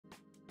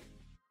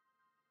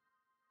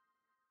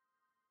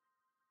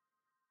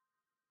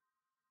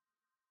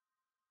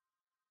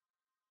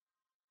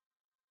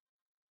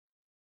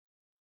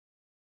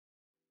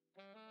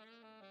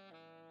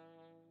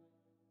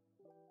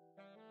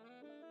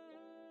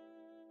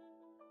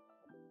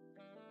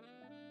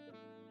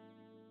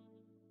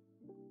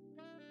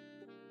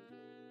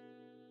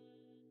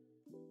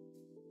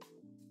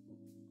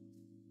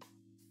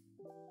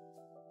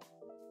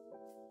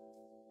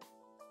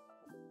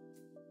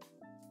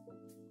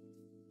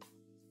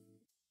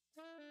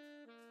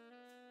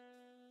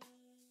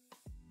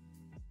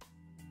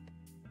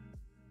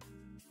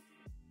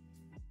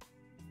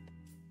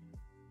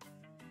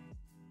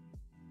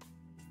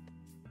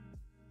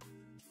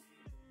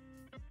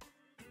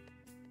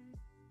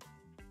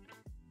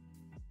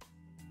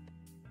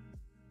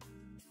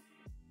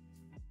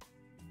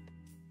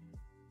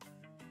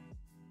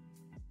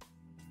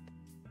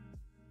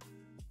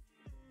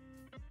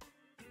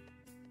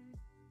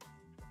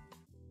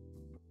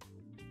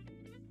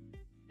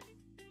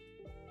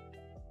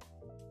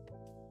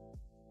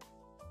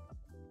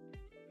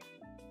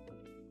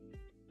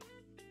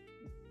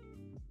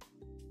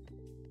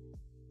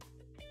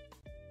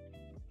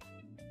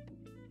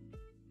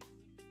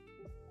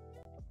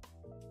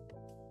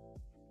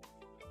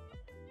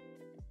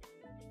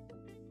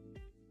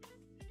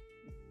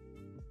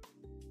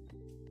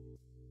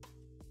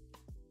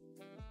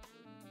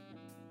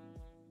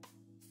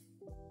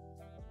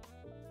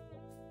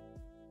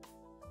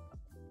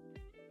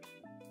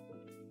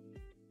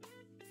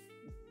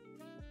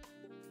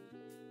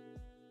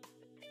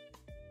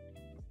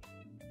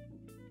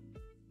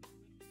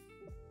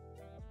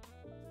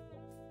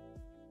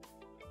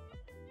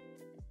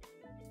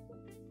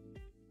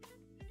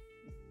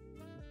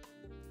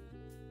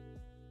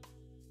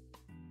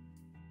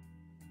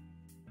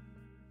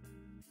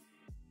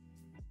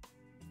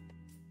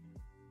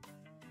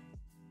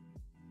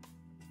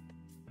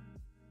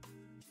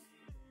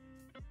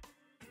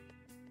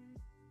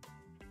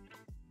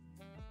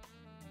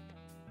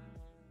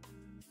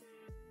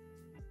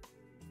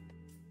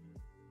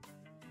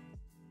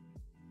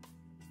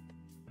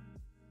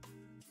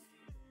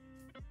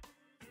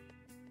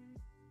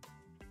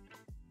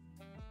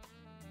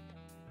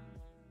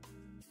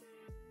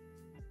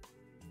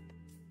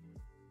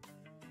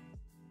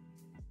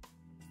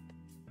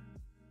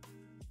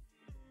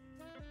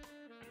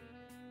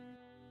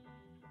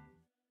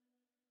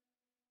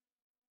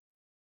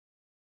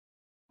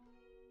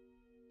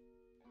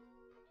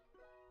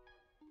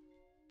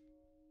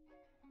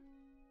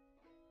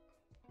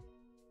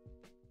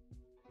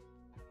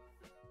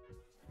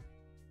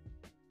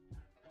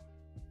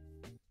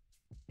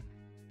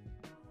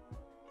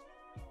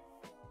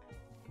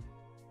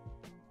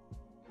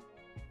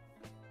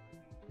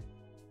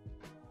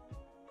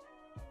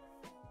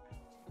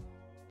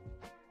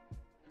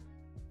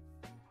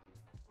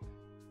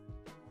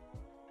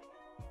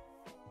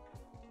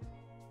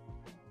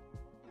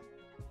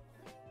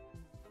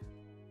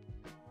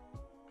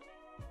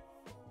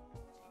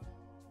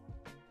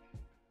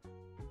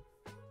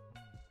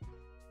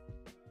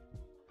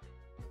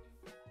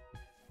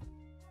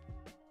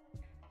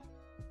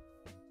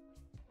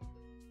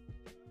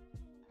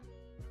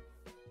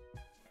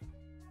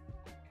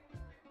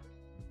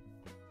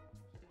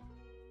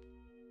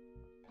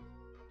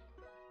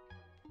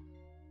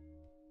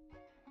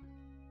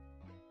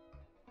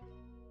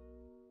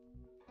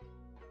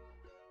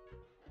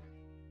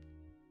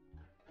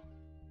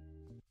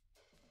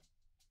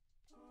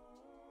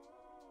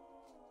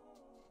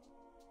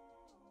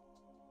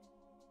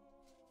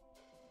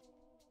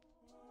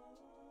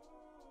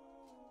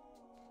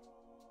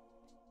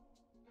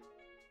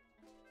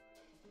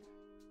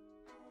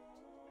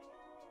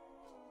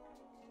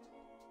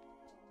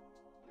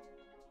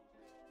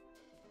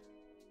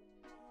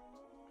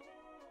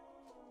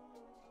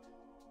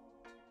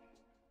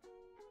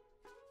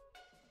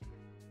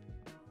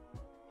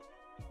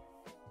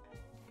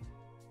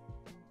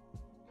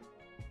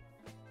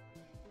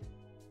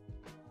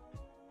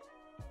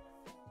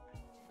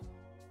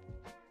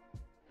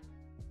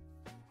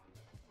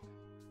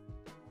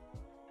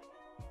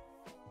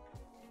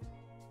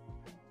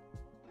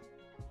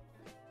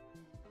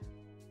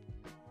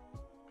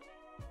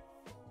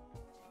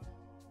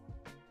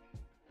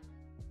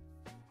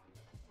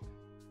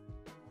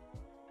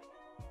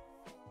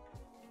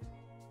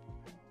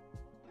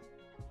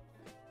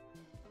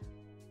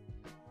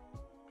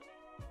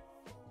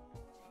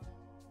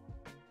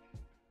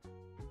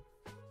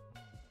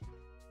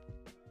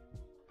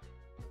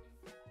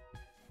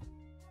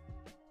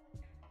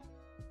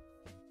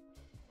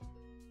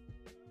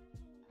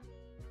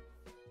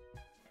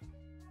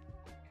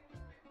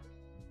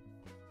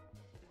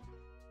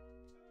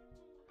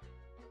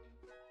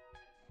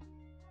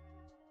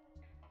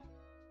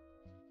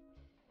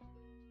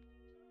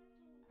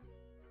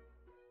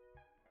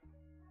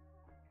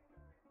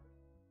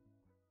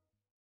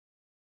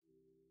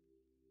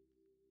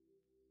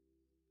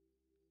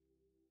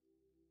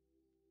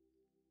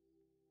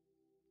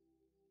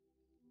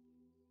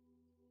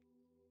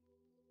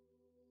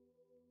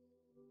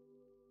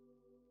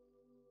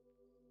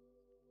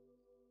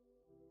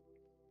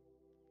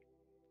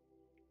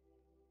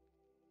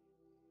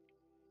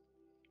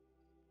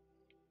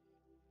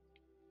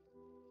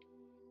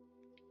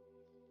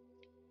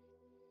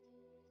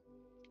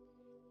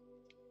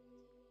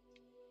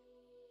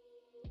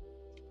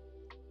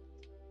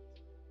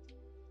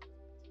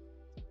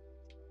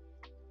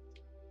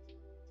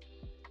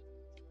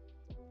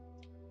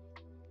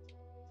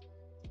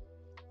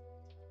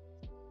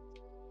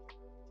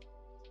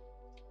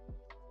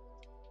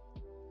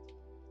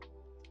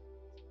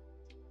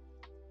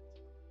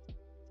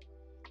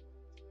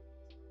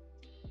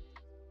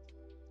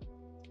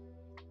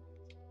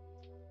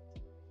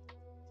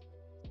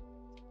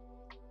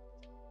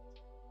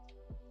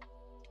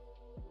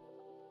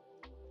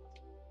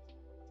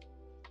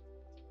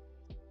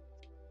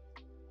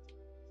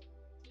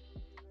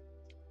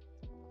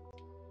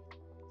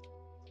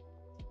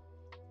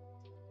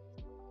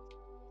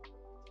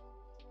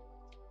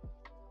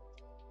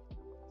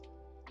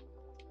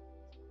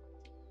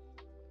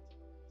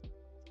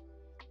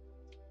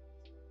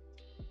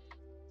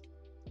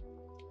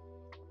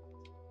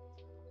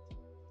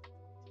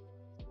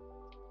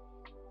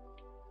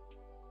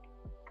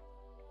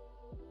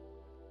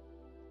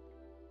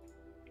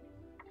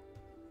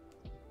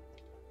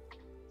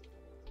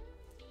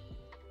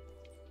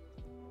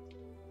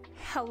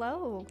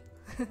Hello.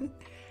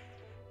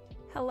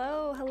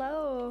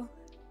 Hello.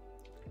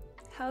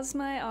 How's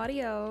my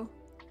audio?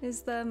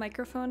 Is the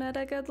microphone at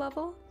a good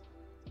level?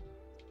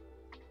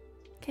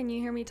 Can you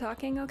hear me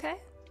talking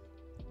okay?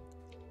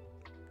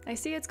 I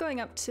see it's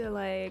going up to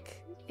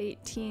like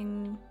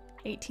 -18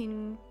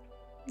 to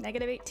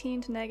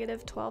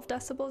 -12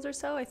 decibels or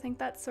so. I think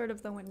that's sort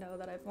of the window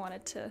that I've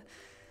wanted to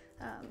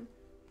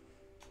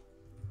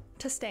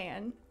stay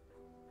in.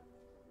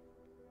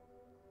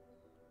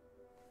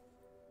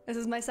 This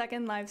is my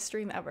second live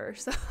stream ever,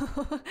 so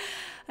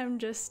I'm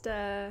just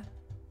trying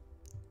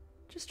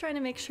to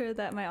make sure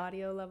that my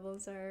audio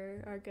levels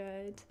are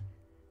good.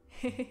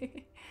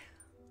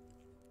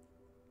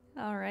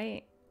 All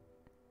right.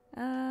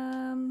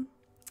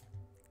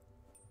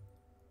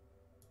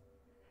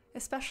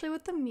 Especially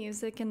with the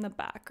music in the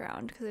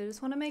background, because I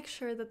just want to make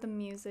sure that the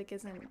music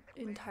isn't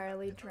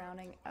entirely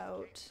drowning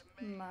out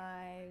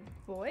my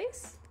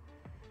voice.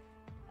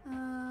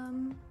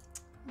 One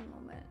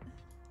moment.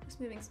 Just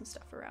moving some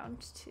stuff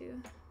around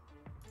too.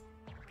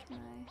 Can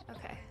I?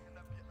 Okay.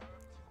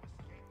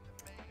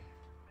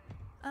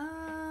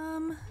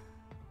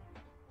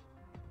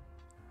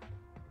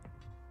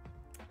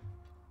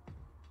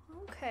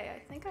 Okay, I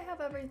think I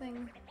have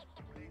everything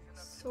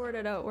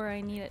sorted out where I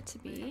need it to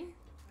be.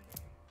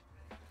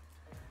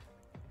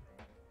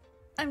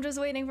 I'm just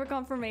waiting for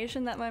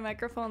confirmation that my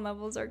microphone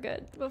levels are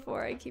good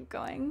before I keep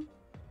going.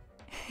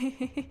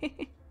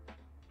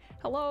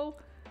 Hello?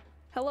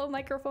 Hello,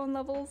 microphone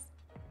levels?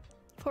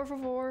 Por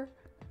favor.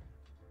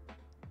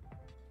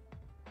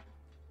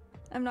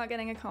 I'm not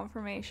getting a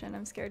confirmation.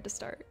 I'm scared to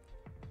start.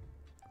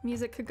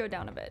 Music could go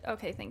down a bit.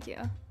 Okay, thank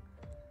you.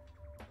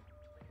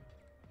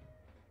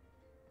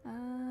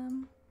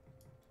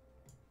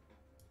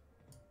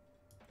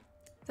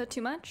 Is that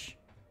too much?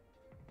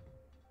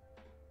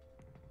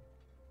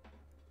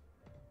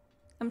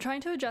 I'm trying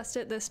to adjust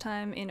it this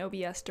time in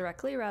OBS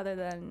directly rather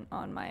than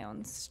on my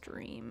own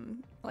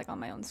stream, like on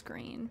my own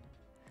screen.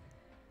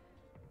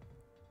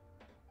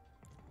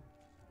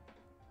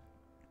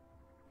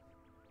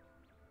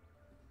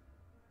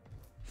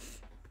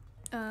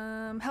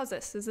 How's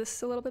this? Is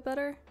this a little bit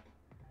better?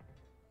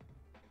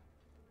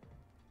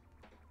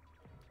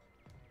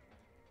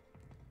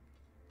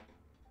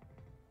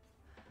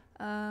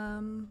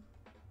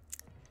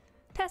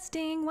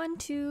 Testing, 1,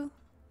 2.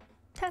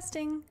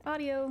 Testing,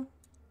 audio,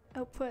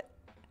 output.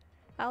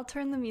 I'll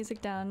turn the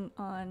music down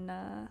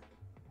on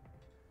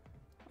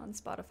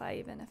Spotify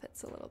even if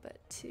it's a little bit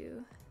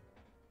too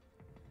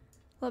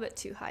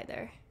high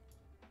there.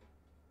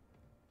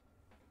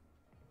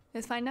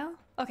 It's fine now?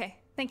 Okay,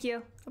 thank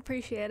you.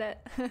 Appreciate it.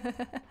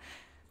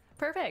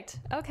 Perfect.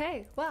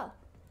 Okay, well,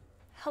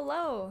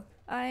 hello.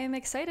 I'm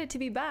excited to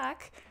be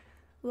back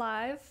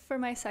live for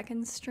my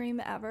second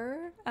stream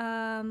ever.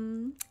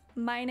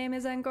 My name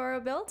is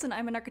Angora Builds and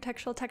I'm an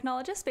architectural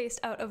technologist based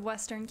out of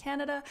Western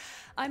Canada.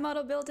 I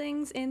model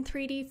buildings in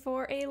 3D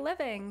for a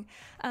living.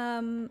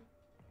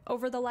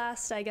 Over the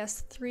last, I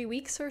guess, 3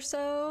 weeks or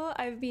so,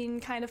 I've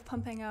been kind of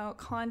pumping out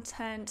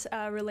content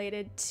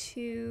related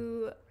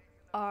to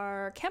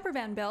our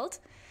campervan build.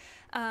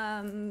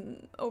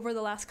 Over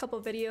the last couple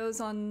of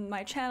videos on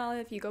my channel,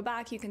 if you go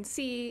back, you can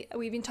see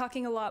we've been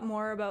talking a lot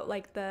more about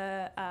like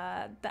the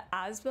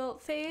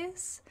as-built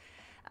phase.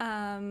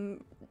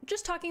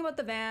 Just talking about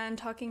the van,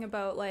 talking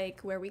about like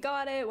where we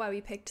got it, why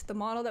we picked the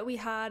model that we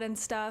had and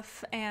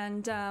stuff.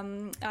 And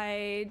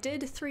I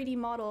did 3D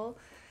model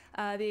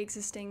the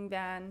existing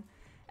van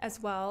as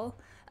well.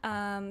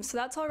 So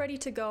that's all ready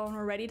to go and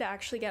we're ready to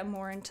actually get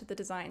more into the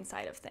design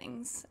side of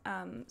things.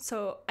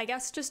 So I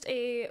guess just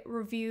a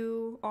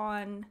review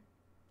on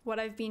what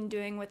I've been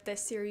doing with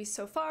this series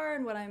so far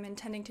and what I'm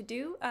intending to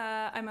do.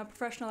 I'm a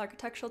professional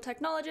architectural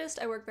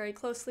technologist. I work very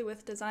closely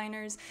with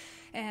designers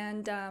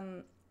and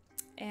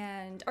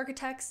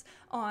architects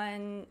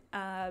on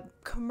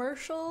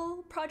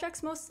commercial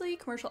projects, mostly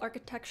commercial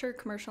architecture,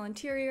 commercial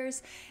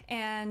interiors,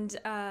 and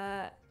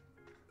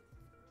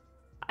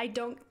I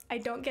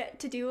don't get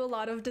to do a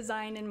lot of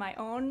design in my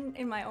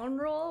own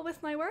role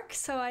with my work,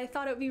 so I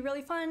thought it would be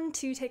really fun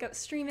to take up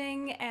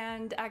streaming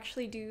and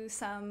actually do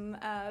some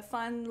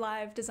fun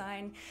live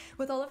design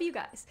with all of you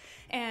guys.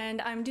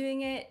 And I'm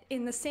doing it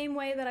in the same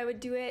way that I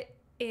would do it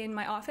in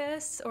my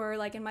office or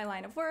like in my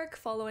line of work,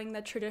 following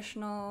the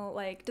traditional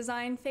like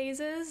design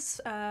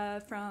phases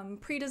from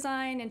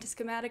pre-design into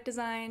schematic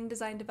design,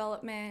 design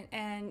development,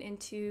 and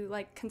into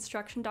like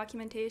construction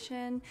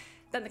documentation,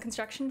 then the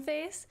construction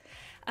phase.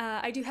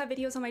 I do have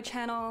videos on my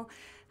channel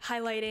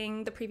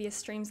highlighting the previous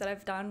streams that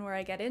I've done where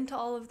I get into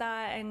all of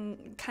that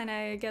and kind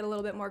of get a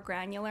little bit more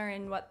granular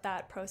in what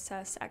that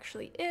process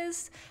actually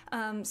is.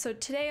 So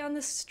today on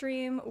this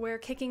stream, we're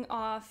kicking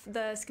off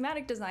the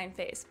schematic design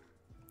phase.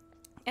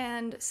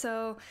 And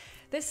so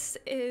this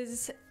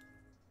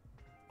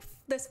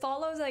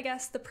follows, I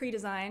guess, the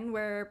pre-design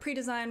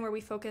where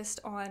we focused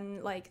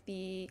on like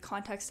the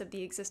context of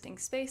the existing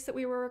space that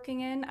we were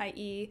working in,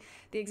 i.e.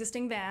 the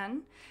existing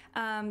van.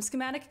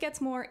 Schematic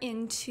gets more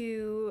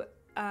into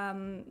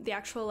the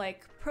actual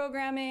like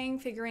programming,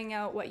 figuring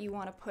out what you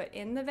want to put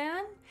in the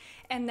van,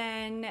 and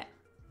then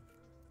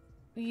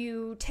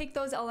you take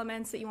those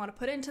elements that you want to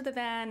put into the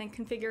van and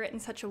configure it in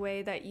such a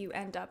way that you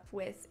end up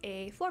with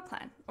a floor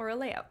plan or a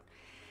layout.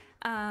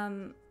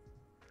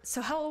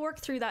 So how we'll work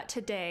through that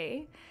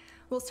today,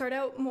 we'll start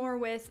out more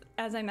with,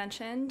 as I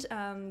mentioned,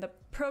 the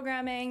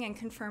programming and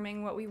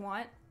confirming what we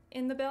want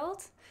in the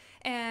build.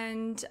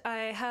 And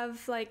I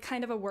have like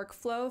kind of a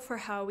workflow for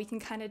how we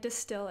can kind of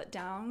distill it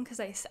down, because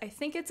I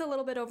think it's a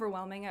little bit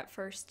overwhelming at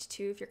first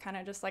too, if you're kind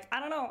of just like, I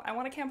don't know, I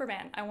want a camper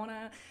van. I want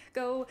to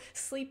go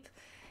sleep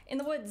in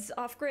the woods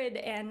off grid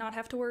and not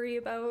have to worry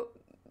about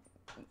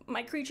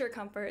my creature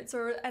comforts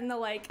and the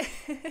like.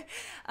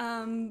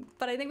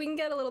 But I think we can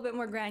get a little bit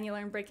more granular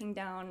in breaking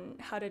down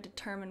how to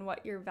determine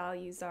what your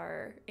values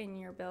are in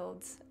your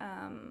builds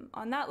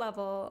on that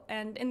level.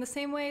 And in the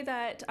same way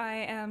that I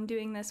am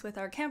doing this with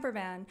our camper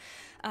van,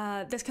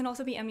 this can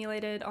also be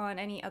emulated on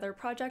any other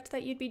project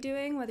that you'd be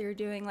doing, whether you're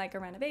doing like a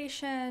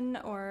renovation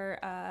or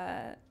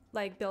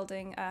like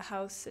building a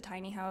house, a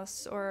tiny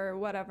house or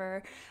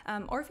whatever.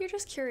 Or if you're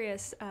just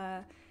curious,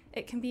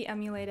 it can be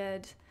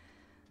emulated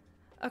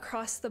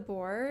across the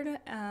board.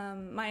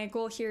 My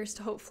goal here is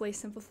to hopefully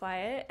simplify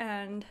it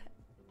and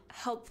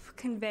help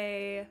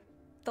convey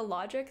the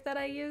logic that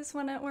I use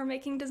when we're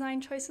making design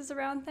choices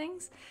around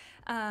things,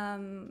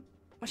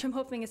 which I'm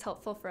hoping is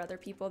helpful for other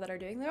people that are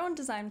doing their own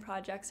design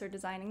projects or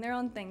designing their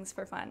own things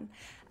for fun.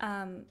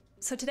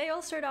 So today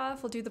I'll start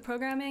off, we'll do the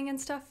programming and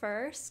stuff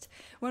first.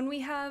 When we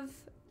have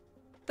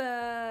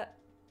the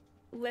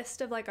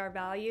list of like our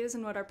values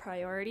and what our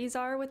priorities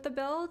are with the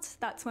build,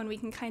 that's when we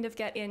can kind of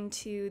get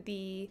into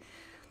the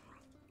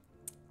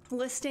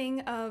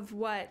listing of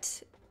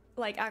what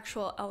like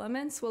actual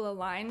elements will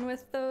align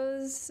with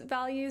those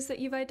values that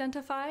you've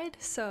identified.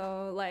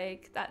 So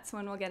like that's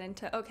when we'll get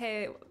into,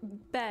 okay,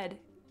 bed,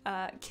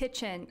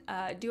 kitchen,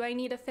 do I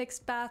need a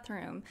fixed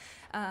bathroom?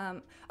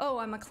 Oh,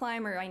 I'm a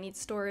climber, I need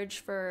storage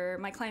for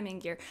my climbing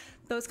gear,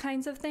 those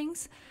kinds of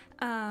things.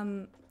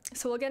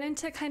 So we'll get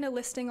into kind of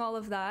listing all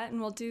of that, and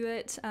we'll do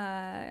it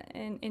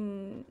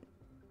in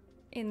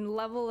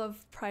level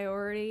of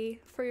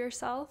priority for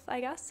yourself, I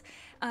guess.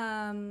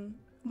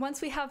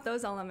 Once we have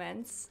those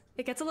elements,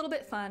 it gets a little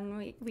bit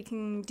fun. We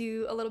can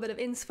do a little bit of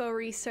inspo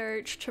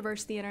research,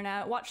 traverse the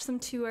internet, watch some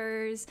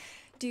tours,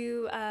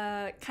 do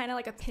kind of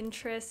like a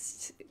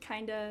Pinterest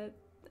kind of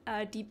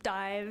deep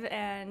dive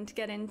and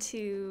get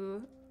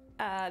into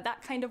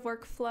that kind of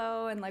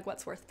workflow and like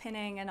what's worth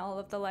pinning and all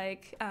of the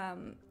like,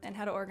 and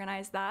how to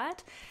organize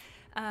that.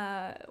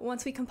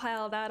 Once we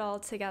compile that all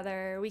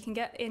together, we can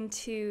get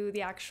into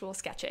the actual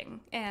sketching.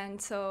 And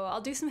so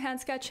I'll do some hand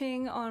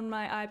sketching on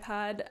my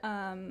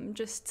iPad,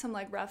 just some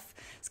like rough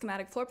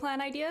schematic floor plan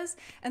ideas.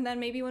 And then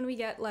maybe when we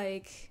get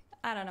like,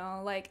 I don't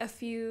know, like a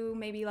few,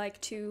 maybe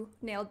like 2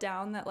 nailed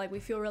down that like we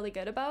feel really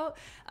good about,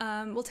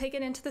 we'll take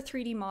it into the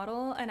 3D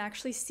model and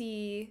actually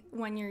see,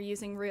 when you're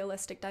using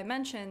realistic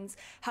dimensions,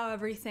 how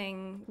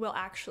everything will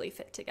actually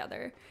fit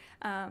together.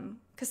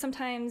 Because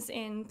sometimes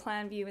in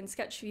plan view and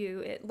sketch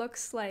view, it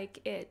looks like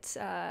it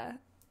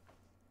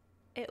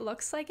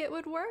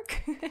would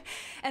work.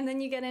 And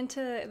then you get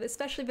into,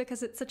 especially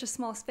because it's such a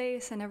small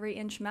space and every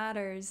inch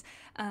matters,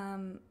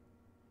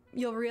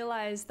 you'll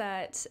realize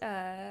that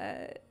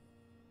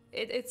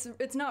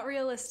it's not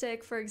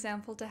realistic, for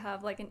example, to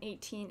have like an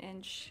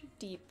 18-inch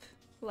deep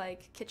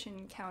like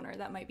kitchen counter.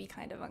 That might be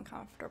kind of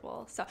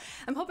uncomfortable. So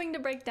I'm hoping to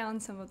break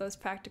down some of those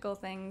practical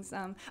things.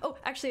 Oh,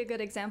 actually a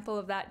good example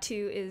of that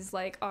too is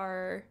like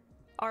our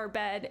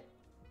bed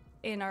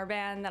in our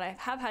van that I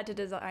have had to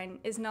design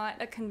is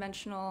not a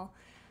conventional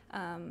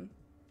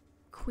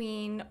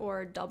queen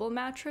or double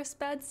mattress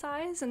bed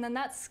size. And then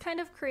that's kind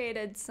of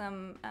created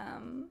some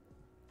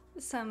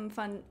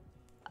fun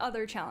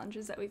other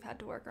challenges that we've had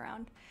to work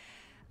around.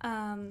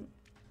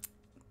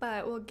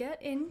 But we'll get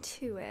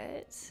into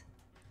it.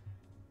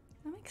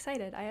 I'm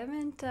excited. I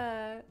haven't,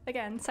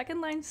 again, second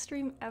line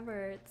stream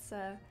ever.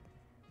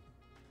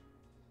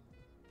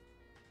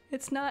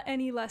 It's not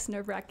any less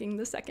nerve-wracking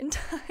the second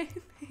time.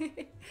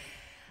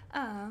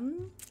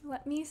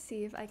 Let me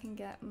see if I can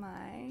get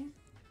my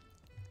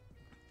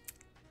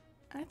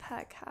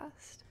iPad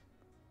cast.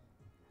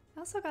 I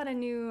also got a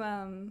new,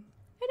 I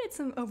did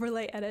some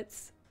overlay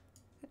edits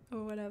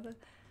or whatever.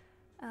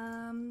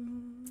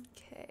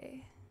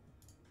 Okay.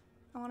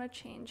 I want to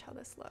change how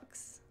this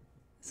looks.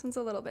 This one's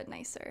a little bit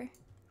nicer.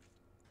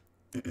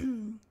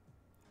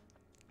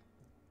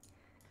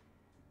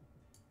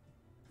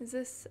 Is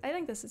this, I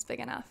think this is big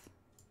enough.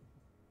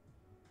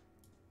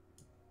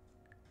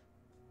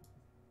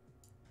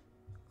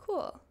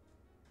 Cool.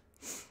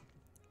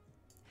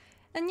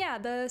 And yeah,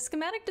 the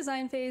schematic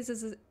design phase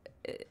is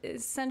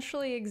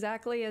essentially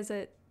exactly as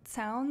it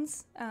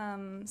sounds.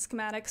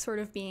 Schematic sort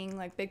of being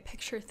like big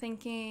picture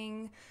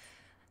thinking,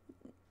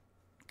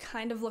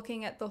 kind of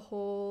looking at the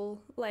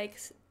whole, like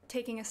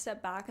taking a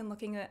step back and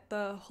looking at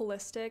the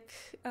holistic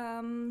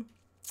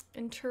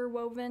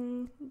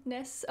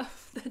interwovenness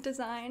of the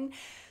design.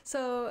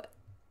 So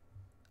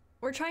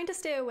we're trying to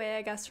stay away,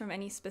 I guess, from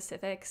any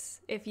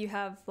specifics. If you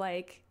have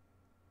like,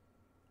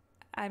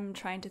 I'm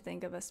trying to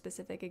think of a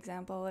specific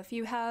example. If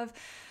you have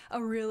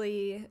a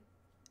really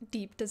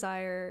deep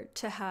desire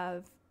to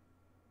have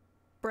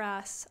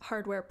brass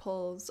hardware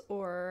pulls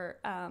or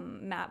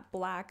matte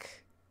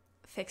black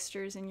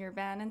fixtures in your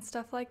van and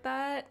stuff like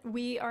that,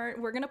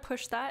 we're gonna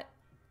push that.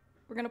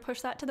 We're gonna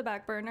push that to the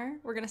back burner.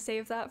 We're gonna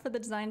save that for the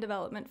design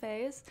development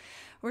phase.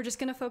 We're just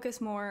gonna focus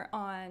more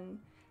on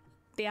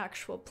the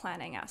actual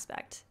planning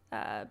aspect,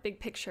 big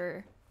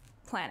picture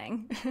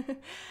planning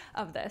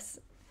of this.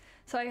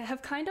 So I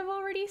have kind of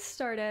already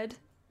started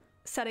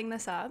setting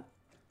this up.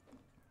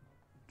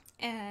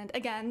 And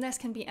again, this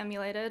can be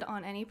emulated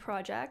on any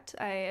project.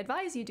 I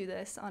advise you do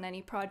this on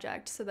any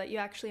project so that you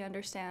actually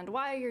understand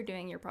why you're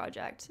doing your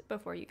project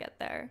before you get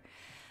there.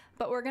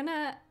 But we're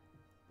gonna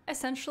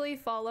essentially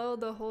follow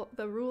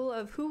the rule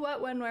of who,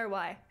 what, when, where,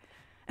 why.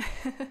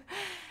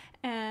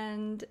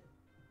 And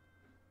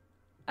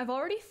I've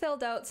already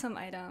filled out some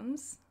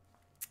items,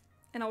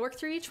 and I'll work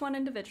through each one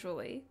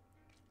individually.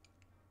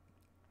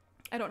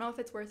 I don't know if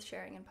it's worth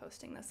sharing and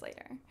posting this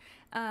later.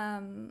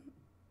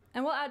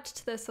 And we'll add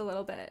to this a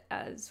little bit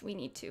as we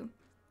need to.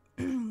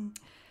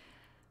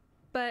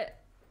 But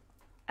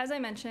as I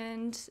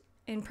mentioned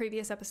in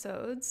previous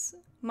episodes,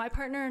 my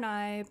partner and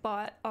I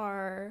bought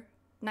our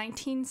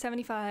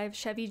 1975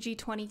 Chevy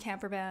G20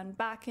 Campervan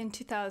back in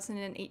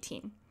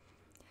 2018.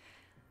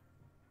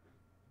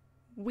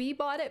 We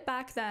bought it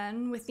back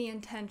then with the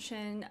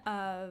intention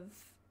of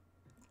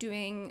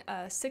doing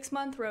a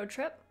 6-month road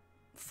trip,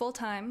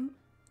 full-time,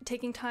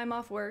 taking time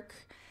off work,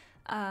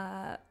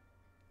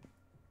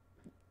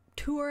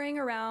 touring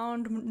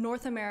around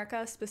North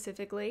America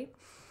specifically,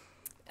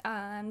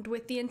 and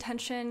with the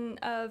intention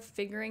of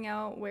figuring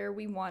out where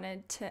we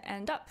wanted to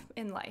end up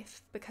in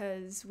life,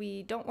 because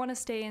we don't want to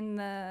stay in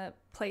the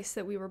place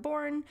that we were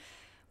born.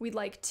 We'd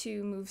like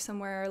to move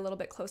somewhere a little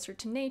bit closer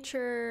to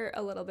nature,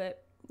 a little bit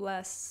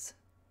less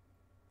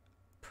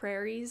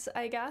prairies,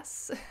 I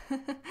guess.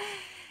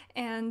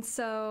 And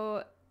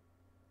so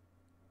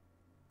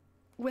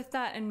with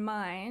that in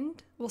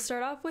mind, we'll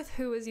start off with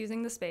who is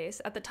using the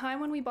space. At the time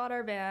when we bought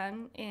our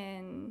van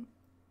in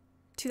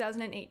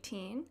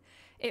 2018,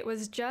 it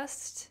was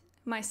just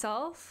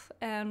myself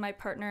and my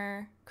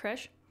partner,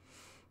 Krish.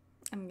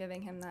 I'm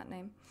giving him that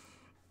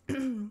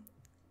name.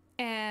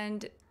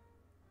 And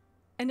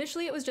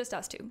initially it was just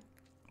us two.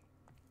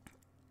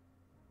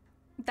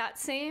 That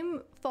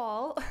same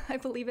fall, I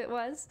believe it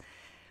was,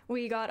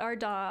 we got our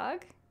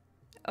dog,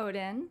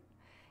 Odin.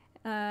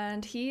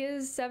 And he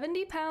is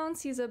 70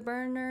 pounds. He's a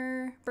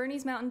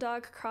Bernese Mountain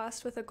Dog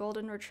crossed with a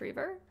Golden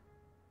Retriever.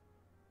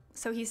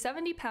 So he's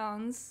 70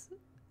 pounds,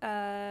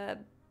 a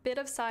bit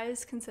of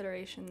size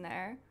consideration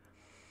there.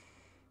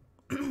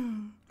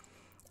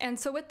 And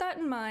so with that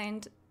in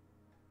mind,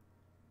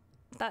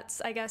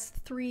 that's, I guess,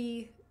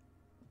 3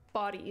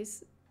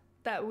 bodies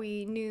that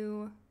we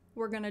knew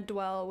were gonna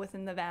dwell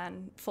within the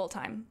van full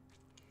time.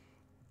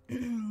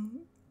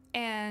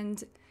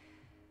 And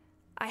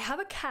I have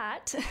a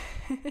cat,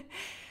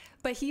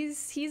 but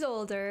he's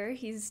older,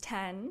 he's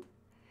 10.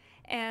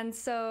 And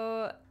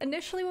so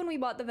initially when we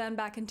bought the van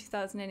back in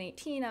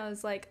 2018, I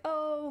was like,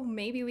 oh,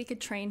 maybe we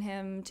could train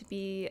him to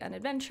be an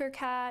adventure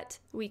cat.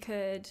 We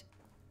could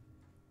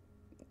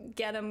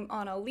get him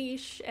on a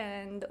leash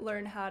and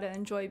learn how to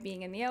enjoy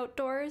being in the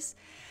outdoors.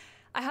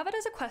 I have it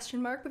as a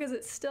question mark because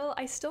it's still,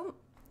 I still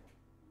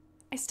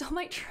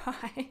might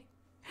try.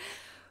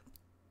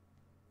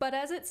 But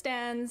as it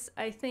stands,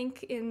 I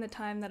think in the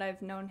time that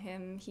I've known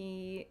him,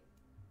 he's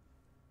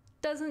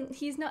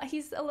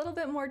a little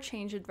bit more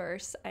change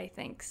adverse, I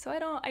think.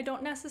 So I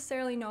don't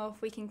necessarily know if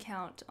we can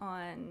count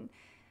on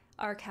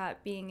our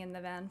cat being in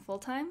the van full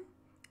time.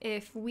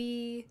 If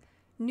we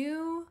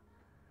knew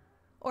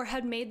or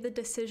had made the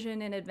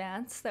decision in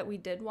advance that we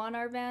did want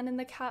our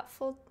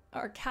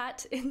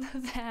cat in the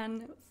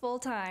van full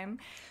time,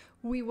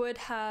 we would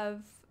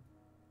have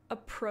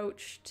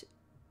approached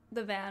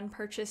the van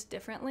purchase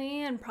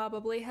differently and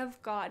probably have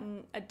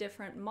gotten a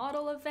different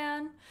model of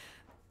van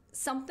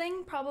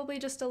something probably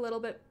just a little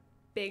bit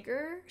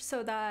bigger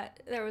so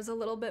that there was a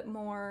little bit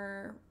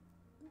more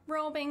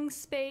roaming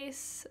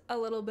space, a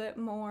little bit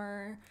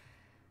more,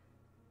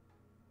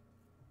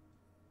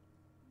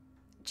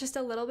 just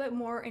a little bit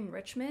more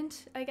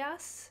enrichment, I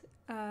guess,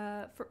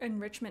 for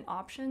enrichment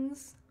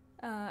options.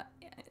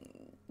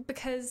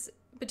 Because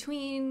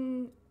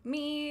between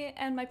me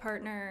and my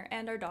partner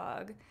and our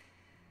dog,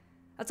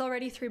 that's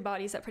already 3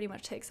 bodies that pretty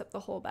much takes up the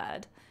whole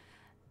bed.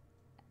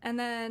 And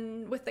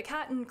then with the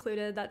cat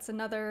included, that's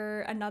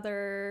another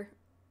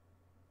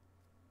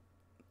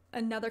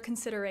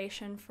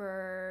consideration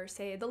for,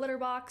 say, the litter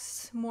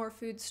box, more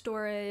food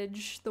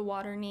storage, the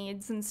water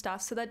needs and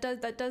stuff. So that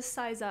does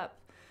size up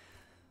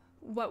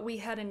what we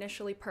had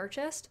initially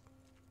purchased.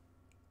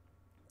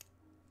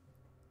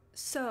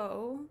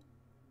 So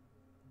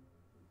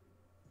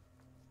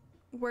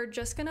we're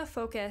just gonna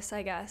focus,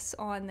 I guess,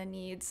 on the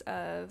needs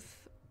of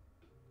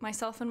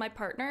myself and my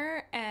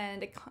partner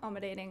and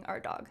accommodating our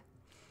dog.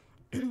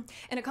 And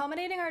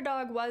accommodating our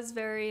dog was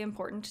very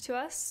important to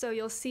us. So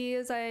you'll see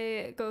as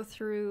I go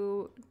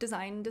through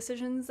design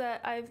decisions that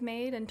I've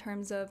made in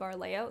terms of our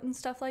layout and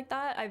stuff like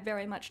that, I've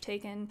very much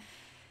taken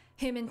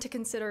him into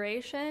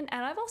consideration.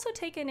 And I've also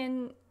taken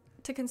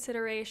into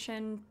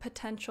consideration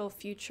potential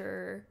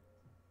future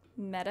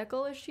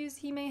medical issues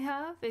he may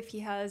have, if he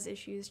has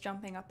issues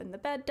jumping up in the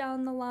bed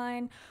down the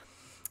line.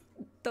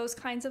 Those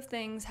kinds of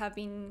things have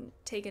been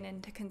taken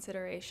into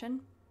consideration.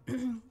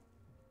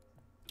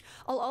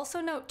 I'll also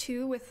note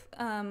too, with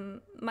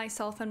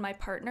myself and my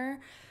partner,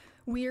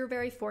 we are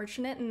very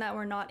fortunate in that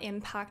we're not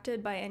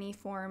impacted by any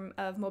form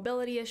of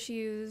mobility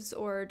issues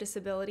or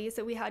disabilities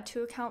that we had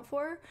to account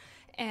for.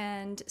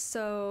 And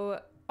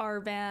so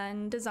our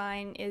van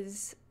design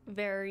is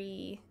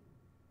very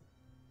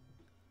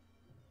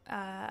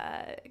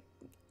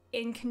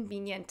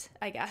inconvenient,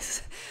 I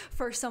guess,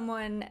 for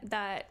someone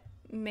that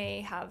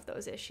may have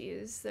those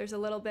issues. There's a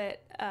little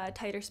bit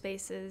tighter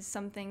spaces.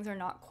 Some things are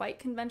not quite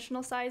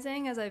conventional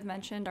sizing. As I've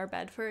mentioned, our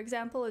bed, for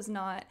example, is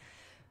not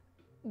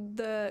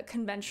the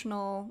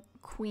conventional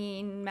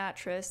queen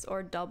mattress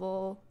or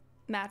double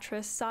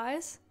mattress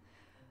size.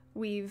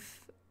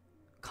 We've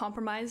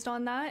compromised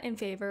on that in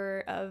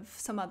favor of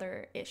some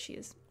other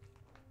issues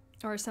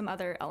or some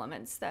other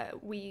elements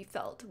that we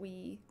felt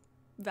we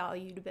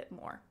valued a bit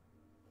more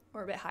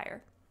or a bit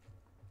higher.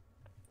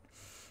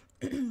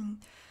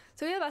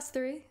 So we have us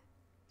 3,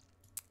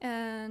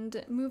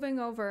 and moving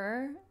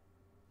over,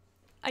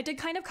 I did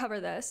kind of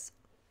cover this,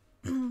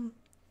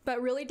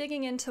 but really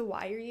digging into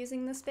why you're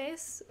using the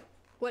space.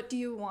 What do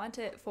you want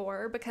it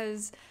for?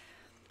 Because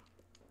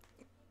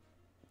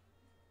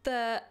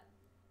the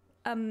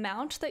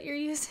amount that you're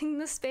using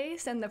the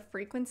space and the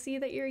frequency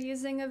that you're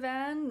using a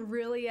van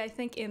really, I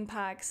think,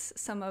 impacts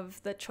some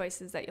of the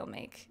choices that you'll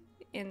make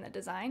in the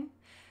design.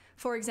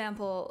 For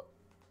example,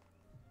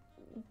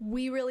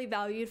 we really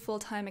valued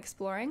full-time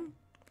exploring.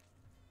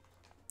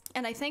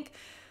 And I think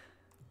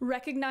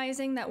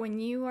recognizing that when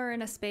you are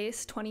in a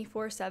space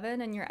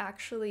 24/7 and you're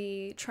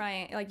actually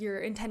trying, like you're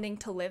intending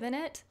to live in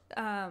it,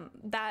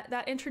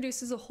 that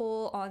introduces a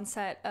whole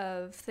onset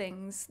of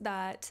things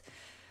that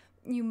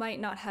you might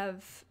not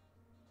have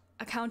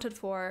accounted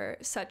for,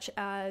 such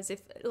as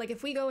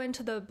if we go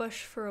into the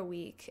bush for a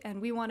week and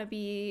we want to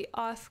be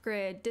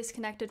off-grid,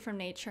 disconnected from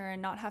nature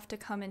and not have to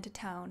come into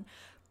town.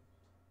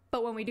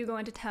 But when we do go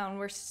into town,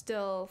 we're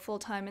still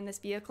full-time in this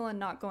vehicle and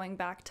not going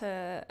back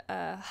to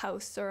a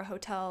house or a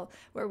hotel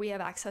where we have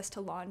access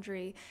to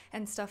laundry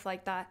and stuff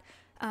like that.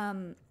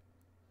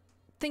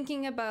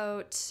 Thinking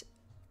about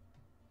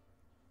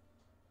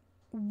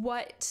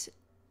what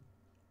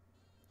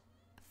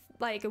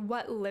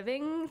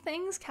living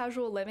things,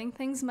 casual living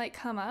things might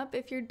come up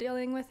if you're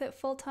dealing with it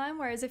full-time.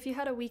 Whereas if you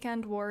had a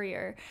weekend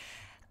warrior,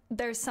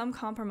 there's some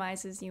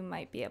compromises you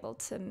might be able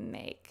to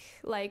make.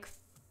 Like,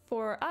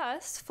 for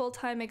us,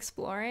 full-time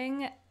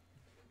exploring,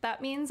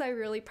 that means I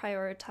really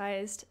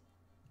prioritized,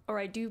 or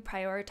I do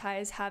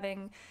prioritize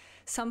having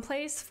some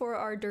place for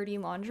our dirty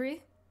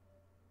laundry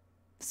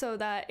so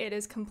that it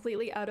is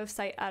completely out of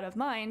sight, out of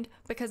mind,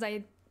 because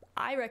I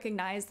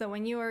recognize that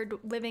when you are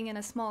living in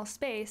a small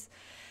space,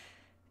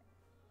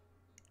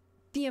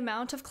 the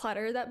amount of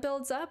clutter that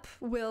builds up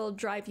will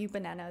drive you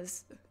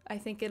bananas. I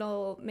think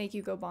it'll make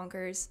you go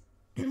bonkers.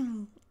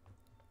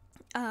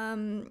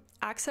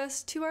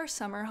 Access to our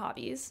summer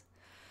hobbies.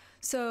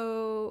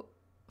 So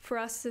for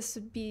us, this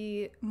would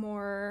be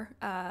more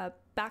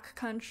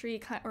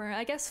backcountry, or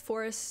I guess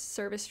Forest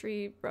Service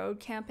road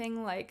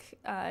camping, like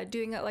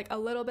doing like a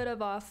little bit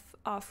of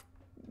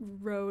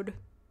off-road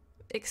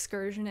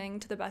excursioning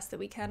to the best that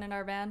we can in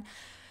our van.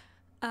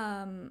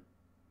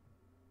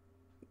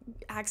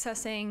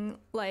 Accessing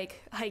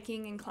like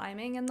hiking and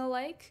climbing and the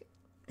like.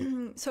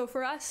 So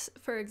for us,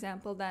 for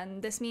example,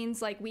 then this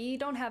means like we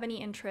don't have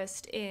any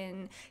interest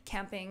in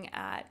camping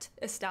at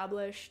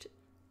established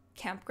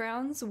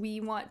campgrounds.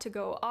 We want to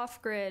go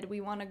off-grid. We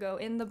want to go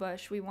in the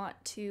bush. We want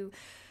to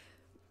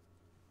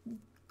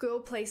go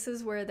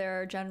places where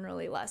there are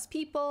generally less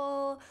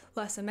people,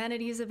 less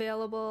amenities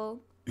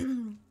available.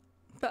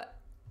 But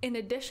in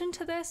addition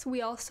to this,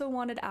 we also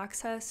wanted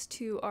access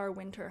to our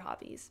winter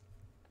hobbies.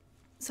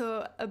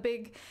 So a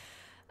big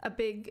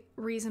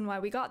reason why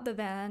we got the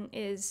van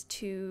is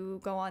to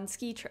go on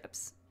ski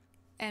trips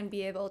and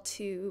be able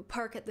to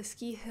park at the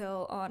ski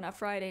hill on a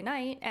Friday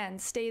night and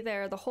stay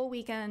there the whole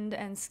weekend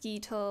and ski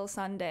till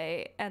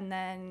Sunday and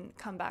then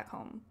come back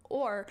home.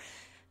 Or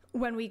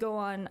when we go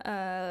on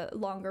a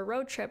longer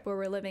road trip where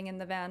we're living in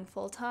the van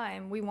full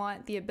time, we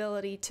want the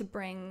ability to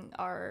bring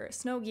our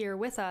snow gear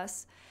with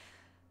us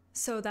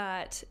so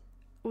that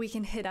we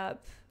can hit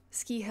up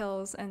ski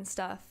hills and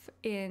stuff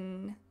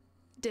in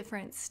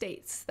different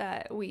states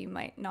that we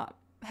might not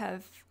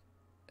have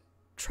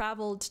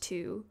traveled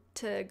to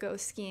go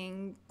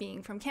skiing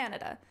being from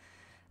Canada,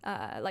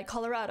 like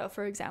Colorado,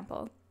 for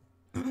example.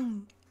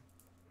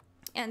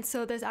 And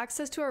so this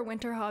access to our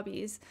winter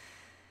hobbies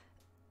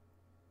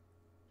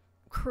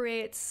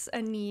creates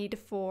a need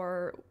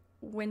for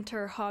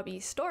winter hobby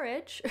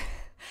storage.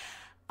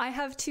 I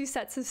have 2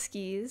 sets of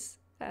skis,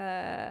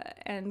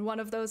 and one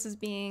of those is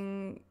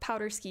being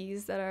powder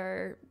skis that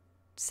are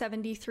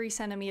 73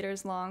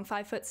 centimeters long,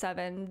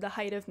 5'7", the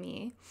height of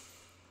me.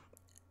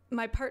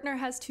 My partner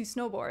has 2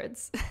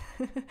 snowboards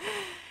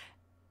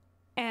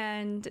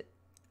and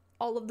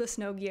all of the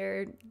snow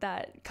gear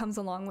that comes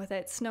along with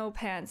it, snow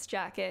pants,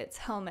 jackets,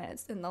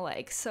 helmets, and the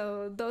like.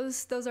 So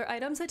those are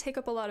items that take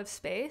up a lot of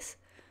space.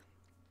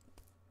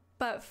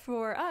 But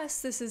for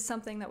us, this is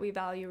something that we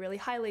value really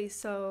highly.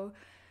 So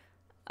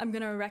I'm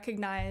going to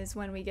recognize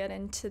when we get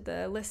into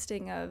the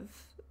listing of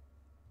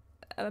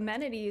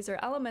amenities or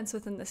elements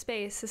within the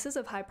space, this is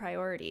of high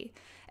priority.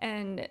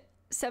 And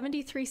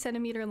 73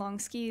 centimeter long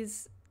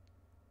skis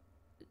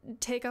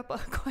take up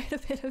quite a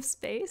bit of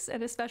space,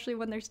 and especially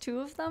when there's 2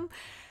 of them.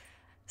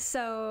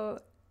 So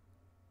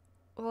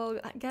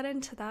we'll get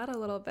into that a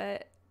little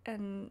bit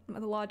and the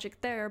logic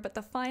there, but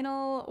the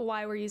final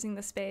why we're using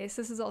the space,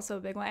 this is also a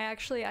big one.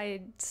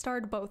 I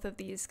starred both of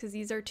these because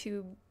these are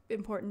 2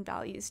 important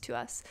values to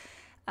us.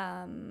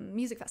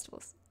 Music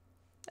festivals.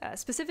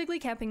 Specifically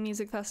camping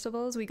music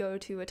festivals. We go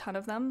to a ton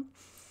of them.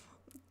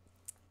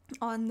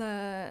 On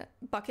the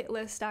bucket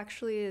list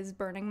actually is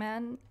Burning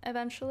Man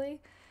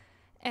eventually.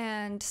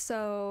 And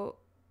so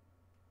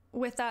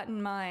with that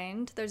in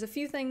mind, there's a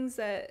few things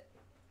that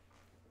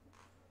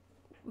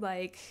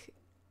like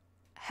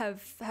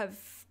have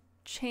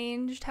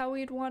changed how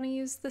we'd want to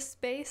use the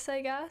space,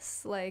 I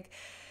guess. Like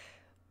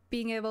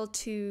being able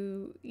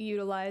to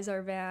utilize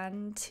our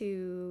van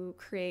to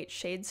create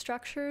shade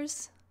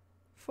structures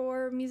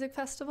for music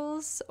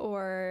festivals,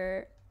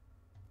 or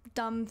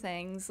dumb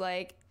things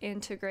like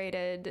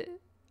integrated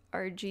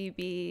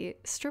RGB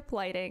strip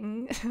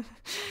lighting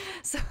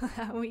so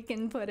that we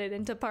can put it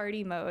into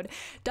party mode.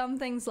 Dumb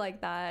things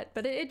like that,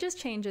 but it just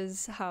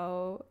changes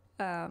how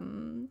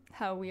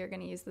we are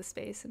going to use the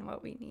space and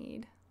what we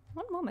need.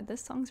 One moment,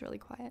 this song's really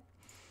quiet.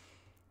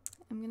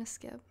 I'm going to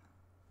skip.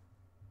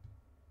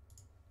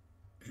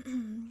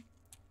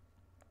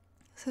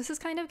 So this is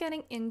kind of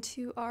getting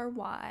into our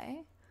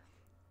why.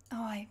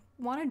 Oh, I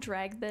want to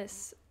drag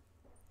this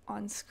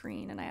on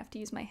screen and I have to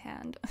use my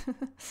hand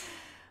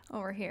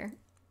over here.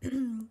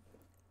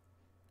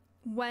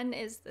 When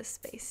is this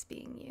space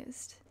being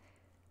used?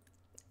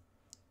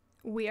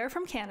 We are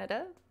from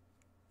Canada.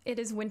 It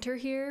is winter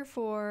here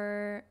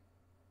for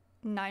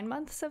 9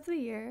 months of the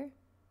year.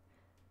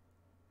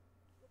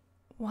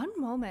 One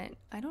moment.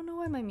 I don't know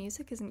why my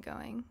music isn't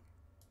going.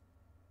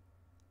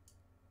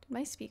 Did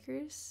my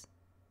speakers...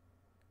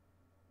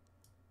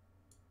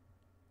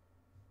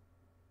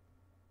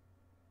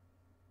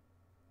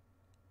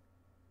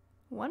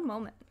 One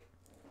moment.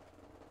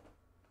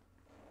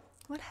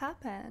 What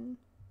happened?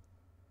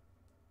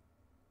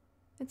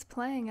 It's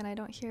playing and I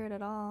don't hear it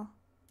at all.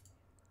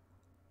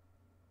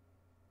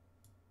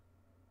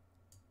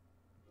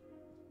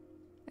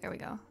 There we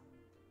go.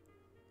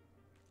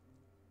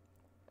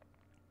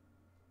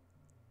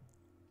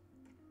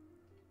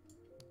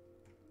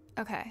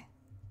 Okay.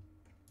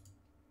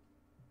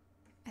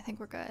 I think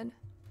we're good.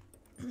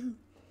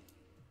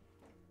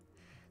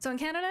 So in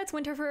Canada, it's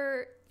winter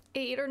for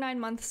 8 or 9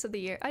 months of the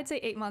year. I'd say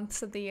 8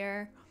 months of the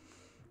year.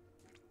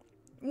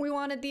 We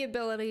wanted the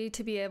ability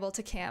to be able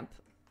to camp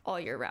all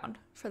year round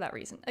for that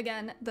reason.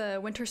 Again,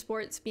 the winter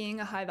sports being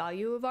a high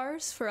value of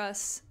ours, for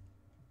us,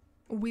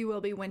 we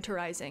will be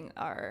winterizing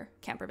our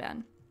camper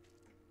van.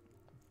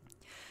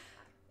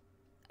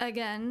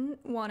 Again,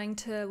 wanting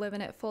to live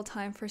in it full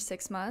time for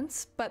 6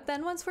 months, but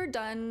then once we're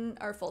done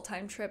our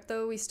full-time trip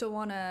though, we still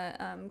want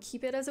to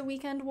keep it as a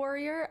weekend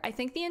warrior. I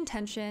think the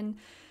intention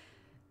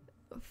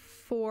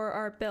for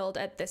our build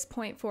at this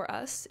point for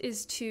us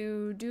is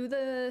to do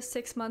the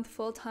 6-month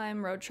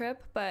full-time road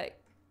trip, but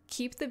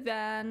keep the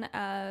van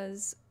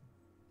as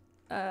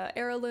a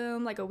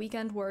heirloom, like a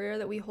weekend warrior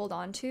that we hold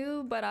on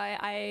to. But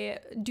I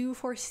do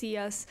foresee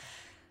us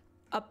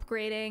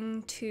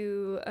upgrading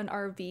to an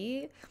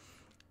RV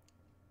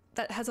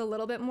that has a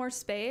little bit more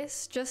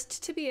space,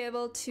 just to be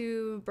able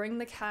to bring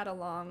the cat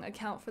along,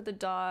 account for the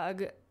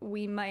dog.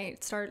 We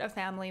might start a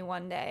family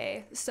one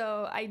day.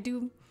 So I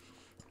do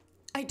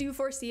I do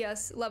foresee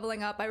us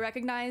leveling up. I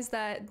recognize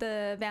that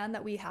the van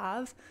that we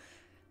have,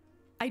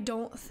 I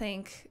don't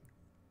think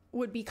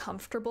would be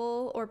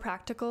comfortable or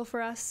practical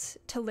for us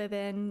to live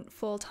in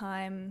full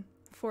time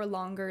for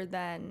longer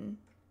than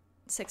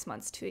 6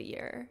 months to a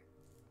year.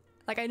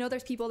 Like, I know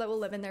there's people that will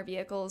live in their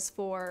vehicles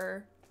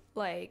for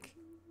like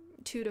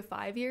 2 to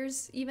 5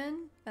 years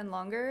even and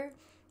longer.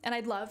 And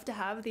I'd love to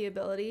have the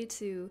ability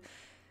to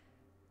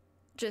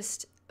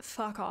just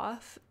fuck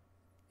off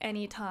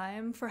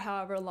anytime for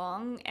however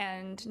long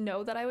and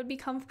know that I would be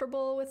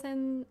comfortable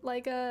within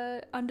like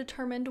a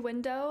undetermined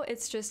window.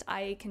 It's just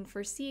I can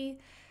foresee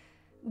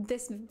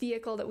this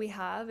vehicle that we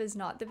have is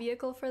not the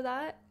vehicle for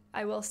that.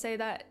 I will say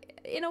that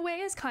in a way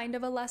is kind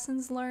of a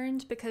lessons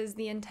learned, because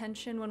the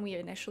intention when we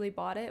initially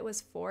bought it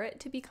was for it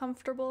to be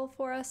comfortable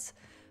for us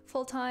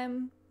full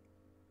time,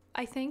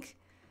 I think.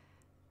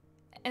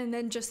 And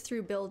then just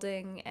through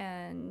building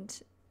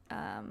and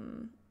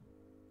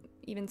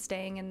even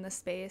staying in the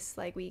space,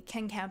 like we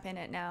can camp in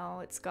it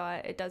now.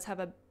 It does have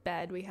a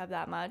bed, we have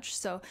that much.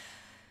 So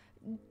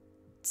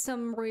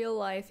some real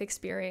life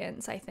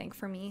experience, I think,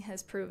 for me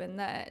has proven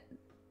that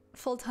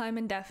full-time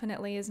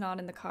indefinitely is not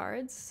in the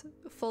cards.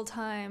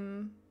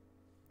 Full-time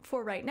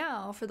for right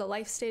now, for the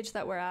life stage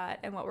that we're at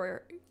and what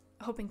we're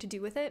hoping to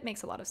do with it,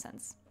 makes a lot of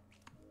sense.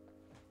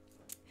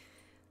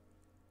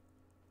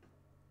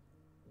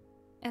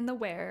 And the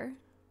where.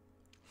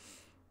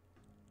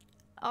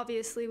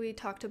 Obviously, we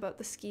talked about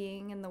the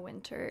skiing and the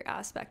winter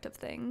aspect of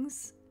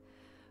things.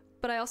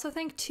 But I also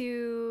think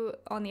too,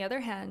 on the other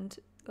hand,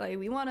 like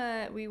we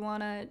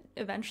wanna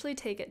eventually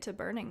take it to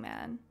Burning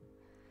Man.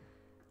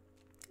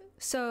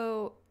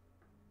 So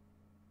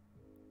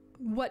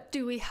what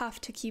do we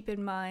have to keep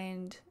in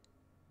mind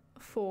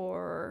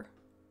for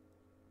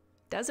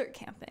desert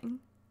camping,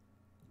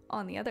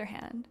 on the other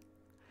hand?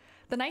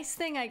 The nice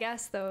thing, I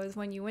guess, though, is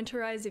when you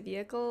winterize a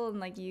vehicle and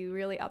like you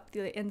really up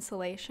the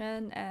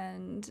insulation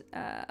and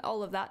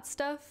all of that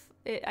stuff,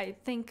 I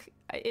think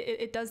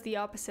it does the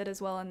opposite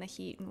as well in the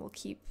heat and will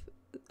keep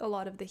a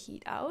lot of the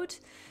heat out.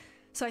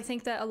 So I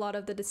think that a lot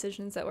of the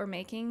decisions that we're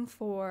making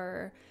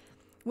for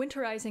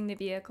winterizing the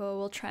vehicle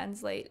will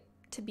translate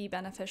to be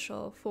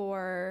beneficial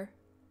for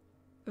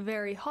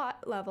very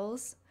hot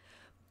levels.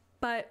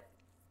 But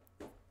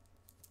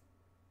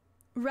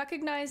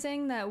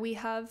recognizing that we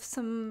have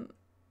some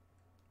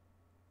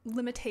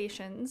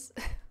limitations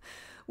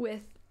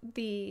with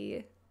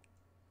the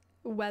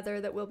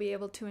weather that we'll be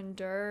able to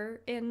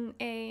endure in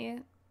a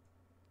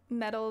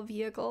metal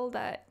vehicle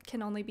that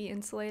can only be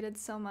insulated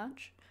so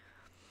much.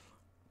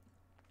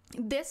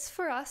 This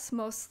for us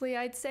mostly,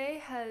 I'd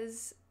say,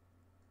 has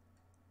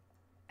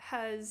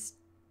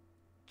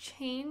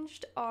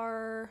changed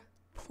our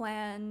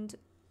planned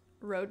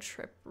road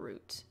trip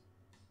route.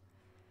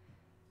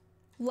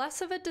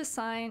 Less of a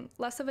design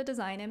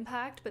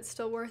impact, but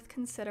still worth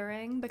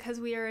considering,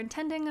 because we are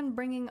intending on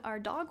bringing our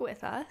dog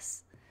with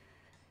us.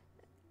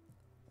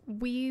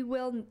 We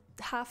will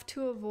have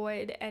to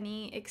avoid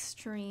any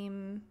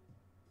extreme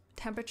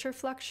temperature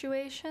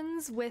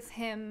fluctuations with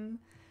him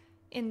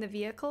in the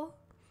vehicle,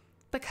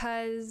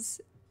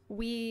 because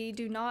we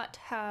do not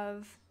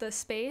have the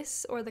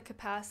space or the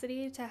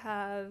capacity to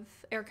have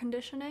air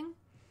conditioning.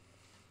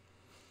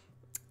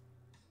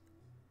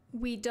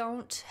 We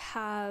don't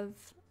have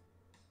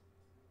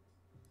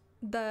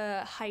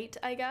the height,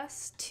 I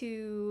guess,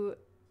 to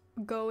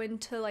go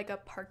into like a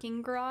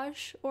parking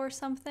garage or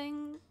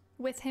something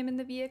with him in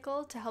the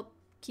vehicle to help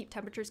keep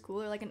temperatures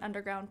cooler, like an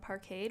underground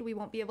parkade. We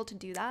won't be able to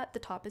do that. The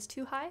top is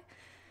too high.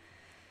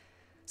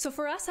 So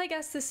for us, I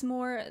guess this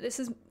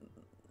is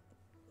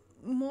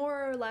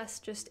more or less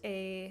just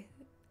an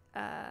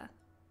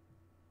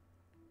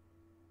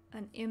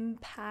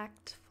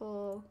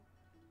impactful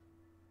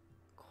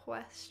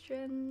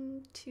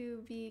question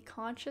to be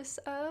conscious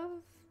of.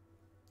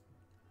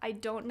 I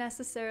don't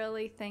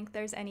necessarily think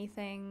there's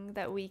anything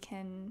that we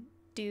can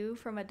do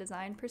from a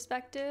design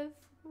perspective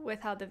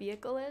with how the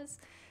vehicle is.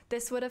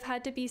 This would have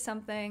had to be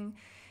something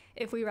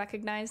if we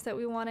recognized that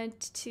we wanted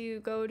to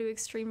go to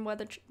extreme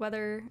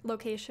weather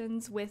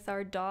locations with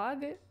our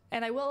dog.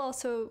 And I will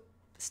also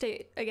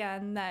state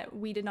again that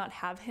we did not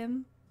have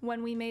him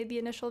when we made the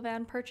initial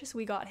van purchase.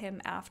 We got him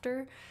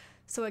after.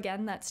 So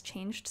again, that's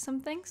changed some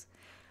things.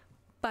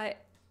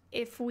 But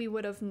if we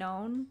would have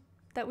known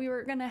that we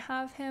were going to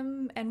have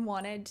him and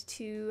wanted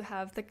to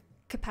have the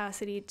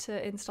capacity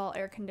to install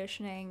air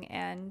conditioning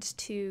and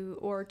to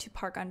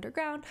park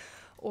underground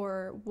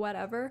or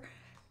whatever,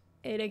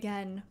 it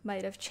again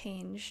might have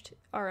changed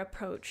our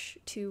approach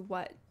to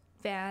what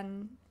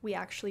van we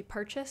actually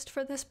purchased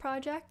for this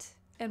project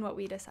and what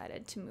we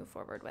decided to move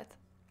forward with.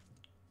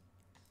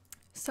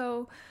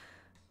 So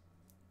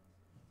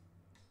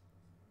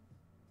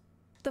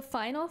the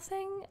final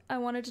thing I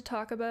wanted to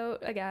talk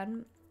about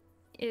again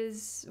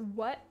is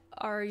what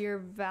are your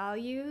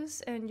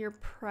values and your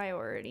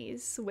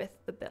priorities with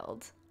the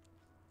build?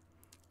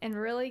 And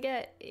really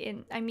get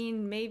in, I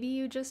mean, maybe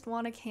you just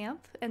want to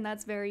camp and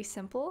that's very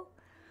simple.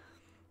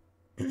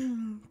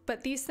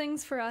 But these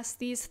things for us,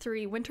 these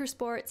three, winter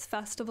sports,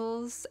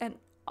 festivals, and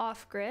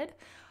off-grid,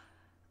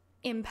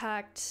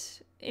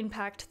 impact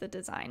the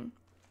design,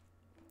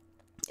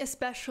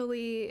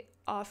 especially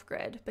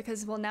off-grid,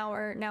 because now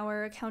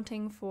we're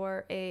accounting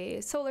for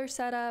a solar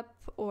setup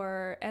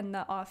and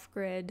the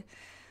off-grid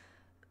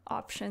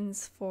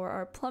options for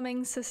our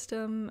plumbing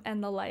system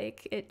and the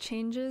like. It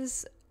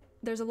changes.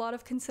 There's a lot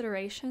of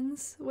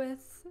considerations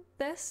with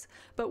this,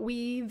 but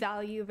we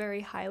value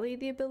very highly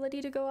the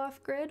ability to go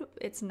off-grid.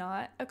 It's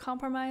not a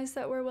compromise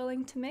that we're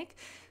willing to make,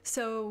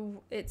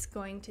 so it's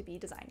going to be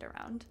designed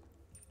around.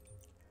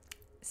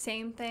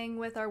 Same thing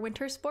with our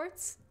winter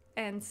sports,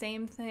 and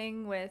same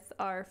thing with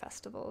our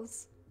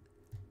festivals.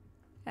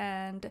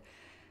 And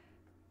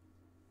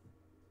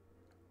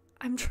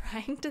I'm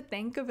trying to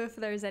think of if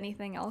there's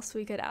anything else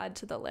we could add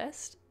to the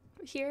list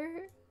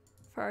here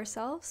for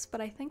ourselves,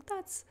 but I think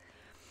that's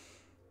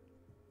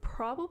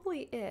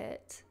probably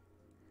it.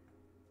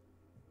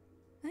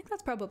 I think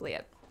that's probably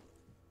it.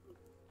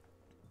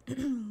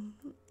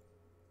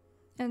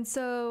 And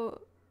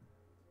so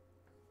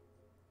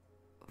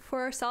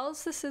for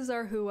ourselves, this is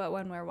our who, what,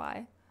 when, where,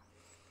 why.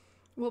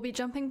 We'll be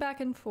jumping back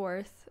and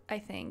forth, I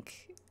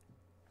think,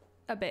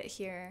 a bit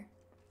here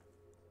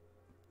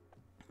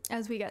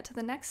as we get to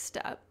the next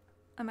step.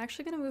 I'm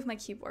actually going to move my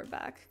keyboard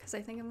back because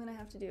I think I'm going to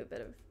have to do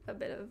a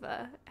bit of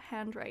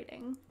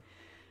handwriting.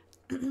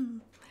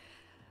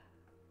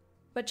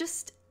 But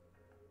just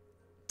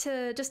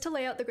to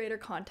lay out the greater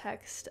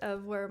context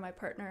of where my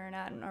partner and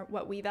I and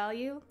what we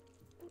value,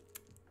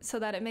 so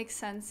that it makes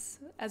sense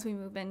as we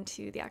move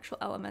into the actual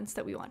elements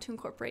that we want to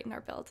incorporate in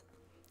our build.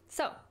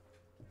 So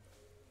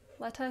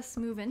let us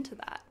move into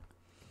that.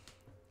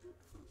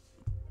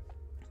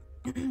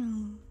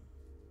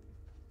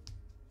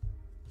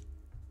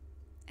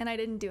 And I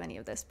didn't do any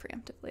of this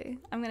preemptively.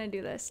 I'm gonna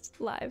do this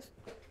live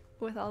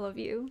with all of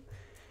you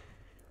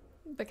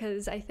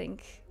because I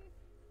think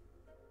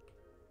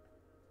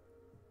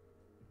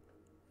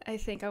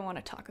I want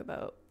to talk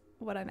about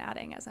what I'm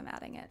adding as I'm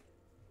adding it.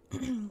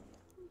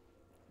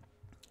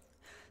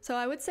 So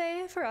I would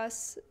say for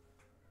us,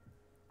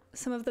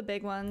 some of the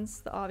big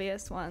ones, the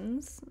obvious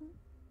ones,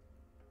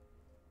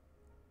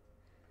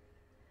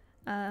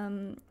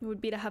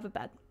 would be to have a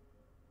bed.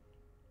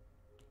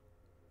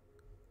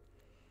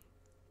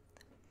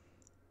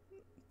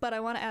 But I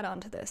want to add on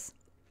to this.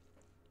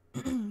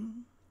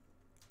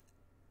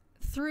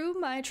 Through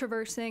my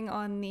traversing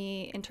on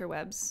the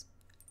interwebs,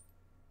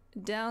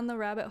 down the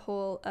rabbit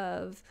hole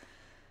of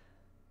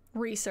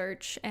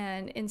research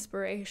and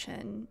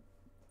inspiration,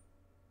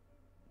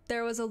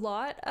 there was a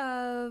lot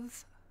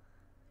of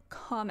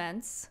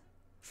comments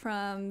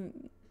from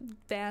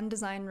van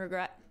design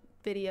regret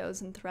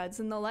videos and threads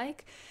and the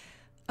like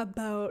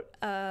about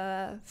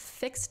a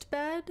fixed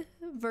bed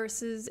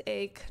versus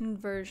a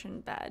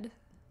conversion bed.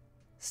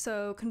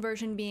 So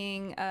conversion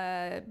being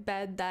a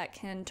bed that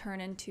can turn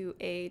into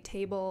a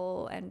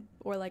table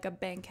or like a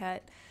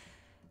banquette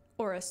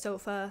or a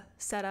sofa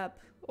setup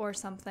or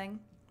something.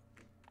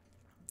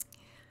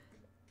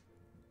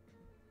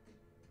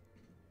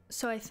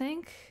 So I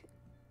think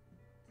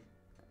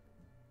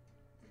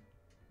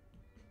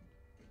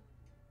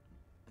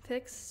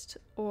fixed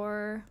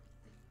or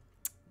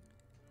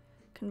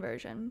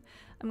conversion.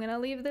 I'm gonna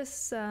leave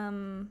this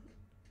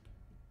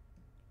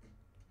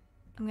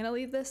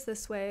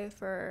this way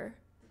for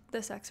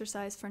this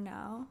exercise for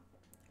now.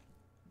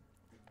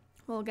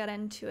 We'll get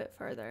into it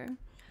further.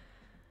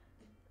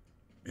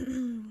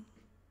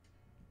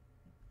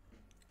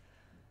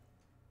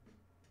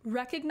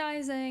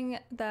 Recognizing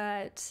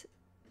that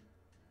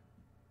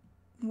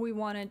we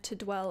wanted to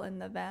dwell in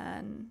the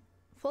van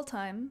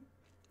full-time,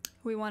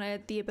 we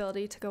wanted the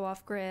ability to go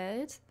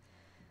off-grid,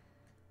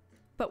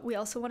 but we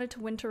also wanted to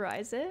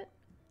winterize it.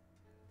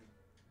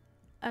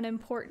 An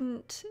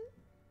important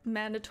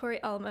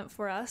mandatory element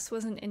for us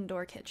was an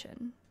indoor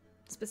kitchen,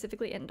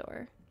 specifically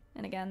indoor.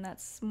 And again,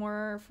 that's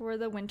more for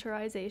the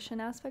winterization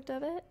aspect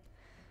of it.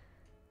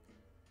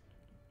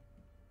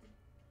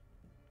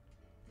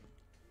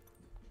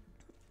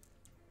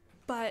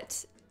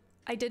 But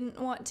I didn't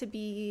want to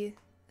be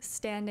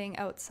standing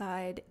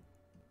outside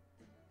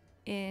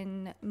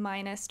in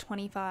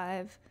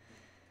 -25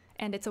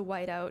 and it's a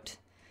whiteout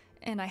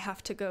and I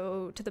have to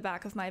go to the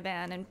back of my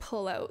van and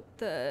pull out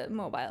the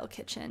mobile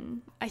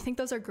kitchen. I think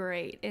those are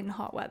great in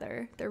hot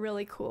weather. They're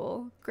really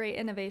cool. Great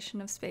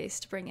innovation of space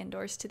to bring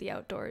indoors to the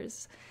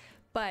outdoors.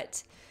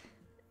 But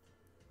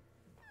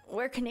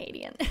we're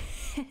Canadian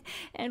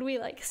and we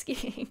like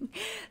skiing.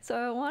 So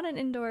I wanted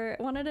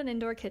an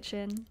indoor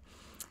kitchen.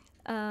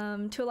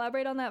 To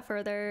elaborate on that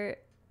further,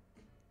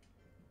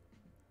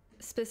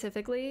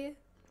 specifically,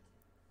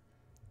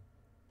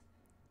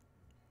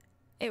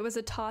 it was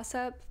a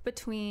toss-up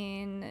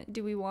between,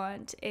 do we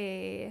want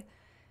a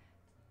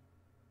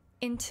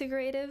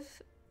integrated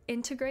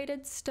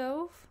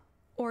stove,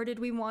 or did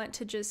we want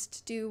to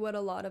just do what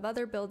a lot of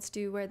other builds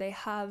do, where they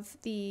have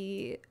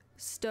the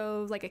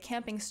stove, like a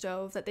camping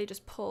stove, that they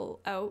just pull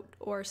out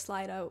or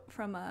slide out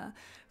from a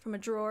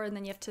drawer, and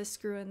then you have to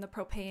screw in the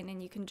propane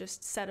and you can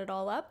just set it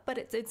all up. But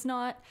it's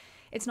not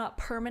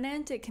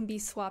permanent. It can be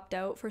swapped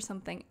out for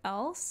something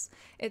else.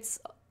 It's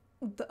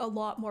a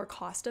lot more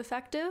cost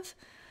effective.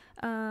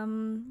 But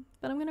I'm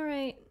gonna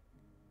write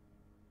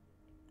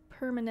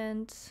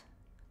permanent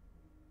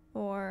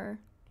or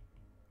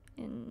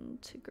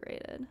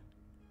integrated.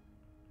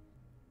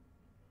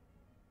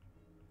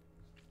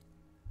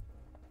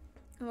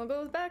 And we'll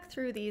go back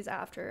through these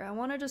after. I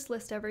want to just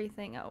list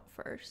everything out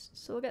first,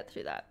 so we'll get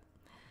through that.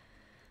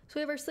 So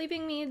we have our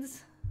sleeping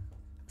needs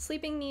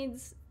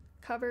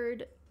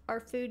covered, our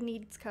food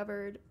needs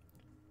covered.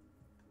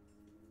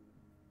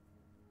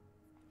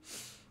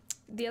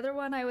 The other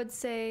one I would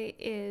say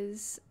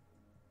is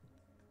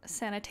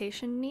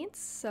sanitation needs,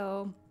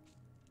 so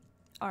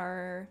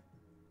our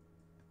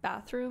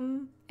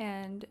bathroom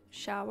and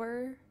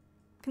shower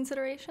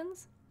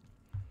considerations.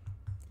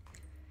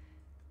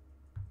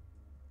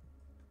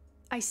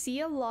 I see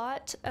a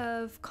lot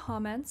of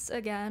comments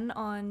again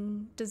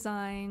on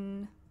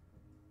design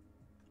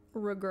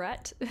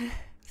regret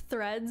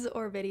threads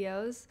or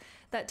videos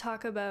that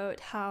talk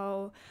about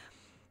how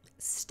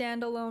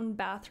standalone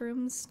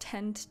bathrooms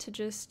tend to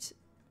just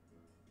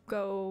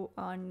go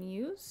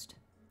unused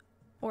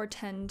or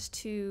tend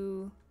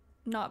to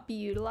not be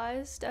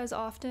utilized as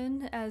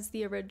often as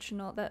the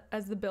original,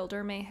 as the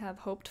builder may have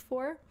hoped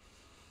for.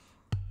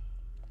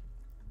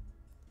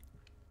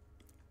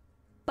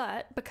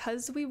 But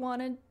because we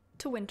wanted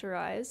to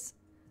winterize,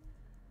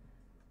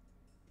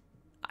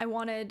 I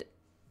wanted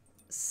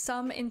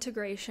some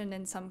integration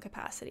in some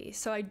capacity.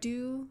 So I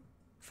do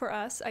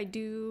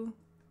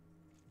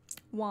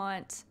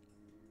want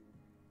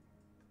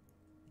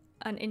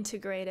an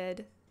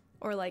integrated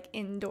or like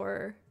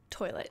indoor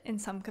toilet in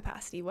some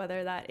capacity,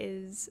 whether that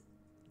is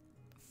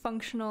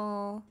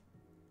functional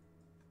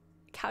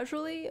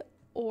casually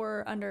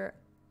or under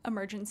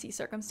emergency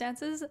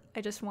circumstances.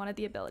 I just wanted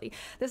the ability.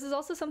 This is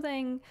also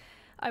something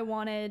I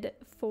wanted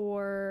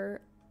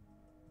for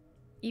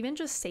even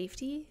just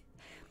safety.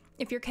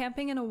 If you're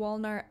camping in a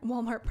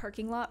Walmart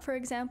parking lot, for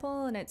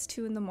example, and it's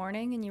 2 a.m.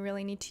 and you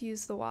really need to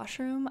use the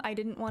washroom, I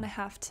didn't want to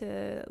have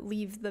to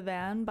leave the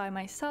van by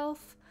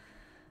myself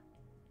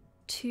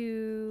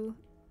to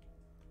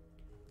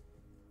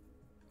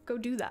go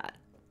do that,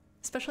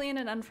 especially in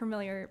an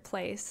unfamiliar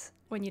place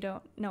when you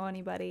don't know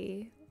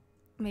anybody.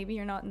 Maybe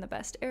you're not in the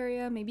best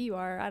area, maybe you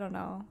are, I don't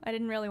know. I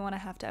didn't really want to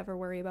have to ever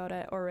worry about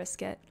it or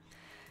risk it.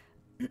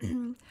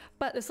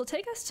 But this will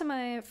take us to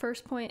my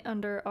first point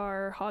under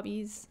our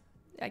hobbies,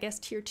 I guess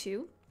tier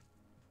 2.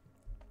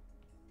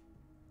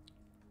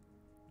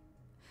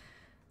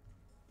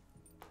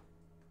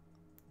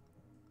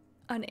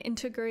 An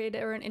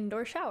integrated or an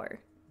indoor shower.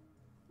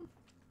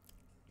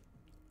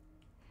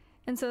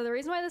 And so the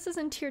reason why this is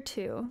in tier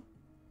 2,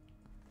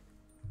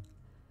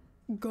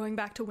 going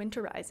back to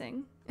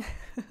winterizing,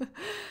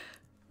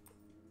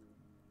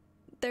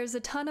 there's a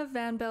ton of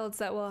van builds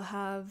that will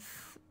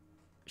have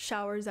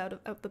showers out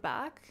the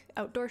back,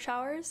 outdoor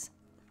showers.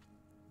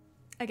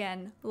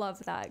 Again,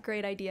 love that,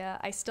 great idea.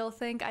 I still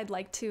think I'd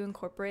like to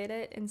incorporate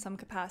it in some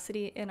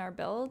capacity in our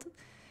build.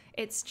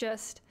 It's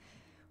just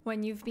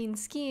when you've been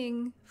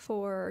skiing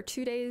for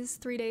 2 days,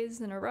 3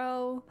 days in a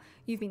row,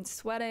 you've been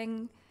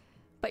sweating,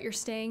 but you're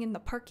staying in the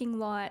parking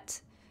lot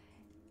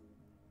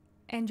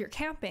and you're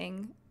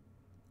camping.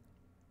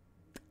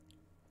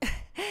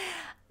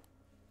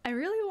 I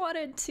really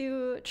wanted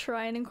to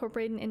try and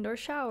incorporate an indoor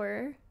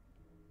shower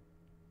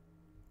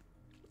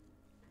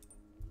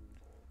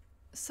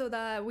so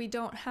that we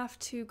don't have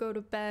to go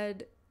to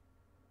bed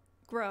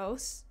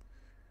gross.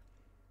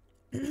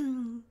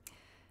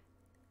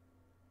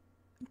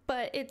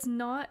 But it's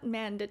not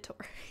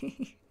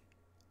mandatory.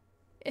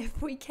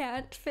 If we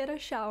can't fit a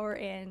shower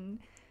in,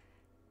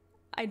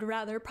 I'd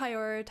rather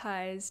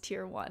prioritize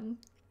tier 1.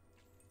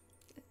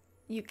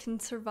 You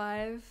can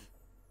survive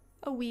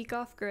a week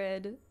off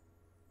grid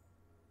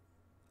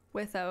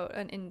without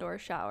an indoor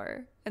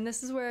shower. And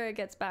this is where it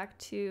gets back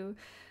to,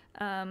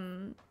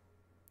 I'm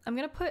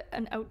gonna put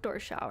an outdoor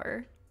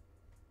shower.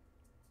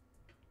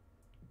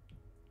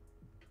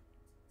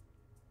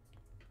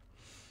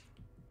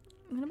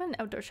 I'm gonna put an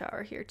outdoor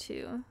shower here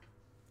too.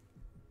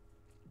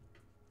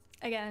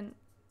 Again,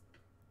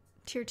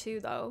 tier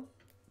 2 though.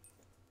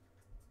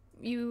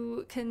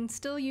 You can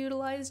still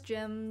utilize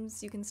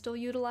gyms, you can still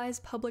utilize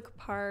public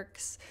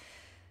parks,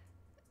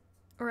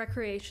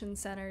 recreation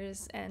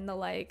centers, and the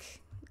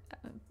like,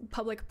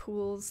 public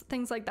pools,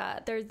 things like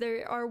that.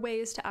 There are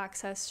ways to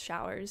access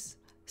showers.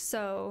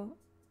 So,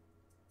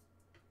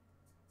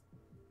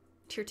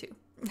 tier 2.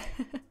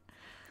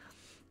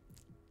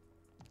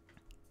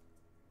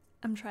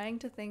 I'm trying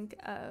to think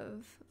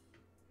of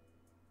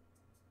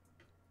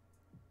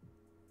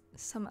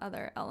some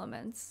other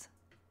elements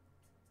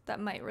that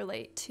might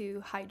relate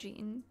to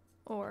hygiene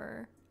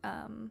or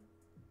I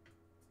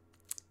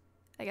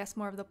guess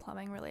more of the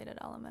plumbing related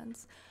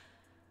elements.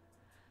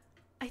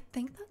 I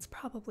think that's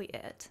probably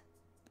it.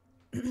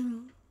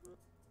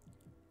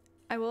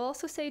 I will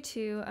also say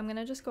too, I'm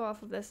gonna just go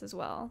off of this as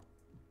well.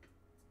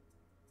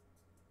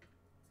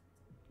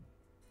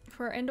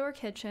 For our indoor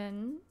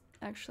kitchen,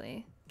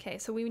 actually, okay,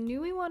 so we knew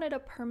we wanted a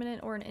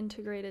permanent or an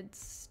integrated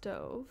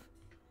stove.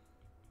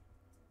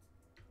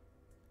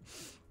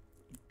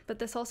 But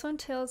this also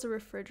entails a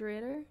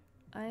refrigerator.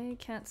 I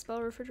can't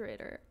spell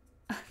refrigerator.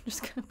 I'm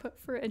just gonna put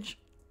fridge.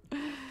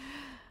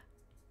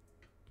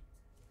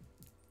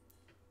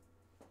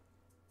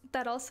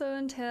 That also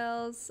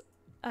entails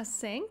a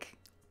sink.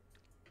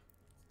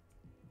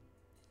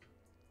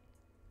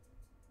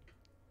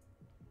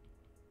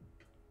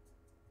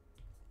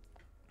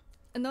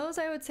 And those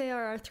I would say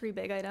are our 3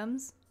 big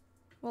items.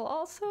 We'll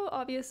also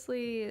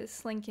obviously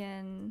slink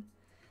in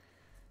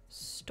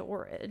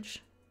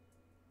storage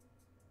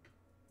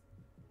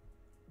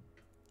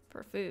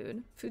for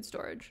food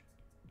storage.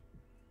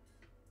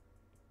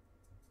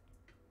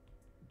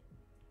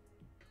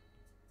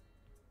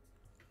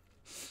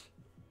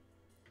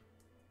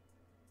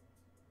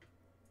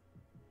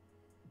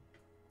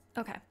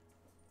 Okay.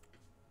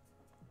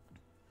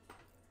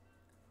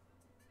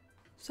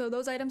 So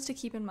those items to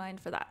keep in mind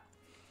for that.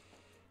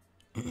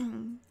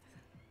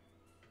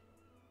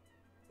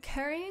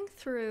 Carrying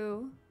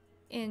through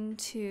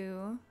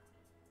into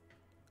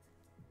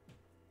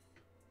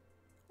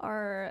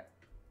our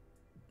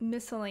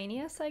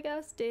miscellaneous, I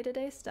guess,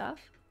 day-to-day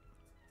stuff.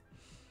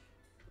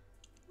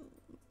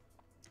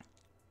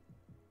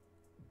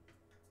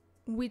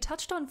 We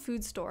touched on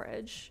food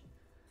storage,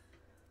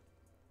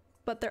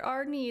 but there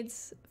are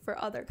needs for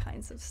other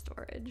kinds of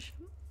storage.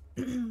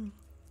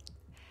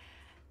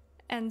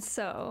 And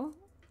so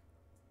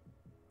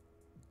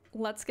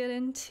let's get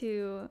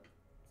into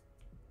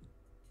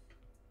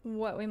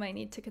what we might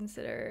need to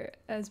consider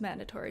as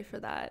mandatory for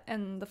that.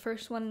 And the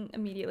first one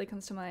immediately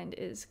comes to mind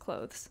is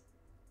clothes.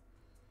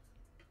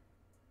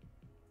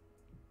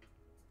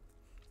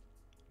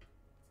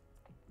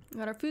 We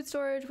got our food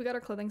storage, we got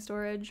our clothing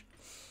storage.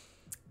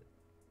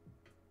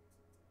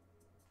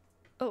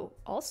 Oh,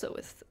 also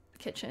with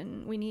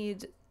kitchen, we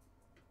need,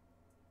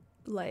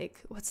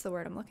 like, what's the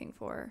word I'm looking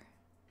for?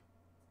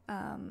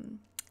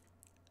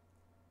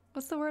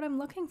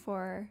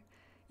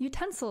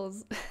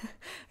 Utensils.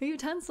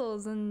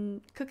 Utensils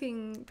and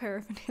cooking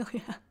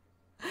paraphernalia.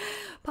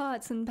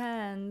 Pots and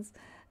pans.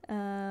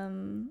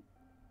 I'm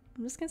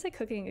just gonna say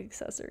cooking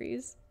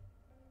accessories.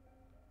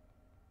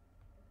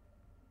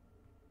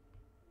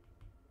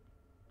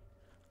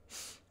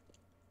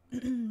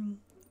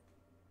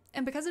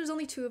 And because there's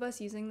only 2 of us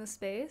using the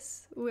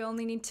space, we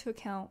only need to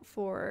account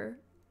for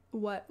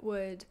what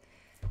would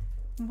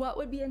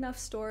be enough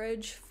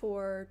storage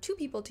for 2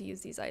 people to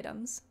use these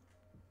items.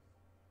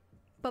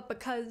 But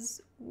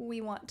because we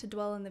want to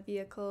dwell in the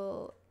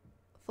vehicle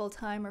full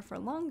time or for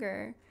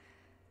longer,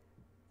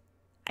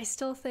 I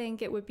still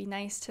think it would be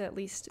nice to at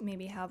least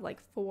maybe have like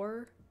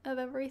 4 of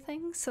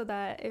everything, so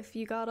that if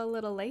you got a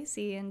little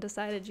lazy and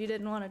decided you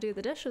didn't want to do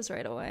the dishes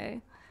right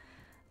away,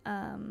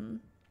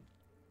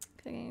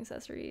 cooking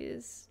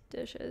accessories,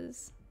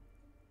 dishes,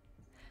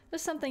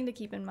 just something to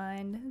keep in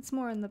mind. It's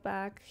more in the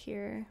back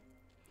here.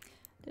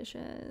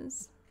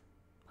 Dishes,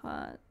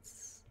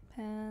 pots,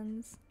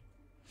 pans.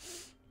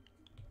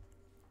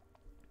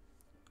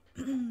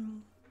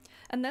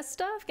 And this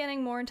stuff,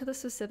 getting more into the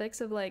specifics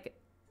of like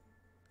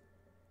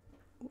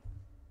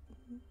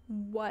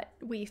what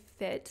we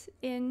fit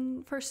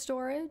in for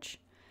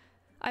storage,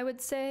 I would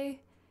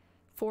say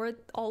for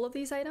all of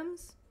these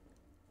items,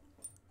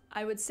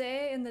 I would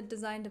say in the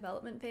design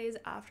development phase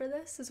after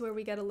this is where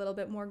we get a little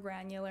bit more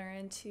granular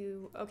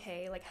into,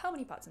 okay, like how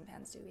many pots and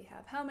pans do we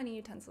have? How many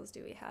utensils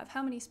do we have?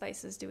 How many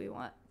spices do we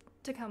want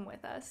to come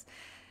with us?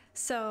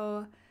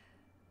 So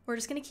we're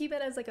just gonna keep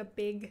it as like a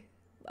big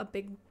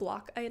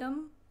block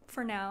item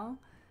for now.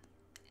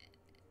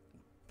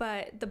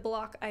 But the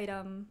block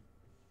item,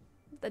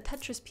 the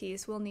Tetris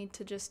piece, will need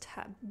to just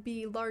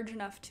be large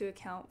enough to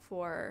account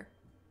for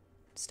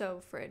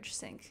stove, fridge,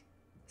 sink,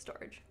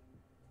 storage,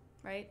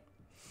 right?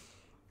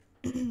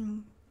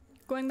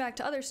 Going back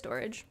to other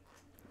storage,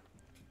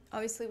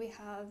 obviously we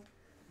have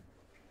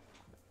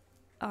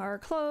our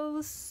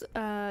clothes,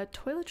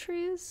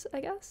 toiletries,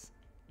 I guess.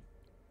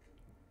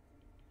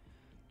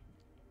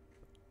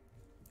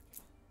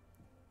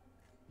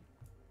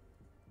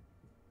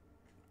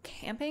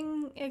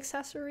 Camping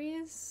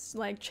accessories,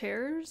 like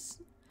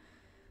chairs.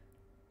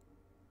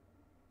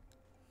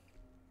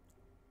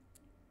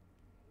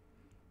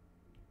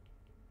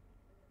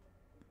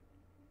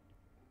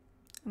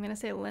 I'm gonna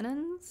say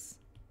linens,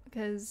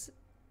 because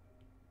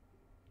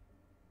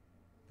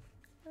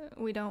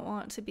we don't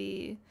want to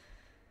be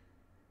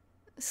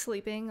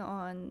sleeping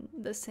on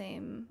the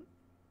same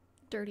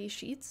dirty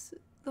sheets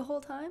the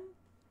whole time.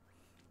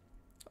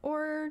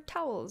 Or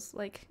towels,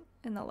 like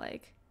in the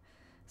lake,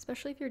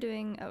 especially if you're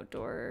doing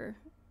outdoor,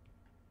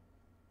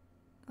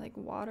 like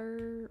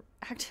water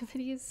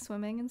activities,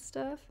 swimming and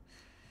stuff.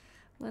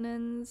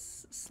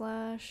 Linens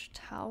 /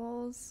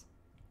 towels.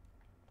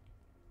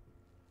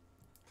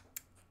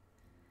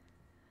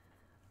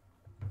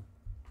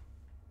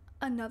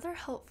 Another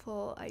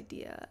helpful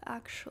idea,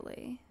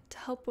 actually, to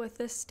help with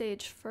this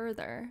stage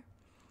further,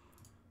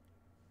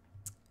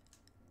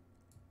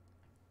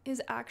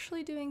 is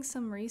actually doing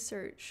some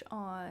research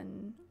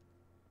on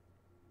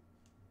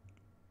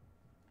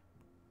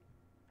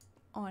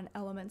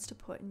elements to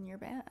put in your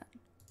van,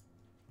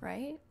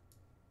 right?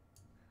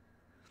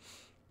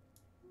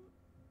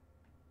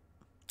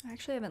 I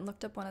actually haven't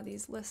looked up one of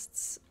these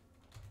lists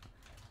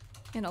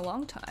in a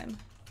long time.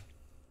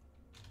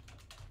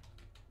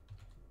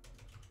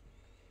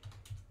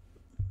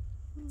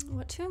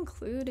 What to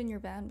include in your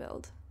van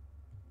build?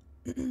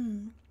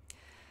 And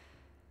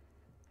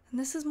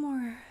this is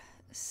more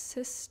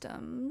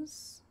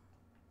systems.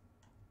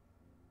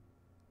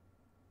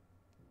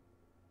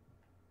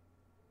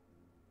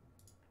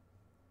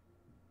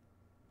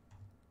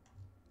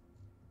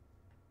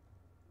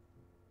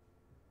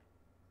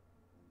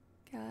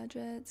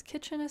 Gadgets,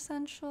 kitchen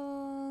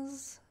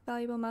essentials,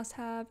 valuable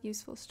must-have,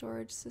 useful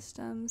storage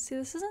systems. See,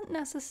 this isn't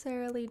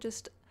necessarily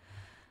just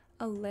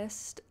a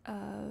list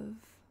of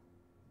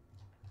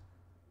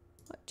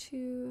what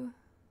to...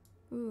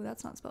 Ooh,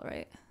 that's not spelled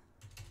right.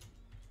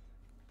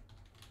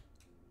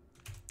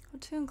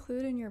 What to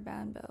include in your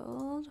van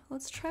build.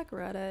 Let's check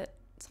Reddit.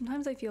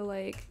 Sometimes I feel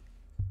like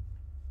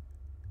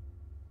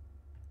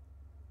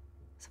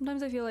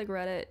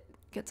Reddit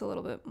gets a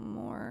little bit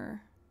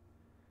more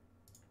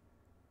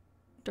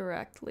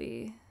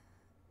directly.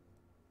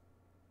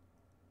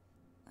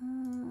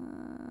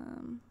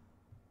 Van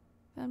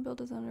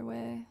build is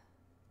underway.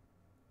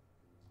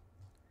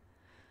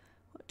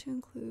 What to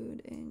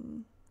include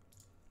in...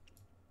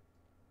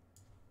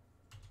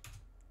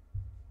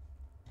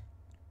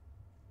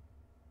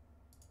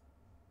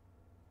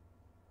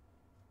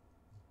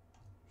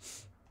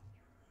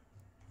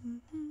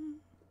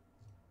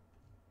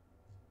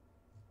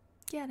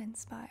 Get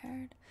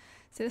inspired.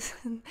 So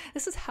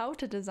this is how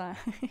to design.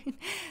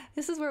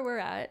 This is where we're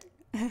at.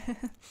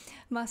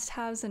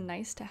 Must-haves and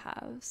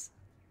nice-to-haves.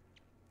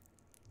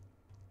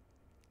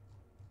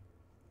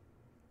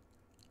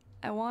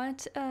 I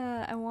want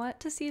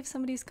to see if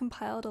somebody's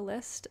compiled a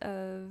list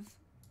of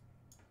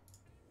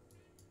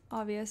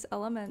obvious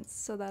elements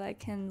so that I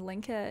can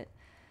link it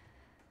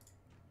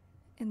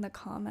in the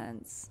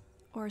comments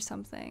or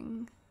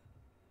something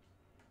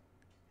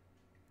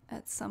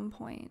at some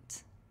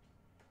point.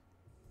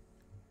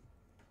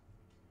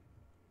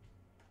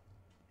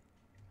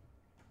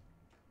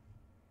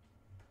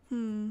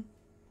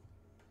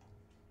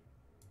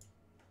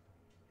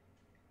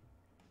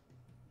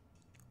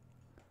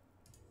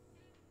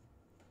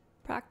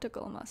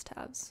 Practical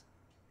must-haves.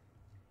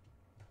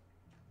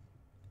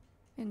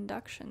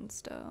 Induction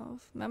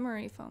stove,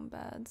 memory foam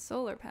bed,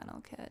 solar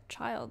panel kit,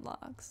 child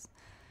locks.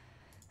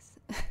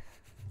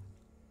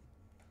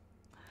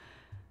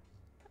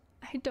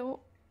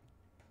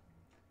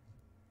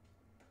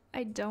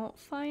 I don't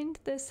find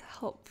this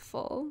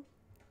helpful.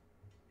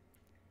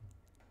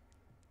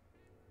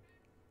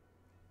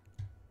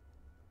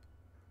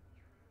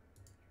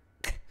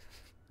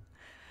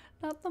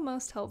 Not the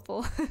most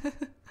helpful.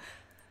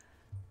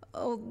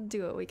 I'll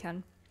do what we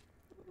can.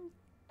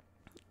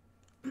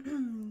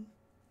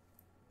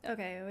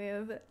 Okay, we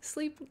have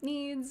sleep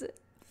needs,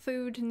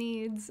 food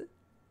needs,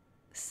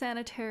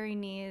 sanitary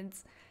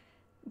needs,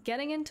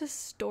 getting into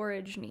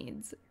storage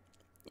needs.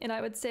 And I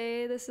would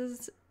say this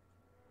is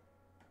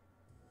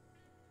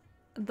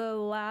the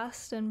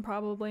last and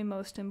probably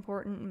most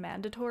important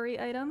mandatory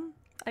item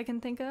I can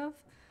think of.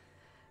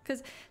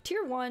 Because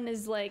tier 1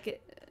 is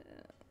like,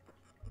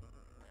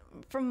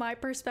 from my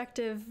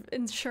perspective,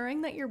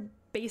 ensuring that your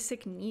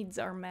basic needs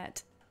are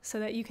met so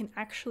that you can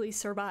actually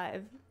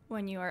survive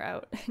when you are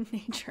out in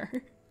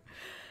nature.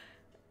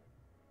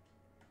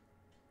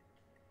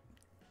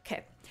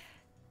 Okay.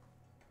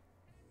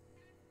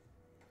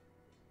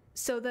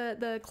 So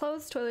the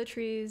clothes,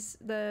 toiletries,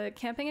 the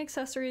camping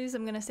accessories,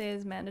 I'm gonna say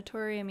is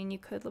mandatory. I mean, you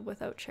could live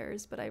without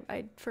chairs, but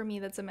I for me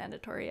that's a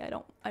mandatory. I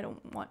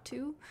don't want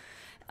to.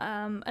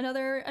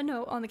 A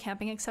note on the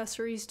camping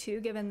accessories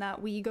too, given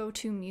that we go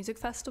to music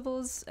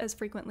festivals as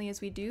frequently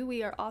as we do,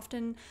 we are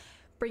often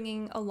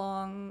bringing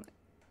along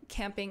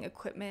camping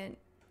equipment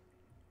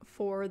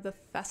for the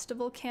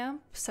festival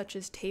camp, such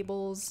as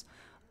tables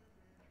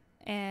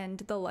and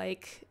the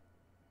like,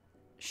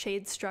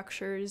 shade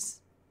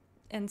structures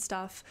and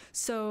stuff.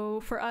 So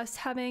for us,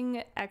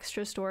 having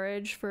extra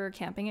storage for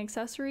camping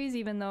accessories,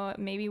 even though it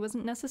maybe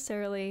wasn't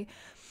necessarily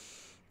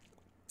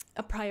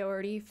a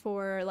priority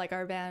for like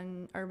our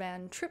van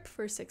trip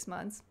for 6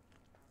 months,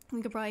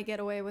 we could probably get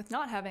away with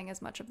not having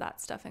as much of that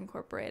stuff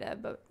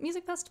incorporated. But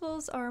music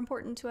festivals are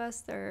important to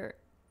us. They're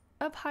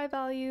of high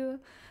value.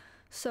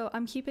 So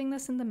I'm keeping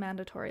this in the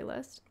mandatory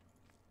list.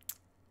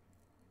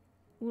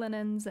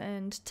 Linens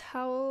and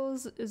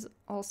towels is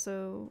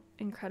also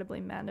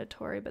incredibly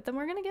mandatory. But then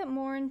we're going to get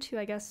more into,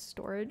 I guess,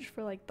 storage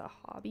for like the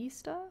hobby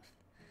stuff.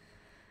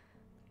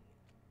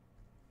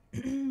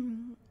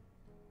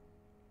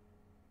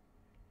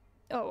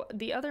 Oh,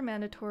 the other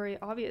mandatory,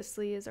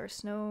 obviously, is our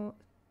snow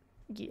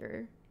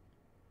gear.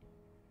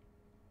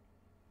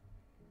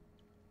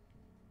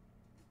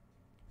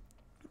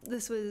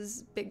 This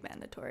was big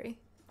mandatory.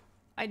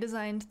 I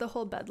designed the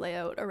whole bed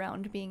layout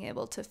around being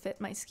able to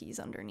fit my skis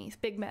underneath.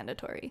 Big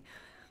mandatory.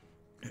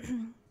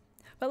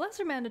 But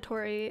lesser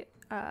mandatory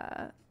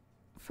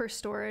for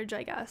storage,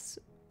 I guess.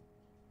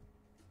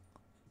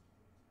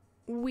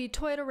 We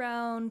toyed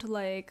around,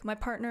 like my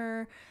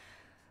partner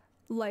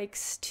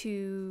likes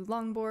to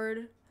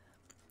longboard,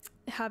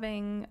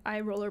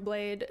 I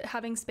rollerblade,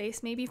 having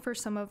space maybe for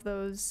some of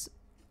those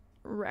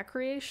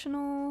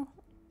recreational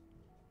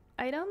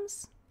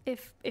items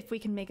if we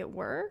can make it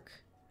work.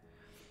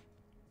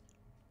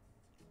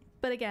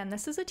 But again,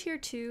 this is a tier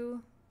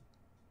 2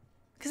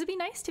 because it'd be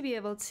nice to be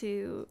able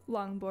to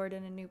longboard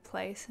in a new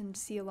place and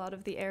see a lot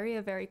of the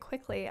area very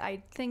quickly.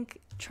 I think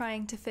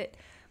trying to fit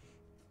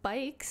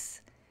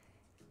bikes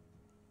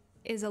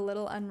is a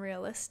little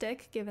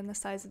unrealistic given the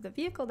size of the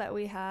vehicle that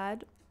we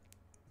had.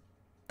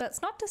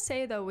 That's not to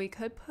say though we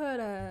could put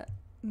a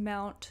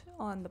mount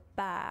on the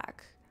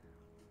back,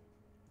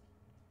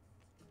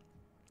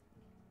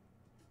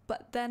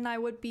 but then I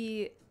would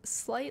be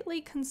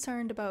slightly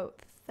concerned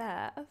about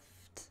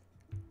theft.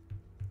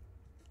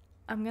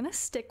 I'm gonna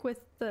stick with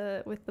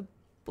the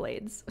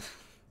blades.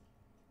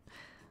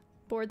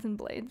 Boards and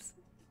blades.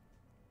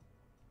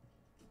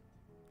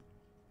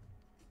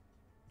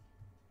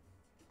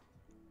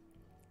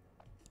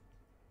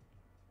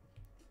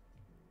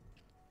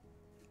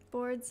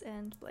 Boards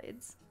and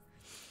blades.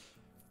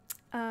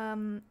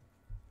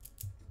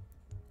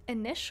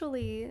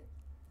 Initially,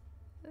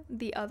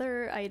 the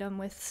other item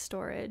with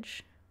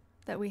storage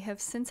that we have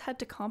since had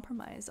to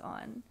compromise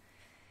on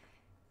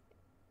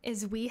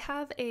is we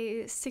have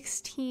a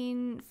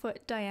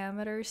 16-foot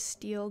diameter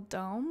steel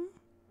dome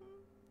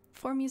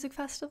for music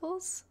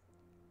festivals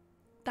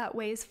that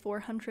weighs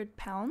 400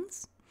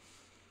 pounds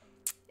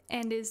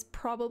and is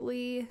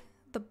probably,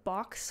 the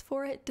box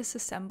for it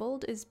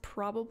disassembled is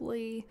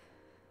probably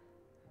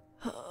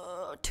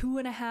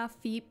 2.5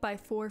 feet by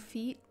 4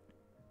 feet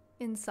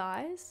in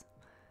size.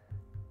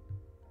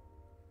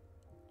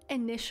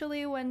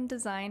 Initially, when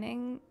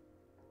designing,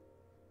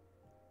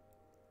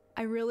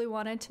 I really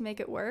wanted to make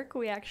it work.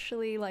 We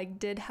actually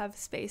did have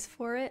space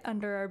for it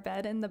under our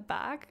bed in the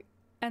back,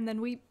 and then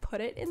we put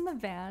it in the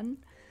van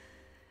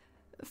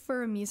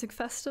for a music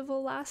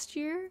festival last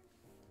year,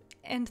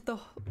 and the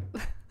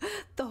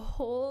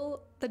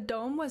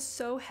dome was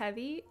so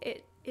heavy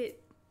it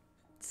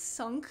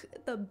sunk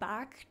the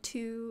back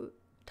to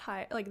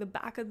the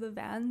back of the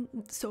van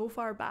so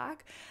far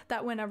back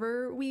that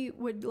whenever we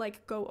would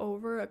go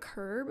over a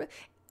curb,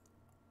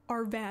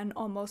 our van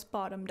almost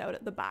bottomed out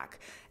at the back,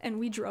 and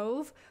we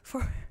drove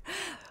for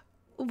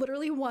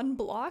literally 1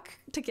 block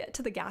to get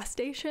to the gas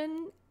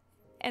station,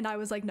 and I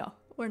was like, no,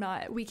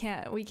 we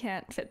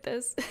can't fit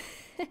this.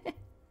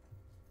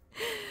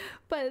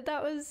 But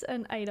that was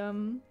an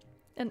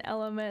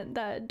element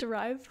that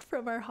derived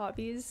from our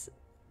hobbies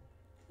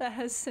that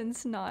has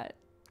since not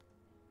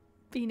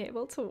been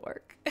able to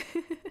work.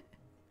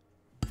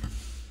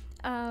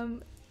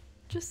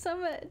 Just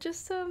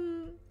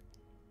some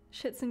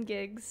shits and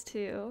gigs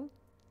too.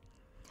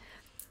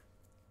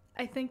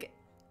 I think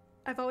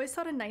I've always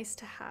thought a nice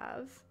to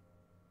have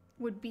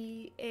would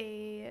be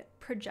a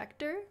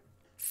projector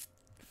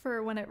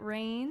for when it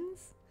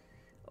rains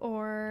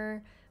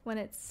or when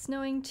it's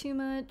snowing too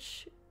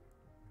much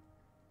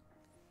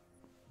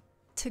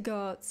to go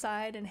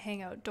outside and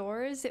hang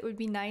outdoors. It would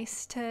be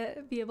nice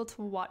to be able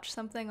to watch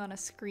something on a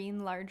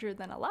screen larger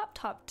than a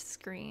laptop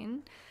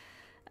screen.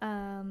 So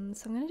I'm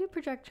gonna do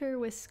projector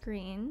with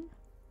screen.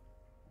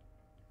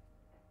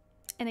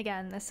 And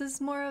again, this is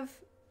more of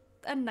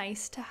a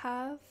nice to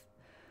have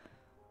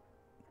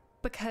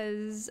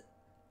because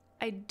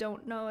I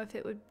don't know if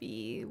it would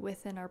be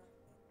within our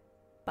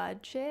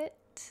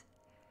budget.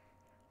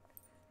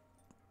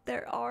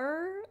 There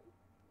are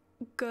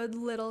good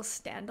little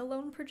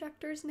standalone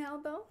projectors now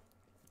though,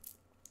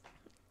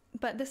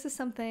 but this is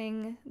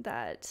something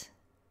that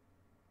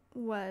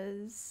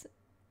was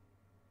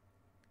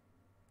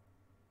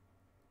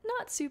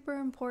not super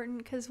important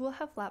because we'll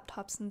have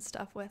laptops and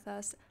stuff with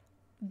us.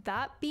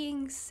 That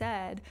being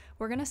said,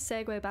 we're gonna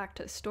segue back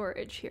to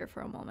storage here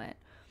for a moment.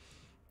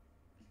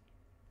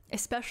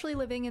 Especially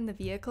living in the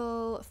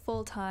vehicle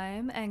full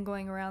time and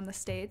going around the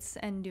States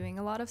and doing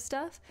a lot of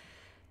stuff,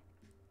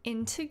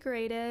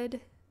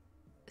 integrated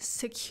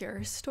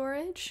secure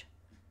storage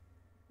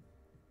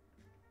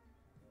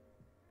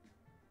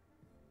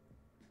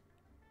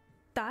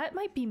that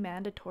might be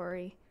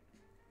mandatory.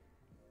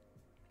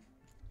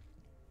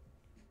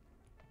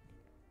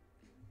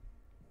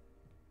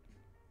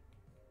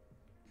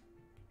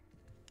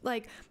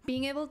 Like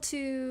being able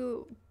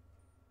to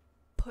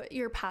put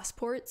your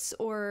passports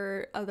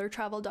or other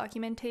travel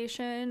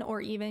documentation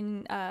or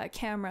even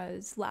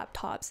cameras,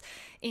 laptops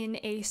in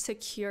a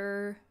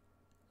secure,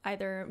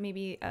 either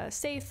maybe a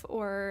safe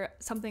or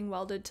something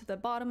welded to the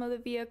bottom of the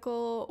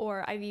vehicle.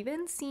 Or I've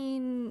even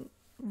seen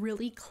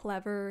really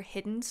clever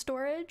hidden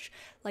storage,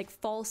 like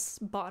false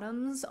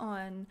bottoms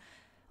on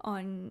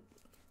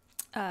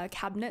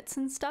cabinets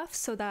and stuff,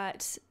 so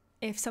that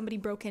if somebody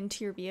broke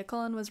into your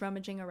vehicle and was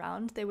rummaging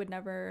around, they would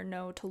never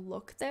know to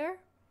look there,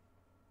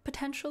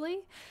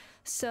 potentially.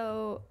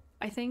 So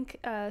I think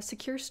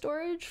secure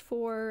storage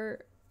for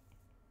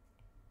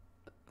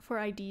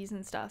IDs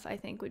and stuff, I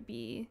think would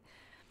be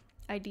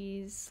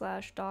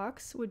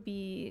IDs/docs would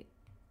be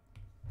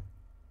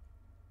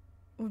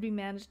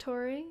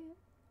mandatory.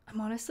 I'm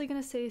honestly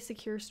gonna say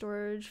secure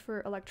storage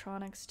for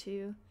electronics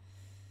too.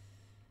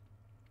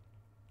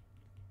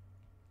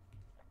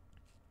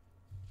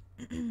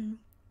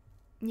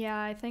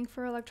 Yeah, I think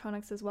for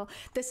electronics as well.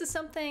 This is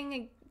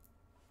something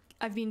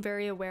I've been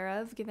very aware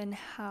of given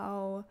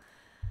how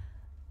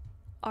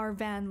our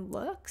van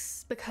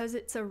looks, because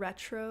it's a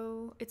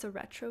retro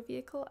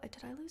vehicle.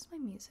 Did I lose my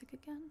music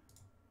again?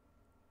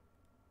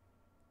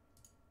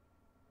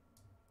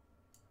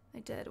 I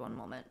did, one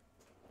moment.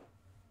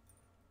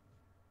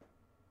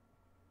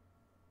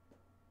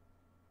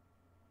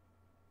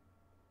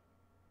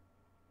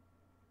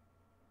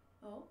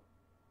 Oh?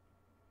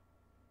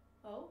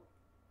 Oh?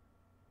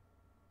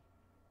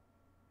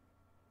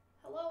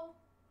 Hello?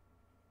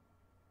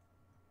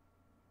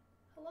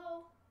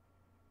 Hello?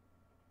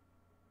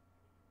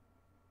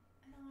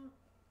 I don't...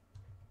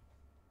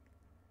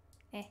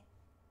 Hey,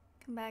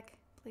 come back,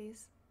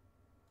 please.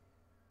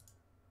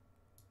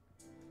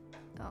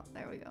 Oh,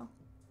 there we go.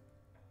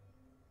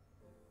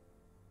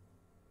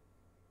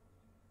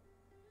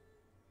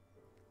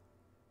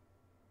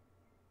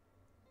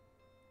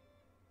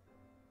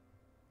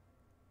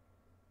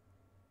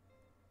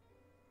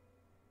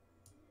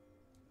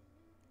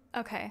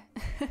 Okay.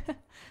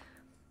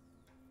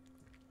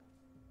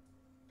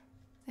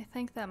 I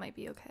think that might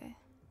be okay.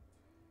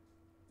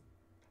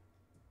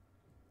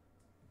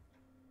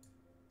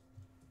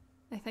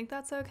 I think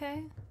that's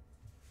okay.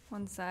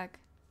 One sec.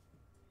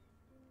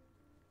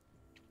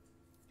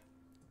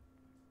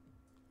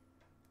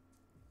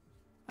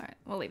 All right,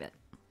 we'll leave it.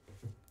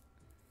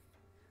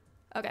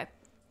 Okay.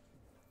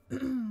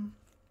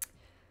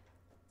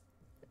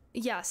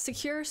 Yeah,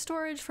 secure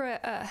storage for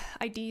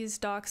IDs,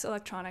 docs,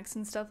 electronics,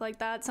 and stuff like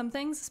that. Some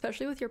things,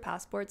 especially with your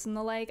passports and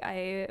the like,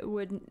 I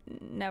would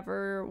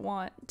never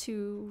want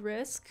to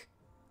risk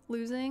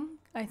losing.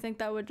 I think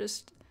that would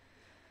just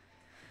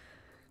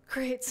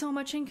create so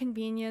much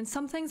inconvenience.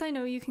 Some things I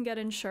know you can get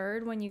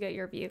insured when you get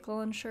your vehicle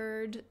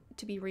insured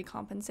to be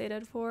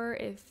recompensated for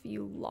if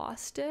you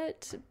lost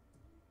it.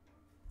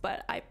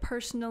 But I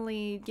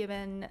personally,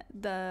 given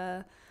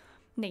the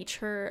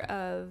nature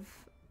of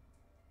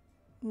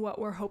what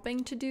we're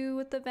hoping to do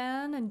with the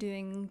van and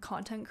doing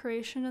content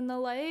creation and the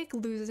like,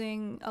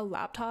 losing a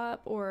laptop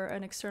or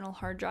an external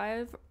hard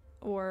drive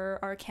or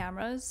our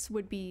cameras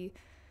would be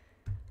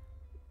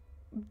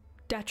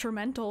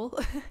detrimental.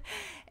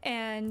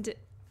 And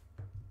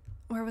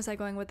where was I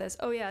going with this?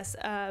 Oh yes,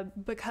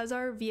 because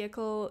our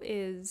vehicle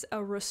is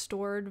a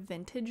restored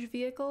vintage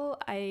vehicle,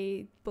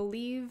 I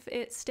believe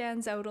it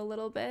stands out a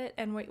little bit,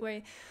 and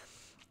we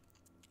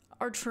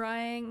are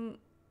trying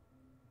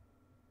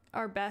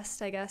our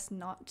best, I guess,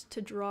 not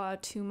to draw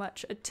too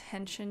much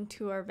attention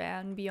to our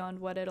van beyond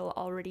what it'll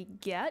already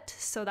get.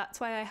 So that's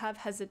why I have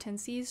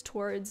hesitancies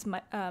towards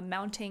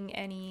mounting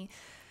any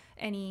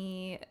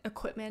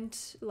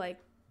equipment like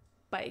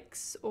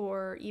bikes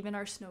or even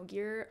our snow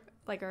gear,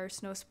 like our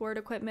snow sport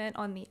equipment,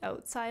 on the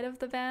outside of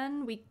the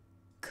van. We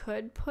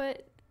could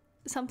put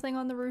something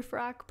on the roof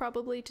rack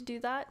probably to do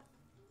that,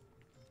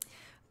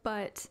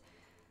 but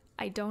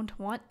I don't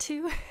want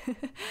to.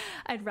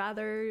 I'd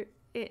rather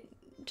it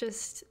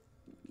just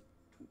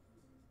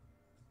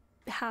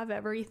have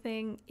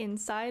everything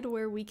inside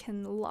where we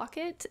can lock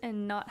it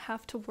and not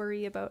have to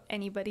worry about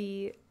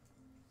anybody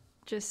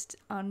just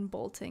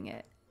unbolting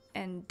it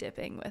and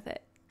dipping with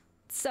it.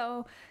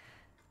 So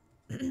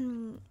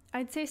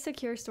I'd say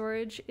secure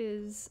storage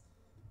is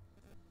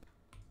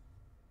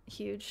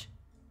huge.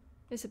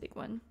 It's a big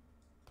one.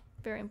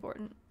 Very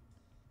important.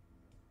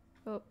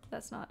 Oh,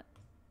 that's not.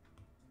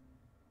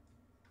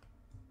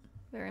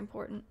 Very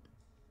important.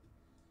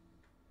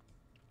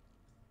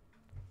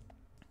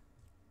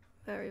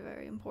 Very,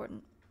 very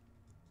important.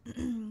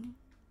 I'm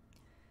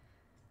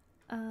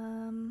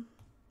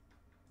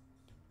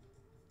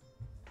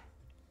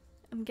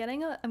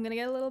gonna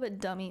get a little bit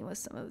dummy with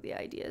some of the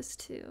ideas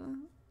too,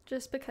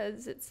 just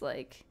because it's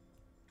like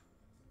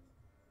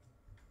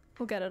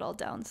we'll get it all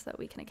down so that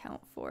we can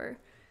account for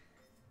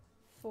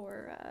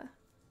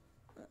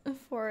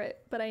it.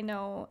 But I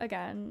know,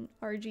 again,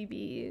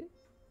 RGB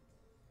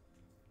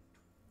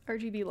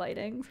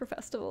lighting for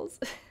festivals.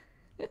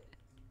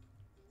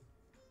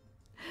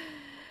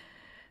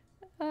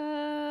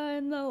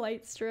 And the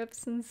light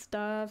strips and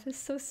stuff is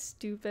so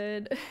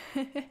stupid.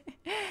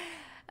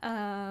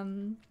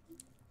 I'm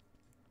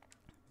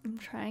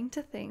trying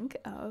to think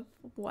of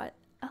what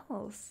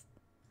else.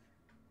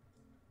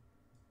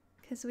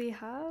 Because we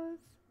have,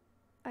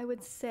 I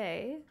would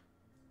say,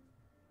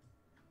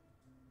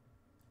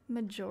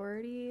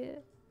 majority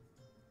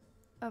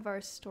of our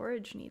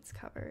storage needs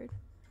covered.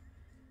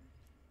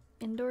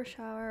 Indoor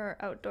shower or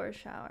outdoor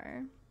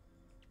shower.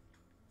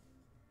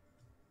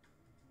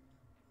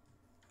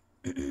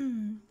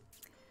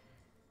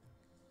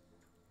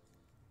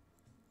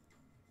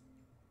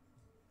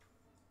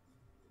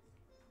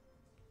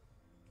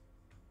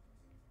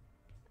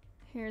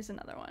 Here's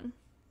another one.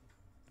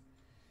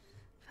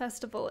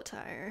 Festival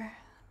attire.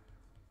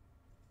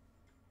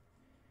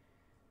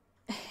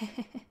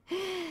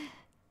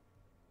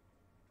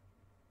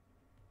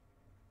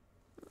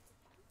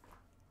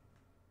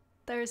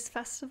 There's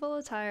festival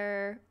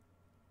attire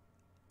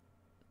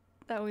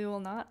that we will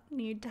not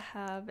need to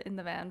have in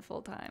the van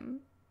full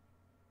time.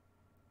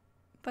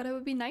 but it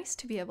would be nice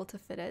to be able to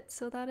fit it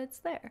so that it's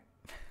there.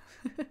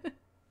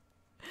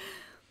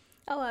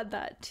 I'll add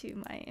that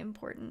to my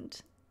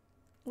important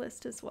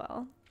list as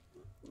well.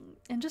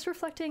 And just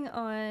reflecting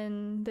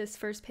on this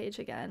first page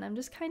again, I'm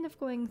just kind of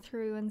going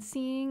through and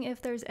seeing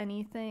if there's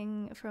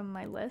anything from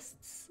my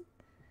lists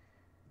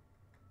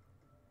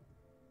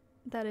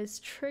that is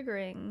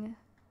triggering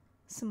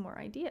some more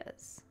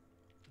ideas.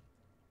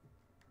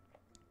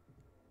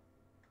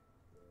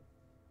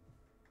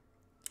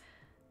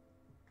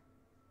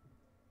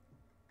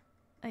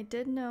 I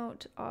did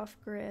note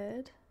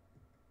off-grid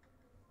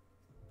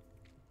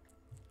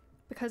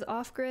because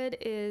off-grid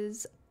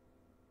is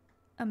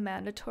a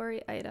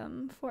mandatory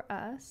item for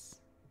us.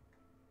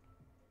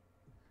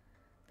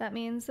 That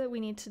means that we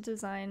need to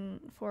design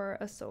for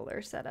a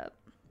solar setup.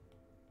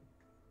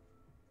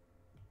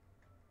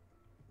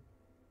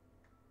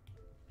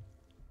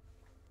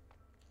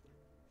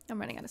 I'm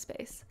running out of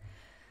space.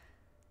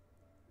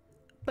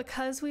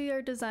 Because we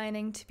are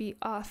designing to be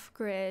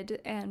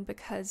off-grid and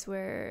because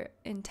we're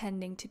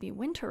intending to be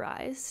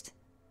winterized,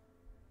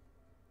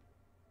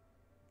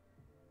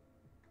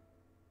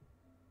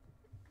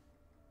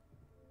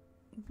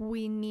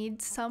 we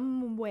need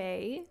some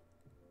way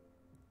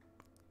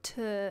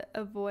to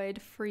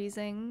avoid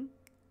freezing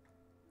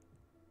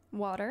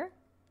water.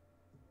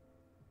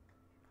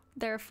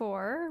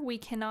 Therefore, we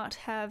cannot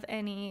have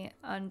any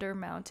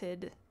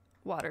undermounted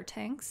water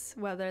tanks,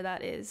 whether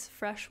that is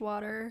fresh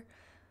water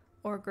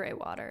or gray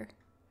water.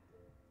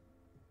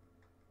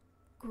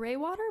 Gray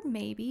water,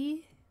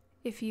 maybe,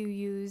 if you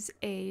use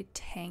a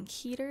tank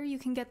heater. You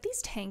can get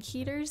these tank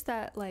heaters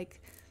that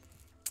like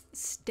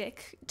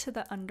stick to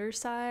the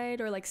underside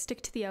or like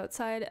stick to the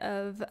outside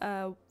of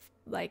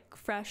like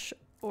fresh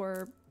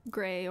or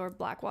gray or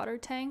black water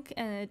tank,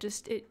 and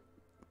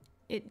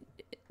it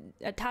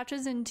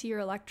attaches into your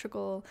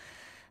electrical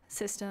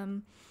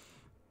system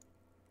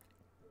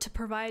to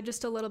provide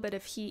just a little bit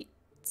of heat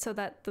so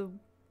that the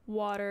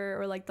water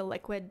or like the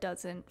liquid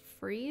doesn't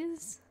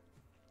freeze.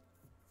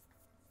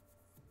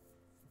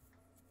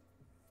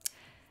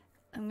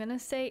 I'm gonna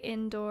say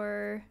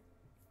indoor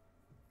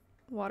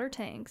water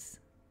tanks.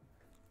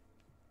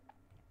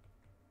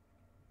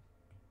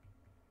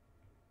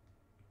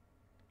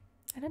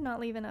 I did not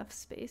leave enough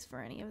space for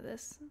any of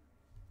this.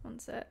 One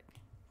sec.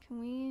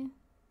 Can we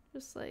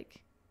just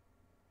like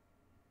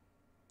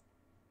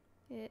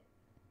it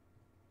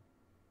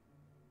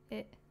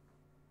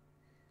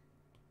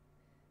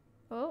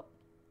oh,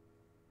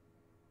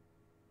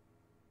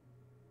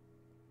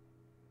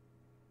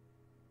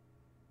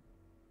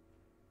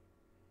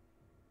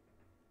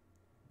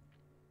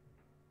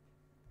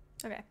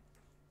 okay.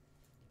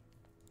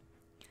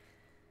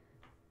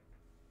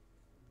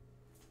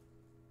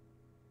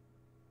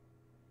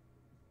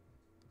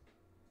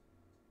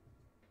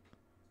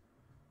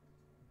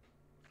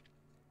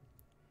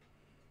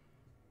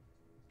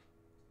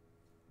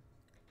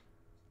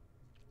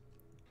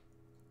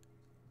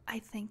 I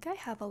think I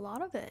have a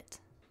lot of it.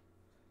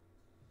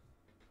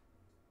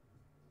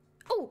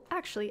 Oh,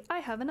 actually, I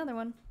have another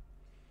one.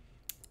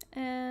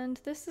 And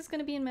this is going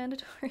to be in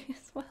mandatory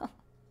as well.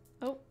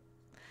 Oh,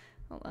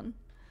 hold on.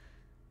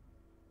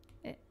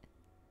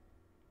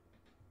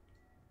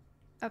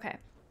 Okay.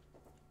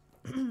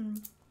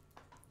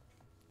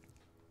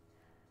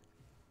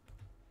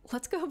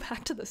 Let's go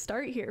back to the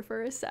start here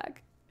for a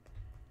sec.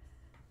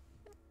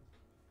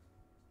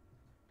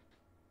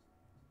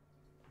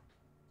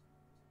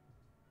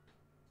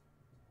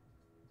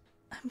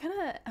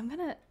 I'm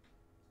gonna,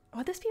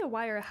 would this be a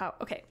why or a how?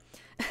 Okay.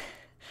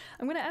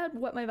 I'm gonna add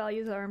what my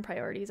values are and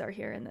priorities are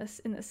here in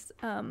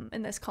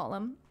this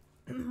column.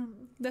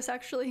 This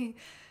actually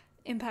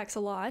impacts a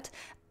lot.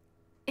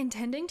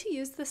 Intending to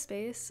use the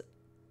space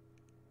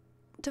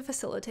to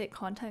facilitate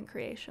content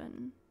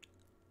creation.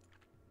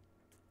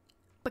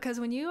 Because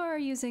when you are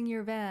using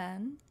your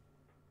van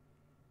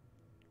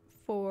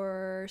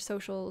for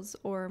socials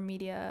or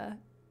media,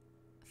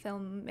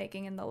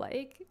 filmmaking and the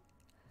like,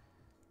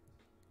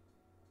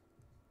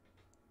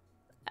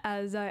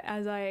 as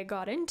I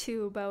got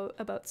into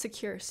about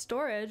secure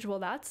storage, well,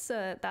 that's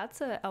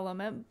a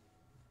element,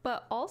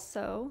 but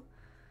also,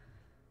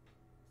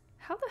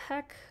 how the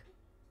heck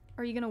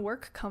are you gonna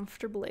work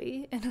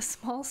comfortably in a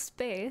small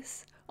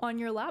space on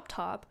your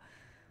laptop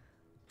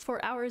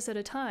for hours at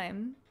a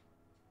time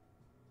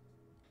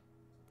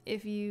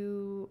if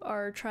you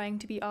are trying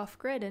to be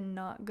off-grid and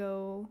not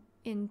go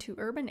into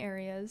urban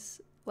areas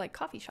like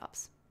coffee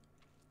shops?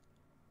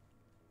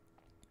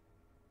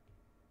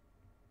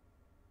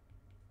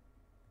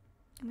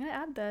 I'm gonna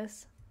add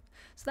this.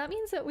 So that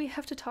means that we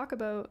have to talk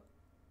about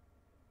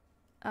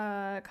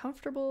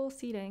comfortable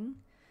seating,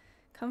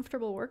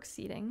 comfortable work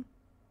seating.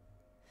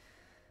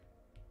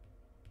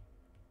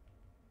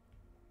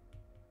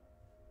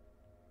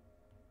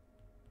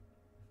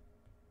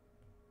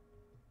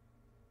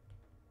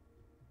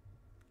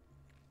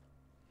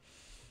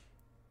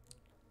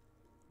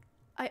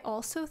 I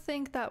also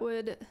think that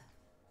would,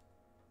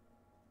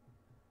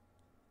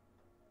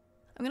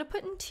 I'm gonna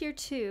put in tier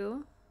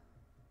 2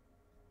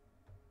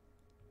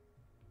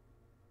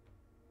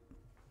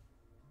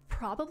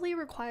 probably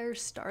requires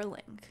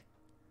Starlink,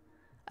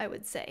 I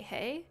would say,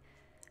 hey?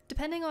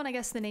 Depending on, I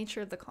guess, the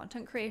nature of the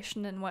content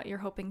creation and what you're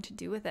hoping to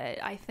do with it.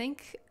 I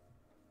think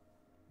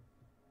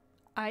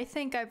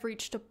I've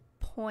reached a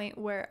point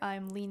where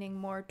I'm leaning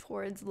more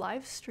towards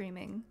live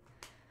streaming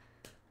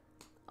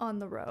on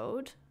the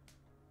road.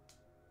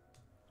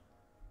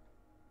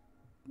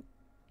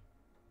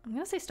 I'm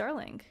gonna say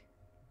Starlink.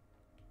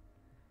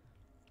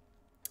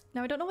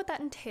 Now, I don't know what that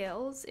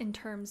entails in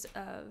terms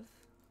of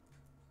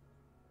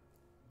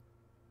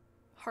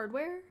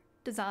hardware,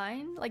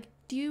 design. Like,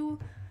 do you...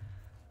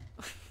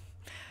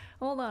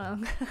 Hold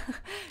on.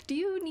 Do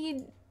you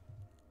need...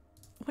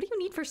 What do you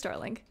need for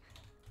Starlink?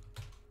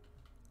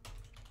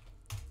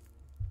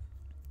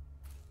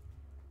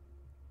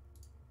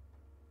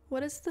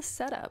 What is the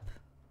setup?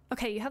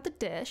 Okay, you have the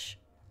dish.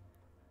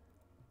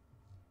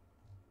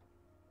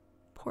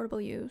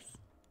 Portable use.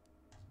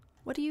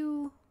 What do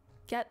you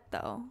get,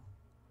 though?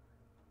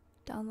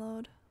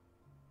 Download.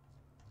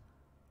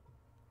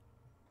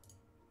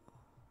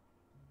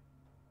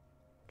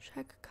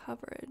 Check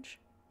coverage.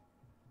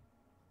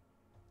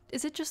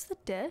 Is it just the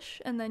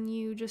dish and then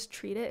you just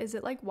treat it? Is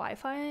it like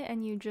Wi-Fi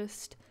and you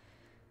just...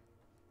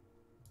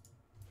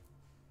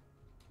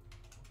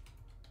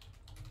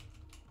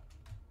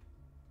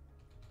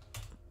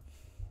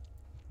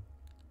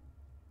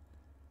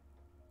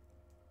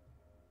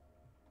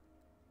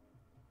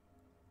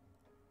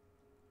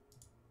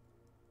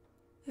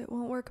 It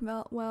won't work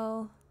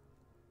well.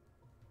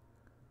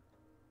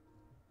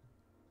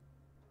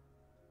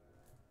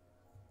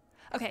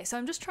 Okay, so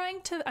I'm just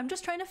trying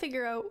to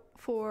figure out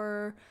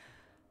for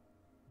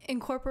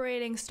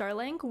incorporating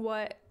Starlink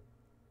what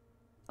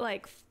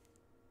like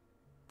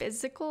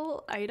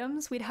physical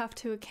items we'd have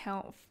to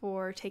account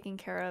for taking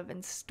care of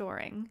and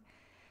storing.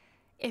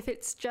 If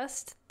it's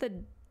just the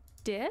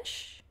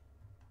dish,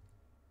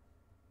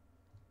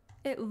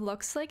 it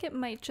looks like it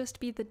might just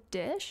be the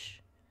dish.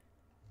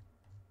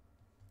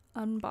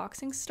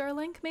 Unboxing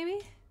Starlink, maybe?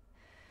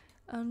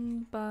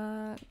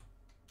 Unboxing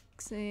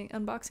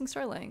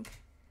Starlink.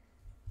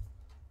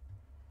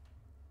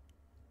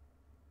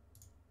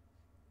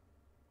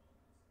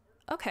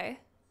 Okay.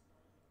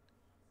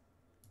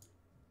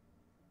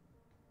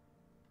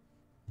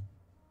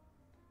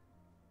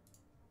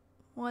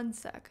 One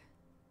sec.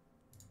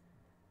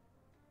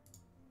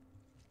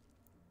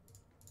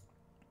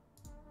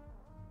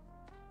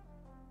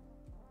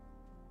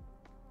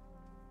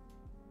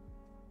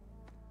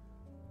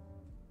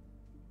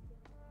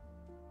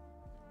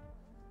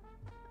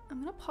 I'm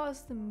gonna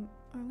pause I'm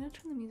gonna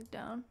turn the music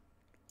down.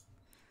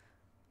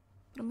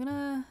 But I'm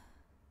gonna...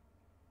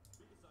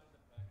 Redesigned the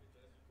package,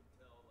 as you can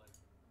tell, like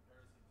in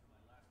comparison to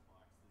my last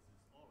box, this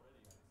is already,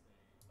 I'd say,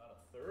 about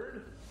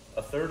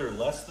a third or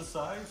less the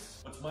size.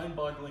 What's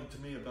mind-boggling to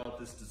me about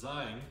this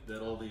design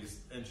that all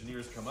these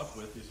engineers come up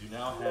with is you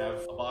now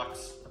have a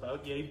box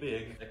about yay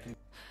big that can...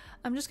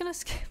 I'm just gonna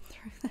skip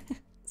through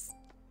this.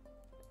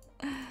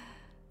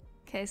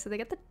 Okay, so they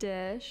get the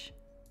dish.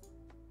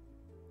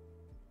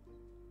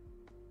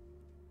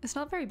 It's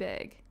not very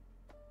big.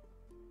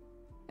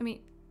 I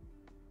mean,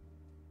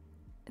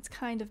 it's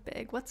kind of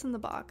big. What's in the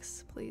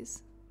box,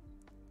 please?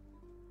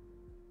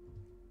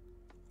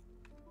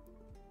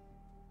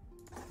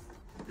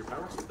 Your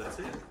power suit, that's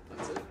it.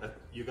 That's it.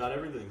 You got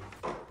everything.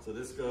 So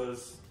this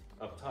goes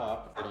up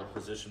top. It'll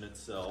position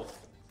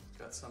itself.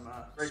 Got some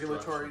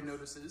regulatory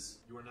notices.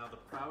 You are now the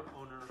proud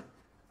owner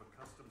of a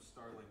custom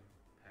Starlink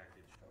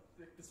package. How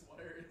thick this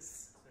wire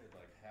is. I'd say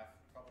like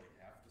probably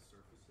half the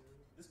surface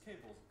area. This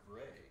cable's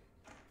gray.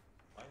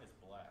 Mine is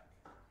black.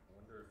 I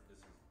wonder if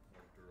this is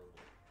more durable.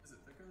 Is it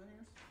thicker than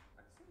yours?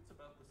 I'd say it's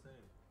about the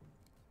same.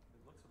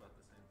 It looks about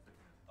the same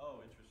thickness.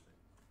 Oh, interesting.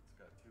 It's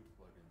got two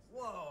plugins.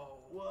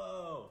 Whoa!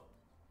 Whoa!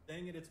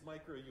 Dang it, it's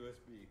micro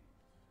USB.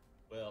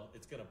 Well,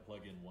 it's gonna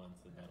plug in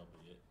once and that'll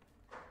be it.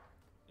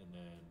 And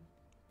then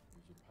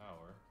here's your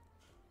power.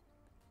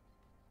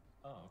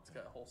 Oh, okay. It's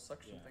got a whole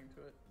suction thing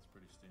to it. It's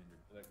pretty standard.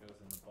 That goes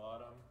in the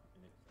bottom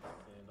and it can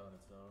stand on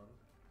its own.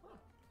 Huh.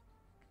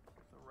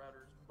 The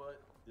router's butt.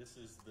 This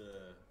is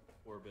the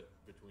orbit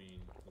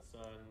between the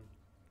sun.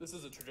 This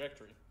is a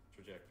trajectory.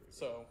 Trajectory.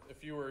 So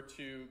if you were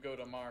to go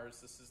to Mars,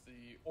 this is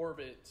the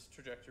orbit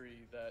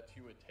trajectory that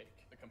you would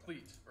take, the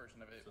complete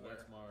version of it. So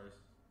that's Mars,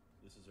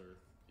 this is Earth,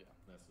 yeah,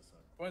 that's the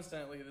sun.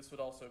 Coincidentally, this would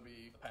also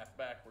be the path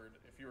backward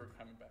if you were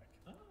coming back.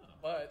 Ah.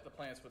 But the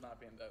planets would not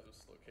be in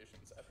those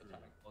locations at the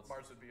True. time. Let's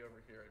Mars would be over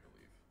here, I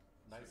believe.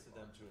 Nice of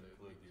them to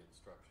include the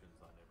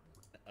instructions on everything.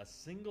 A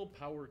single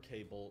power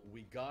cable,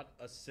 we got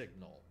a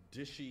signal.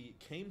 Dishy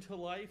came to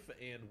life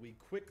and we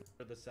quickly,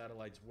 the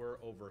satellites were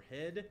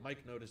overhead.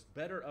 Mike noticed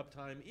better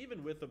uptime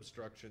even with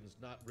obstructions,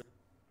 not really.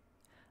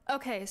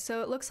 Okay,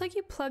 so it looks like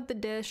you plug the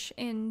dish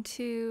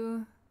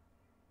into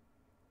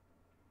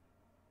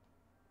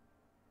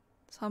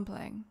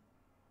something.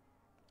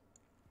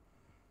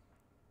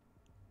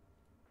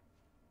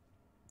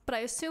 But I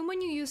assume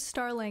when you use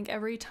Starlink,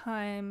 every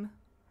time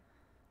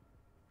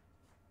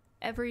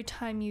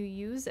you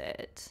use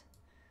it,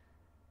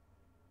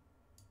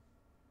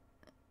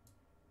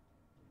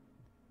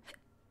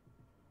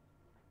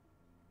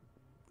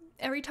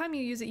 every time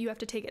you use it, you have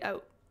to take it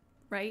out,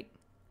 right?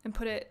 And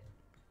put it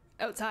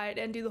outside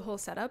and do the whole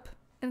setup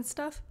and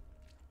stuff.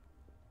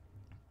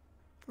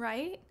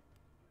 Right?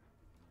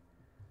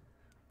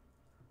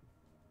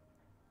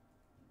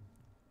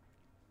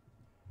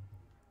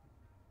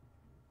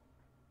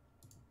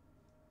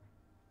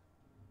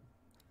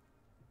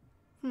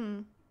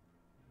 Hmm.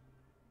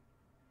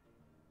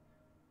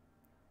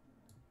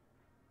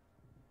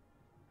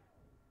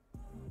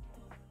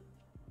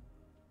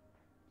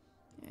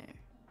 Yeah.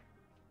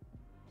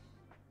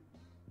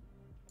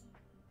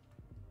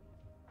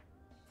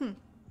 Hmm.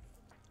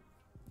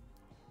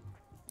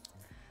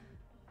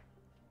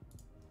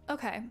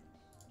 Okay.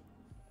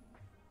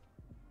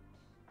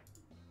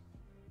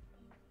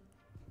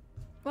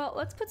 Well,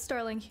 let's put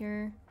Starlink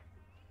here.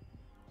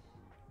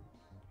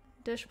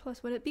 Dish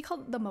plus, would it be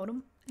called the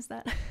modem? Is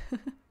that?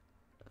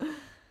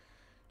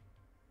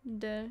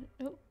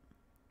 Oh.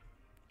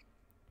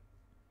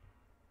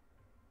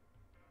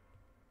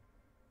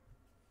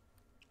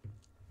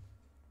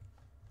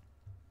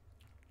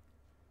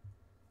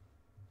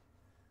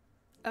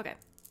 Okay.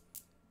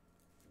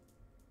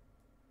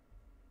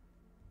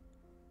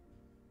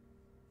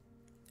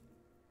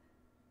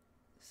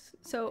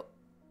 So,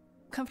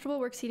 comfortable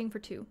work seating for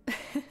 2.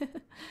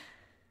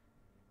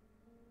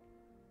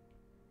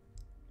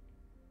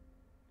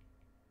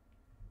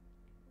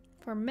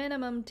 For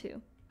minimum 2.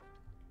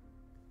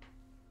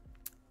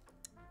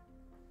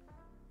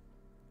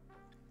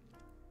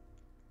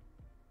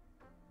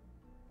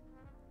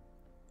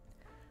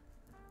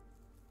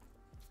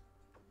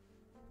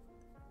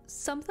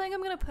 Something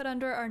I'm gonna put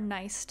under are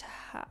nice to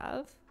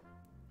have,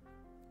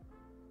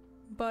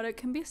 but it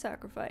can be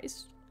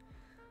sacrificed.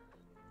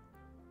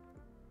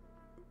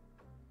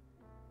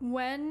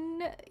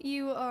 When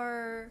you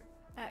are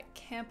at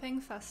camping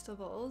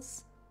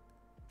festivals,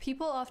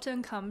 people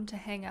often come to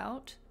hang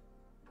out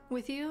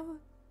with you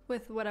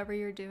with whatever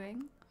you're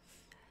doing.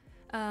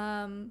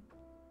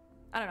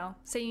 I don't know,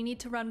 say you need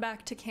to run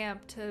back to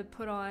camp to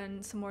put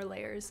on some more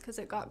layers because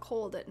it got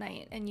cold at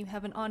night and you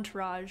have an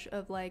entourage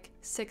of like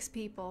 6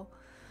 people.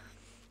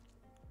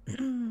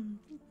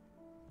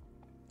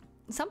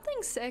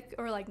 Something sick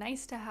or like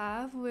nice to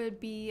have would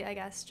be, I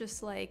guess,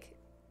 just like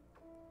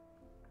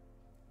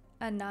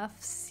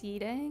enough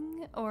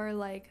seating or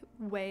like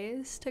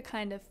ways to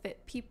kind of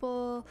fit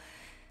people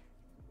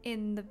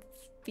in the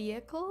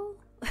vehicle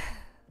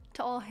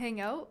to all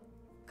hang out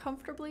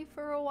comfortably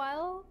for a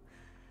while.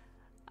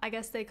 I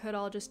guess they could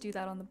all just do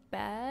that on the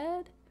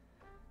bed.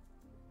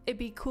 It'd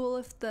be cool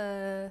if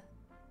the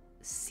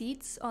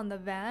seats on the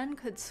van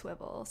could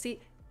swivel. See,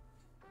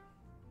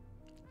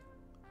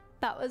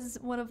 that was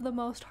one of the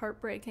most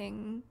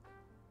heartbreaking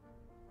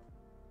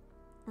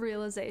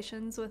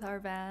realizations with our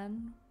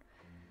van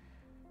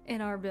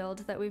in our build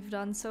that we've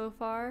done so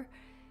far.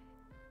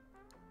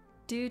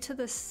 Due to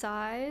the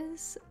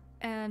size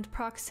and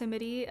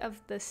proximity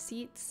of the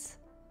seats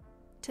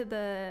to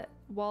the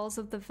walls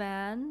of the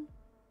van,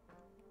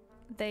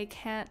 they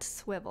can't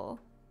swivel.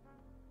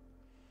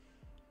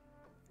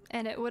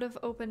 And it would have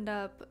opened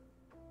up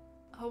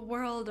a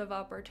world of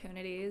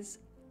opportunities.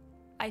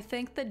 I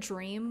think the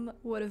dream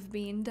would have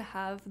been to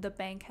have the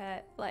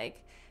banquette,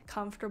 like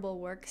comfortable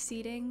work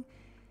seating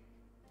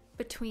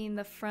between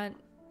the front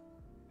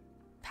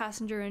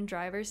passenger and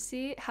driver's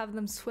seat, have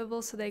them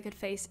swivel so they could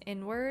face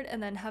inward,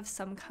 and then have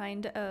some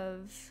kind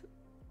of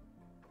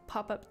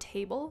pop-up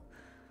table.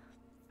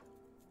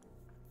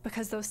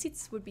 Because those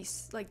seats would be,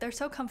 like, they're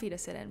so comfy to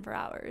sit in for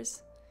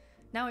hours.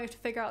 Now we have to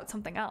figure out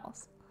something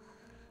else.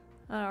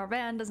 Our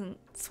van doesn't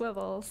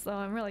swivel, so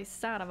I'm really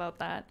sad about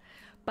that.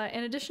 But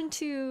in addition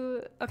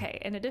to, okay,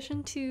 in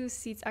addition to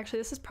seats, actually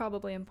this is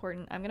probably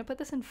important. I'm gonna put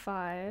this in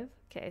 5.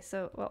 Okay,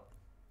 so, well,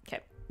 okay.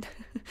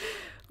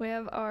 We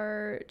have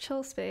our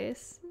chill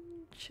space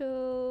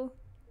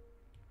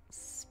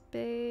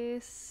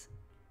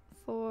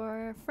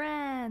for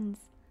friends.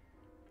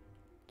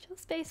 Chill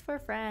space for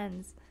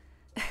friends.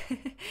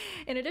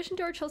 In addition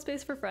to our chill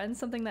space for friends,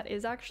 something that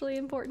is actually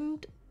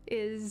important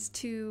is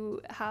to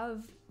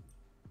have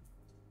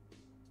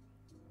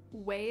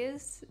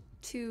ways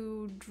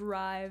to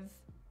drive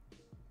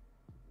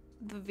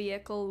the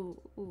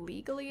vehicle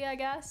legally, I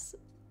guess,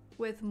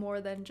 with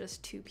more than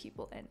just 2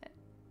 people in it.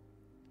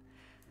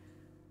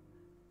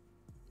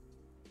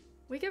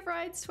 We give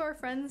rides to our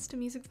friends to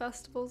music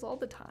festivals all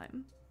the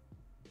time.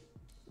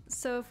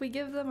 So if we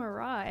give them a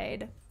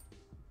ride,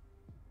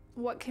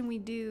 what can we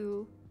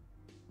do?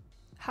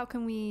 How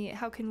can we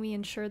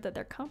ensure that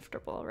they're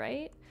comfortable,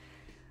 right?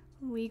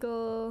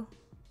 Legal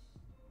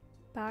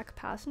back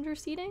passenger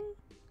seating?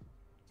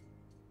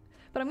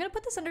 But I'm gonna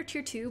put this under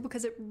tier 2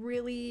 because it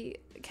really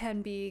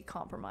can be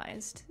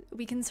compromised.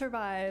 We can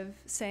survive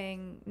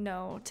saying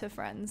no to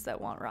friends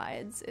that want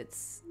rides.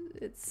 It's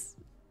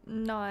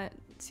not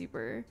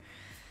super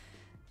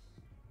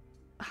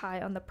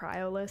high on the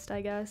prio list,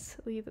 I guess.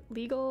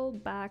 Legal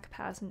back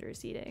passenger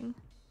seating.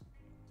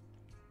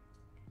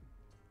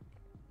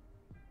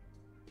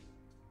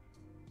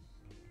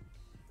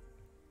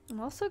 I'm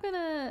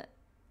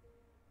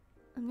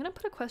gonna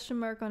put a question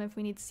mark on if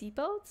we need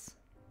seatbelts.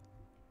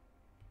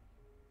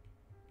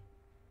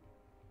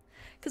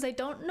 because I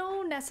don't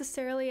know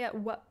necessarily at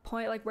what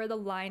point, like where the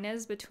line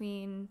is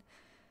between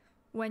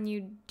when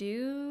you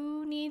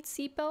do need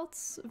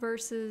seatbelts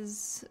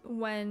versus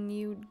when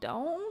you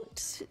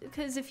don't.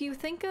 Because if you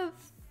think of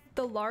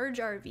the large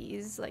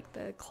RVs, like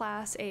the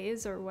Class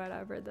A's or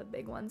whatever the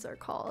big ones are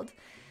called,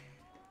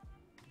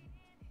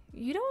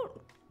 they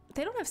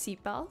don't have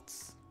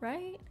seatbelts,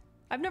 right?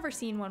 I've never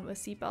seen one with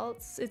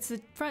seatbelts. It's the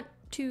front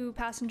two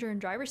passenger and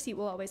driver seat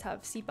will always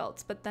have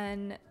seatbelts, but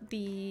then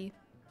the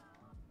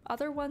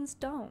other ones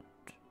don't.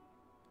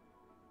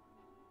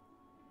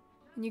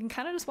 And you can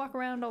kind of just walk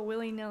around all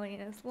willy-nilly,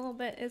 and it's a little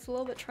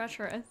bit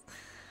treacherous.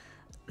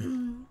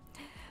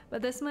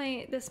 But this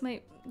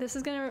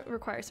is gonna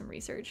require some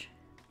research.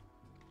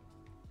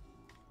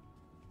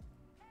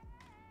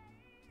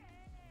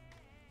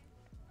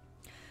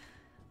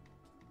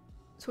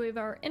 So we have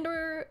our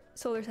indoor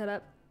solar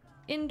setup,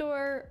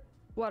 indoor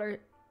water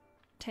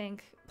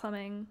tank,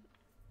 plumbing,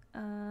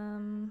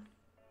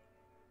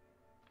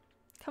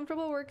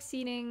 comfortable work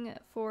seating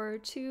for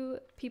 2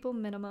 people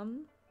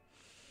minimum.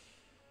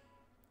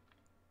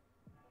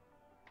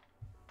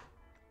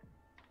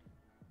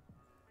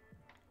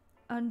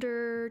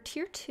 Under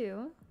tier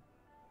 2,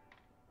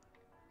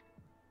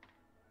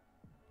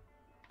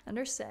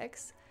 under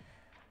 6,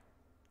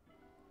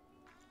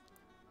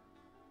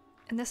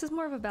 and this is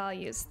more of a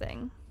values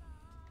thing,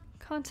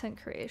 content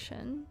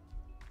creation.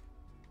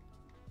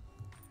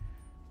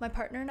 My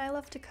partner and I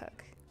love to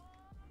cook.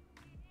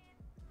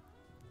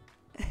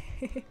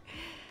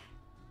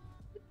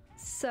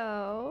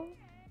 So,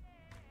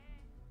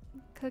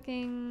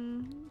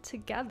 cooking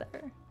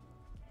together.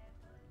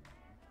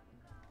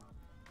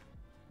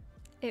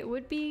 It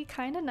would be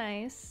kind of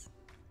nice,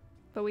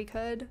 but we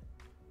could...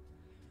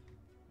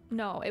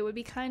 No, it would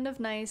be kind of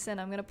nice,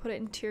 and I'm gonna put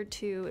it in tier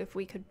 2 if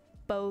we could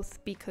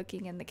both be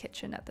cooking in the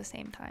kitchen at the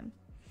same time.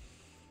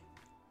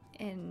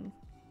 In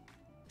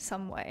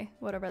some way,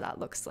 whatever that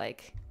looks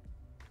like.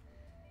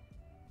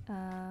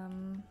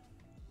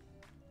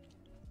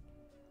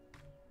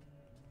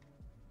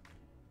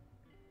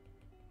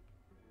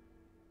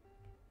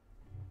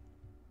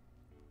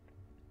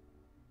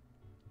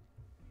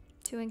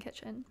 Two in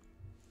kitchen.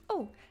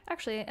 Oh,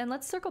 actually, and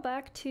let's circle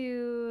back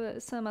to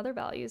some other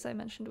values I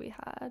mentioned we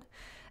had.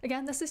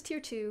 Again, this is tier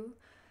 2,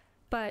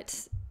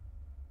 but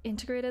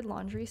integrated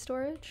laundry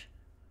storage.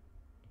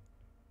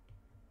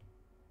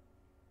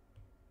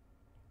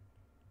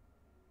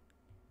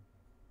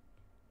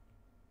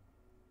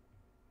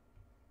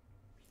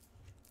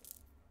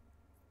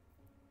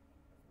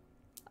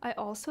 I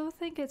also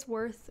think it's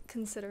worth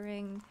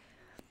considering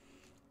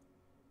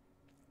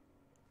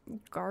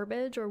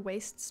garbage or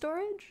waste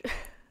storage.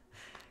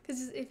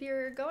 Because if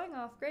you're going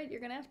off grid, you're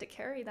gonna have to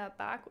carry that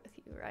back with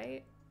you,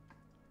 right?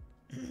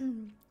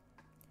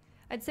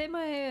 I'd say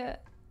my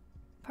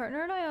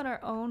partner and I on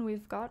our own,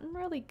 we've gotten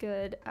really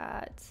good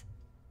at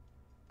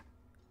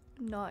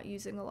not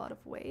using a lot of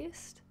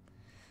waste.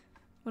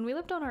 When we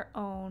lived on our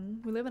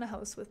own, we live in a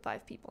house with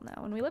 5 people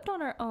now. When we lived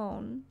on our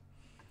own,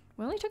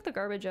 we only took the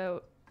garbage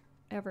out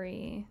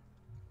every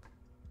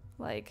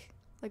like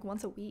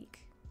once a week.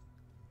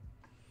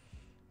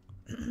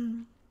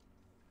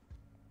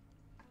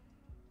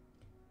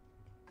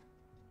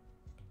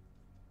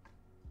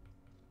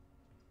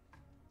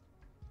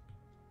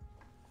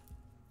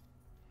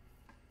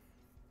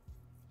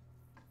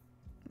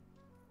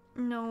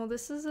 No,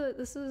 this is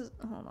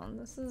hold on,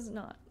 this is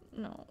not,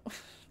 no.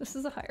 This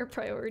is a higher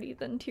priority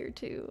than tier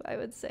 2, I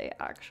would say,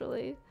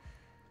 actually.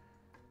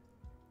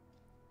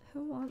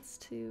 Who wants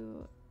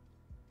to...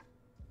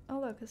 Oh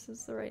look, this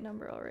is the right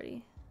number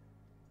already.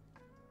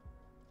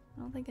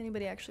 I don't think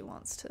anybody actually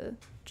wants to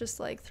just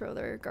like throw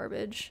their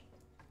garbage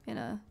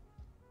in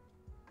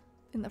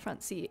the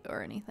front seat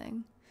or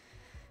anything,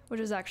 which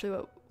is actually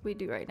what we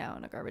do right now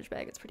in a garbage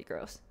bag. It's pretty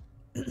gross.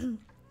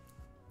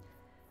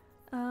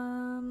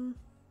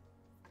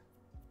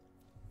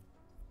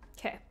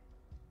 Okay.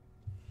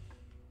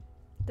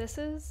 This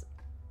is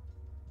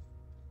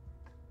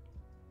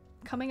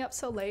coming up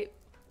so late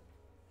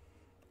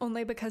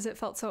only because it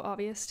felt so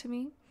obvious to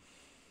me.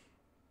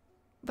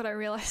 But I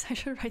realized I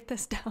should write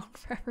this down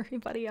for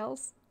everybody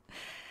else.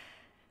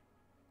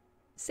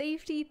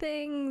 Safety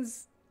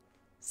things.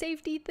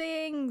 Safety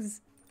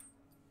things.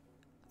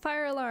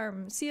 Fire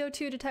alarm,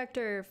 CO2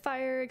 detector,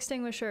 fire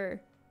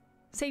extinguisher.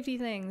 Safety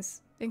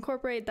things.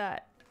 Incorporate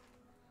that.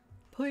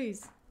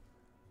 Please.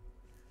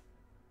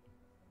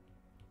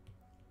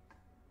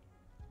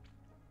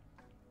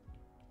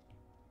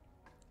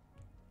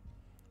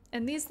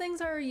 And these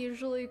things are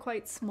usually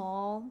quite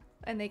small,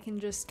 and they can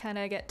just kind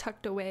of get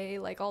tucked away,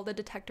 like all the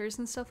detectors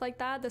and stuff like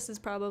that. This is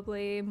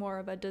probably more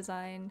of a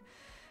design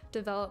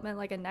development,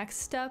 like a next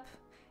step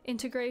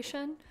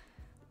integration,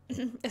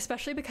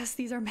 especially because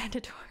these are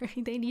mandatory.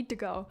 They need to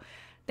go.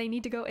 They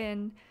need to go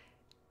in.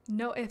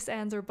 No ifs,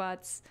 ands, or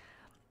buts.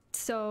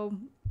 So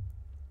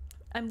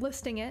I'm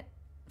listing it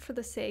for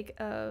the sake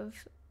of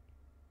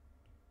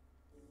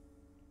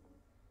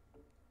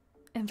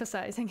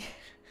emphasizing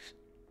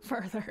it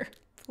further.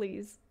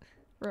 Please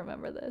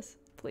remember this,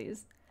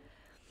 please.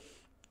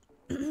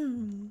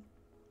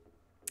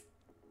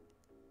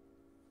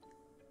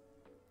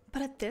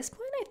 But at this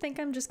point, I think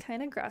I'm just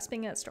kind of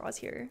grasping at straws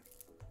here.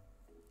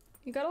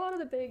 You got a lot of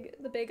the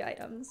big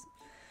items.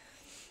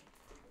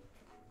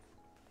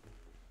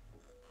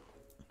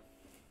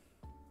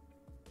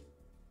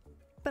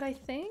 But I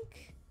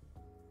think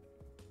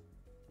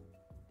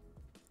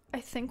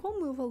we'll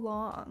move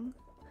along.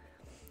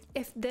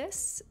 If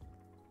this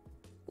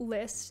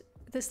list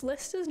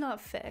is not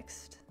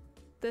fixed,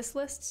 this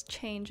list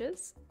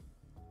changes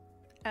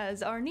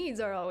as our needs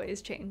are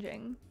always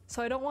changing.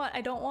 So I don't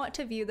want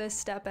to view this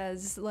step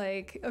as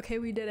like, okay,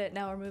 we did it,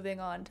 now we're moving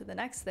on to the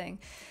next thing.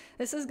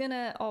 This is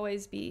gonna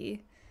always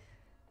be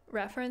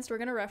referenced. We're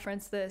gonna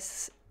reference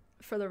this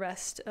for the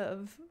rest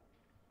of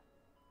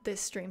this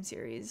stream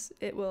series.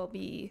 It will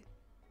be,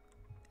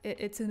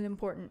 it's an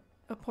important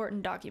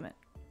document.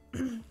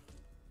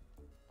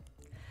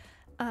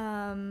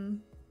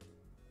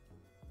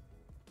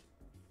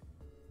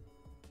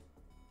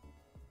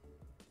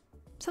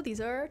 So these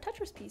are our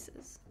Tetris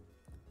pieces.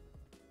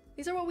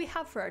 These are what we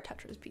have for our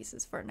Tetris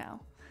pieces for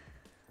now.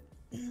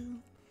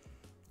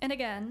 And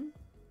again,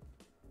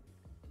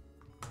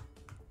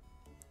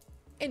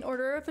 in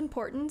order of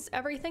importance,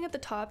 everything at the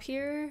top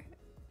here,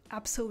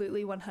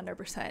 absolutely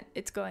 100%.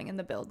 It's going in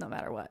the build no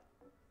matter what.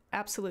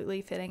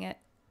 Absolutely fitting it.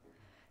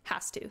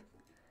 Has to.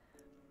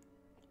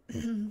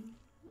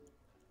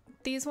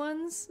 These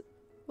ones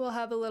will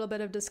have a little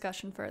bit of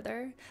discussion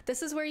further.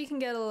 This is where you can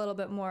get a little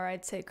bit more,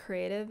 I'd say,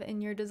 creative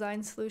in your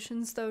design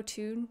solutions though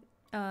too.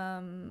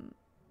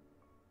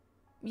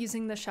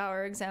 Using the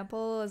shower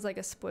example as like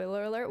a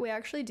spoiler alert, we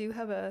actually do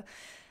have a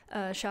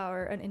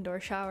shower, an indoor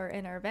shower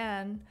in our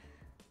van,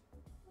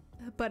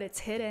 but it's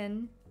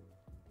hidden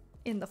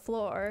in the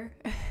floor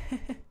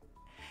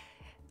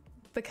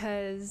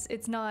because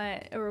it's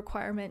not a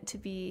requirement to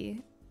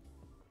be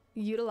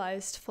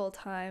utilized full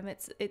time.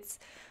 It's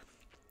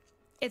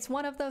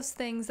one of those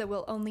things that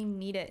we'll only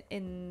need it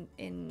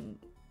in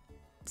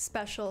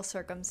special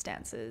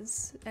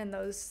circumstances, and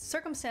those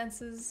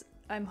circumstances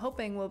I'm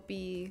hoping will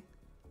be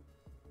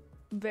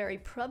very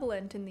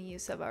prevalent in the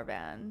use of our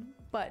van,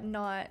 but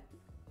not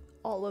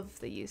all of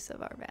the use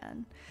of our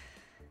van.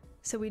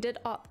 So we did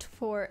opt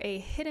for a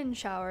hidden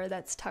shower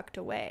that's tucked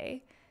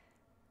away,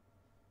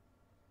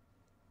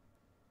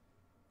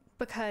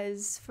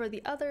 because for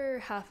the other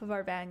half of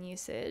our van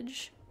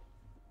usage,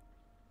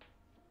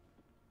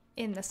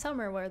 in the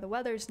summer where the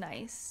weather's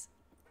nice,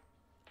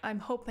 I'm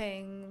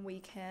hoping we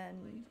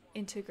can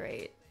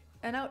integrate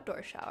an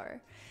outdoor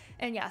shower.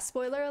 And yeah,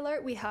 spoiler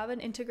alert, we have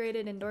an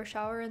integrated indoor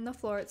shower in the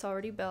floor. It's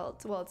already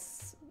built. Well,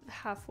 it's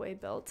halfway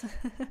built.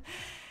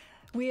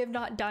 We have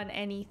not done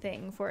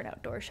anything for an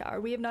outdoor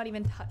shower. We have not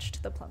even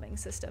touched the plumbing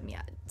system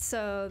yet.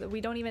 So we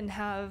don't even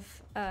have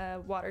a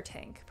water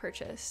tank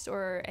purchased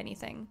or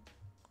anything.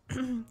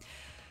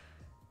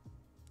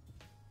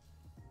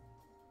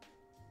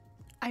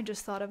 I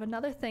just thought of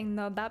another thing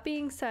though. That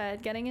being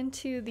said, getting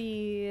into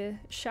the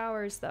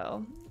showers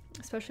though,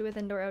 especially with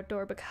indoor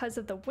outdoor, because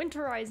of the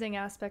winterizing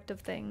aspect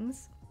of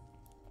things,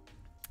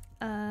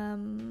 I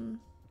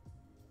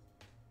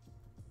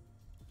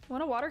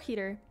want a water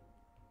heater.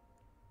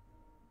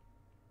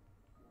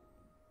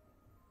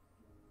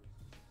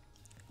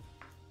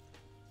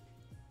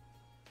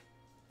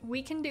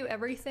 We can do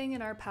everything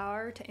in our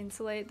power to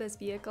insulate this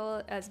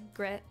vehicle as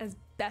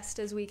best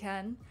as we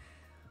can.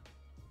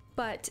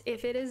 But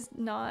if it is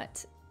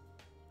not,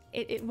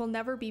 it will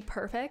never be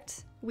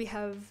perfect. We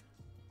have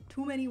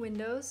too many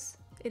windows.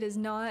 It is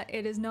not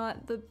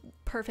the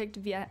perfect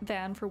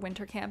van for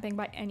winter camping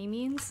by any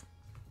means.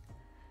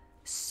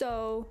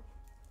 So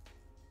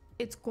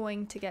it's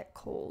going to get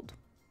cold.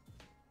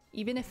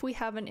 Even if we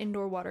have an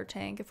indoor water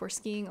tank, if we're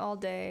skiing all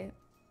day,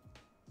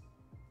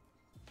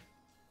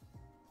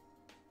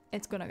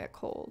 it's gonna get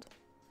cold.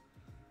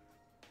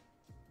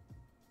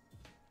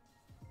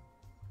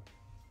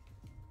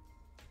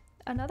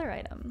 Another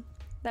item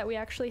that we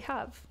actually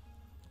have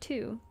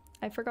too.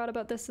 I forgot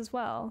about this as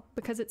well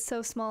because it's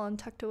so small and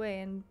tucked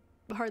away and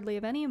hardly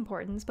of any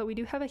importance, but we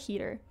do have a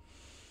heater.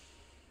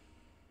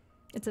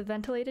 It's a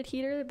ventilated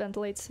heater that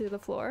ventilates to the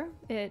floor.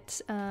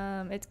 It's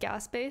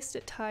gas-based.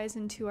 It ties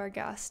into our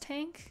gas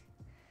tank.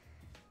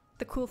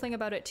 The cool thing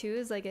about it too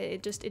is like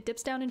it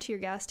dips down into your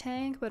gas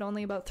tank, but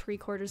only about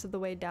 3/4 of the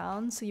way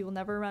down, so you will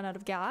never run out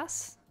of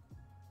gas.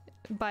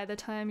 By the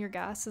time your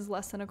gas is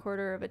less than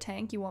 1/4 of a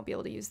tank, you won't be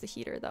able to use the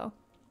heater though.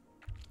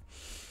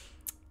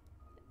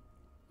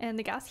 And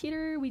the gas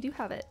heater, we do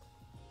have it.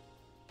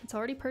 It's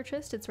already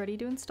purchased, it's ready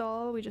to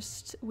install.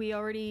 We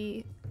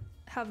already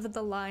have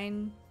the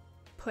line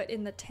put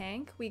in the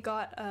tank. We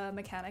got a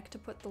mechanic to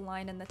put the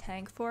line in the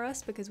tank for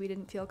us because we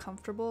didn't feel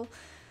comfortable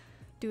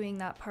doing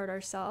that part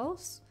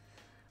ourselves.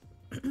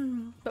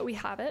 But we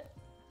have it.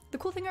 The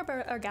cool thing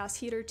about our gas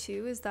heater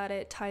too is that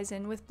it ties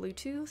in with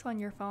Bluetooth on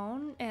your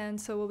phone, and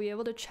so we'll be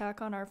able to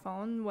check on our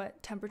phone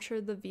what temperature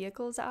the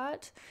vehicle's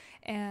at.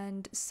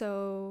 And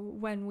so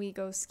when we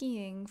go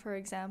skiing, for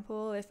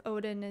example, if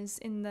Odin is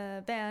in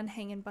the van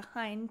hanging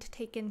behind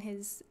taking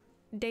his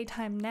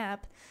daytime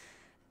nap,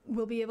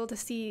 we'll be able to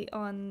see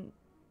on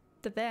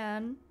the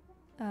van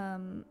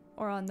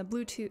or on the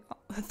Bluetooth,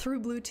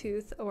 through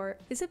Bluetooth, or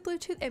is it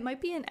Bluetooth? It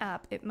might be an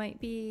app. It might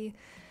be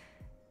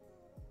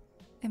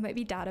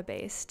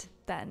data-based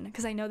then,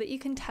 because I know that you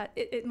can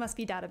it must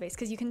be database,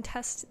 because you can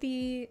test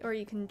or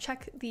you can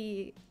check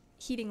the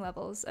heating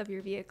levels of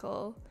your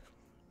vehicle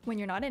when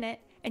you're not in it,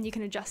 and you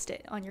can adjust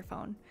it on your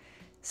phone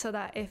so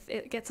that if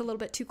it gets a little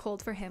bit too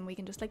cold for him, we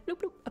can just like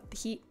bloop bloop up the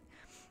heat.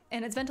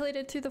 And it's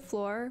ventilated through the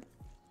floor,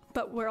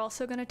 but we're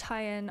also going to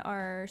tie in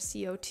our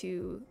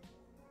CO2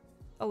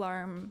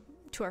 alarm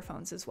to our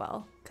phones as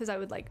well, because I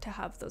would like to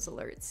have those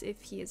alerts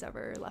if he is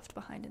ever left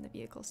behind in the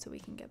vehicle, so we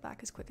can get back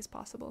as quick as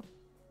possible.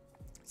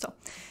 So,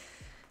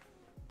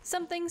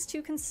 some things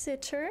to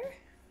consider.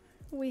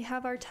 We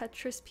have our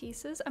Tetris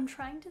pieces. I'm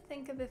trying to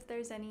think of if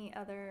there's any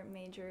other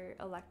major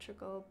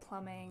electrical,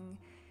 plumbing,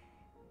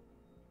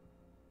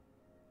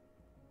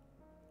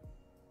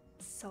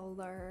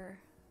 solar,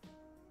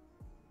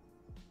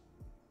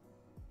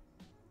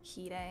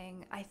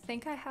 heating. I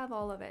think I have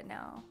all of it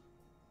now.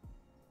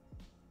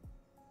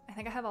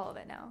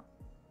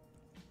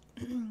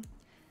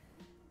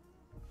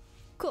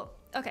 Cool.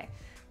 Okay.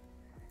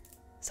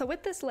 So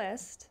with this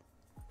list,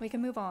 we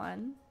can move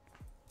on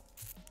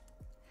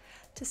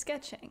to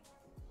sketching.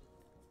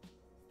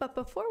 But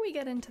before we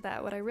get into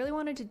that, what I really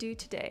wanted to do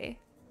today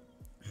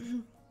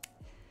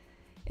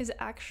is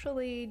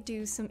actually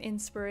do some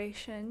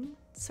inspiration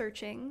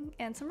searching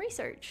and some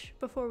research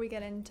before we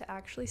get into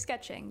actually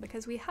sketching,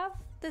 because we have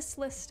this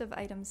list of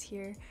items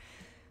here.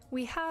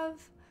 We have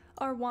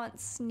our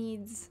wants,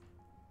 needs,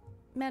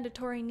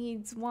 mandatory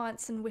needs,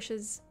 wants, and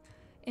wishes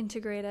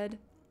integrated.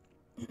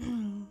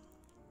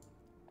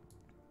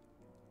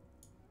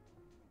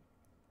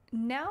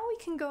 Now we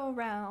can go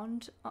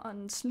around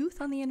on sleuth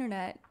on the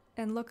internet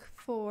and look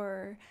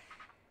for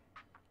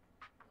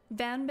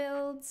van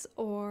builds,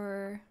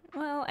 or,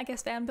 well, I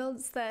guess van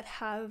builds that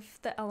have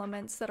the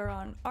elements that are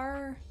on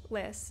our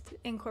list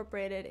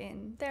incorporated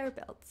in their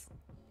builds.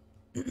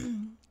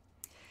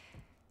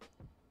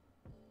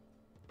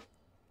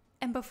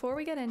 And before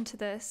we get into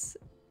this,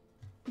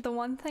 the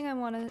one thing I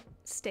want to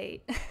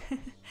state,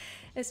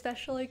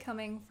 especially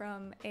coming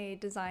from a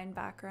design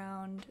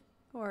background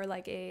or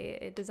like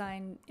a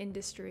design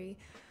industry,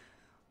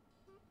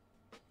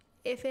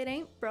 if it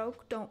ain't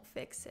broke, don't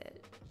fix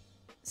it.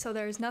 So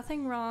there's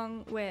nothing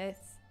wrong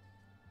with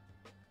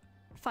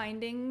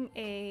finding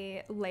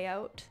a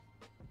layout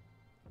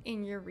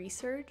in your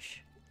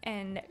research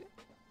and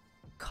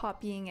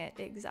copying it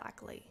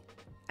exactly.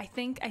 I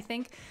think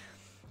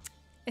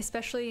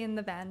especially in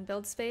the van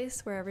build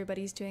space where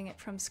everybody's doing it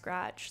from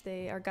scratch,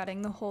 they are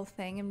gutting the whole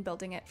thing and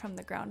building it from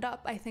the ground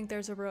up. I think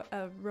there's a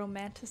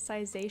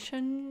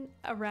romanticization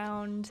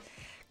around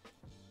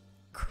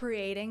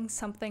creating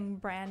something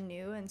brand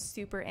new and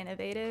super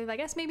innovative. I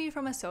guess maybe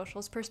from a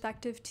socials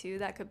perspective too,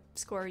 that could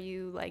score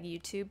you like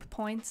YouTube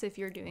points if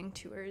you're doing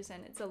tours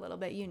and it's a little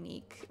bit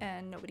unique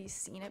and nobody's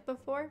seen it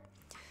before.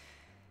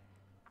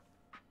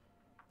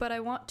 But I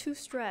want to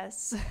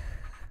stress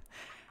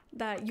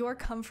that your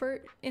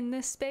comfort in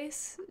this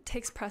space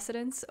takes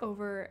precedence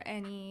over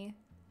any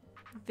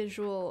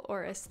visual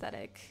or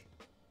aesthetic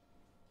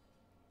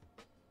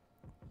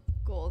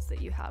goals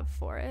that you have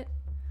for it.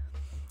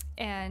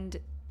 And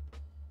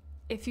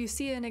if you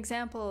see an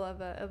example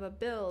of a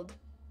build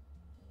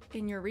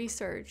in your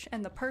research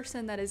and the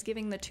person that is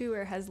giving the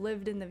tour has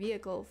lived in the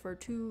vehicle for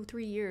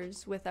 2-3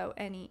 years without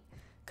any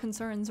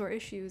concerns or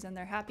issues and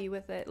they're happy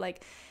with it,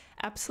 like,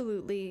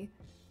 absolutely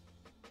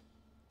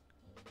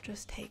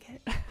just take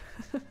it.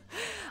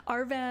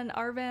 Our van,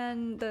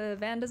 the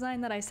van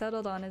design that I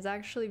settled on is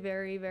actually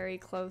very, very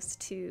close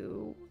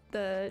to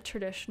the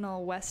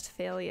traditional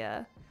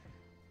Westphalia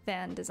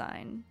van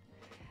design,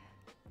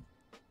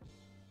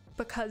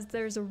 because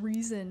there's a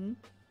reason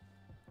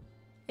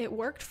it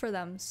worked for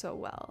them so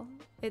well.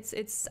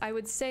 It's I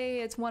would say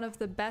it's one of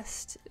the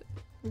best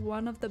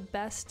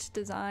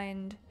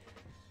designed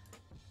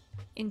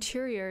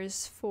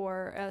interiors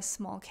for a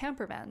small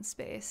camper van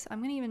space. I'm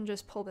gonna even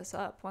just pull this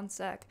up, one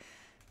sec.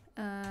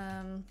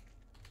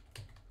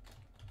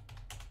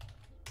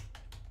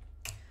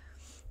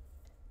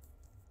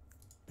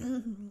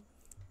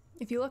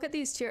 If you look at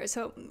these tiers,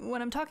 so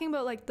when I'm talking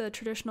about like the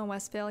traditional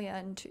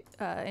Westphalia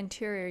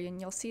interior, and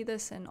you'll see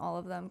this in all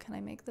of them. Can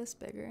I make this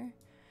bigger?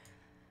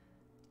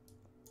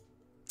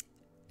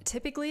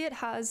 Typically it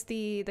has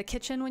the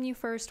kitchen when you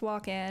first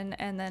walk in,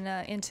 and then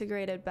an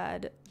integrated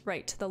bed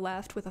right to the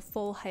left with a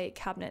full height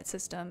cabinet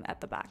system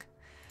at the back.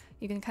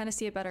 You can kind of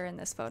see it better in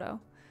this photo.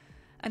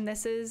 And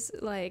this is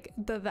like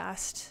the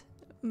vast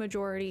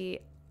majority.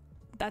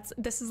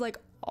 This is like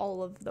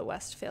all of the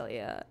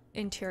Westphalia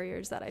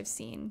interiors that I've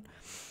seen.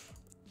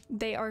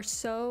 They are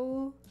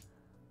so,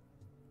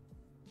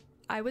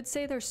 I would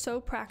say they're so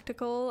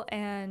practical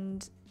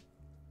and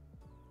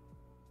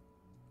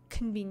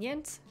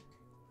convenient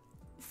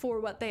for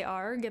what they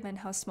are, given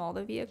how small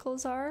the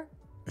vehicles are.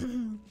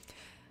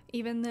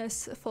 Even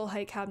this full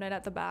height cabinet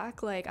at the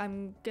back, like,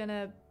 I'm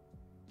gonna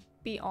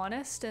be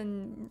honest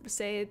and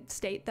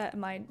state that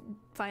my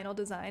final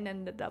design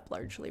ended up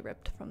largely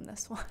ripped from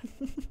this one,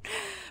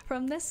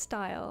 from this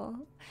style.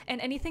 And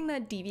anything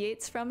that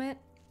deviates from it,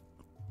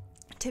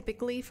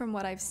 typically from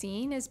what I've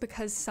seen, is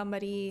because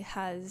somebody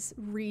has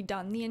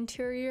redone the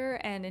interior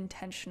and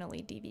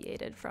intentionally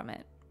deviated from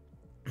it.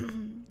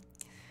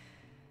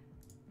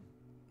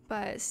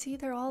 But see,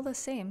 they're all the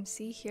same.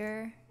 See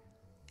here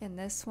in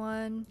this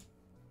one.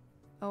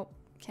 Oh,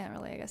 can't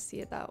really, I guess,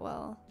 see it that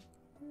well.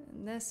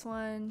 In this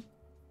one,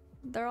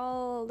 they're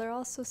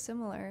all so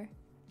similar.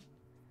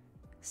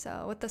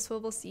 So with the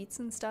swivel seats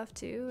and stuff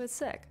too, it's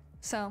sick.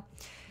 So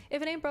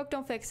if it ain't broke,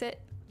 don't fix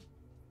it.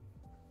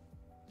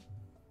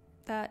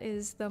 That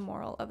is the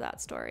moral of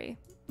that story.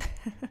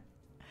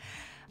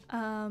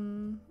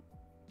 I'm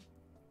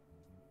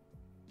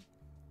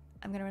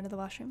gonna run to the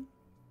washroom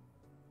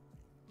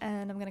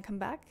and I'm gonna come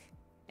back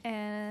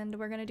and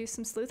we're gonna do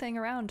some sleuthing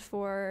around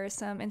for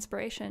some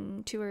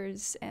inspiration,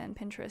 tours, and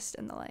Pinterest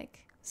and the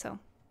like. So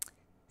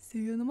see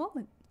you in a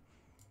moment.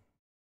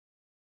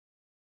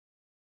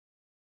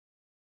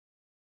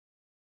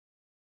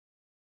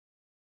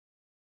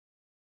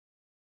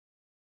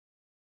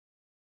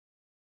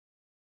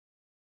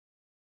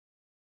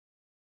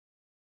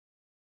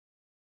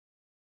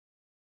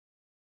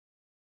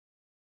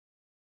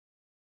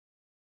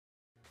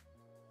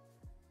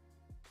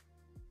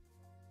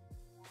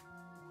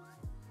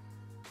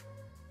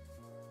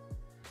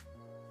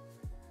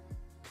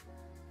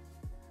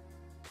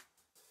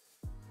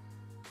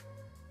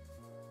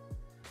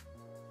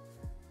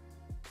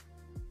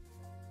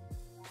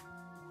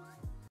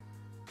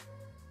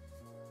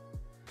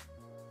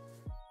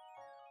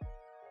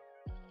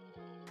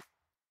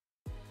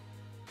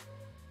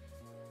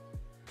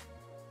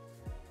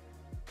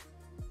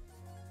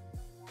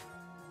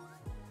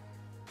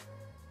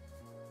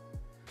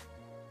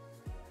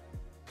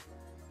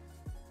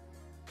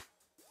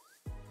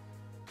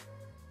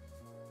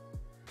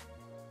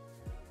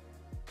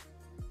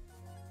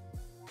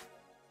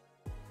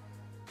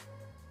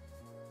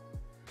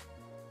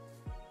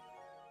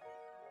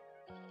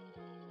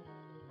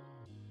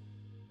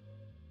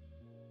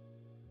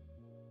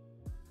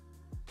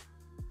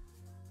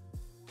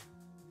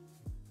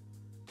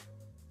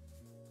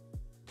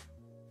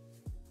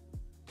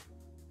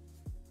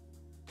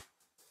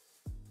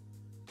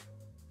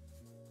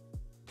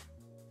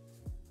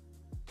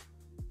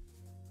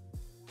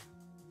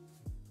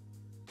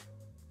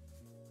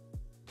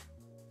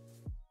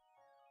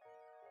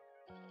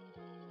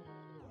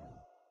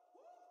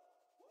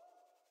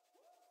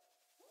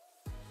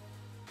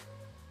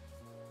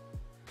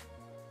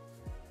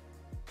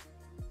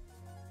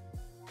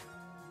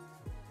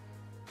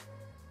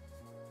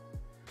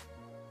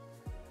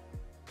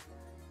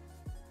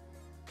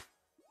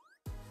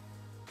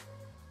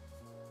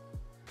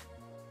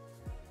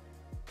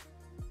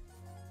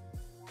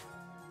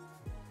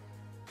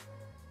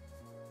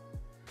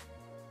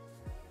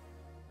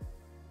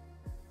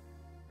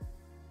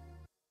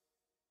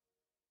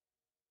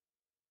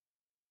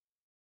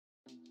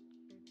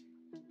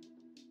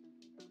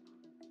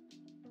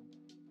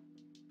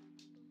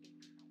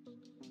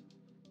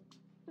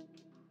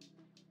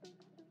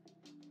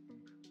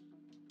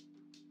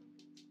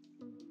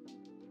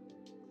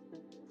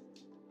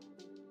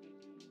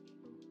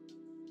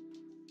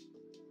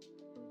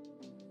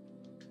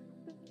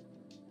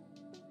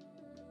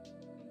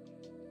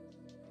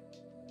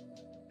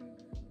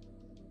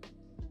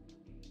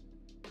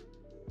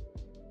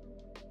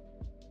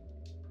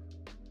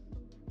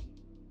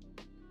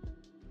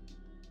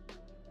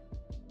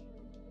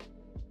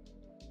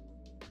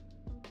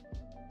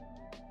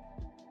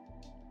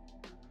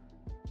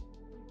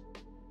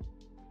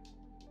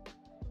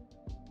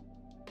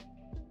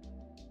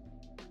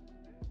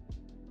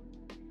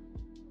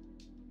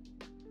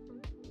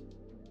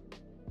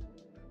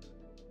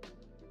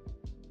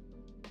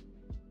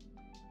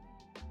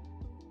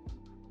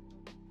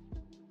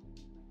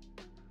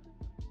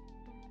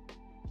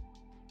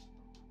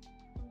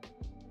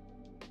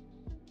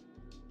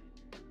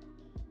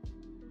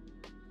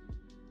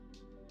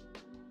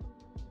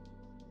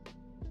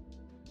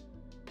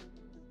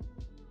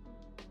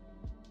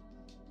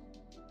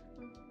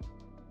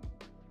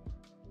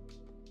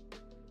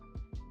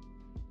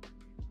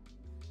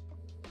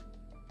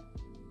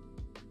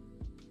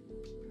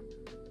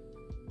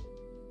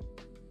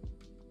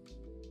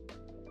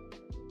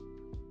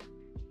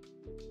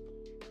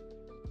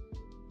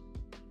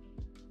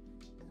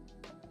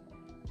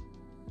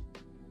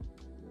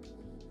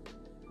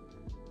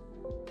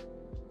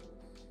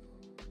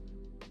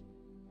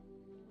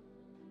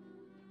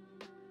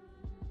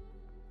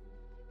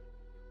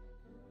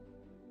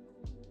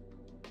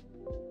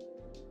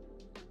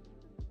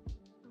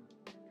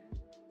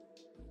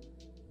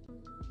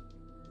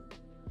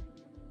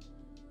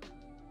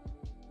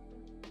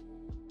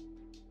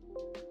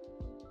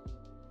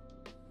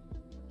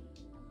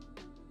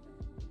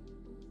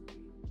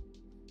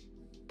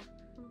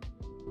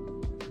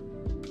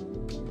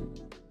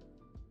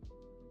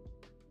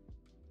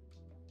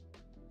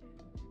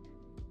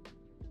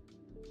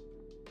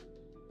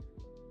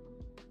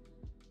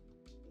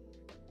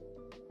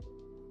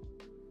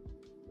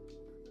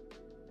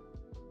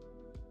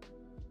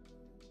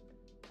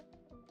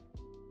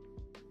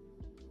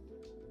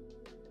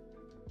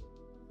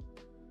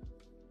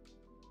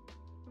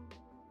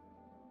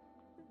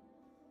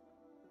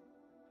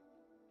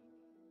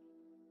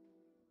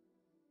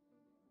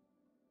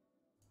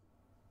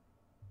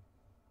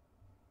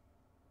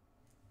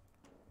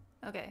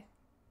 Okay.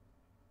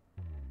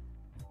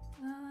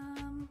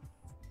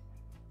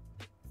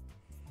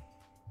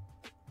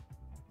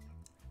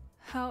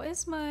 How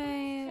is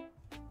my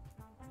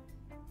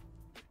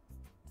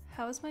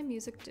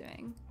music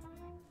doing?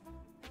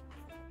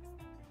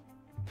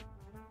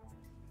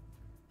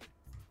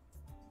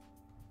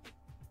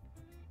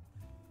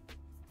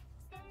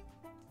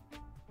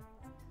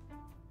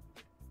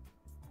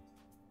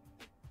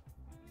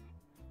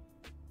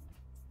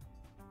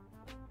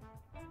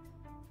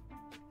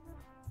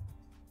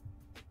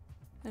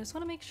 I just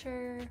want to make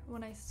sure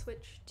when I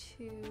switch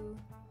to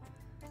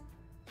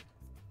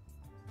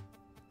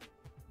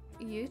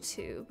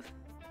YouTube,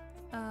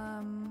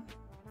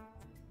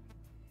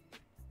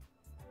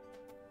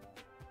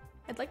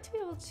 I'd like to be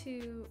able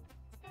to,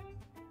 I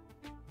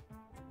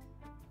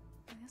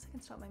guess I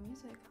can stop my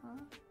music, huh?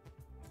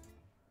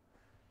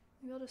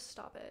 Maybe I'll just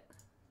stop it.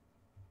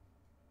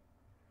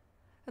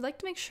 I'd like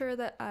to make sure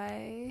that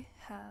I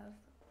have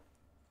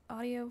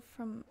audio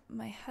from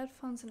my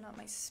headphones and not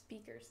my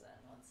speakers then.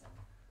 One second.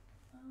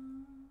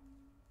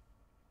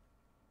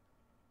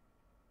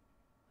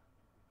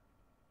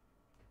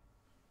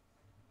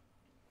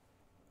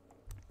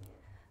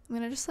 I'm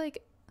gonna just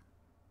like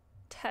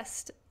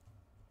test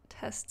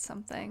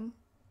something.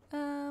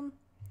 I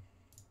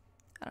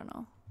don't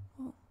know.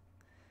 Oh.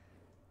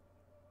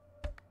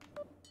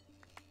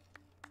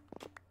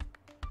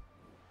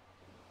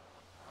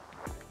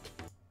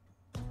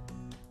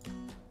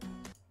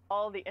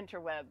 All the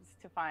interwebs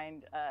to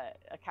find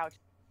a couch.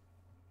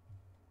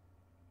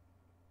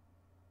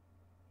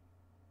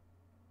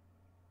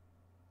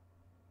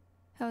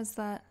 How's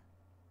that?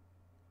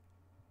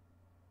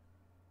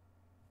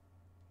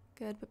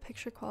 Good, but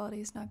picture quality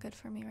is not good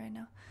for me right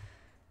now.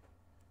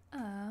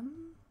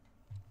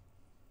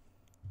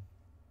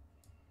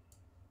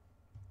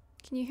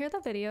 Can you hear the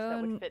video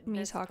and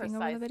me talking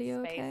over the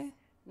video space, okay?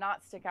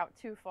 Not stick out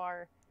too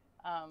far.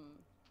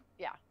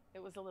 Yeah,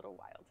 it was a little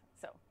wild.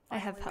 So I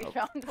have finally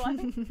help. we found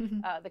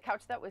one. The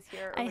couch that was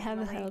here I have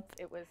originally, help.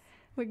 it was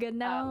We're good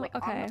now? like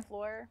okay. on the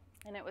floor,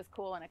 and it was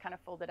cool, and it kind of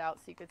folded out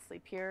so you could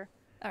sleep here.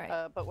 All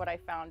right. But what I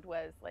found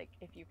was, like,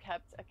 if you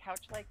kept a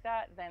couch like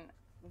that,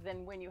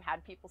 then when you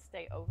had people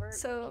stay over,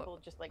 So, people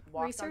just like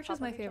walked research on is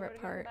top my of each other favorite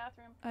to go to the part.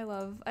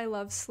 bathroom. I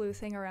love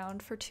sleuthing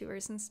around for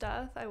tours and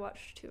stuff. I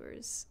watch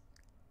tours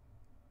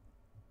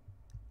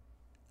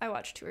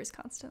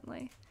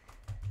constantly.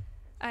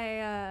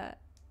 I've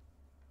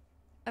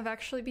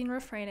actually been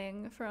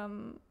refraining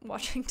from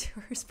watching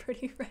tours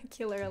pretty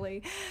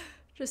regularly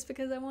just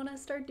because I want to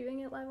start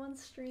doing it live on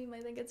stream. I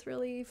think it's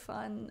really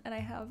fun and I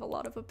have a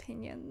lot of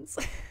opinions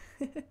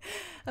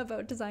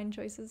about design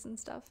choices and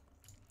stuff.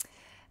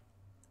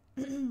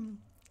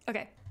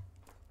 Okay.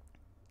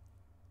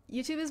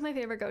 YouTube is my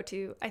favorite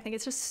go-to. I think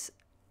it's just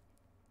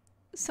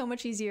so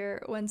much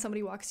easier when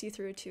somebody walks you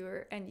through a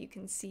tour and you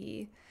can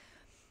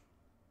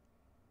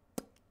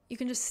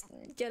just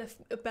get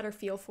a better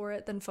feel for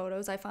it than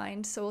photos, I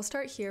find. So we'll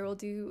start here. We'll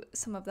do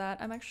some of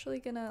that. I'm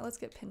actually let's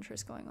get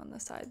Pinterest going on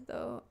this side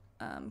though,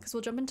 because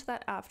we'll jump into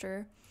that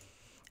after.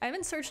 I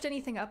haven't searched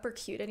anything up or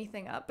queued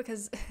anything up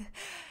because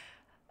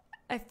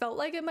I felt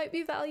like it might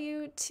be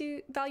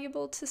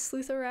valuable to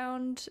sleuth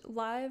around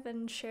live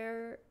and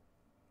share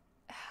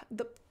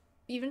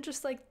even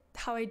just like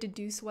how I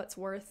deduce what's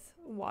worth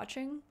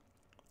watching.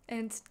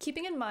 And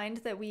keeping in mind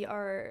that we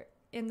are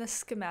in the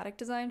schematic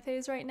design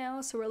phase right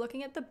now, so we're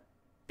looking at the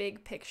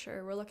big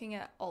picture. We're looking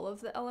at all of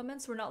the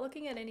elements. We're not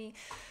looking at any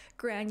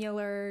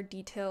granular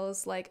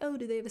details like, oh,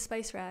 do they have a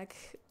spice rack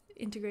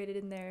integrated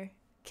in their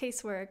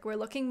casework? We're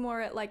looking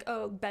more at like,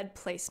 oh, bed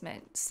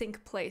placement,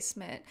 sink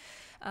placement,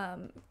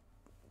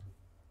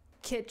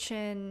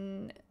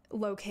 kitchen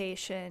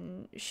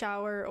location,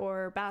 shower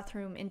or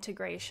bathroom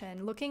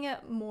integration, looking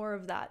at more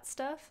of that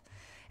stuff.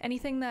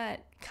 Anything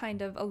that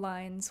kind of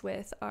aligns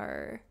with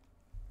our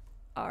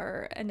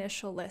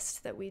initial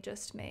list that we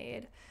just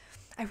made.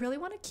 I really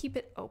want to keep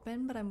it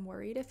open, but I'm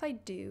worried if I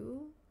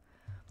do,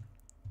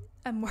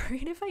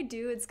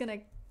 it's gonna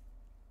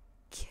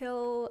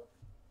kill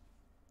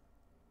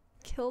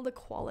the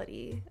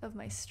quality of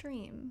my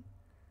stream.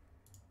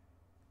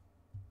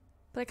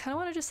 But I kind of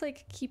want to just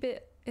like keep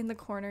it in the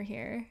corner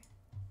here.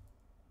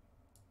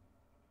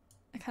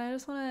 I kind of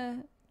just want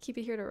to keep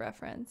it here to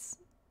reference,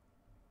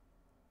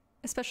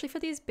 especially for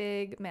these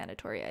big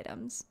mandatory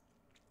items,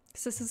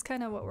 because this is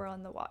kind of what we're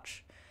on the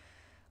watch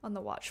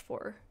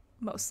for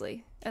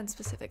mostly and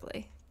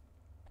specifically.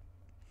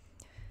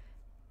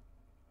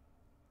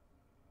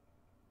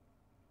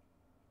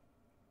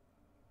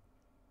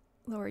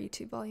 Lower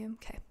YouTube volume.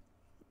 Okay.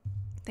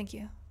 Thank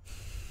you.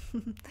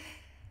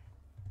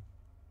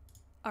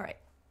 All right.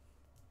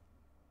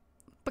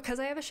 Because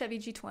I have a Chevy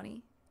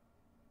G20,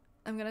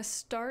 I'm going to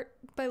start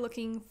by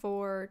looking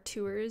for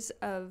tours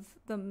of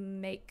the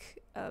make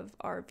of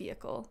our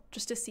vehicle,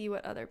 just to see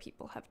what other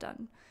people have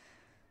done.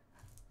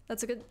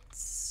 That's a good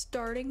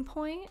starting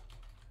point.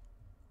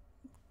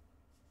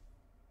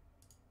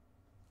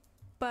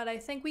 But I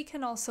think we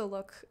can also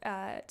look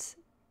at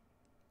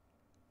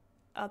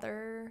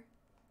other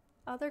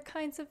other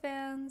kinds of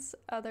vans,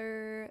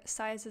 other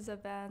sizes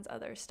of vans,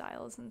 other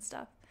styles and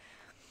stuff.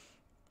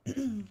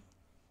 And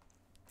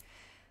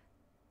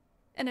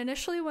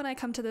initially when I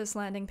come to this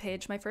landing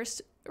page, my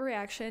first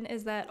reaction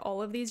is that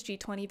all of these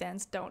G20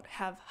 vans don't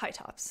have high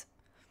tops.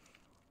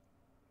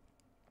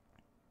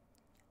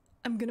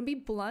 I'm gonna be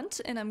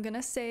blunt and I'm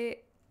gonna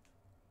say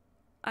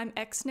I'm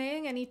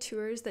ex-naying any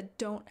tours that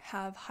don't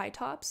have high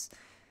tops,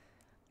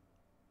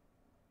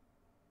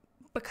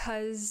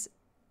 because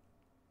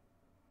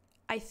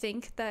I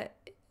think that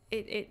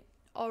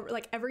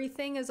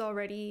everything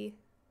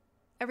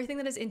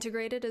that is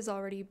integrated is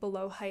already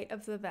below height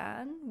of the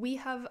van. We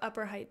have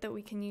upper height that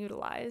we can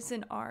utilize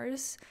in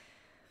ours.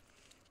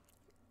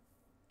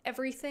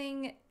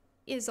 Everything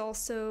is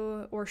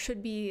also, or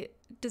should be,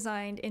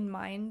 designed in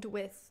mind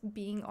with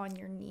being on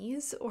your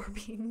knees or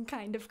being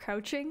kind of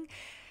crouching.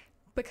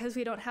 Because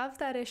we don't have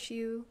that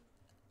issue,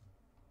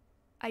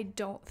 I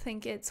don't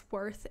think it's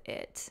worth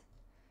it.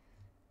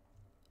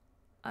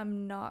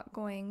 I'm not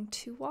going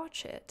to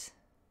watch it.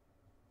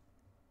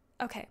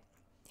 Okay,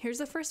 here's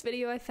the first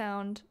video I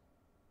found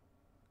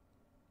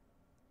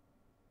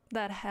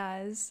that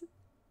has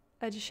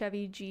a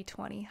Chevy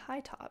G20 high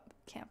top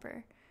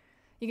camper.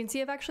 You can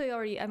see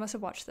I must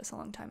have watched this a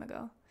long time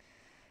ago.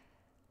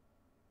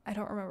 I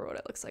don't remember what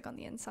it looks like on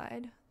the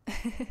inside.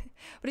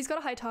 But he's got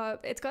a high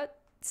top. It's got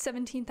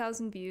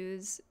 17,000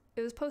 views.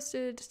 It was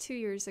posted 2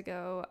 years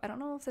ago. I don't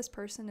know if this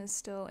person is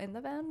still in the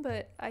van,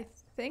 but I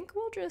think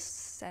we'll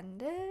just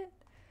send it.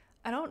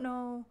 I don't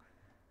know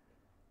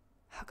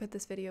how good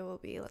this video will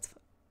be. Let's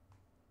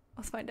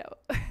find out.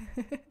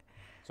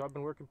 So I've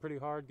been working pretty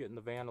hard getting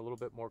the van a little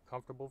bit more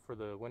comfortable for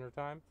the winter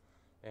time,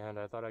 and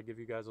I thought I'd give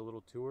you guys a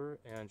little tour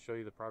and show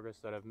you the progress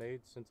that I've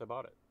made since I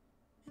bought it.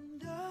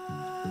 And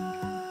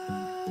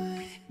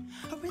I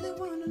really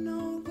want to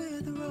know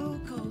where the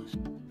road goes.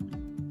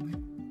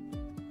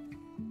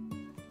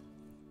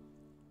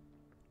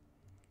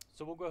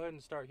 So we'll go ahead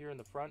and start here in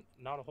the front.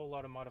 Not a whole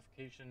lot of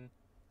modification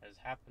has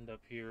happened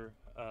up here,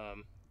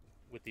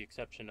 with the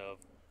exception of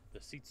the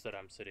seats that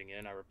I'm sitting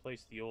in. I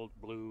replaced the old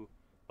blue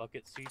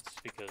bucket seats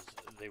because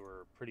they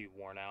were pretty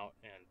worn out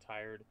and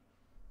tired.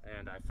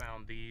 And I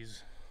found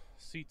these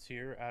seats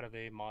here out of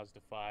a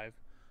Mazda 5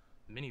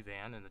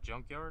 minivan in the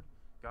junkyard.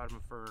 Got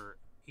them for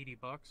 80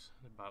 bucks,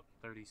 about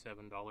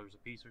 $37 a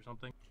piece or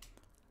something.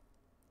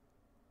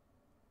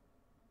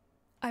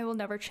 I will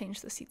never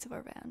change the seats of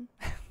our van.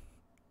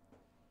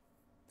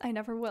 I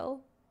never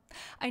will.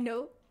 I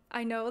know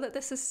that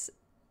this is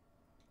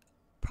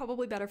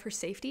probably better for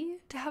safety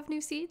to have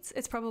new seats.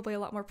 It's probably a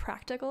lot more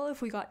practical. If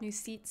we got new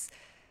seats,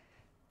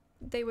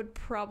 they would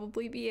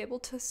probably be able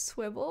to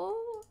swivel.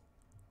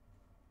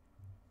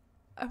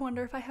 I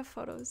wonder if I have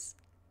photos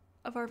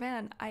of our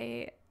van.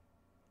 I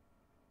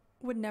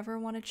would never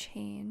want to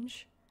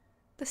change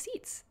the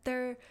seats.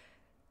 They're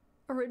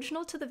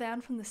original to the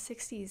van from the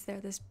 60s.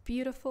 They're this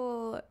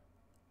beautiful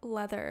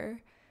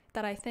leather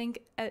that I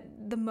think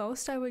at the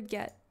most I would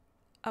get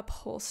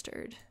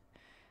upholstered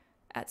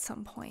at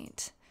some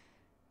point.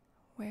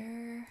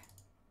 Where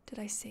did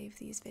I save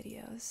these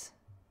videos?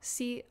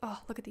 See, oh,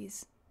 look at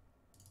these.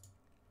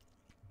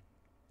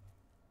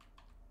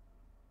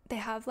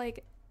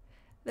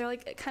 They're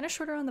like kind of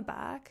shorter on the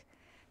back,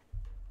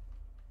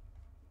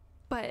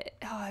 but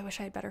oh, I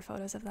wish I had better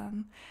photos of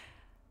them.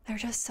 They're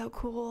just so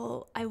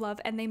cool.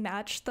 And they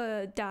match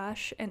the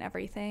dash and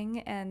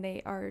everything, and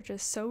they are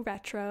just so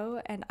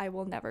retro, and I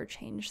will never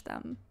change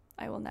them.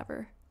 I will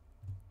never.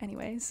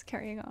 Anyways,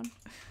 carrying on.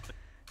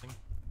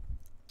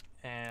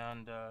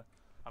 And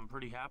I'm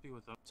pretty happy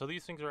with them. So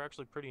these things are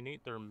actually pretty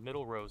neat. They're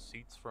middle row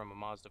seats from a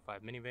Mazda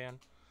 5 minivan.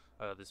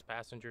 This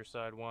passenger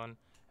side one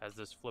has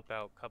this flip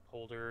out cup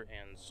holder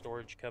and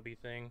storage cubby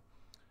thing.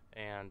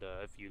 And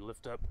if you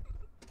lift up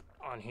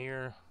on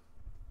here,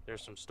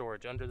 there's some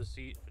storage under the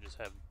seat. I just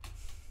have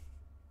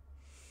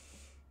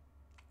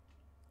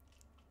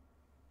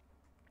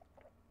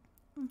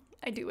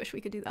I do wish we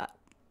could do that.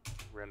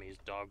 Remy's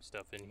dog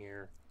stuff in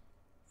here,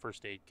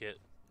 first aid kit,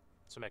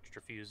 some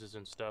extra fuses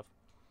and stuff.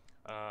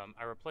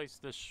 I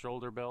replaced this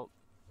shoulder belt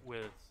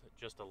with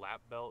just a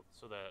lap belt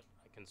so that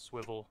I can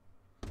swivel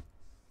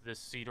this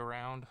seat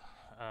around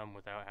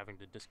without having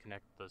to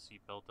disconnect the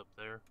seat belt up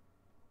there.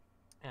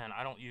 And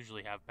I don't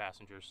usually have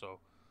passengers, so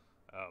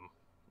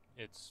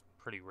it's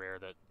pretty rare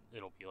that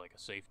it'll be like a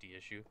safety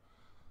issue.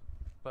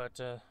 But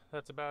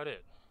that's about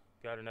it.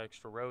 Got an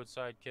extra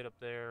roadside kit up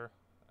there,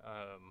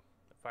 a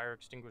fire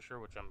extinguisher,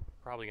 which I'm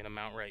probably going to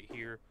mount right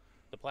here.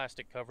 The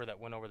plastic cover that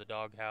went over the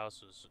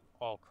doghouse was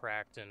all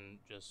cracked and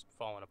just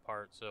falling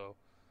apart, so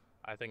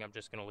I think I'm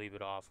just going to leave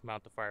it off,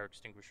 mount the fire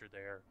extinguisher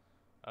there.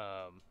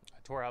 I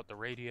tore out the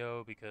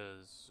radio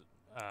because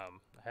I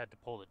had to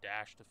pull the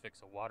dash to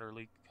fix a water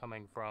leak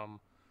coming from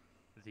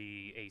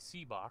the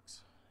AC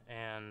box,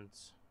 and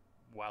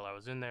while I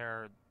was in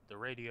there, the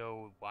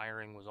radio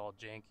wiring was all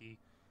janky.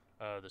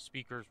 The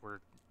speakers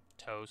were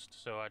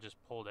toast, so I just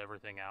pulled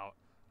everything out.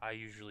 I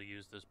usually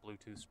use this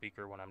Bluetooth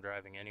speaker when I'm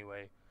driving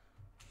anyway.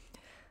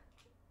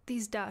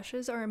 These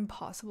dashes are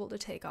impossible to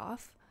take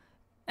off,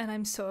 and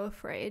I'm so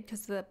afraid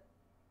because the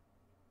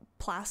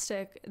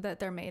plastic that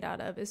they're made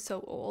out of is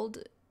so old.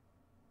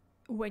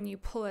 When you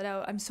pull it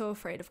out, I'm so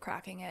afraid of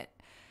cracking it.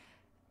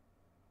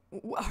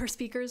 Our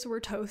speakers were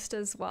toast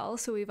as well,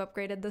 so we've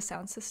upgraded the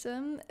sound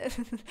system.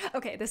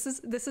 Okay, this is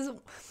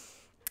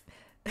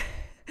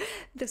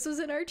this was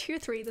in our tier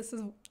 3. This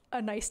is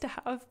a nice to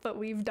have, but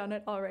we've done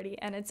it already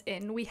and it's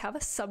in. We have a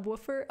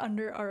subwoofer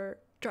under our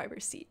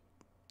driver's seat.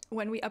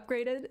 When we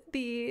upgraded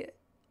the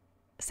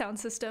sound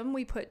system,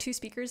 we put 2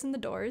 speakers in the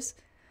doors,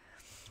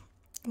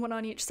 one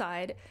on each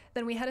side.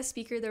 Then we had a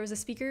speaker. There was a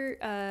speaker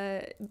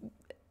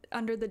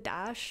under the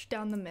dash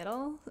down the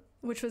middle,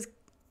 which was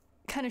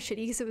kind of shitty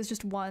because it was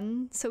just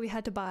one. So we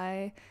had to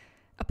buy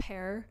a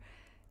pair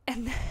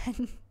and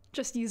then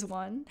just use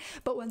one.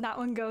 But when that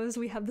one goes,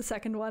 we have the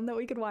second one that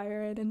we could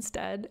wire in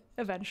instead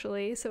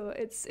eventually. So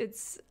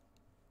it's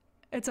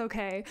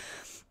okay.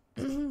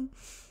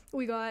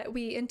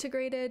 We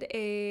integrated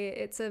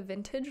it's a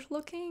vintage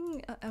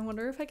looking, I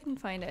wonder if I can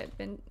find it,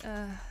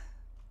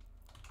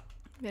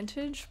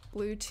 vintage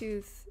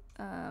Bluetooth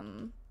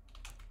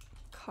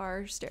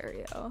car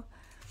stereo.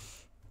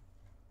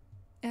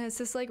 And it's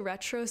this like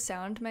retro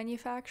sound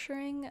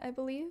manufacturing, I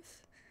believe.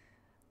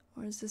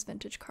 Or is this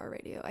vintage car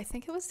radio? I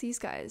think it was these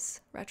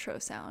guys, retro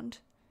sound.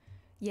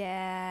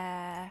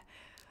 Yeah.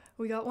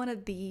 We got one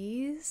of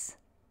these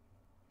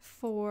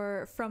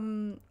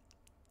from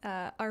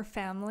our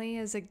family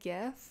as a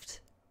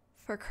gift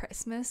for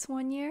Christmas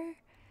one year.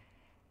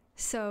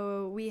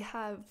 So we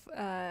have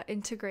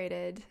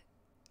integrated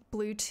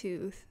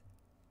Bluetooth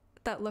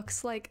that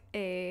looks like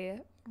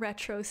a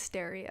retro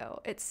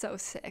stereo. It's so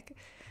sick.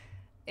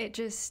 It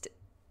just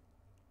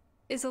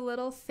is a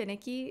little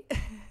finicky.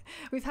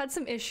 We've had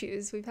some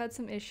issues,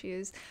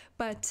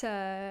 but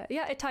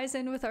yeah, it ties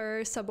in with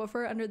our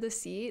subwoofer under the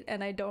seat,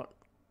 and I don't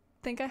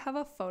think I have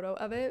a photo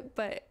of it,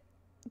 but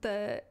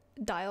the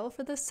dial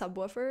for the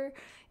subwoofer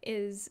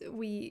is,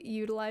 we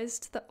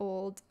utilized the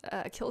old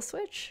kill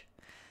switch,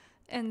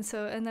 and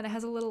then it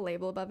has a little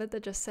label above it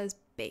that just says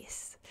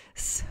bass.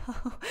 So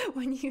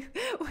when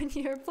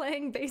you're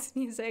playing bass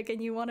music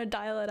and you want to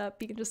dial it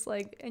up, you can just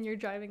and you're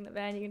driving the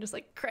van, you can just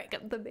crank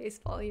up the bass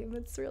volume.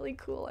 It's really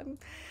cool. I'm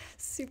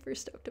super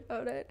stoked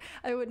about it.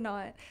 I would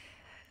not.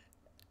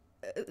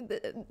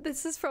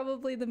 This is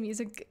probably the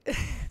music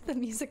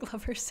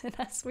lovers in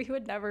us. We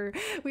would never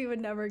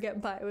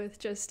get by with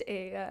just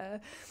a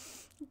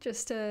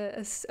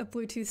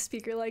Bluetooth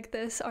speaker like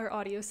this. Our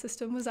audio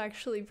system was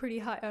actually pretty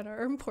high on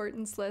our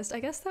importance list. I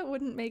guess that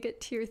wouldn't make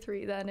it tier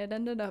 3 then. It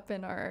ended up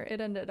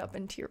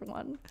in tier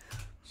 1.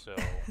 So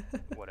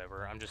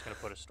whatever. I'm just gonna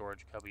put a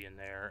storage cubby in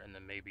there and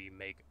then maybe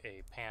make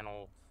a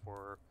panel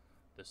for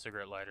the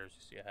cigarette lighters.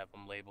 You see I have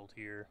them labeled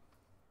here.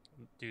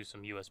 Do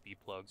some USB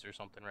plugs or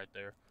something right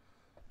there.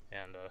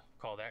 And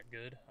call that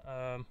good.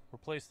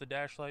 Replace the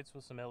dash lights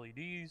with some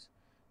LEDs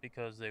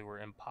because they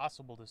were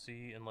impossible to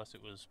see unless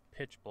it was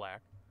pitch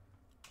black.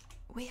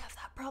 We have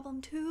that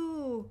problem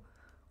too.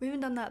 We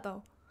haven't done that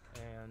though.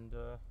 And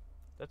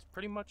that's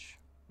pretty much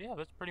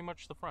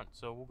the front.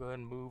 So we'll go ahead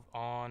and move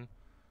on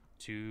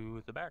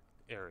to the back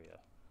area.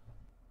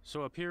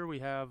 So up here we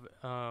have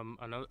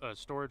a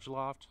storage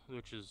loft,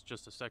 which is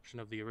just a section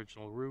of the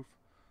original roof.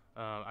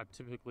 I'm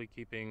typically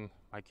keeping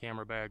my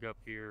camera bag up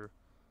here,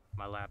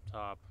 my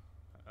laptop.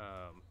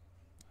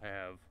 I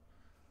have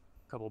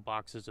a couple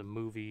boxes of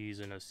movies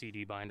and a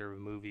CD binder of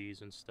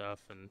movies and stuff,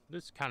 and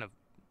this kind of,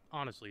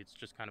 honestly, it's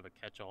just kind of a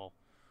catch-all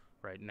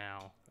right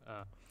now.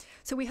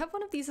 So we have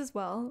one of these as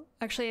well,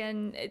 actually,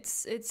 and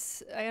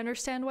it's I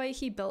understand why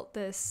he built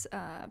this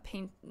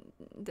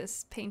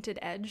painted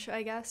edge,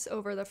 I guess,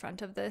 over the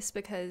front of this,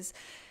 because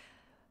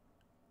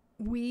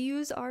we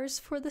use ours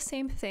for the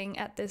same thing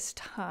at this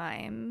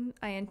time.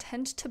 I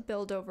intend to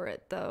build over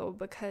it though,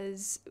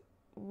 because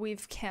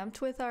we've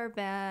camped with our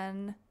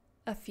van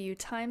a few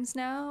times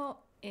now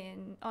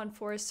on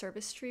Forest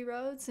Service Tree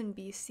roads in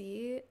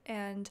BC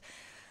and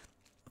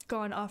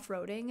gone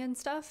off-roading and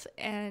stuff,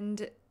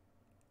 and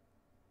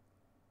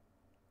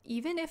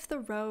even if the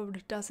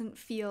road doesn't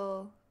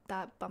feel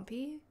that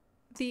bumpy,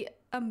 the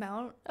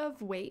amount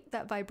of weight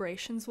that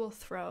vibrations will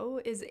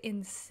throw is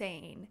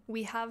insane.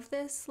 We have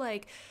this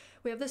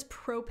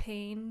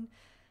propane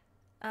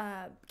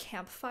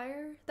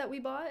campfire that we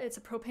bought. It's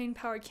a propane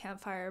powered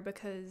campfire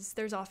because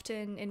there's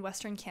often in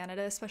Western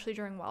Canada, especially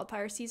during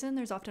wildfire season,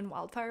 there's often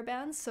wildfire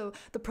bans. So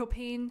the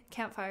propane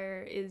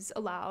campfire is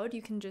allowed.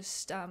 You can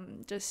just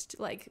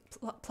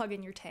plug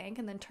in your tank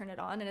and then turn it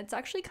on. And it's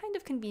actually kind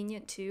of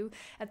convenient too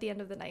at the end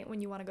of the night when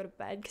you want to go to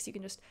bed, because you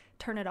can just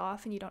turn it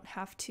off and you don't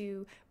have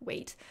to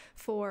wait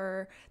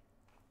for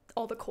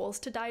all the coals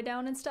to die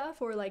down and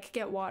stuff, or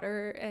get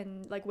water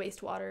and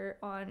waste water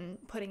on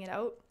putting it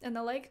out and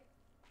the like.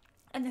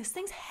 And this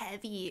thing's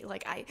heavy.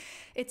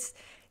 It's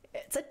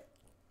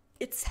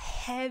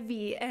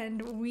heavy,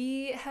 and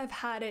we have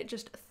had it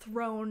just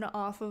thrown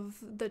off of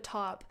the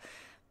top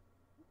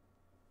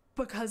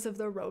because of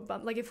the road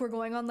bump. If we're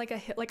going on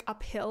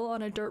uphill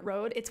on a dirt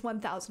road, it's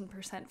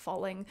 1000%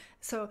 falling.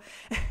 So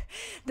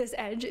this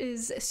edge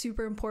is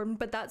super important,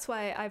 but that's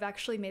why I've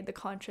actually made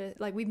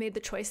we've made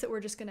the choice that we're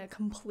just gonna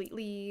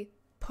completely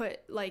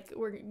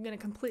we're gonna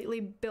completely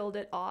build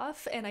it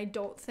off, and I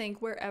don't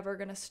think we're ever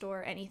gonna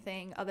store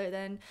anything other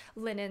than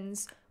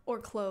linens or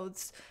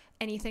clothes,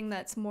 anything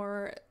that's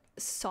more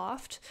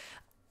soft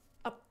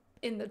up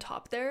in the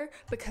top there,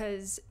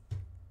 because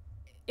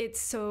it's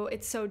so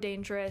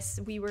dangerous.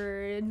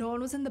 No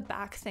one was in the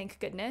back, thank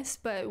goodness,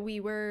 but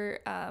we were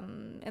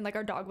and like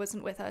our dog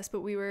wasn't with us, but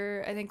we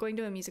were, I think, going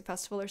to a music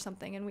festival or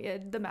something, and we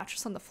had the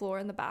mattress on the floor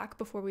in the back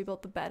before we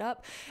built the bed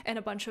up, and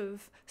a bunch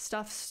of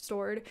stuff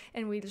stored,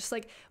 and we just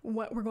like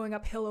we're going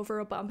uphill over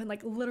a bump, and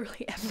like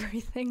literally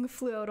everything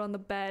flew out on the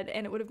bed,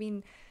 and it would have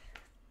been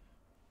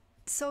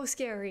so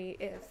scary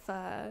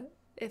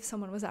if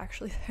someone was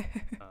actually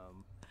there.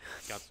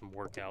 Got some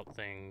workout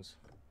things,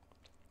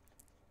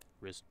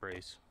 wrist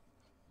brace,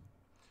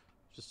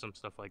 just some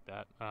stuff like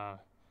that.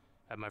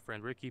 Had my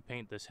friend Ricky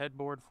paint this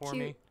headboard for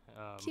me,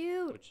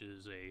 Cute. which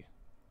is a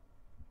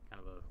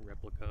kind of a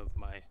replica of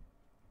my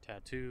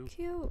tattoo.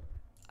 Cute.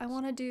 I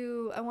want to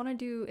do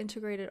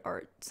integrated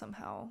art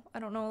somehow. I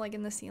don't know, like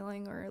in the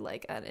ceiling or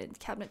like at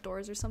cabinet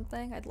doors or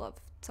something. I'd love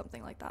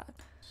something like that.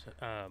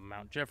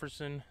 Mount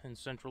Jefferson in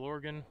Central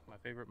Oregon, my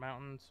favorite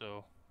mountain,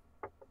 so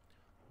I'm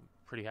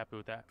pretty happy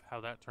with that,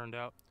 how that turned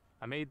out.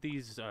 I made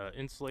these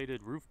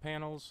insulated roof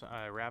panels.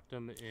 I wrapped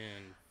them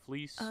in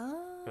fleece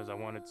because I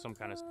wanted some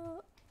kind of...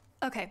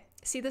 Okay,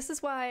 see, this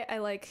is why I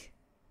like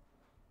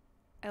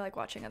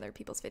watching other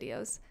people's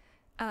videos.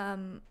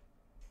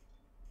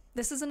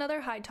 This is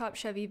another high top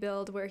Chevy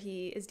build where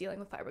he is dealing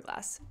with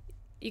fiberglass.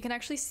 You can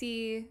actually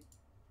see,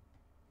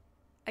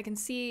 I can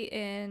see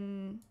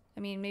in, I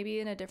mean, maybe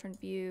in a different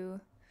view,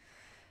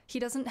 he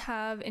doesn't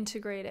have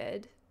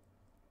integrated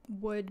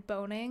wood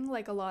boning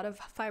like a lot of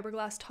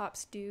fiberglass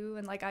tops do,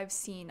 and like I've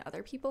seen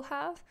other people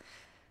have.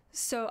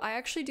 So I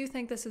actually do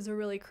think this is a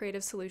really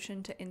creative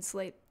solution to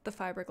insulate the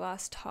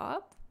fiberglass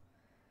top.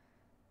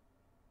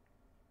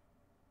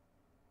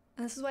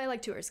 And this is why I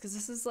like tours, because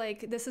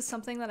this is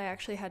something that I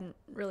actually hadn't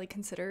really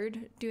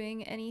considered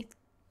doing I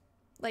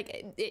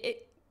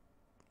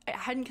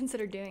hadn't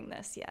considered doing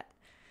this yet,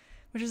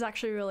 which is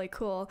actually really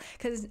cool,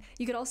 because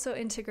you could also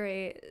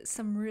integrate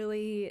some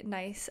really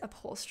nice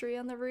upholstery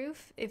on the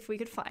roof if we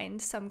could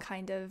find some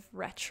kind of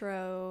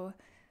retro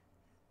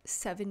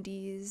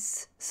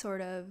 70s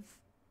sort of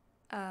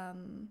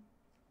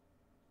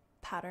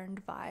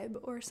patterned vibe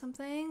or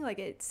something. Like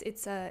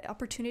it's a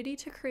opportunity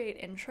to create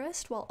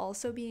interest while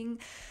also being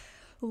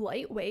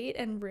lightweight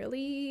and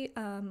really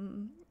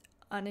uninvasive.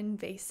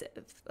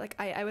 Like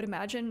I would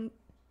imagine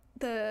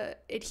the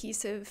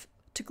adhesive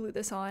to glue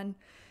this on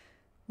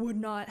would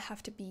not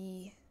have to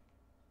be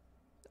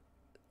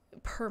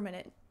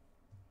permanent.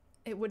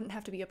 It wouldn't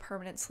have to be a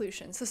permanent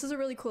solution. So this is a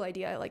really cool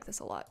idea. I like this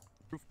a lot.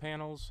 Roof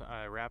panels,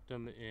 I wrapped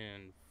them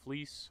in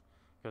fleece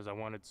because I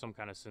wanted some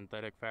kind of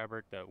synthetic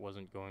fabric that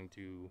wasn't going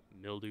to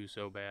mildew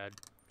so bad.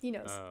 He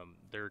knows.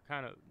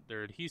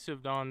 They're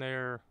adhesive on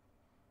there.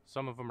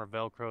 Some of them are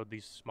Velcroed.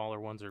 These smaller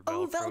ones are Velcroed.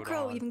 Oh,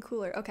 Velcro, on. even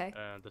cooler. Okay.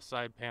 The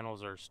side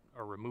panels are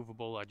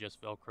removable. I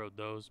just Velcroed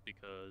those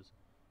because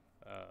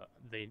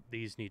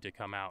these need to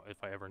come out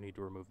if I ever need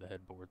to remove the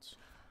headboards.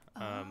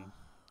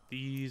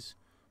 These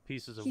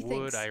pieces of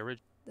wood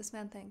this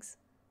man thinks.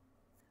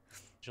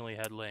 Originally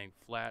had laying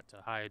flat to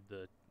hide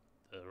the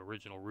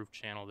original roof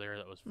channel there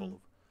that was full of.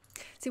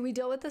 See, we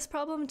deal with this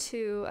problem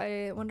too.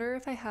 I wonder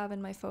if I have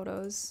in my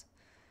photos.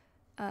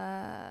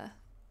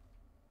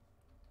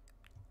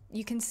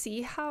 You can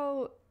see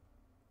how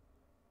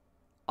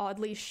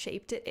oddly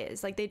shaped it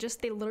is. Like they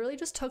literally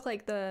just took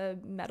like the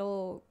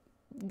metal,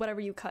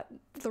 whatever you cut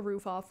the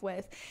roof off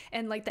with,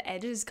 and like the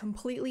edge is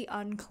completely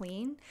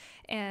unclean,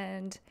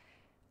 and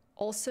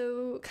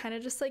also kind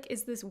of just like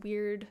is this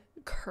weird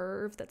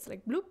curve that's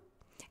like bloop.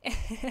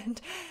 And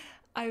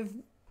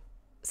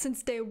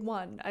since day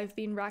one, I've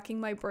been racking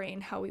my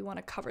brain how we want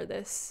to cover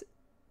this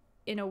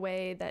in a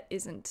way that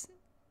isn't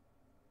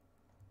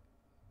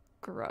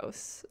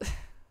gross.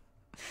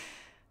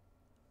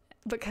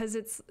 Because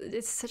it's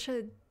such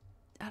a,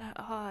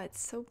 it's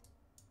so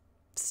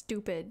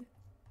stupid.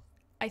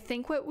 I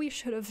think what we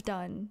should have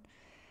done,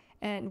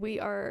 and we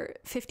are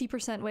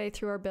 50% way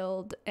through our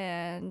build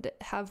and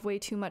have way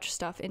too much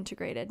stuff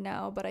integrated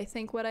now, but I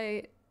think what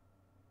I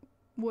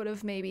would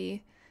have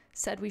maybe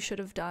said we should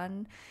have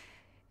done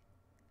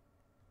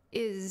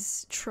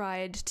is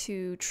tried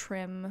to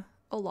trim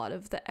a lot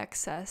of the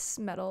excess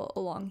metal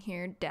along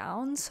here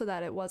down so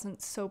that it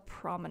wasn't so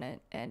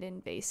prominent and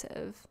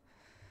invasive.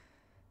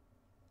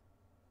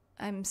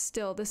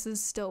 This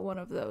is still one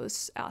of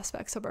those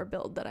aspects of our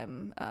build that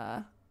I'm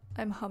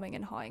humming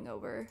and hawing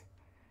over.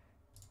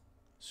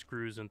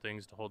 Screws and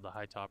things to hold the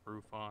high top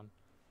roof on.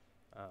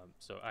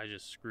 So I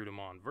just screwed them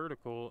on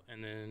vertical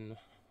and then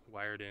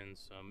wired in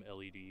some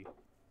LED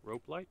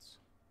rope lights.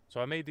 So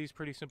I made these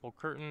pretty simple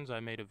curtains. I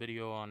made a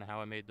video on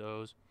how I made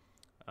those.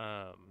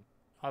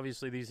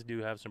 Obviously these do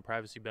have some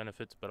privacy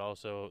benefits, but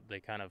also they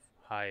kind of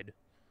hide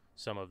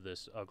some of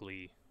this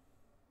ugly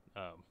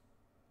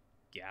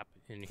gap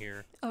in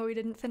here. Oh, we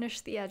didn't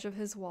finish the edge of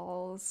his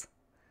walls.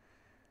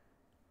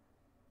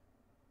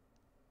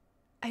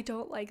 I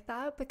don't like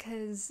that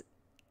because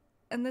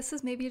and this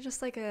is maybe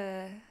just like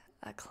a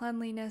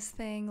cleanliness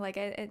thing, like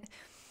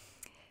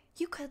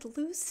you could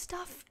lose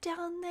stuff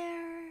down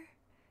there.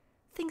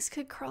 Things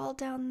could crawl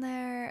down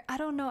there. I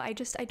don't know. I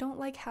don't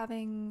like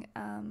having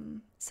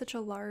such a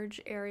large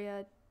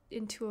area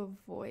into a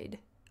void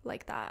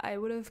like that. I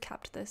would have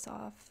kept this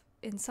off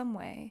in some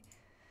way.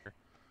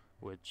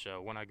 Which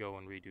when I go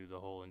and redo the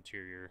whole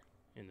interior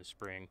in the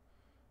spring,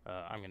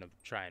 I'm going to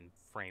try and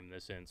frame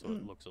this in so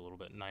it looks a little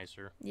bit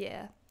nicer.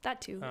 Yeah,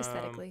 that too,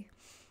 aesthetically.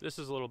 This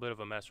is a little bit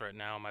of a mess right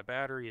now. My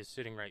battery is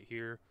sitting right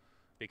here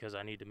because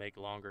I need to make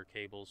longer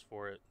cables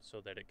for it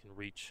so that it can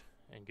reach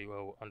and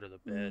go under the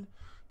bed,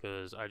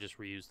 because I just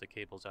reused the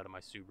cables out of my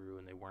Subaru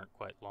and they weren't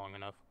quite long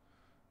enough.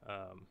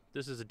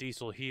 This is a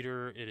diesel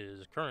heater. It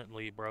is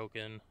currently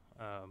broken,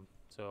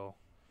 so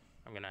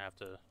I'm gonna have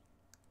to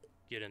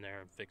get in there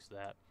and fix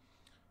that.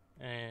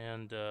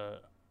 And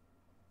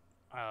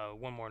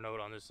one more note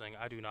on this thing: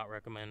 I do not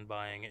recommend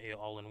buying a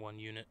all-in-one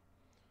unit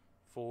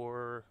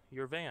for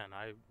your van.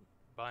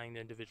 Buying the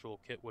individual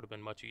kit would have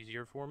been much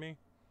easier for me,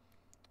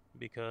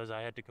 because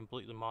I had to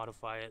completely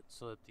modify it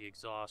so that the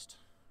exhaust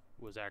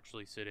was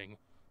actually sitting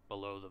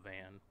below the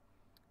van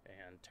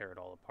and tear it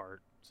all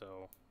apart.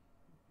 So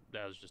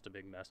that was just a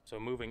big mess. So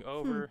moving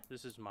over,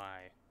 this is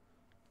my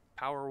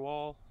power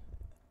wall.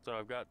 So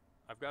I've got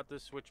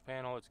this switch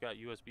panel. It's got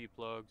USB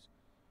plugs,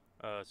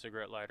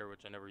 cigarette lighter,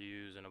 which I never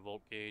use, and a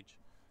volt gauge.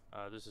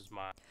 This is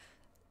my...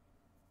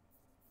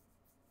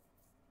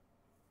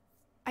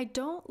 I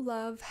don't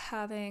love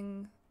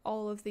having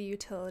all of the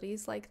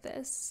utilities like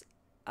this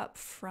up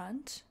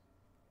front.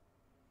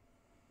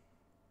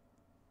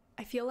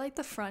 I feel like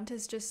the front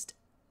is just,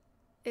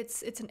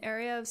 it's an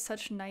area of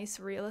such nice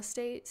real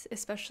estate,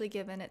 especially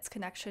given its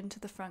connection to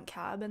the front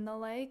cab and the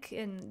like,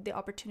 and the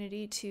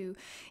opportunity to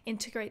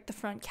integrate the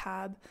front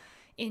cab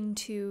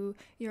into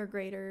your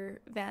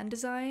greater van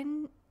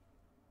design.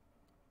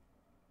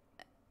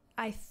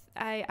 I'm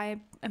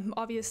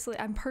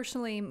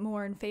personally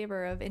more in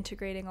favor of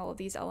integrating all of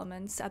these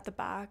elements at the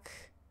back,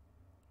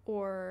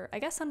 or I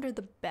guess under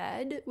the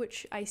bed,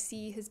 which I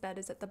see his bed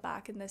is at the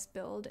back in this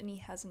build and he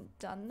hasn't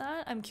done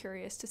that. I'm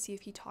curious to see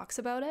if he talks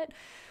about it.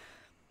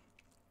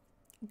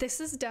 This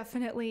is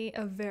definitely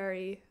a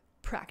very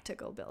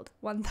practical build,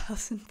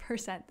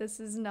 1000%. This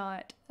is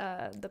not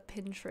the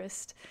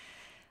Pinterest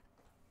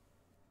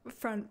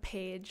front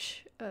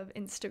page of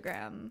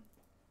Instagram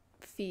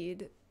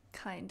feed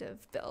kind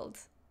of build.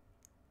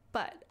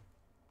 But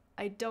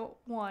I don't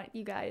want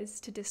you guys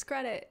to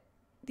discredit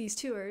these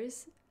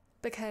tours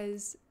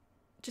because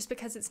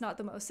it's not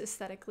the most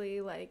aesthetically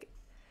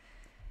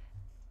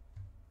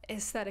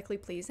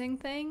pleasing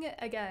thing.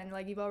 Again,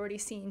 like you've already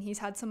seen, he's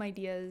had some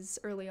ideas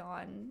early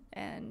on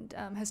and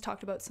has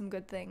talked about some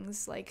good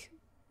things, like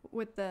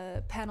with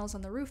the panels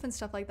on the roof and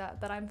stuff like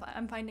that, that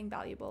I'm finding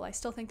valuable. I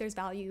still think there's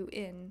value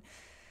in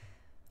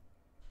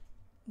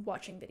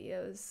watching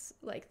videos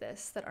like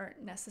this that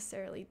aren't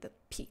necessarily the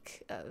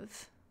peak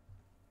of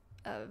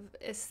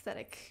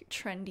aesthetic,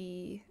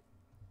 trendy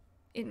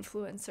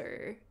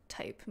influencer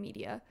type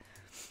media.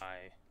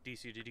 My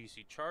DC to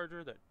DC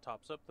charger that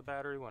tops up the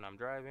battery when I'm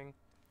driving,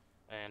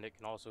 and it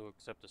can also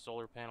accept a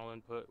solar panel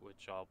input,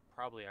 which I'll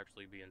probably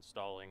actually be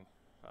installing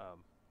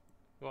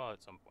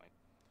at some point.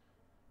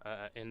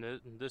 And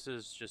this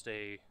is just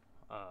a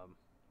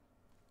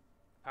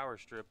power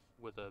strip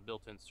with a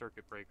built-in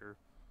circuit breaker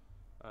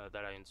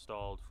that I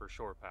installed for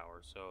shore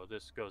power. So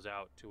this goes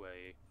out to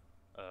a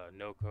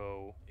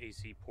NOCO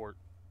AC port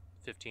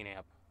 15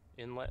 amp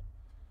inlet,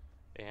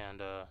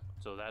 and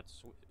so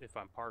that's, if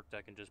I'm parked,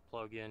 I can just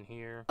plug in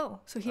here. Oh,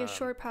 so he has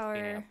shore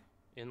power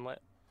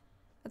inlet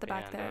at the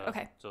back there.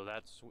 Okay. So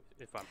that's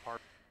if I'm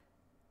parked.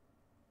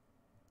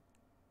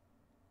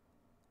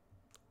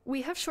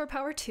 We have shore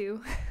power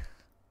too,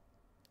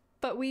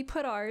 but we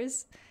put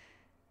ours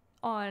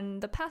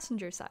on the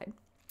passenger side.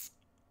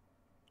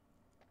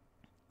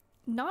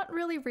 Not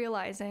really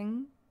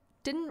realizing,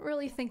 didn't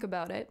really think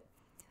about it,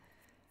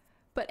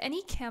 but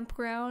any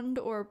campground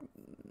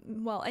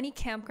any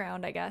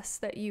campground, I guess,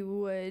 that you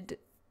would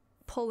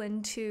pull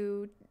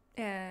into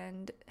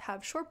and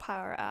have shore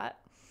power at,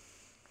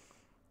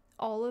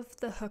 all of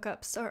the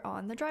hookups are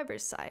on the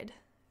driver's side,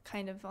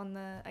 kind of on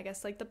the, I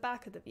guess, like the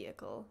back of the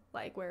vehicle,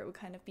 like where it would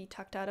kind of be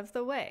tucked out of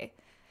the way.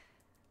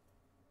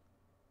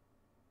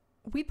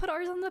 We put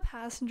ours on the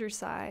passenger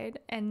side,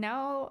 and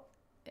now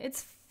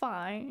it's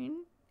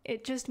fine.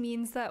 It just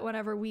means that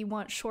whenever we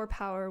want shore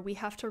power, we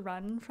have to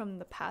run from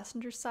the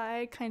passenger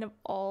side kind of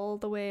all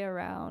the way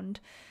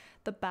around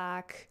the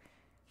back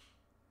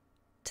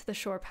to the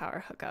shore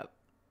power hookup.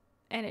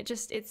 And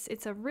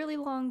it's a really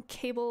long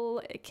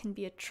cable. It can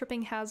be a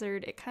tripping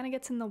hazard. It kind of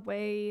gets in the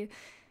way.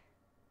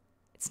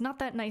 It's not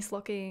that nice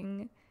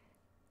looking.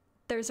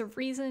 There's a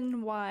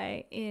reason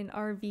why in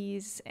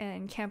RVs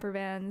and camper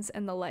vans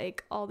and the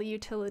like, all the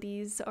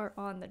utilities are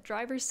on the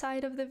driver's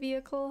side of the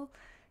vehicle,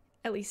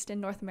 at least in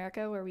North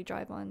America, where we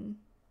drive on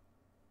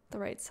the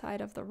right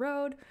side of the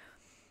road.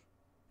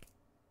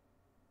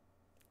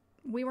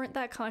 We weren't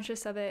that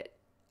conscious of it.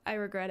 I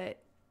regret it.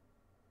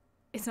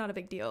 It's not a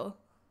big deal,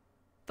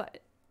 but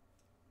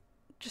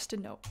Just a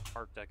note.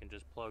 Parked, I can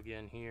just plug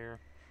in here.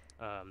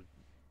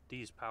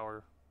 These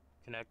power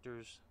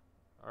connectors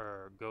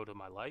go to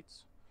my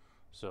lights,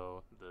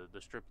 so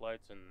the strip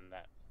lights and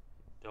that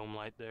dome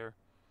light there.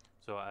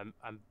 So I'm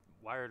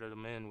wired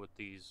them in with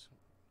these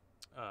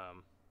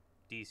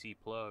DC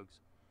plugs,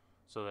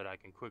 so that I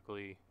can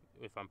quickly,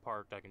 if I'm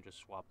parked, I can just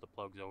swap the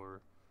plugs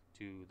over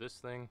to this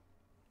thing,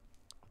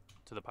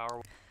 to the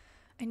power.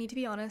 I need to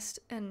be honest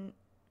and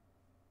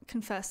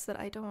confess that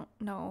I don't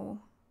know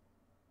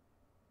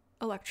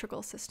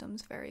electrical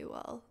systems very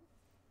well.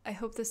 I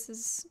hope this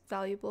is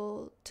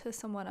valuable to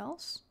someone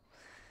else.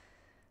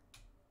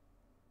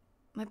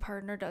 My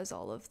partner does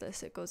all of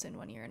this. It goes in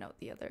one ear and out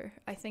the other.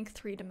 I think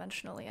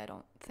three-dimensionally. I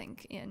don't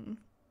think in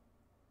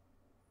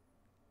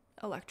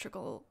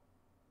electrical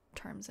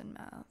terms and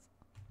math.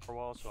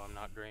 Wall, so I'm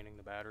not draining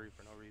the battery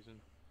for no reason.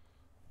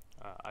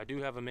 I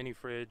do have a mini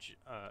fridge.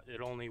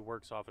 It only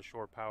works off a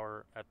short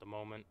power at the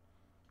moment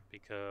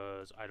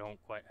because I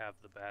don't quite have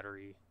the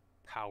battery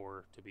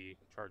power to be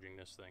charging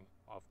this thing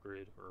off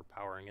grid or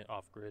powering it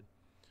off grid.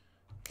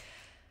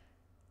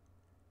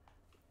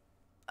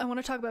 I want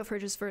to talk about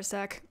fridges for a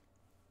sec.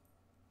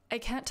 I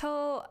can't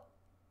tell.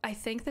 I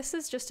think this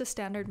is just a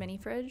standard mini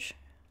fridge.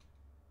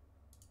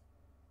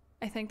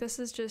 I think this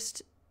is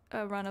just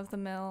a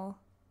run-of-the-mill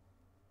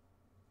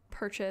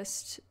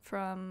purchased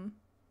from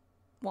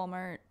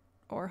Walmart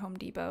or Home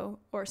Depot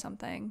or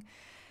something.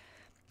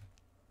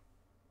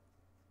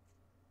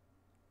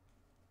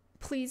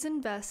 Please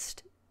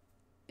invest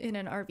in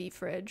an RV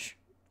fridge.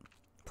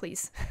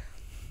 Please.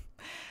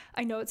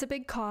 I know it's a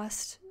big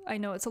cost. I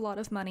know it's a lot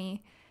of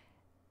money.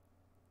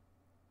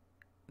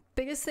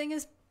 Biggest thing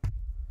is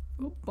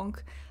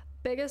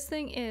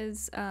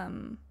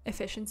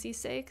efficiency's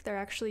sake. They're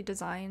actually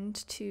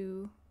designed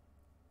to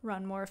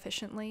run more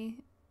efficiently.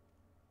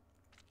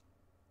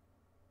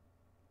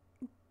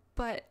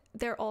 But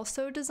they're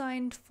also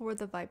designed for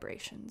the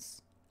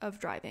vibrations of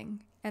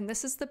driving. And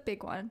this is the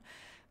big one.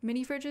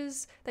 Mini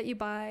fridges that you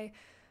buy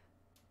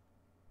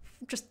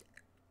just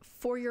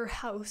for your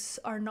house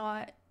are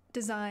not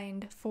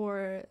designed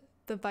for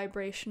the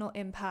vibrational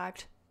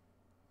impact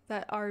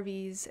that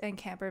RVs and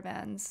camper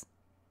vans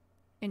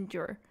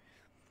endure.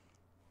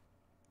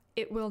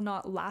 It will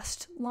not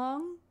last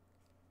long.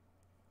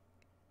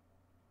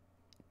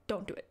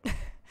 Don't do it.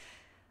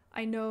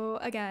 I know,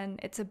 again,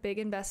 it's a big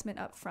investment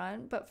up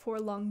front, but for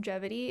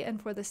longevity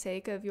and for the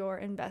sake of your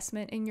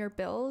investment in your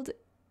build,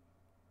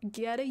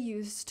 get a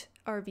used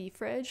RV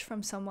fridge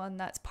from someone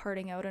that's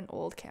parting out an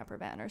old camper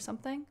van or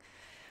something.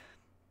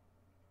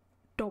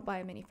 Don't buy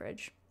a mini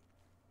fridge.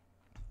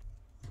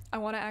 I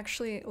want to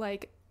actually,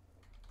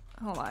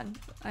 hold on.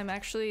 I'm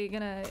actually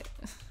gonna...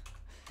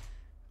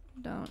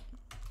 Don't.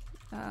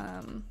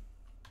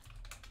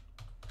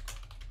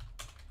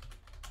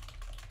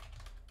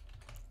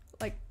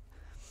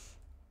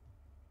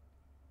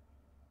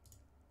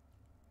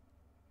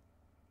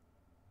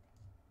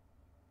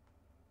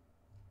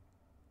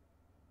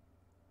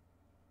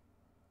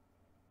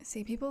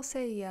 See, people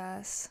say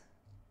yes.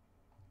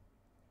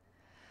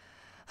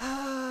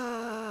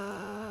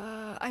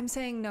 I'm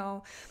saying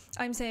no.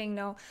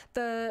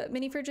 The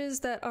mini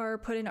fridges that are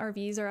put in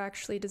RVs are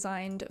actually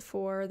designed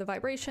for the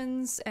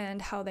vibrations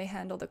and how they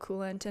handle the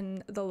coolant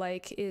and the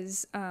like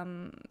is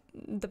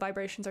the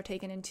vibrations are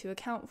taken into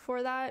account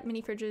for that.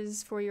 Mini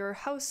fridges for your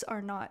house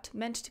are not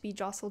meant to be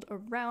jostled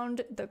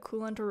around. The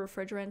coolant or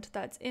refrigerant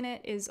that's in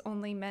it is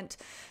only meant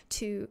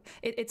to,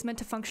 it's meant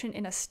to function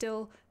in a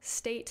still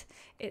state.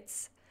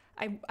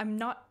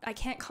 I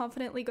can't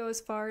confidently go as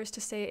far as to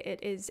say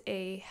it is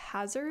a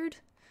hazard,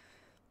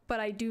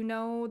 but I do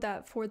know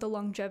that for the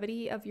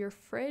longevity of your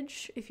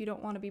fridge, if you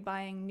don't want to be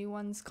buying new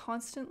ones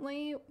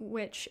constantly,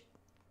 which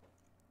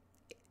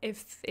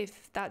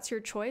if that's your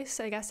choice,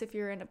 I guess if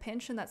you're in a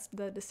pinch and that's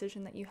the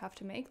decision that you have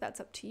to make, that's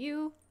up to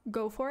you,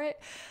 go for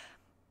it.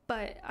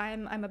 But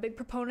I'm a big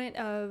proponent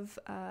of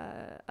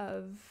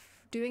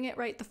doing it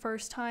right the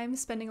first time,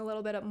 spending a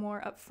little bit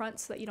more up front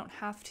so that you don't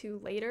have to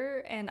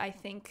later. And I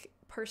think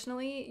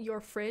personally, your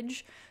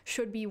fridge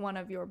should be one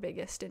of your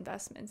biggest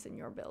investments in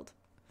your build.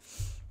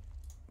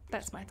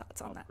 That's my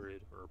thoughts on that.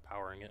 Off-grid or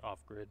powering it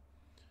off-grid.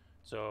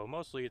 So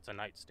mostly it's a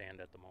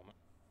nightstand at the moment.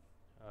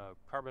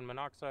 Carbon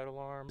monoxide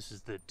alarm. This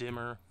is the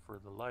dimmer for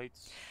the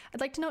lights. I'd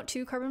like to note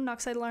too, carbon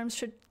monoxide alarms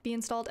should be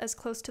installed as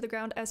close to the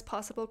ground as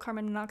possible.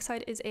 Carbon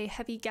monoxide is a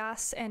heavy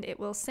gas and it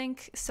will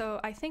sink. So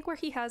I think where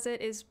he has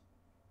it is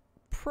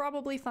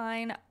probably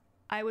fine.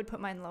 I would put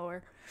mine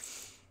lower.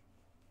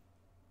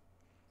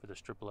 For the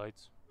strip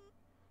lights.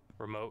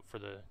 Remote for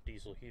the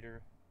diesel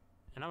heater.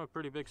 And I'm a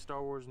pretty big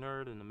Star Wars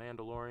nerd, and The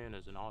Mandalorian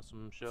is an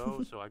awesome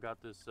show. So I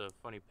got this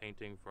funny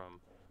painting from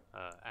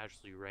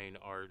Ashley Rain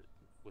Art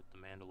with The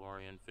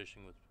Mandalorian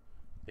fishing with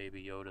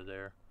Baby Yoda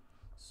there.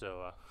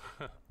 So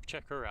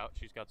check her out.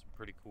 She's got some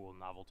pretty cool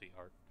novelty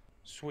art.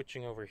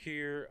 Switching over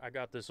here, I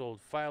got this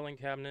old filing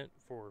cabinet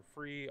for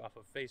free off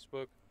of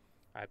Facebook.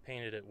 I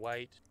painted it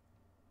white.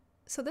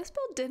 So this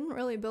build didn't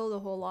really build a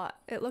whole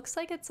lot. It looks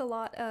like it's a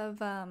lot of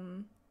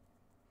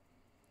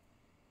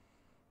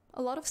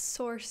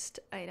sourced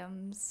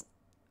items.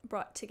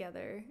 brought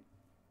together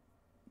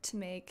to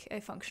make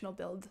a functional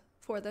build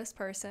for this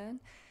person,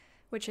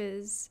 which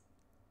is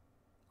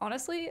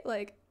honestly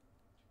like,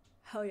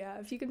 hell yeah,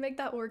 if you could make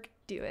that work,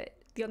 do it.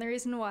 The only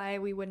reason why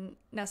we wouldn't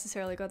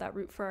necessarily go that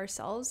route for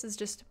ourselves is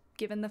just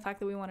given the fact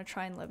that we want to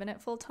try and live in it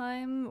full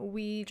time.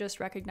 We just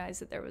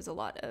recognized that there was a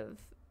lot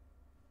of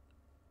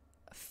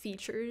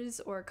features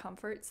or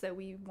comforts that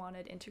we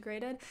wanted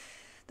integrated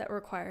that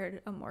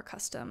required a more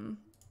custom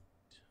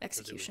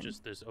execution. It was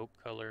just this oak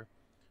color,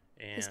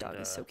 and His dog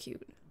is so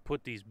cute.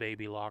 put these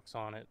baby locks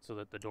on it so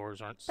that the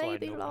doors aren't sliding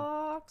Baby open.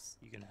 locks.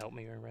 You can help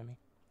me here, Remy.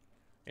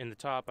 In the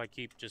top, I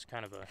keep just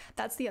kind of a...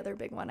 That's the other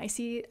big one. I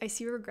see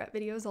regret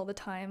videos all the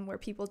time where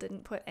people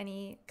didn't put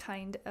any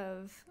kind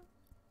of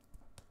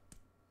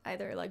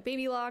either like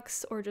baby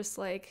locks or just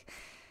like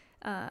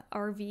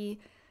RV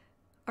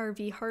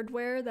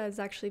hardware that is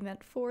actually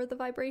meant for the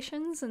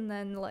vibrations, and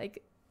then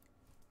like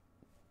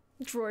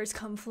drawers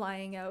come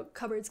flying out,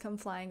 cupboards come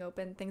flying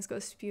open, things go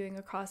spewing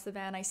across the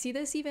van. I see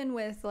this even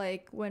with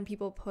like when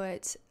people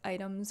put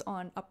items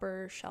on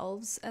upper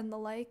shelves and the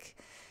like.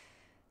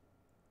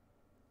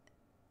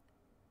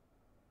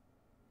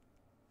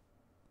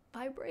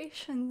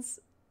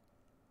 Vibrations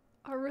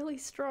are really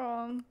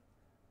strong.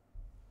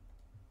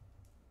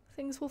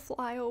 Things will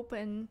fly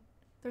open.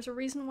 There's a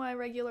reason why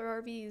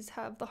regular RVs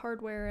have the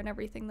hardware and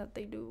everything that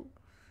they do.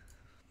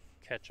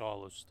 catch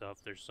all of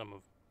stuff. There's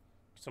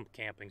some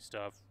camping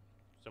stuff,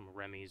 some of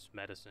Remy's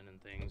medicine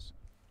and things.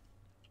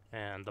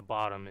 And the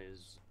bottom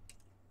is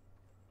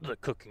the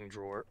cooking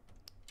drawer.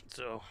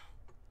 So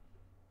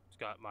it's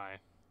got my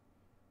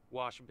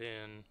wash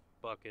bin,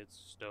 buckets,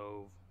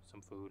 stove,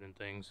 some food and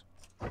things.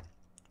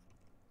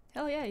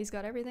 Hell yeah, he's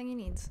got everything he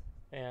needs.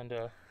 And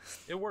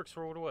it works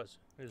for what it was.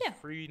 It's Yeah,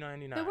 free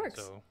 99. it works.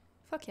 So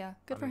Fuck yeah,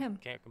 good for him.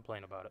 Can't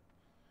complain about it.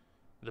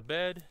 The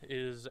bed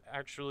is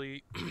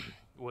actually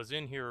was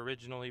in here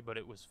originally, but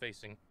it was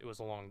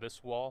along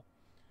this wall,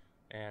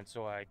 and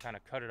so I kind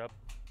of cut it up.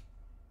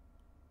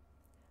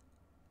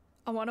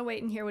 I want to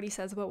wait and hear what he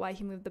says about why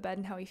he moved the bed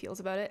and how he feels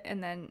about it,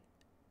 and then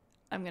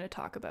I'm going to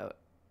talk about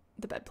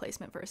the bed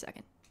placement for a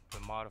second. I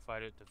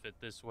modified it to fit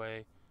this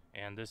way,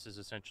 and this is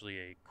essentially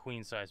a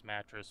queen size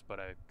mattress, but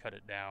I cut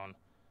it down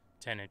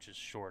 10 inches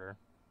shorter.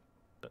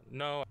 But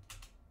no,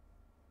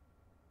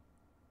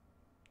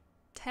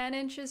 10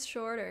 inches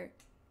shorter.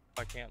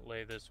 I can't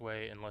lay this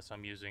way unless I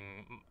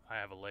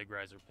have a leg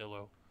riser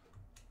pillow.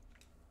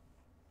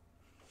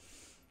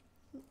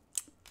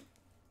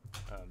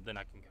 Then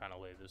I can kind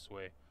of lay this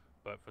way,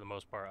 but for the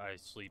most part I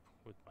sleep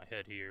with my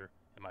head here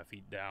and my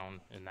feet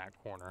down in that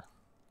corner,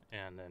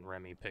 and then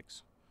Remy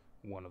picks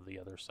one of the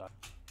other side.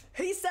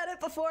 He said it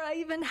before I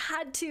even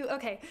had to.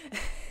 Okay.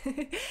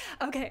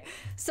 Okay,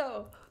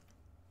 so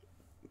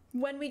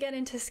when we get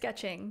into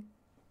sketching,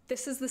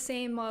 this is the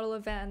same model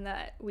of van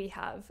that we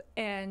have,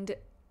 and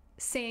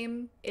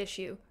same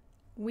issue.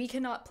 We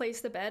cannot place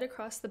the bed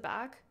across the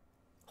back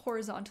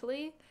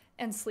horizontally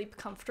and sleep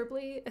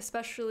comfortably,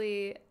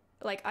 especially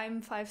like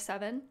I'm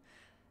 5'7".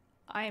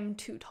 I'm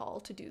too tall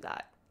to do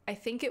that. I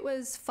think it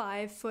was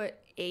 5'8",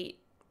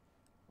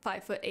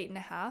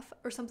 5'8.5"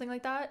 or something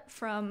like that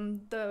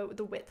from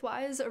the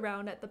width-wise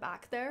around at the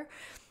back there.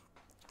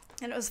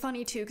 And it was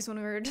funny too, because when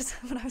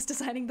I was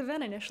designing the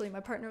van initially,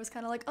 my partner was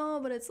kind of like, oh,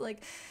 but it's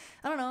like,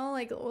 I don't know,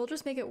 like we'll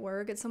just make it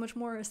work. It's so much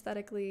more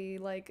aesthetically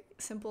like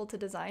simple to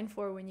design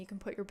for when you can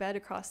put your bed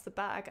across the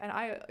back.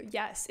 And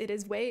yes, it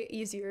is way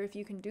easier if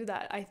you can do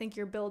that. I think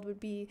your build would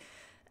be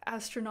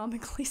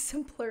astronomically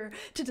simpler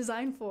to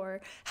design for.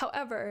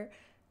 However,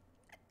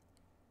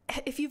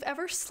 if you've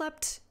ever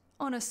slept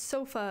on a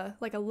sofa,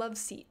 like a love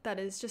seat that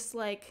is just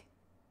like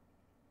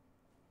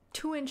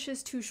 2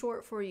 inches too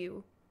short for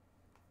you,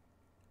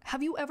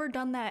 have you ever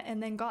done that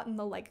and then gotten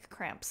the leg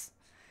cramps?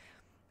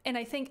 And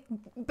I think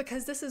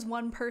because this is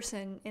one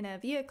person in a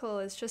vehicle,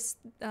 it's just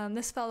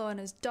this fellow and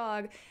his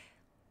dog,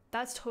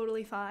 that's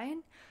totally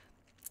fine.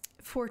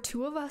 For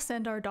two of us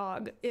and our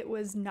dog, it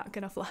was not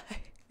gonna fly.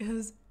 It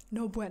was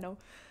no bueno.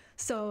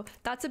 So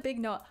that's a big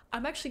no.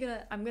 I'm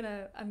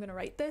gonna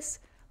write this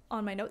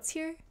on my notes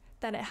here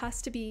that it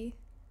has to be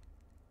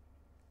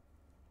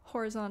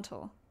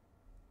horizontal,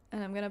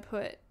 and I'm gonna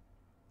put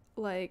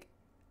like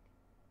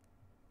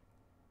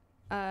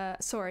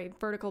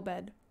vertical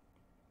bed.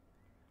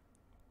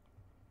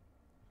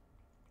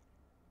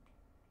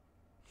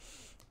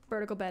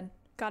 Vertical bed.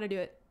 Gotta do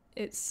it.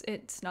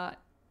 It's not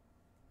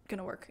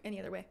gonna work any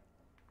other way.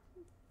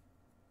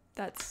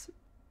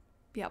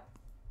 Yep.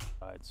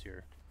 Sides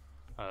here.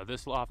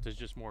 This loft is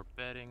just more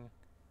bedding.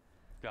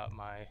 Got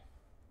my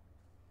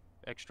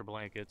extra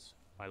blankets,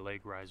 my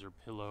leg riser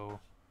pillow,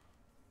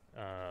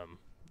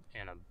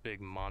 and a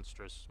big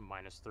monstrous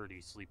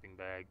 -30 sleeping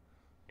bag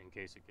in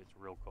case it gets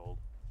real cold.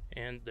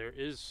 And there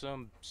is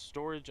some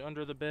storage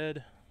under the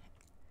bed.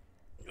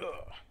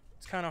 Ugh,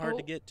 it's kind of hard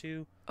to get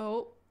to.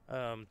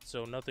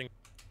 So nothing.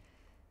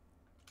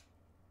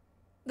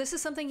 This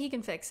is something he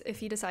can fix if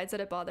he decides that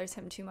it bothers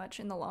him too much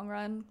in the long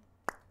run.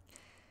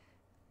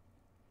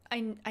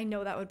 I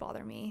know that would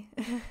bother me.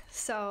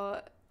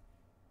 So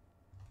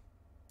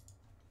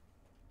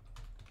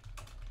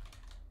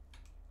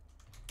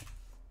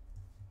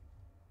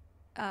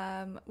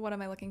what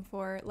am I looking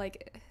for?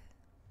 Like,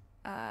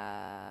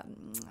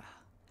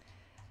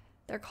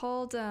 they're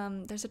called,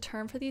 there's a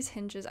term for these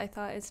hinges. I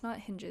thought it's not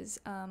hinges.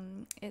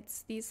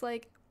 It's these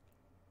like,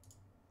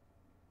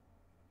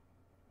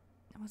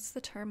 what's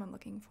the term I'm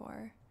looking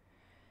for?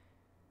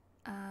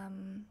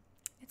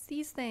 It's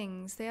these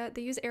things. They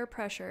use air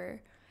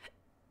pressure.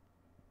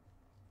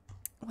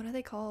 What are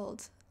they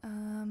called?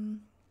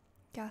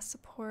 Gas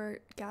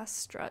support, gas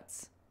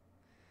struts.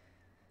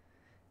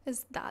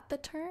 Is that the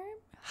term?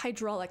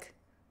 Hydraulic.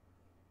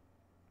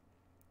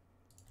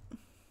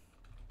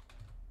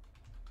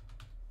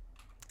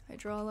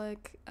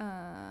 Hydraulic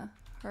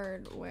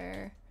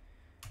hardware.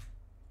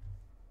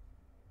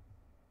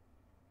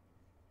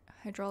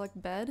 Hydraulic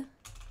bed.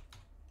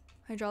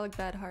 Hydraulic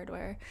bed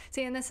hardware.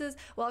 See, and this is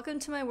welcome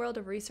to my world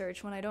of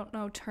research. When I don't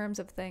know terms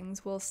of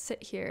things, we'll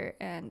sit here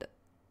and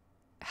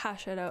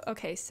hash it out.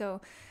 Okay,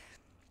 so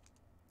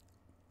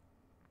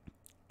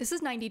this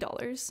is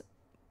 $90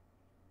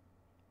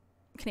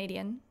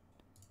 Canadian,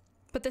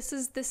 but this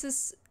is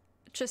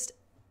just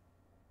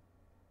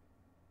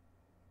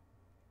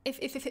if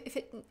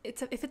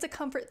it's a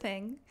comfort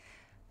thing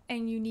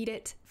and you need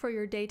it for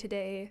your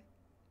day-to-day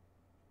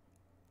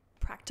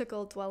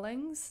practical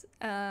dwellings,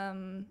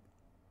 I'm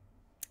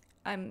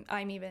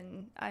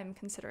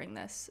considering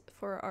this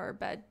for our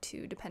bed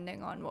too,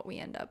 depending on what we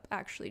end up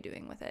actually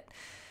doing with it.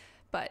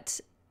 But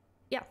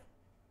yeah,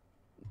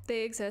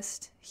 they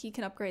exist. He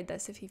can upgrade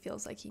this if he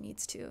feels like he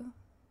needs to.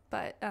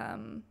 But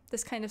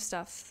this kind of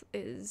stuff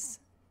is,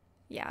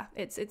 yeah,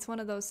 it's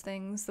one of those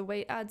things. The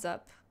weight adds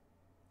up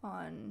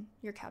on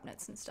your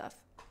cabinets and stuff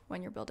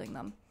when you're building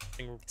them,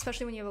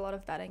 especially when you have a lot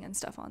of bedding and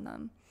stuff on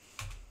them.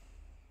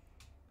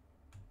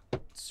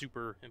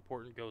 Super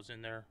important goes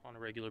in there on a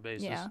regular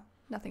basis. Yeah,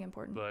 nothing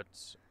important. But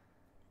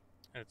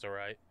it's all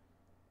right.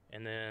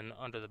 And then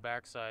under the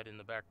backside in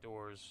the back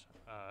doors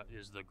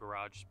is the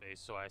garage space.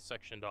 So I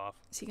sectioned off.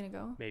 Is he gonna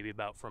go? Maybe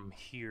about from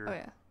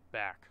here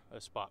back a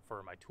spot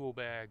for my tool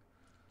bag.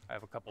 I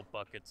have a couple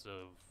buckets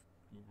of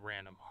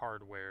random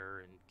hardware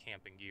and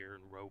camping gear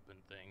and rope and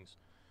things,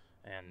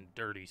 and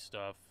dirty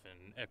stuff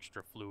and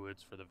extra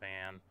fluids for the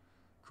van,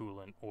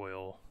 coolant,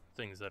 oil,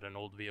 things that an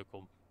old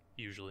vehicle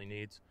usually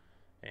needs,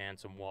 and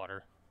some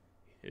water.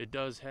 It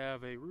does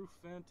have a roof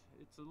vent.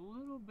 It's a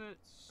little bit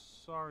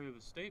sorry of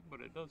a state,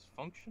 but it does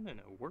function and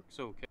it works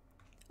okay.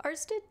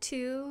 Ours did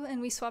too,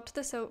 and we swapped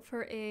this out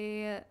for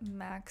a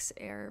Max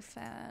Air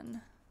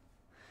fan.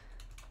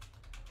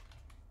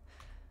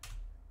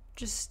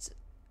 Just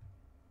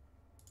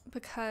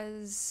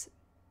because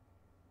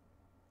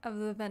of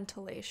the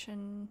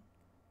ventilation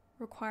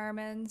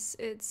requirements,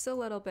 it's a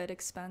little bit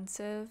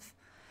expensive,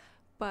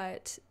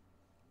 but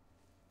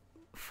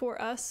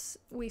for us,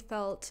 we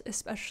felt,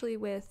 especially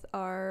with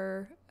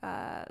our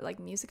like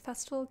music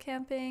festival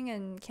camping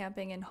and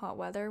camping in hot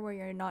weather where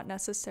you're not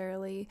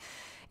necessarily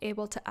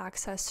able to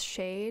access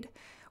shade,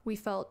 we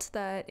felt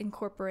that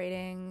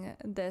incorporating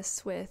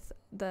this with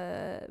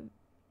the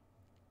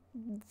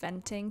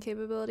venting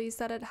capabilities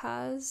that it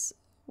has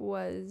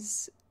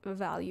was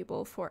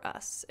valuable for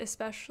us,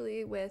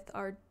 especially with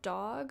our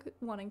dog,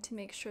 wanting to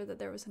make sure that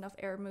there was enough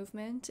air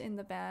movement in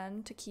the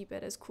van to keep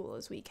it as cool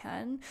as we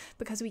can,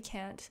 because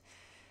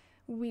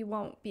we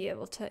won't be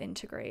able to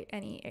integrate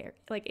any air,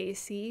 like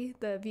AC.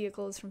 The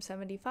vehicle is from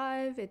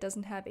 75. It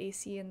doesn't have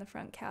AC in the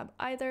front cab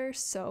either.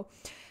 So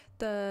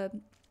the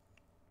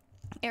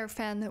air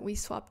fan that we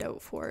swapped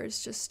out for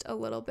is just a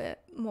little bit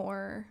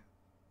more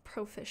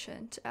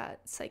proficient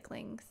at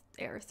cycling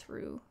air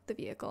through the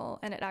vehicle.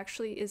 And it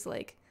actually is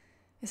like,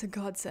 it's a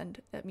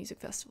godsend at music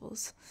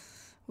festivals.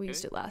 We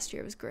used it last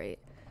year. It was great.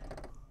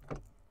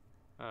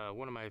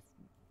 One of my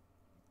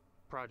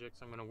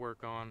projects I'm going to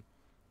work on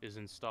is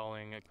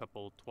installing a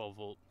couple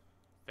 12-volt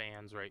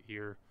fans right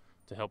here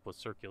to help with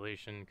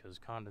circulation, because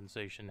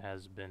condensation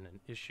has been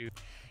an issue.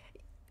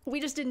 We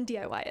just didn't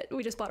DIY it.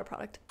 We just bought a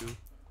product.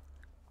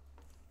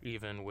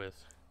 Even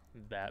with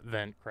that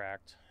vent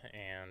cracked,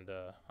 and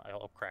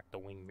I'll crack the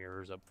wing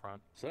mirrors up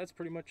front. So that's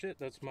pretty much it.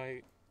 That's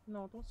my...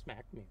 No, don't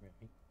smack me,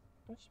 Remy.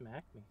 Don't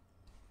smack me.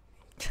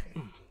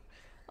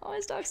 Oh,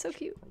 his dog's so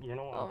cute. You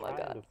know, oh my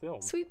God. To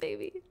film. Sweet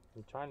baby.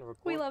 I'm trying to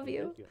record. We love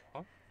you. Video,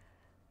 huh?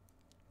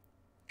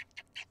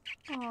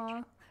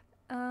 Aw.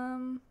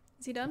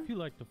 Is he done? If you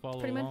like to follow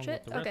Pretty along much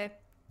it? with the rest. Okay.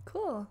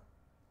 Cool.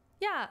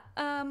 Yeah.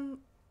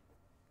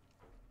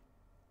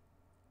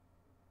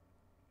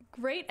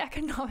 Great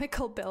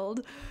economical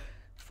build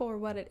for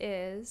what it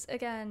is.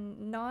 Again,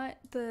 not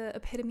the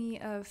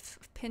epitome of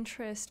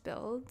Pinterest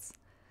builds,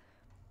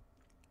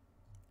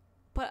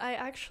 but I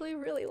actually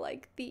really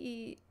like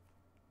the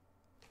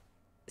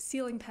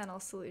ceiling panel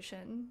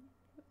solution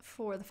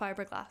for the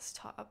fiberglass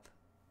top.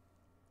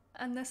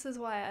 And this is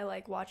why I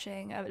like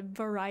watching a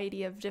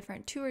variety of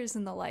different tours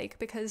and the like,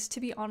 because to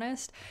be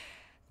honest,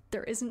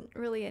 there isn't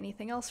really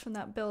anything else from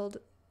that build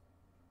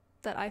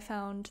that I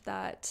found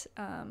that,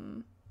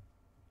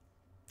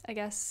 I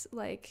guess,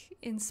 like,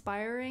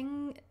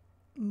 inspiring,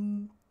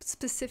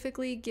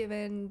 specifically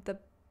given the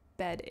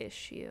bed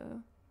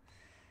issue.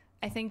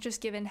 I think just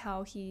given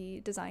how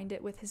he designed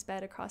it with his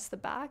bed across the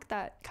back,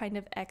 that kind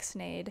of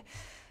ex-nayed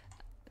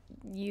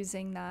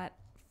using that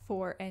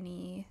for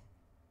any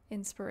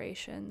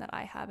inspiration that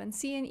I have. And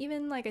seeing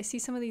even like I see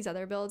some of these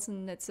other builds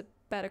and it's a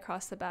bed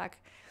across the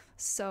back.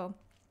 So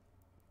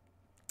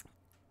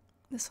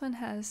this one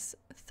has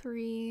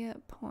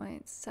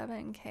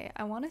 3.7K.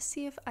 I want to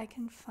see if I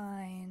can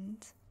find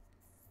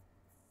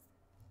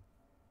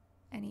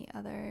any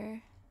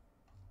other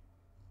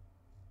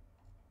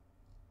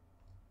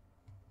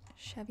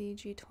Chevy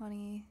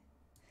G20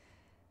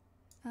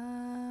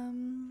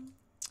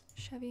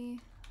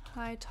 Chevy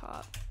high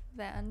top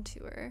van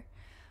tour,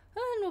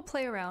 and we'll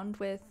play around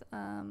with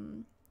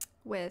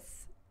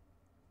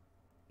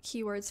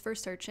keywords for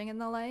searching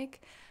and the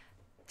like.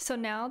 So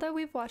now that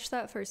we've watched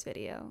that first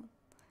video,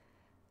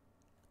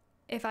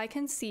 if I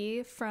can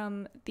see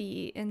from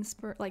the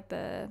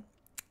the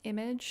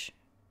image,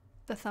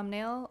 the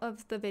thumbnail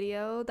of the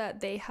video,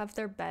 that they have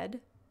their bed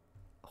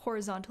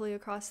horizontally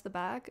across the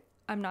back,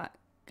 I'm not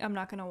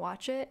gonna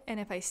watch it. And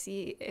if I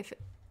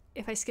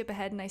skip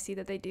ahead and I see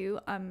that they do,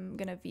 I'm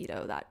gonna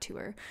veto that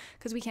tour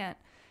because we can't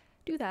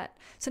do that.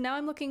 So now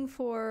I'm looking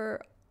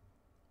for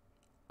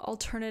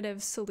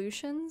alternative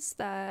solutions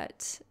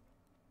that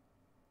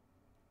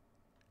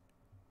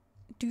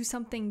do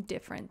something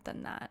different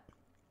than that,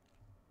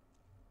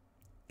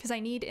 because I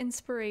need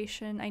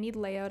inspiration, I need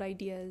layout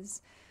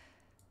ideas.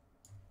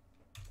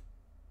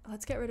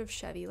 Let's get rid of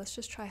Chevy. Let's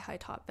just try high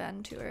top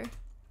van tour.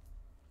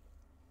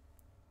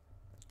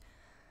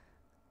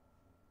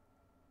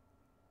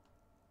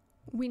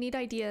 We need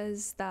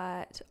ideas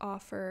that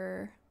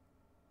offer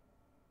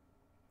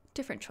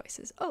different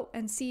choices. Oh,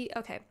 and see,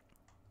 okay.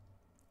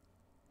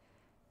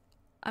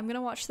 I'm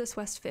gonna watch this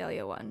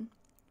Westphalia one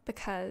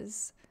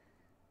because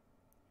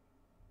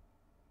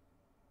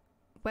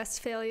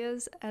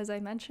Westphalias, as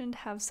I mentioned,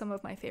 have some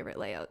of my favorite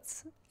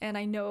layouts, and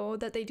I know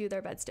that they do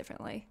their beds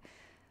differently.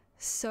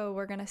 So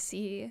we're gonna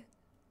see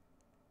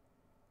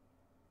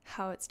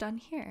how it's done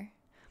here.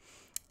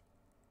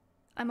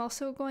 I'm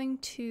also going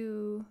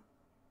to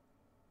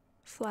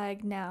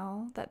flag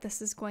now that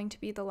this is going to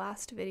be the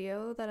last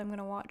video that I'm going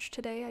to watch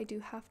today. I do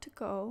have to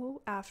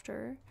go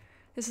after.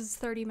 This is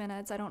 30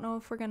 minutes. I don't know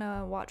if we're going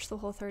to watch the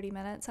whole 30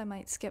 minutes. I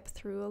might skip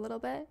through a little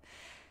bit.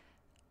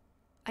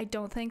 I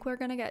don't think we're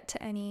going to get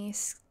to any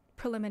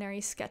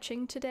preliminary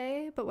sketching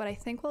today, but what I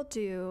think we'll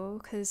do,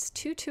 because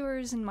 2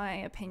 tours in my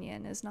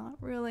opinion is not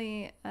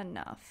really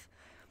enough,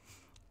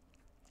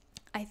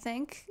 I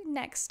think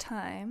next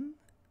time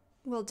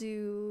we'll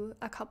do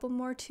a couple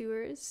more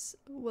tours,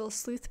 we'll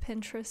sleuth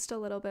Pinterest a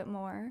little bit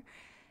more,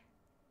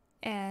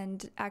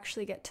 and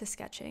actually get to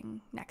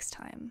sketching next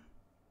time.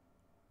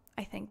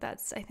 I think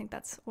that's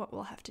what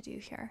we'll have to do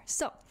here.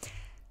 So,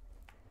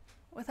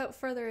 without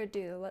further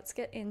ado, let's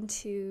get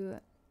into,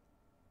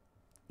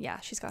 yeah,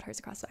 she's got hers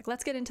across the back.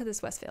 Let's get into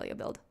this Westphalia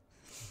build.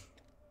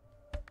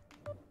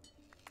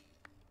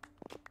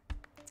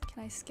 Can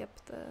I skip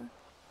the...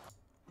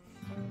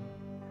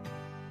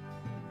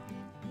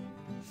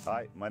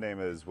 Hi, my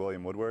name is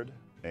William Woodward,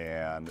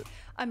 and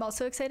I'm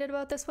also excited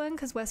about this one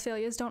because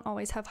Westphalias don't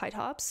always have high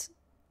tops,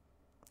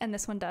 and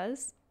this one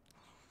does.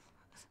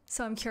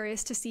 So I'm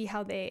curious to see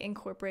how they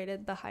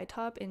incorporated the high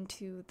top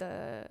into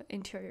the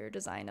interior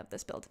design of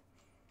this build.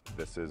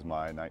 this is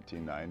my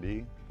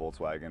 1990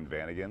 Volkswagen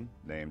Vanagon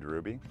named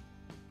Ruby.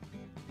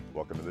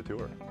 Welcome to the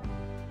tour.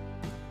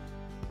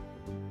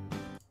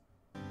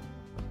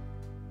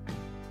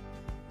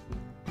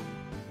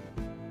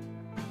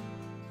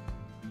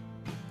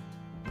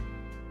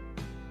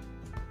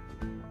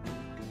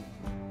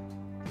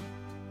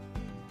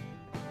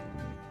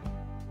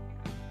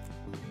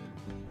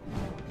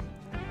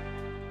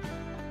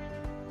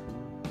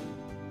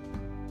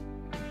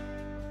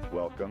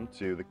 Welcome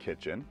to the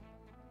kitchen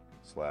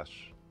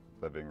slash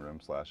living room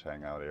slash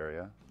hangout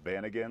area.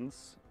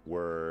 Vanagons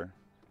were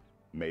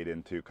made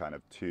into kind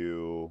of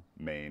 2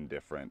 main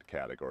different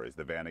categories.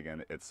 The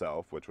Vanagon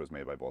itself, which was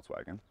made by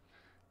Volkswagen,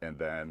 and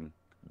then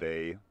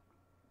they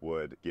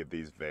would give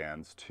these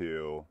vans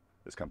to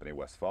this company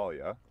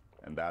Westphalia,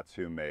 and that's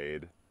who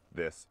made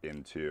this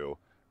into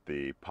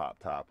the pop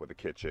top with a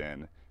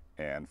kitchen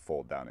and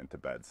fold down into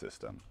bed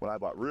system. When I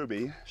bought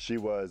Ruby, she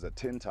was a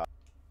tin top.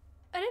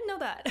 I didn't know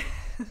that.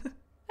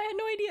 I had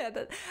no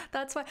idea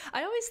that's why.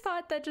 I always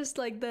thought that just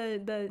like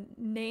the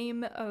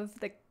name of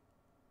the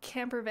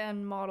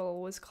campervan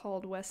model was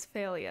called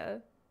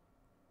Westphalia.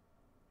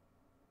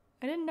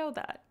 I didn't know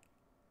that.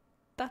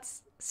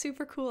 That's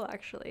super cool,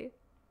 actually.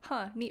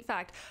 Huh, neat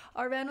fact.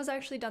 Our van was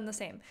actually done the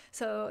same.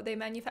 So they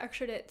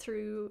manufactured it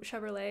through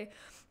Chevrolet,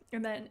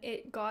 and then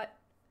it got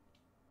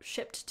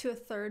shipped to a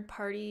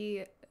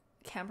third-party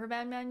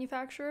campervan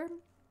manufacturer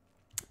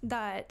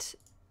that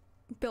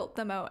built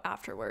them out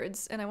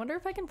afterwards. And I wonder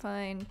if I can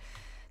find,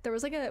 there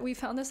was like we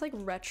found this like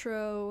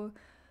retro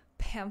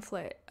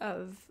pamphlet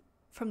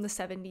from the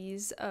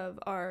 70s of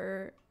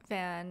our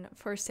van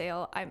for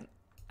sale. I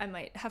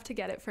might have to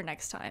get it for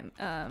next time.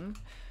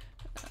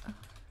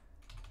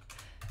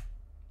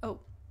 Oh,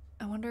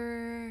 I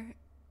wonder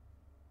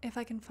if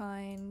I can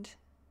find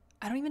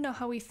I don't even know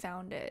how we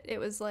found it. It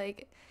was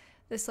like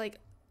this like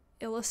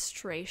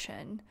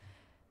illustration,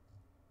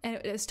 and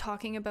it was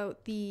talking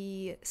about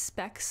the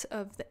specs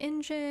of the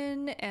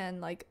engine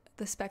and like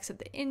the specs of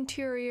the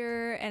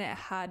interior, and it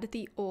had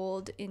the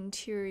old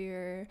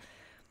interior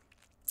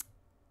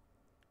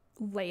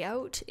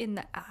layout in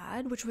the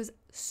ad, which was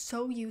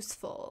so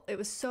useful. It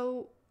was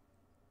so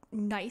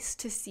nice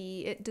to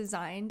see it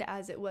designed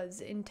as it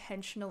was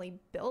intentionally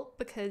built,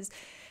 because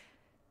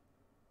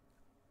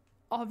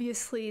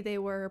obviously they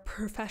were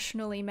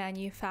professionally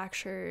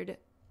manufactured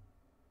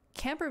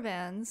camper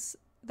vans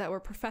that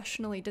were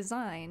professionally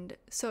designed.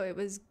 So it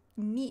was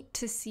neat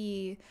to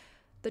see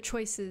the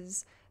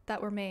choices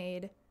that were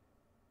made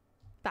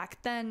back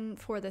then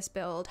for this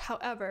build.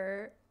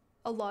 However,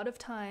 a lot of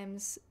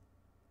times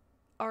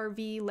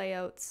RV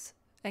layouts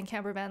and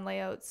camper van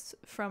layouts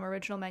from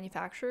original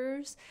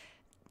manufacturers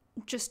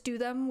just do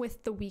them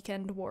with the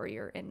weekend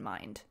warrior in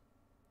mind.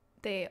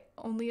 They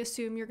only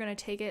assume you're going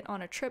to take it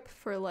on a trip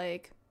for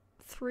like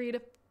 3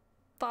 to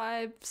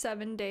 5,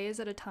 7 days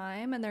at a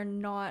time, and they're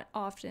not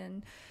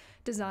often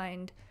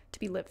designed to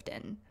be lived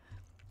in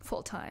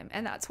full time.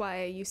 And that's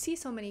why you see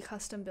so many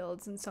custom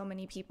builds and so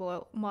many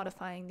people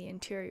modifying the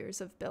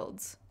interiors of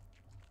builds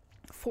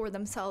for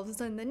themselves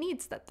and the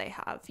needs that they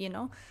have, you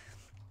know?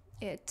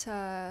 It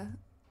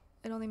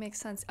only makes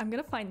sense. I'm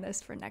gonna find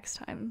this for next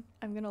time.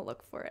 I'm gonna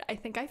look for it. I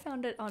think I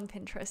found it on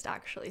Pinterest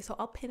actually, so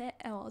I'll pin it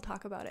and we'll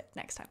talk about it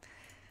next time.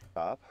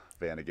 Pop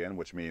van again,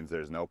 which means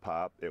there's no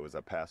pop. It was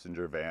a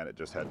passenger van. It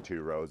just had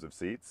 2 rows of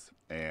seats,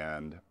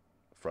 and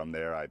from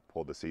there I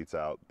pulled the seats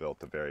out,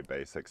 built a very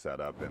basic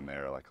setup in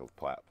there, like a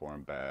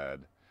platform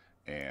bed,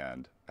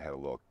 and I had a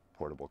little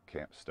portable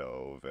camp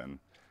stove, and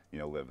you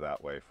know, lived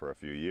that way for a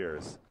few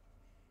years.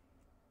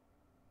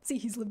 See,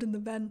 he's lived in the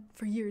van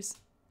for years,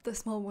 the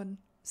small one.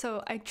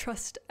 So I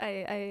trust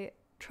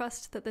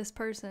that this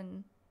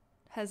person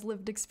has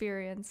lived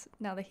experience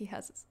now that he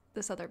has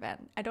this other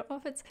van. I don't know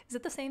if is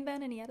it the same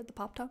van and he added the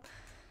pop top?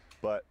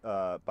 But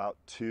about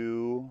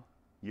 2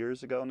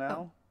 years ago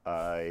now,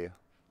 I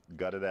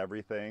gutted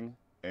everything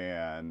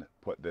and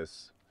put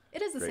this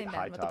It is the great same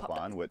high van with the top pop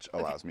top on, which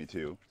allows me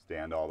to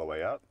stand all the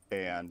way up.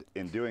 And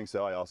in doing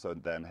so, I also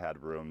then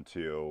had room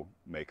to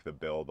make the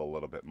build a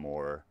little bit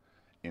more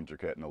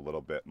intricate and a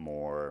little bit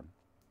more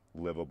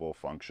livable,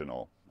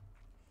 functional.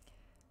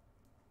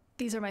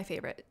 These are my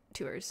favorite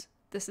tours.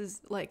 This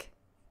is like,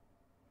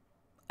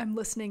 I'm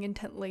listening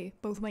intently.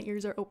 Both my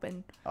ears are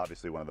open.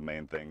 Obviously, one of the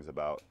main things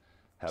about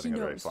having a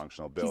very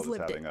functional build is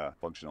having a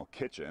functional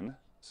kitchen.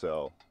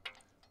 So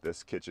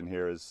this kitchen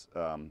here is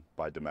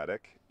by Dometic.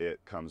 It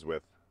comes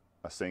with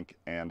a sink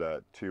and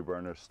a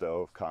 2-burner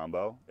stove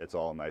combo. It's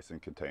all nice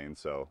and contained,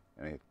 so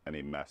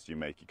any mess you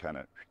make, you kind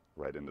of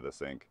right into the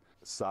sink.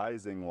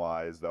 Sizing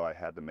wise, though, I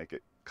had to make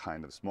it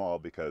kind of small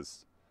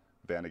because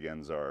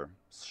Vanagons are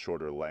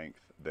shorter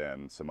length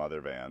than some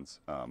other vans,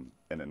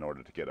 and in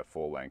order to get a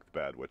full length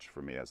bed, which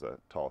for me as a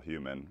tall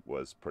human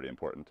was pretty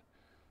important.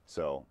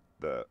 So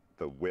the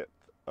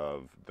width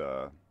of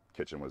the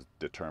kitchen was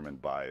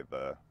determined by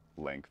the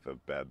length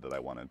of bed that I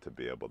wanted to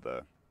be able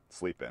to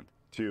sleep in.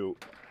 To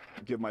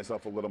give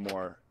myself a little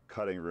more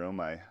cutting room,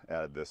 I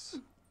added this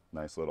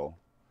nice little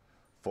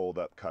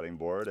fold-up cutting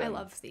board, and I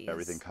love these.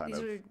 Everything kind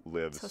of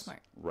lives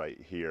right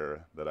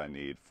here that I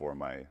need for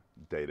my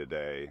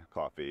day-to-day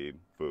coffee,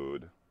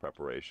 food,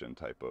 preparation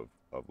type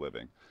of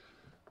living.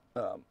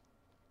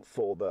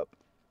 Fold-up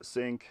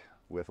sink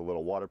with a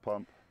little water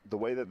pump. The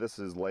way that this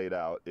is laid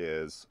out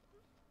is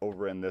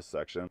over in this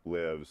section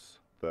lives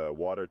the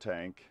water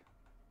tank.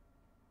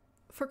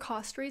 For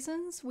cost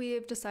reasons, we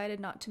have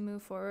decided not to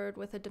move forward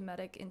with a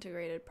Dometic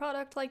integrated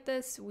product like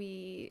this.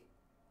 We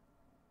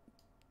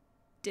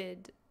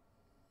did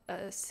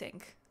a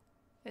sink.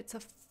 It's a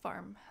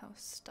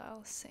farmhouse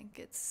style sink.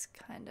 It's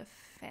kind of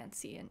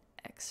fancy and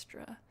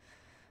extra.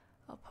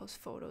 I'll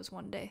post photos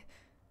one day.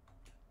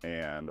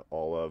 And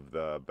all of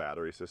the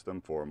battery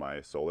system for my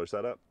solar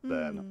setup.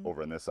 Then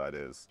over on this side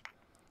is...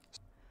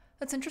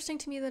 That's interesting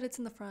to me that it's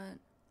in the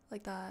front,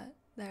 like that,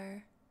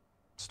 there.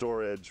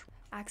 Storage.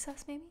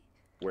 Access, maybe?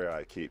 Where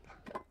I keep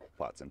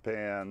pots and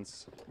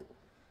pans,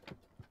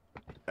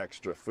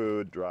 extra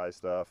food, dry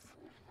stuff,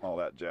 all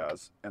that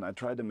jazz. And I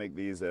tried to make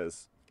these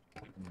as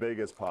big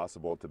as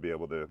possible to be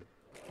able to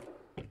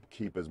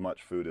keep as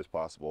much food as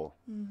possible,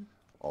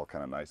 all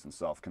kind of nice and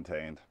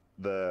self-contained.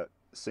 The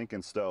sink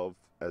and stove,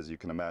 as you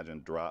can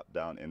imagine, drop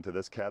down into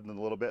this cabinet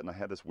a little bit, and I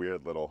had this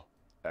weird little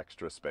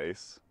extra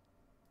space.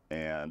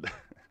 And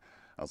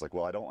I was like,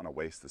 well, I don't want to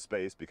waste the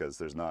space because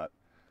there's not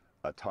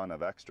a ton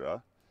of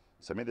extra.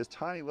 So I made this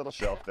tiny little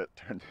shelf that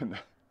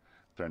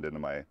turned into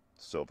my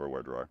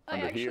silverware drawer. I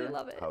Under actually here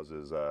love it.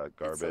 houses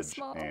garbage It's so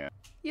small. and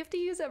You have to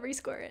use every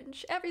square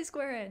inch. Every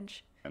square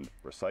inch. and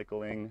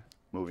recycling.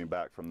 Moving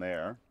back from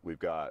there, we've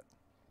got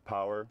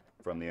power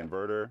from the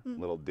inverter,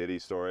 little ditty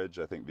storage.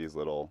 I think these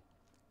little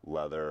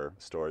leather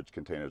storage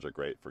containers are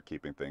great for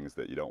keeping things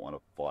that you don't want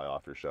to fly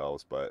off your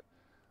shelves, but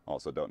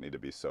also don't need to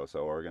be so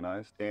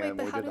organized. And Wait, but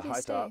when we how did do the they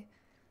high top, stay?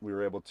 we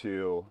were able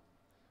to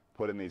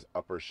put in these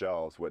upper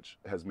shelves, which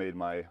has made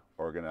my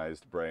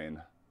organized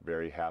brain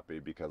very happy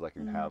because I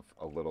can have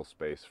a little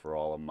space for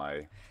all of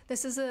my...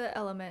 This is an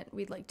element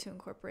we'd like to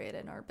incorporate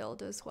in our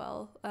build as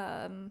well.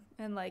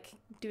 And like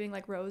doing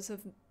like rows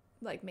of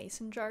like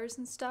mason jars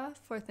and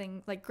stuff for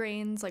things like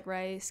grains, like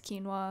rice,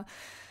 quinoa.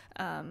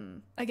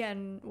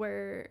 Again,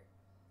 we're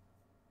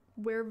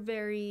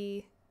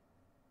very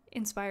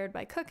inspired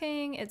by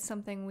cooking. It's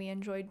something we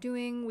enjoy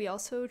doing. We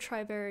also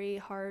try very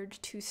hard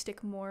to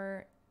stick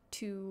more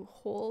to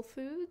whole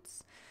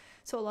foods.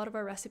 So a lot of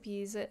our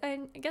recipes,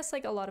 and I guess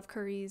like a lot of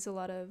curries, a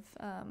lot of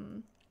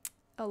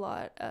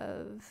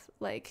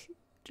like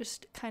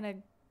just kind of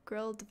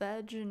grilled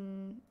veg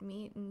and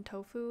meat and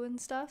tofu and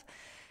stuff.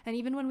 And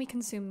even when we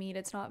consume meat,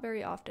 it's not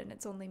very often.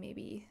 It's only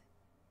maybe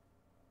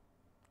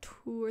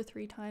 2 or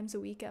 3 times a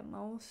week at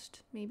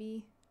most,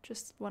 maybe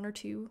just 1 or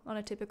 2 on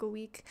a typical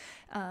week.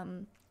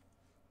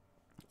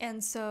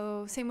 And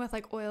so same with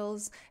like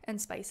oils and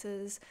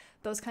spices,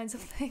 those kinds of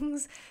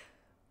things.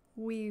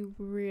 We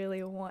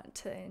really want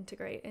to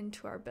integrate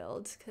into our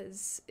build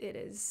because it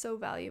is so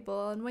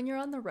valuable. And when you're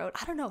on the road,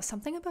 I don't know,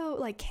 something about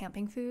like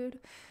camping food,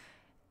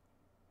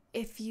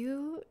 if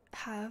you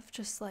have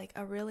just like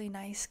a really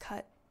nice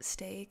cut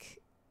steak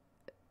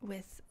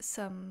with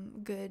some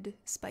good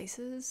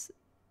spices,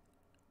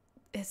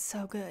 it's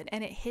so good.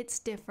 And it hits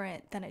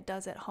different than it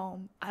does at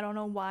home. I don't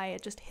know why,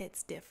 it just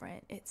hits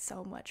different. It's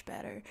so much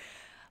better.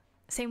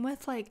 Same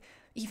with like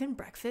even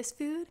breakfast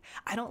food.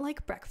 I don't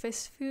like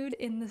breakfast food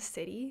in the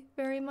city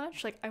very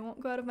much. Like I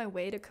won't go out of my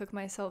way to cook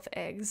myself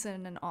eggs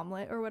and an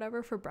omelet or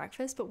whatever for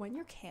breakfast, but when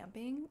you're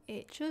camping,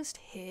 it just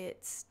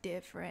hits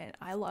different.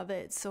 I love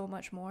it so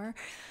much more.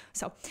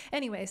 So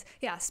anyways,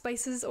 yeah,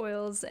 spices,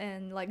 oils,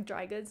 and like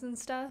dry goods and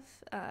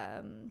stuff,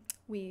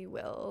 we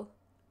will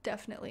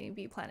definitely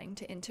be planning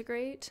to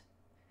integrate.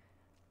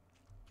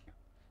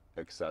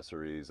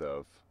 Accessories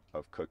of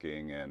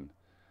cooking and,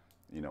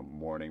 you know,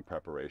 morning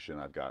preparation.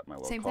 I've got my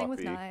little Same coffee thing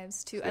with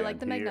knives too. I stand like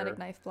the magnetic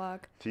here, knife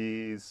block.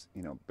 teas,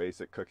 you know,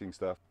 basic cooking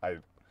stuff. I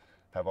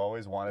have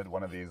always wanted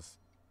one of these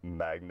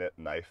magnet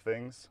knife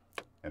things,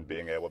 and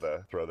being able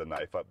to throw the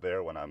knife up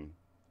there when I'm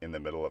in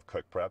the middle of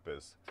cook prep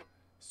is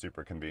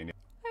super convenient.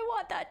 I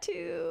want that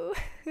too.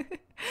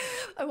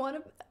 I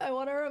want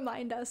to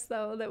remind us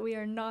though that we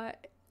are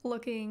not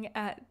looking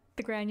at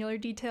the granular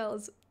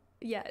details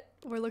yet.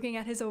 We're looking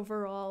at his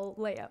overall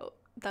layout.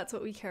 That's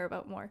what we care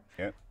about more.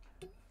 Yeah.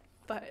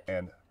 But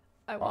And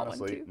I want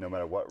honestly, one too. no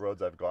matter what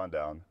roads I've gone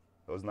down,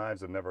 those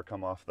knives have never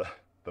come off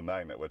the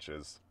magnet, which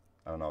is,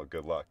 I don't know,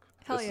 good luck.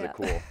 Hell This yeah. is a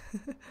cool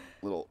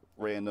little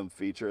random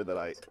feature that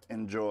I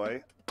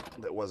enjoy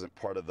that wasn't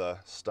part of the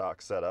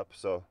stock setup.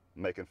 So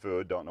making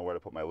food, don't know where to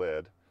put my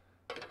lid.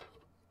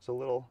 It's a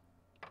little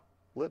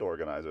lid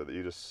organizer that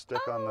you just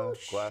stick on the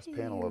glass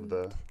panel of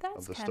the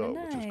That's kinda stove,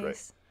 which is great.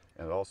 nice.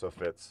 And it also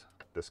fits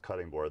this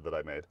cutting board that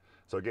I made.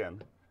 So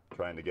again,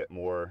 trying to get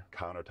more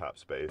countertop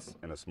space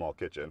in a small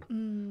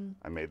kitchen.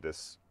 I made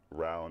this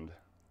round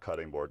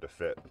cutting board to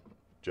fit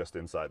just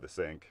inside the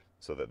sink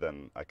so that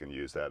then I can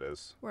use that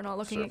as We're not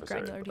looking at surface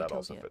area, granular but that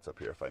details also yet. fits up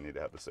here if I need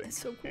to have the sink It's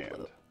so cool, and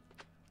though.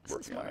 This is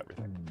working on smart.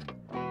 everything.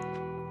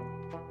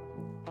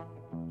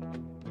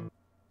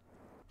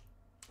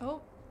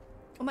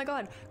 Oh my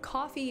god,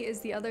 coffee is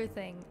the other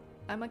thing.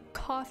 I'm a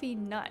coffee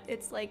nut.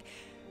 It's like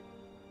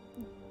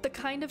the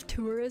kind of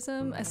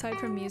tourism, aside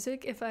from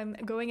music, if I'm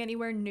going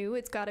anywhere new,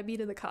 it's gotta be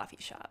to the coffee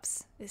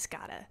shops. It's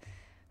gotta.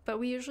 But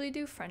we usually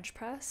do French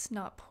press,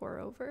 not pour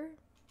over.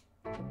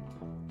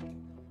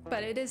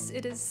 But it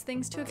is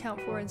things to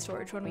account for in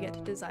storage when we get to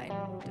design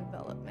and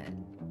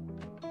development.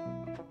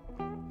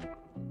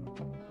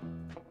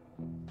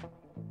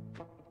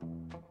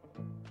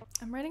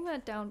 I'm writing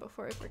that down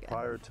before I forget.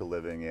 Prior to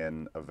living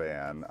in a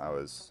van, I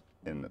was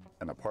in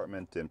an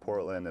apartment in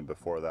Portland, and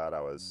before that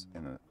I was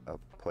in a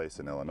place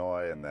in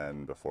Illinois, and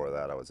then before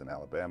that I was in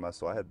Alabama.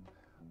 So I had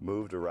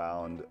moved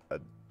around a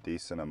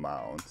decent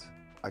amount.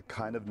 I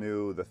kind of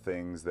knew the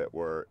things that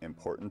were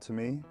important to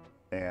me,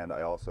 and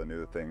I also knew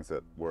the things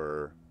that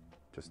were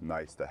just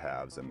nice to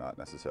haves and not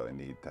necessarily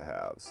need to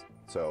haves.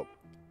 So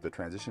the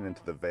transition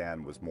into the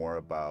van was more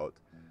about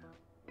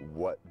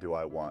what do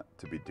I want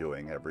to be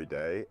doing every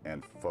day,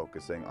 and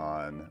focusing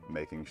on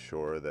making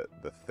sure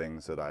that the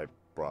things that I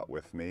brought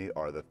with me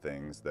are the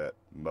things that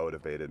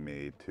motivated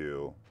me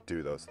to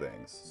do those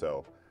things.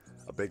 So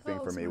a big thing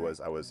for me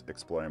was I was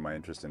exploring my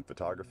interest in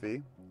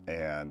photography,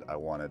 and I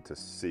wanted to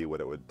see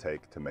what it would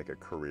take to make a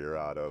career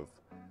out of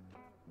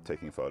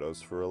taking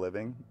photos for a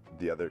living.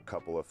 The other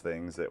couple of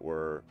things that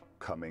were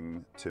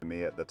coming to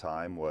me at the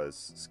time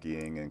was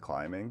skiing and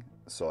climbing.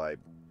 So I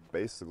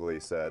basically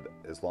said,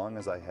 as long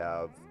as I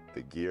have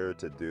the gear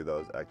to do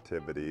those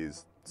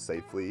activities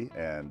safely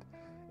and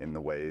in the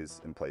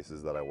ways and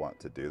places that I want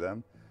to do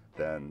them,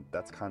 then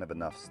that's kind of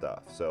enough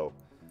stuff. So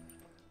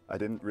I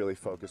didn't really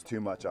focus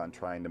too much on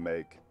trying to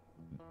make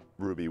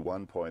Ruby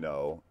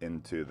 1.0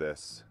 into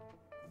this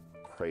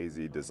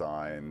crazy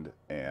designed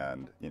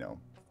and, you know,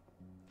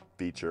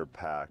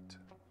 feature-packed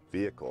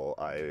vehicle.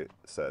 I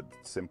said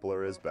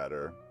simpler is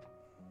better.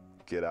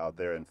 Get out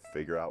there and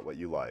figure out what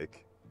you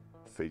like,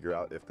 figure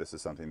out if this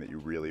is something that you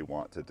really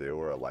want to do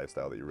or a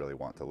lifestyle that you really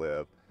want to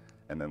live,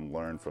 and then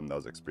learn from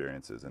those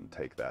experiences and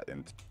take that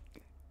into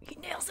He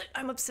nails it.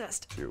 I'm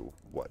obsessed.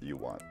 what you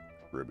want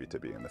Ruby to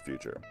be in the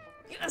future.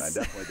 Yes. And I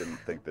definitely didn't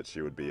think that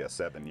she would be a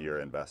 7-year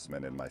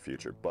investment in my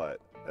future, but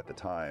at the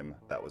time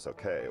that was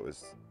okay. It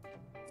was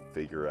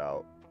figure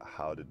out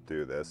how to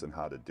do this and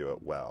how to do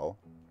it well,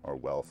 or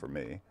well for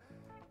me,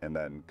 and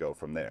then go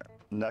from there.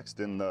 Next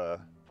in the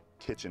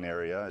kitchen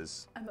area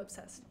is I'm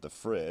obsessed. the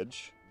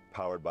fridge,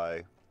 powered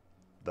by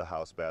the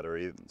house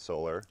battery,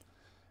 solar,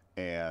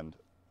 and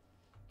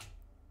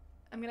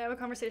I'm gonna have a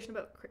conversation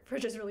about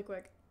fridges really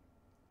quick.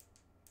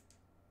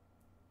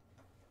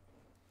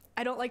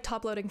 I don't like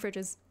top-loading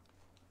fridges.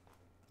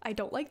 I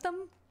don't like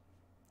them.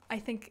 I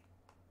think,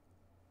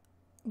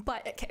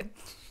 but okay.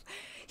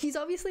 He's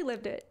obviously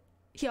lived it.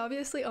 He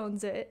obviously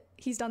owns it.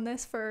 He's done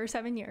this for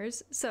 7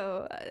 years,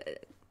 so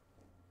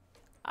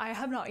I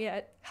have not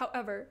yet.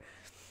 However,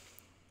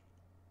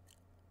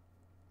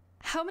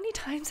 how many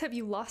times have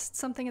you lost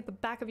something at the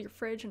back of your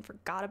fridge and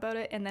forgot about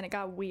it, and then it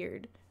got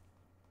weird?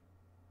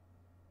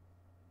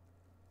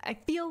 I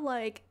feel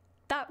like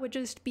that would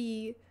just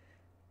be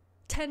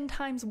 10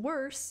 times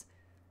worse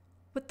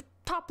with the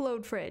top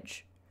load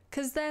fridge,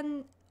 because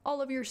then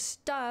all of your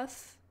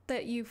stuff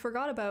that you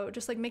forgot about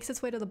just like makes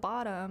its way to the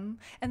bottom,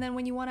 and then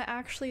when you want to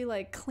actually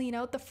like clean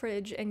out the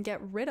fridge and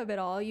get rid of it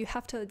all, you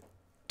have to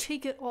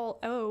take it all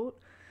out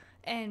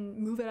and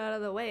move it out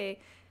of the way.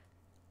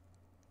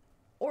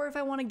 Or if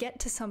I want to get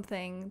to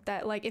something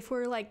that, like, if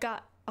we're like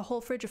got a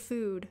whole fridge of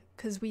food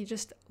because we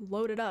just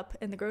loaded up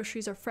and the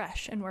groceries are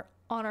fresh and we're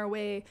on our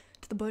way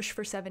to the bush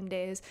for 7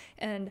 days,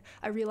 and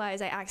I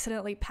realize I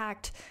accidentally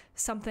packed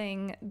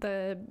something,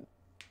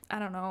 I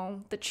don't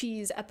know, the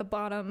cheese at the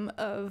bottom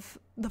of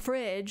the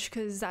fridge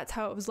because that's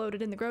how it was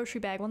loaded in the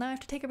grocery bag. Well, now I have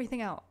to take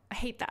everything out. I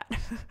hate that.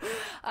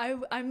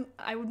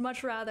 I would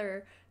much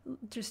rather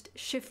just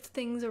shift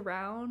things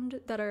around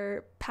that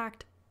are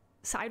packed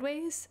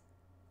sideways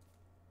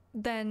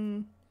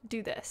than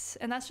do this.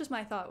 And that's just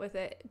my thought with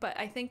it. But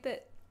I think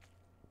that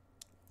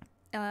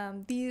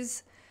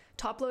these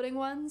top loading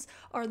ones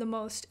are the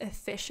most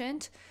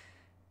efficient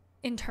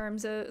in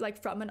terms of,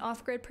 like, from an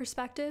off-grid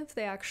perspective.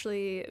 They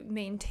actually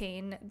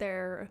maintain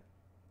their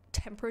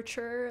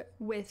temperature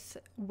with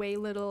way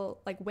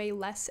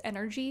less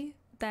energy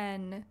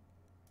than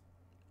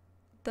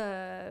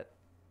the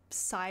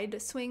side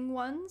swing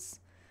ones.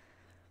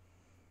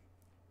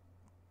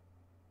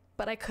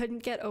 But I couldn't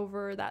get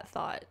over that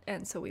thought,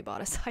 and so we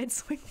bought a side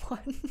swing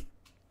one.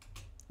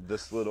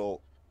 this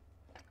little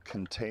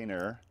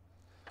container,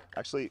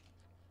 actually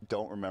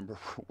don't remember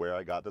where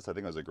I got this. I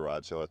think it was a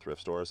garage sale or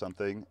thrift store or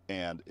something,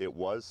 and it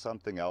was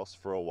something else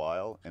for a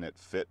while and it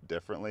fit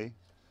differently,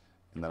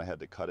 and then I had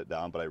to cut it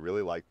down. But I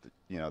really liked,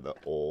 you know, the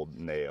old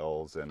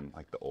nails and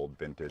like the old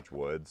vintage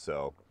wood,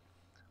 so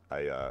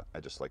I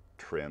just like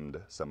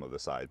trimmed some of the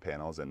side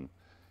panels and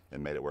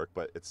made it work.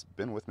 But it's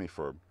been with me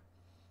for,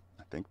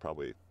 I think,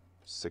 probably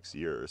 6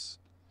 years.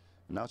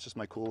 And now it's just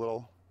my cool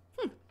little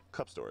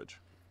cup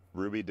storage.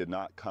 Ruby did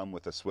not come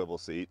with a swivel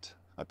seat.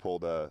 I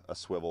pulled a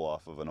swivel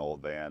off of an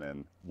old van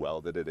and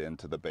welded it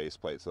into the base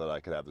plate so that I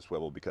could have the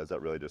swivel, because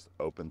that really just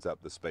opens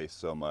up the space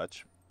so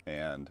much,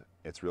 and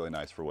it's really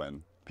nice for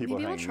when people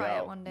Maybe are we'll hanging try it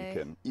out. one day. You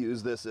can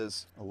use this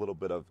as a little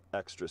bit of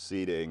extra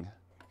seating.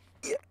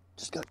 Yeah,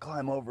 just gotta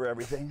climb over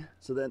everything,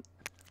 so then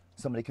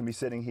somebody can be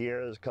sitting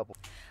here. There's a couple.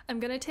 I'm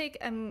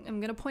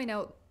gonna point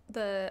out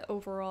the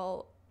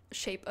overall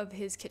shape of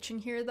his kitchen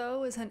here,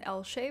 though, is an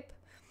L shape,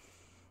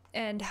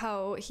 and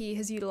how he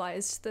has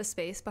utilized the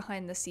space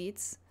behind the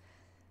seats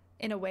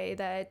in a way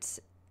that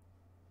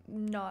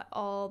not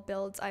all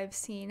builds I've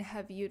seen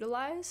have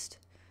utilized.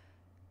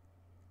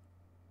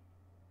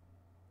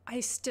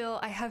 I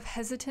have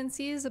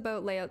hesitancies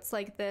about layouts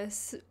like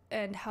this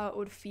and how it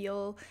would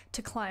feel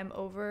to climb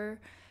over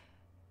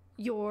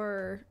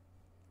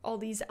all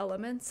these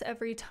elements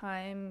every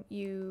time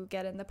you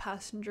get in the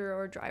passenger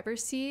or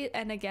driver's seat.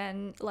 And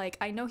again, like,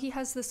 I know he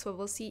has the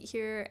swivel seat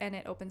here and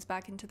it opens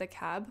back into the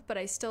cab, but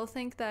I still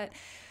think that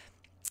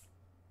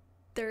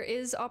there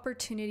is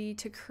opportunity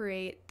to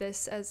create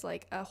this as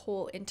like a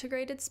whole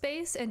integrated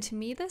space. And to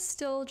me, this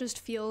still just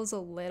feels a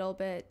little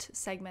bit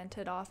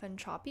segmented off and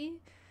choppy.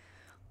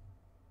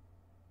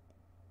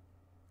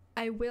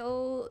 I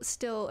will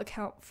still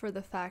account for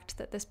the fact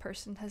that this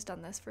person has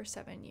done this for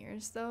 7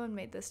 years, though, and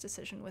made this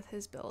decision with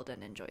his build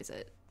and enjoys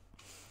it.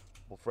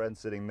 Well, friend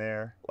sitting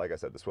there, like I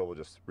said, the swivel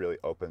just really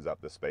opens up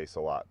the space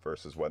a lot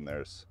versus when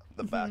there's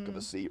the back of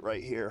a seat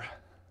right here.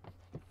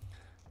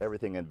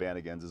 Everything in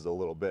Vannigan's is a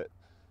little bit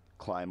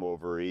climb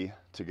over-y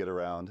to get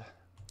around.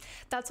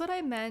 That's what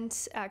I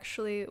meant,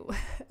 actually.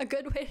 A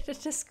good way to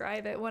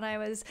describe it, when I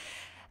was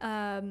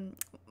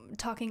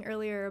talking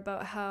earlier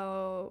about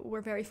how we're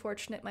very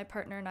fortunate, my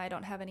partner and I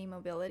don't have any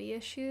mobility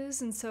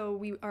issues, and so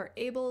we are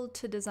able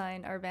to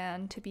design our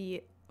van to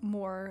be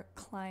more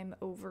climb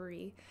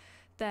over-y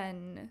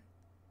than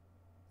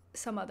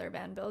some other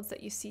van builds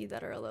that you see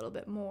that are a little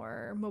bit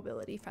more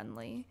mobility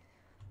friendly.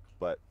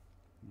 But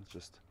it's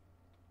just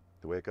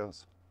the way it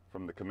goes.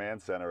 from the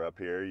command center up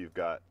here, you've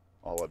got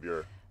all of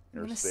your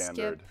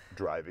standard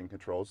driving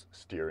controls,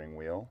 steering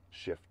wheel,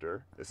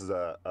 shifter. This is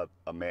an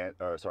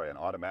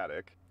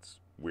automatic. It's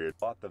weird.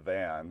 Bought the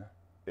van.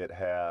 It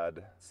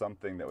had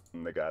something that was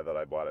the guy that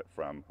I bought it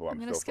from, who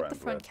I'm still skip friends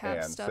the front with.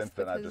 cap and stuff since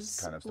then, I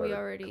just kind of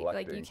started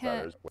collecting you can't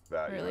feathers with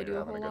that. really do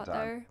you're a having whole good lot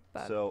time. there.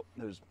 But So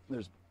there's,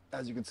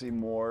 as you can see,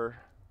 more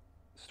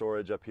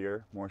storage up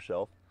here, more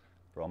shelf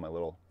for all my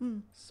little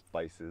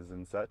spices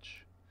and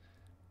such.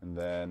 And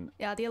then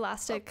yeah, the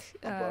elastic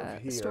above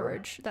here,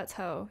 storage. That's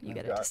how you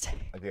get it to got, stay.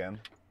 again,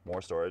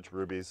 more storage.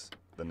 Ruby's,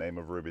 the name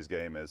of Ruby's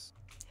game is.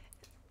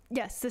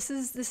 Yes, this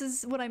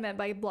is what I meant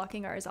by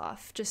blocking ours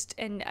off.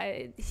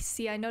 I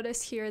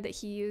noticed here that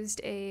he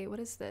used a, what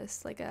is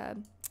this? Like a,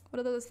 what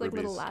are those like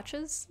little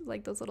latches?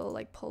 Like those little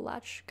like pull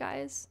latch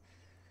guys?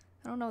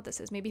 I don't know what this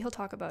is. Maybe he'll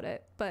talk about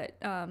it. But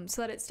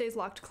so that it stays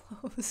locked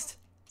closed,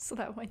 so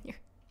that when you're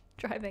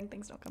driving,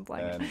 things don't come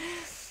flying in. And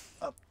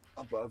up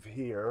above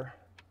here,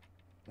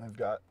 I've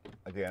got,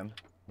 again,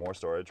 more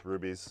storage.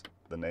 Ruby's,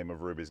 the name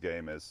of Ruby's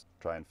game is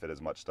try and fit as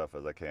much stuff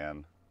as I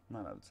can.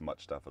 Not as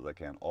much stuff as I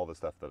can, all the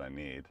stuff that I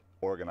need,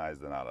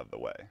 organized and out of the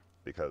way,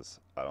 because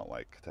I don't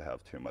like to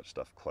have too much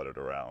stuff cluttered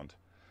around.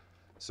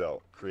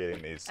 So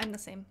creating these I'm the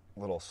same.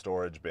 little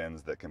storage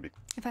bins that can be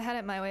If I had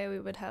it my way, we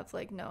would have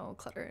like no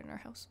clutter in our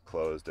house.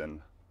 closed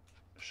and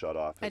shut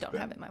off. I don't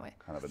have it my way.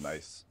 Kind of a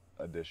nice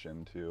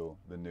addition to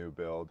the new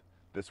build.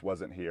 This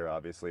wasn't here,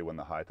 obviously, when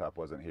the high top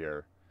wasn't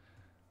here.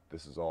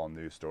 This is all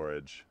new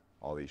storage.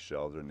 All these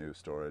shelves are new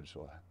storage,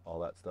 all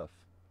that stuff.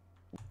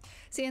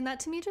 See, and that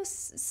to me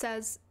just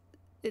says,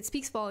 it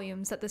speaks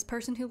volumes that this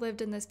person who lived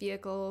in this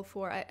vehicle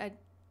for, I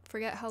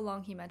forget how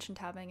long he mentioned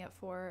having it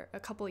for, a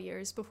couple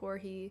years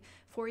before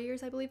 4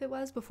 years I believe it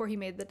was, before he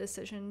made the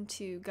decision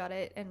to gut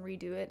it and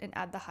redo it and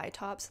add the high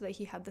top so that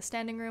he had the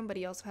standing room, but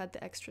he also had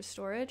the extra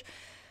storage.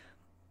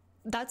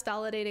 That's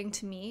validating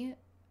to me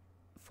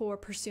for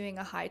pursuing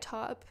a high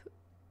top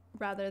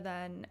rather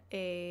than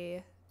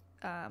a,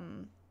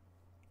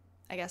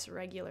 I guess,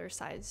 regular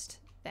sized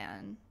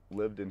van.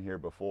 Lived in here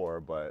before,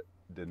 but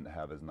didn't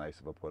have as nice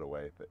of a put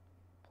away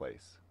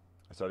place.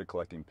 I started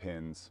collecting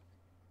pins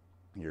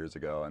years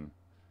ago, and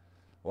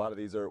a lot of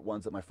these are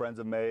ones that my friends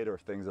have made or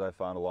things that I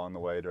found along the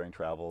way during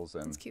travels,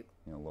 and That's cute.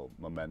 you know, little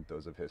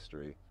mementos of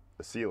history.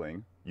 The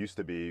ceiling used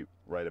to be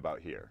right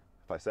about here.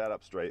 If I sat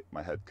up straight,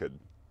 my head could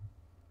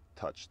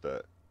touch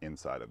the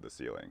inside of the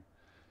ceiling.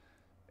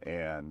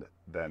 And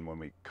then when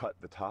we cut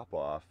the top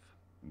off,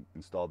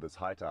 installed this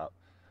high top,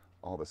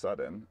 all of a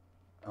sudden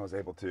I was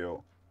able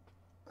to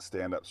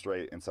stand up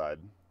straight inside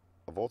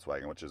a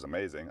Volkswagen, which is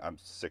amazing. I'm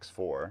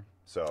 6'4",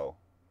 so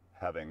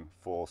having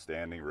full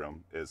standing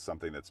room is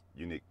something that's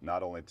unique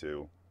not only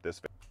to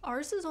this.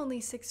 Ours is only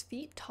 6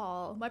 feet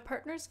tall. My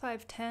partner's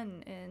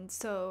 5'10", and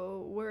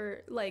so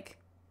we're like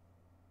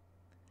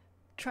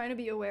trying to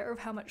be aware of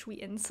how much we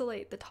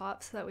insulate the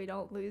top so that we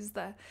don't lose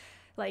the,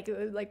 like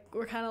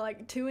we're kind of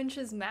like 2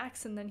 inches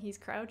max, and then he's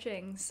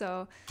crouching.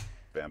 So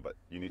van, but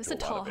you need it's to a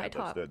tall high I've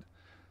top. stood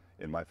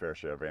in my fair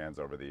share of vans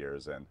over the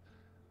years, and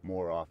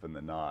more often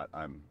than not,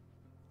 I'm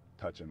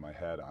touching my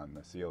head on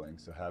the ceiling.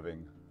 So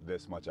having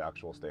this much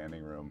actual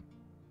standing room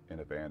in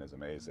a van is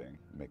amazing.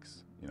 It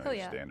makes your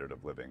standard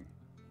of living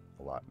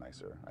a lot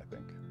nicer, I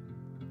think.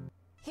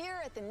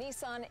 Here at the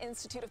Nissan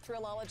Institute of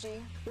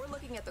Thrillology, we're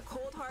looking at the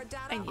cold hard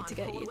data I need to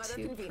get cold weather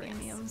YouTube convenience.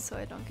 Premium so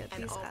I don't get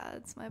these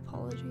ads. My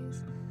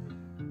apologies.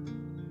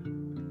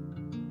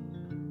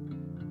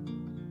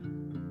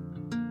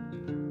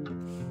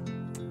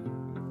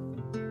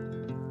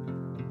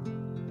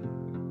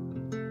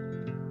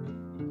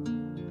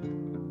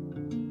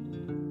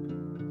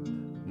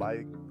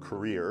 My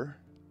career,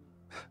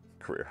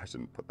 I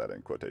shouldn't put that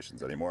in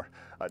quotations anymore.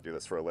 I do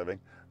this for a living.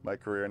 My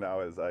career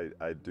now is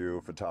I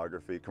do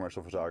photography,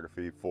 commercial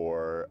photography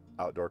for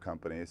outdoor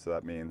companies. So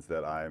that means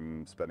that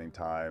I'm spending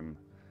time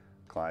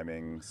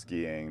climbing,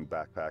 skiing,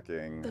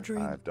 backpacking. The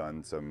dream. I've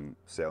done some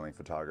sailing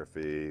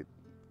photography,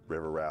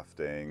 river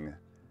rafting,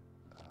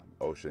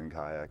 ocean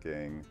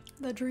kayaking.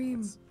 The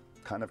dream. It's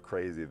kind of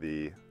crazy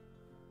the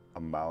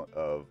amount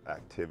of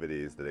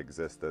activities that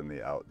exist in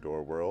the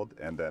outdoor world,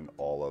 and then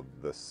all of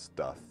the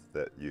stuff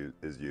that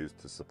is used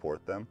to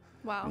support them.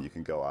 Wow. And you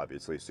can go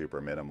obviously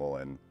super minimal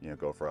and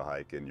go for a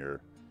hike in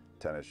your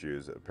tennis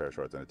shoes, a pair of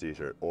shorts, and a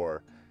t-shirt,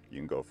 or you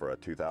can go for a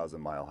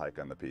 2,000-mile hike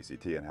on the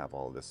PCT and have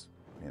all of this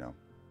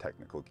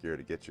technical gear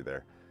to get you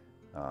there.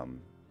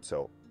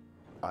 So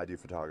I do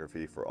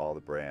photography for all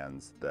the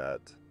brands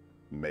that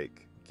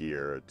make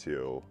gear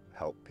to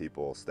help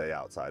people stay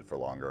outside for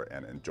longer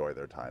and enjoy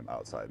their time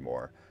outside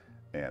more.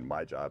 And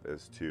my job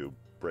is to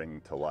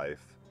bring to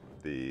life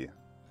the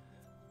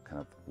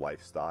kind of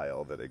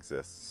lifestyle that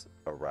exists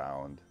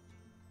around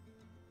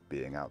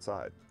being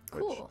outside,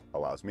 which Cool.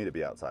 allows me to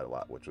be outside a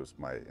lot, which was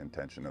my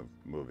intention of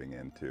moving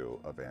into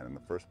a van in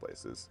the first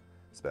place, is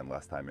spend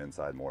less time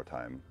inside, more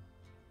time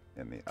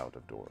in the out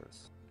of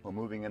doors. Well,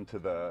 moving into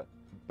the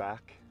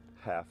back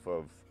half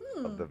of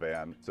the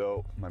van.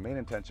 So my main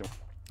intention.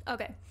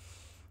 Okay.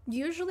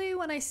 Usually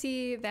when I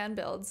see van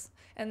builds,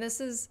 and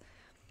this is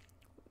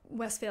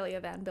Westphalia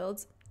van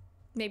builds.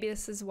 Maybe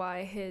this is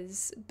why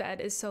his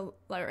bed is so,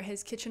 or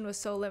his kitchen was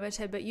so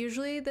limited, but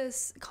usually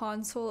this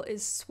console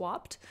is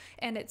swapped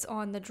and it's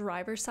on the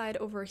driver's side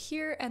over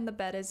here and the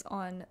bed is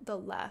on the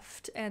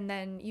left. And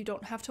then you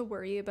don't have to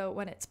worry about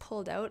when it's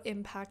pulled out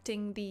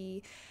impacting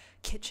the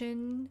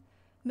kitchen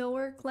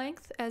millwork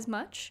length as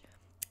much.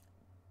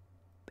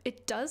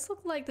 It does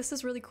look like, this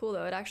is really cool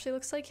though, it actually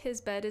looks like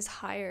his bed is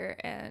higher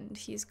and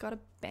he's got a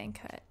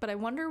banquette, but I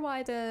wonder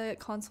why the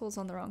console's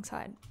on the wrong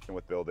side.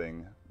 With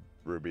building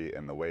Ruby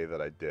and the way that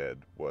I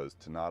did was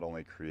to not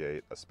only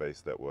create a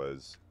space that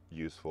was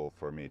useful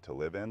for me to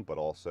live in, but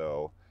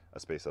also a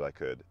space that I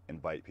could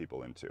invite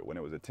people into. When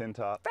it was a tin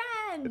top,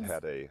 it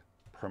had a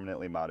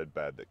permanently mounted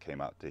bed that came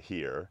out to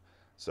here.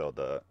 So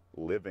the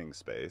living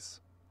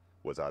space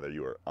was either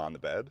you were on the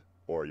bed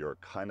or you're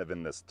kind of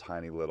in this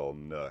tiny little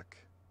nook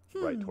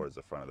right towards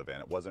the front of the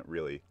van. It wasn't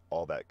really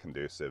all that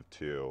conducive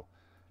to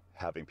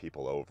having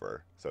people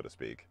over, so to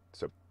speak.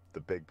 So the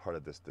big part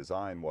of this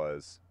design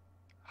was,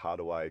 how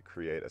do I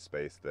create a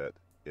space that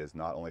is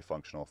not only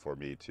functional for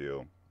me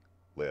to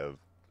live,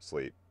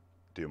 sleep,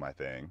 do my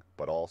thing,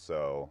 but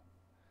also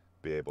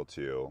be able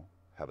to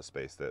have a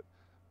space that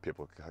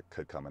people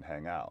could come and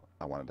hang out.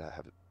 I wanted to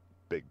have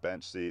big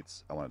bench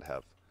seats. I wanted to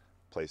have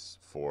place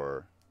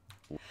for...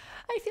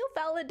 I feel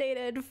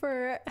validated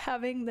for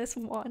having this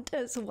want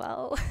as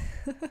well.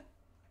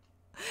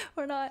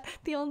 We're not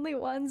the only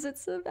ones.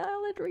 It's a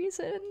valid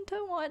reason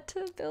to want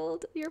to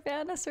build your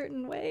van a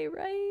certain way,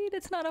 right?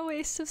 It's not a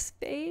waste of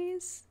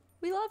space.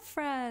 We love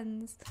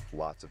friends.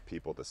 Lots of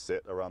people to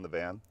sit around the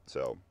van.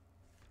 So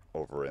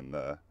over in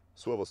the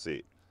swivel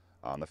seat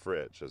on the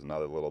fridge, there's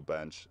another little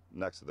bench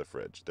next to the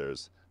fridge.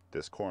 There's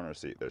this corner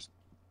seat. There's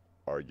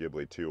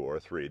arguably 2 or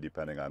 3,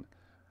 depending on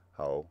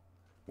how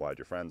wide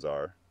your friends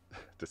are,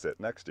 to sit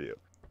next to you.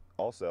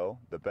 Also,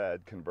 the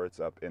bed converts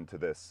up into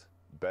this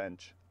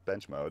bench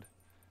mode,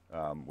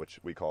 which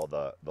we call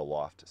the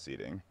loft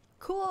seating.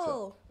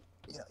 Cool.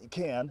 So, you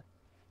can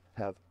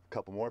have a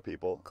couple more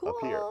people up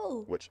here,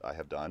 which I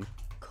have done.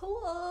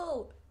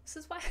 Cool. This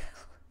is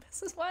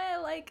why I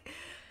like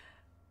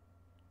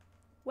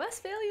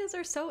Westphalias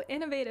are so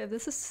innovative.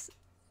 This is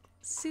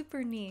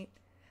super neat.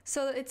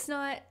 So it's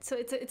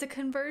a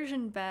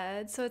conversion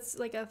bed, so it's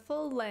like a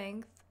full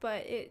length,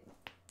 but it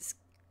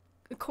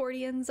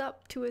accordions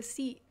up to a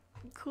seat.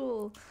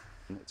 Cool.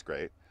 It's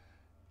great.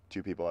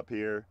 2 people up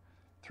here,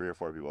 3 or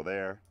 4 people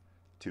there,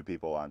 2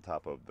 people on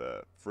top of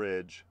the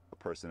fridge, a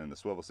person in the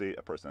swivel seat,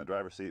 a person in the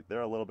driver's seat.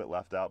 They're a little bit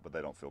left out, but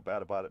they don't feel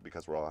bad about it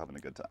because we're all having a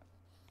good time.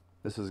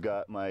 This has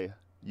got my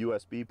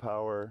USB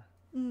power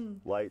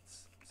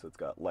lights, so it's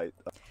got light.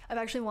 I've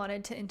actually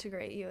wanted to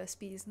integrate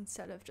USBs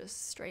instead of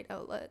just straight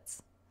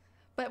outlets.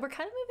 But we're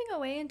kind of moving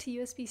away into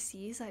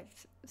USB-Cs,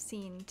 I've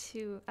seen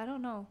too. I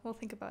don't know. We'll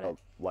think about it.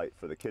 A light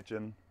for the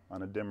kitchen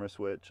on a dimmer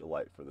switch, a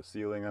light for the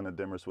ceiling on a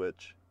dimmer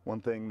switch.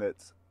 One thing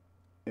that's,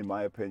 in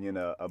my opinion,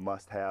 a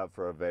must-have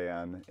for a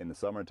van in the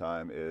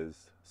summertime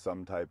is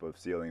some type of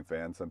ceiling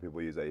fan. Some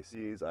people use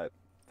ACs. I'm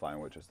fine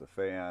with just a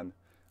fan,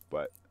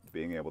 but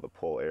being able to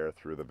pull air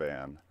through the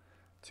van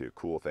to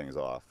cool things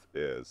off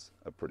is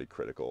a pretty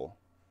critical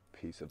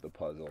piece of the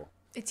puzzle.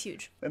 It's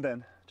huge. And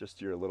then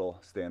just your little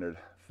standard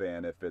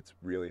fan. If it's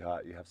really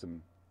hot, you have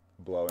some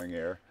blowing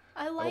air.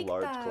 I like a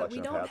large that.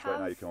 collection We of don't hats right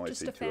now. You have can only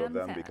just see a 2 of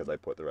them fan. because I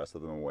put the rest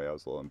of them away. I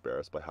was a little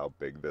embarrassed by how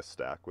big this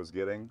stack was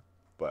getting,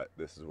 but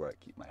this is where I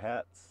keep my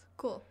hats.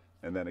 Cool.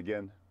 And then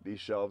again,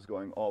 these shelves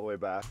going all the way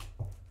back.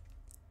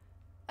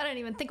 I didn't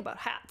even think about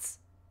hats.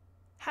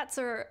 Hats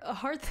are a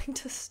hard thing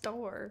to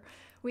store.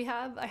 I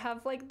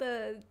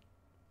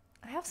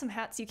have some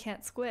hats you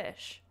can't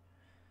squish.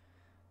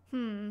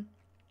 I'm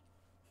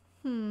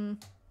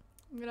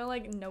gonna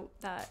like note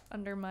that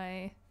under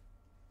my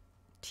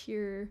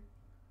tier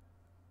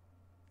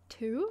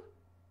 2?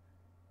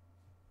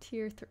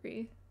 Tier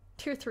 3.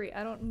 Tier 3,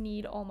 I don't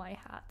need all my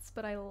hats,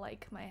 but I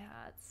like my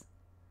hats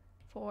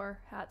for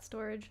hat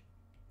storage.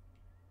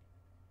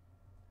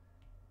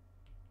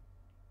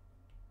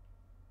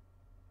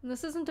 And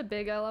this isn't a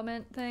big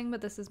element thing, but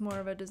this is more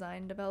of a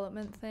design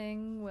development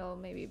thing. We'll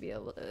maybe be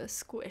able to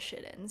squish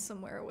it in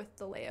somewhere with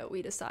the layout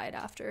we decide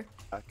after.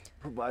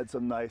 Provide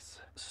some nice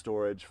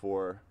storage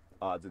for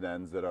odds and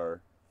ends that are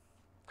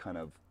kind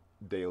of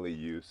daily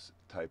use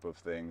type of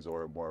things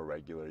or more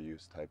regular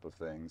use type of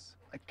things.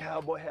 A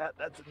cowboy hat,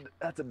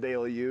 that's a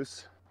daily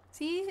use.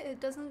 See, it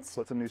doesn't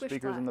Put some new squish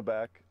speakers flat. in the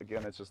back.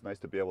 Again, it's just nice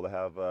to be able to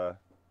have a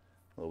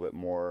little bit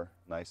more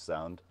nice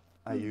sound.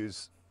 I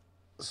use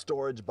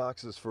storage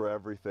boxes for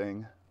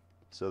everything.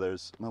 So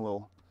there's my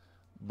little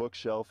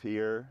bookshelf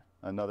here,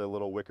 another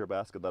little wicker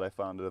basket that I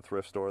found at a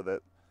thrift store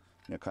that,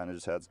 you know, kind of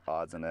just has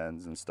odds and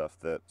ends and stuff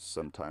that's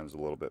sometimes a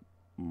little bit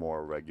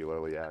more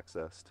regularly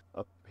accessed.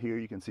 Up here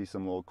you can see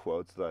some little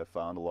quotes that I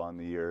found along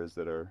the years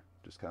that are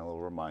just kind of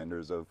little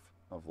reminders of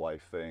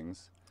life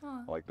things.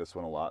 Aw. I like this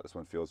one a lot. This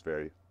one feels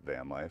very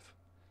van life.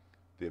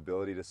 The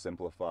ability to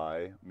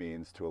simplify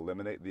means to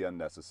eliminate the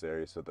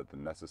unnecessary so that the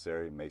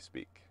necessary may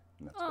speak.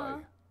 And that's by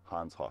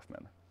Hans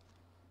Hoffman.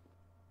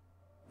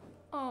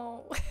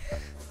 Oh.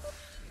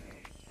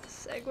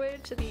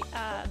 segue to the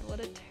ad. What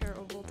a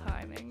terrible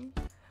timing.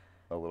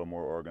 A little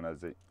more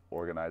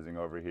organizing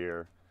over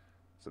here.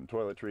 Some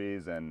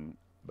toiletries and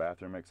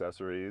bathroom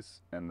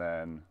accessories, and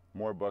then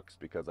more books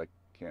because I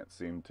can't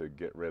seem to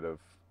get rid of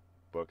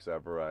books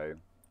ever. I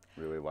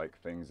really like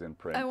things in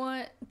print. I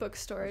want book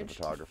storage. As a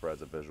photographer,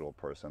 as a visual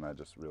person, I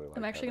just really like.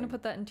 I'm actually gonna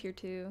put that in tier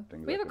 2.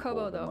 things We I have a can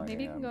Kobo hold in though. my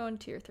Maybe you can hand. go in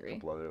tier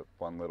 3.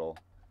 Fun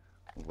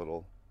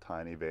little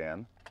tiny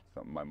van.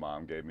 Something my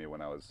mom gave me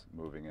when I was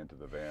moving into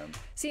the van.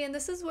 See, and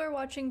this is where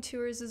watching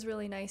tours is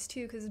really nice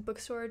too, because book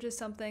storage is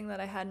something that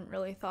I hadn't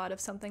really thought of,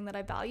 something that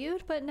I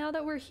valued. But now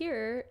that we're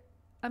here,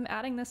 I'm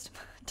adding this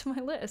to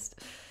my list.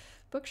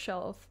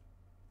 Bookshelf,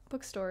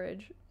 book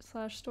storage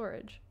 /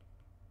 storage.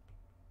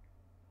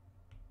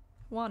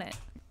 Want it.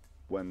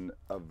 When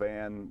a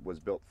van was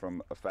built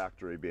from a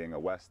factory, being a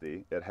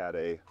Westie, it had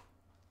a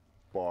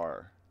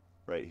bar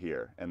right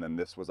here, and then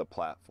this was a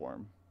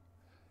platform.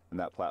 And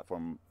that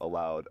platform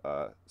allowed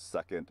a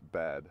second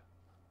bed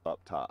up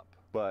top.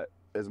 But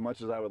as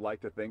much as I would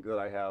like to think that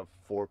I have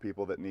 4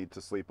 people that need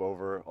to sleep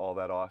over all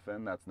that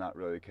often, that's not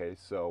really the case.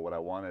 So what I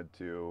wanted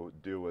to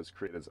do was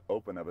create as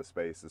open of a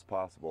space as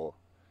possible.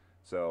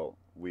 So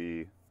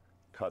we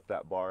cut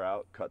that bar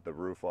out, cut the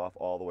roof off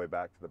all the way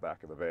back to the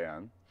back of the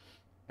van,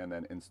 and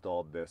then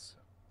installed this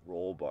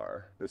roll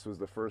bar. This was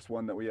the first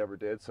one that we ever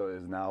did, so it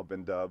has now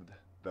been dubbed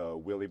the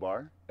Wheelie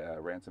Bar.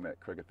 Ransom at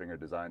Crooked Finger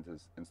Designs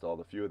has installed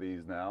a few of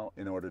these now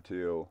in order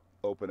to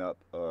open up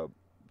a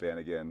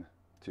Vanagon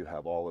to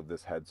have all of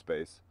this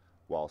headspace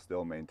while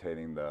still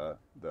maintaining the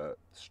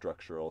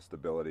structural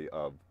stability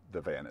of the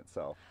van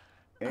itself.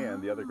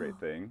 And the other great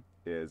thing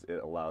is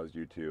it allows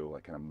you to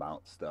like kind of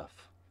mount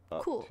stuff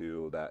up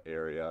to that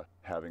area.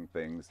 Having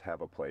things have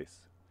a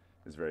place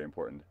is very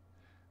important.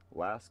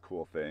 Last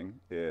cool thing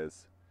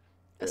is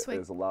it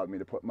has allowed me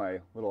to put my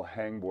little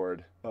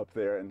hangboard up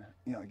there and,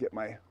 you know, get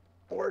my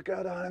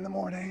workout on in the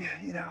morning,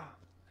 you know.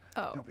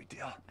 Oh, no big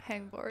deal.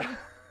 Hangboard.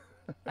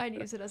 I'd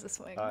use it as a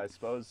swing. I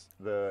suppose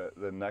the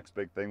next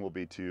big thing will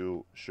be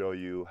to show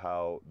you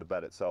how the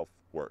bed itself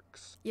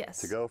works.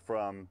 Yes. To go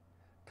from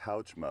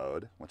couch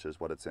mode, which is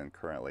what it's in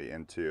currently,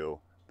 into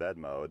bed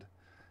mode,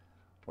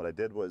 what I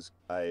did was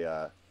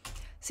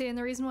See, and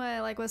the reason why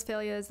I like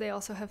Westphalia is they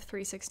also have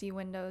 360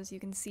 windows. You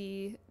can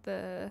see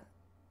the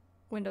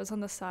windows on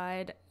the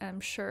side. I'm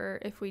sure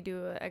if we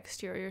do an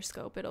exterior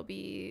scope, it'll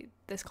be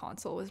this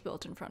console was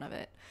built in front of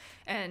it.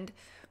 And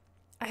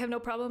I have no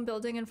problem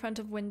building in front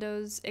of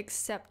windows,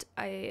 except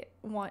I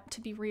want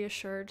to be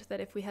reassured that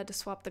if we had to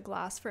swap the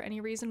glass for any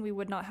reason, we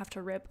would not have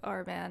to rip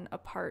our van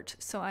apart.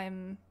 So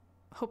I'm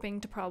hoping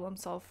to problem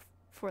solve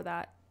for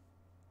that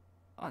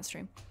on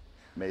stream.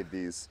 Made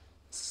these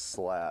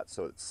slats,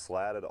 so it's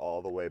slatted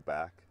all the way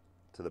back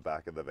to the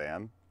back of the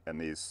van, and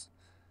these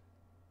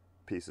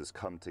pieces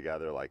come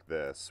together like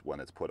this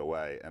when it's put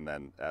away, and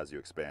then as you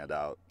expand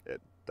out,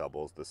 it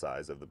doubles the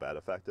size of the bed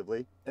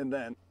effectively. And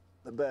then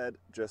the bed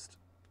just,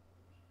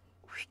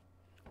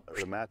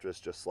 the mattress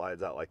just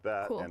slides out like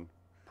that, and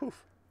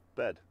poof,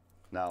 bed.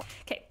 Now,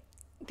 okay,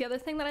 the other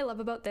thing that I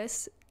love about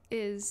this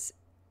is,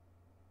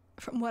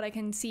 from what I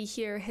can see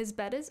here, his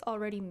bed is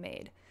already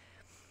made.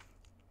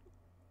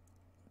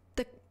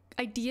 The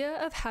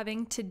idea of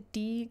having to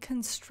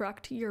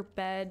deconstruct your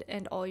bed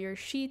and all your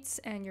sheets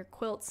and your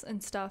quilts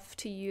and stuff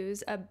to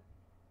use a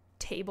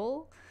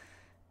table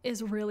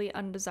is really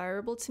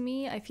undesirable to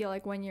me. I feel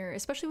like when you're,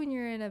 especially when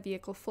you're in a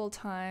vehicle full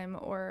time,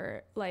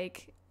 or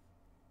like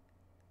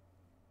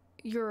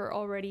you're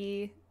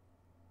already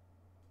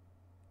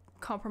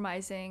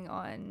compromising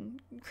on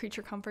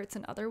creature comforts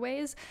in other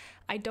ways,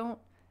 I don't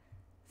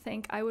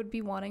think I would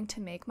be wanting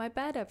to make my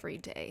bed every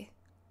day.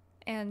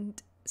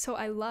 And so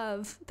I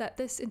love that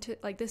this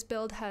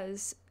build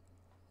has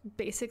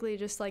basically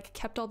just like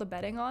kept all the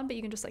bedding on, but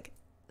you can just like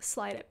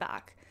slide it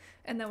back,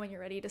 and then when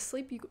you're ready to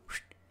sleep, you go.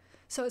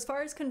 So as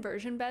far as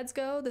conversion beds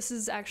go, this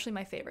is actually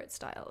my favorite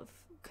style of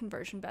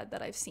conversion bed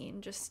that I've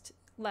seen. Just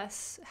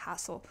less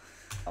hassle.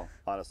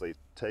 honestly,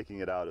 taking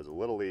it out is a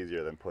little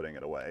easier than putting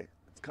it away.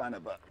 It's kind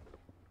of a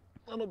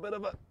little bit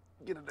of a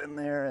get it in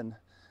there and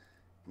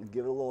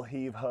give it a little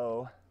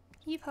heave-ho.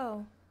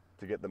 Heave-ho.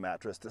 To get the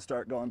mattress to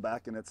start going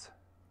back in its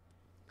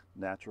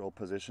natural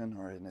position,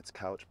 or in its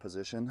couch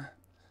position.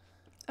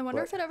 I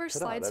wonder if it ever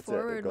slides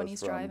forward when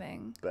he's from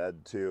driving.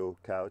 Bed to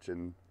couch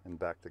and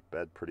back to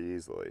bed pretty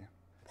easily.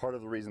 Part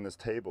of the reason this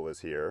table is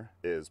here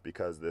is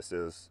because this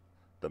is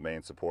the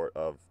main support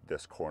of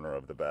this corner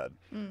of the bed.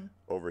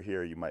 Over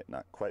here you might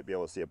not quite be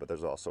able to see it, but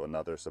there's also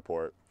another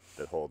support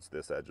that holds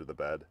this edge of the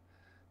bed.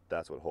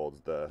 That's what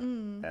holds the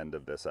end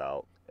of this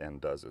out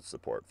and does its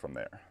support from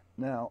there.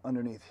 Now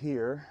underneath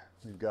here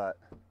we've got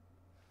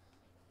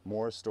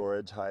more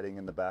storage hiding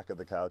in the back of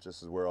the couch.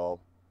 This is where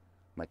all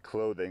my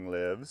clothing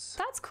lives.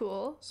 That's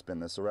cool. Spin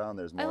this around,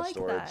 there's more I like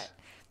storage. that.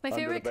 My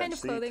favorite kind of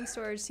clothing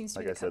storage seems to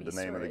be like I said, the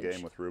name of the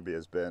game with Ruby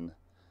has been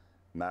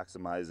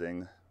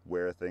maximizing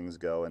where things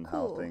go and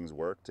how things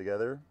work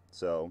together.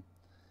 So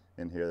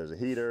in here there's a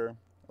heater,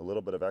 a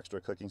little bit of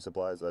extra cooking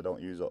supplies that I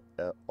don't use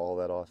all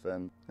that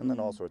often, and then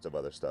all sorts of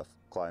other stuff,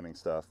 climbing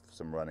stuff,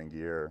 some running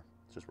gear,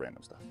 It's just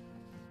random stuff.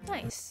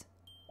 Nice.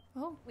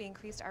 Oh, We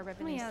increased our how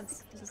revenue many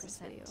ads does this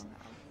 60%. video have?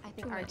 I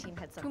think Too our many. team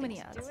had Too something many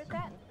to ads. do with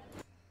that.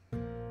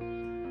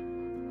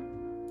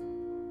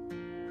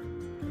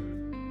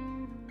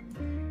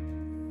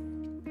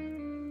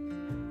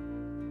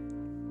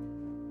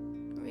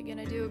 Are we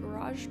gonna do a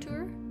garage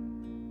tour?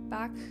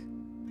 Back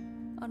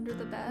under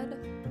the bed?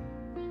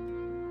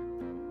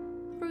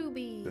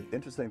 Ruby. The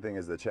interesting thing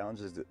is the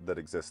challenges that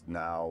exist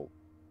now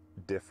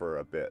differ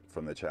a bit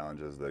from the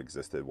challenges that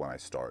existed when I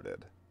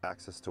started.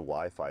 Access to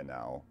Wi-Fi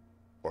now,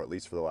 or at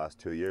least for the last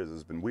 2 years,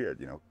 has been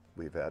weird. You know,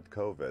 we've had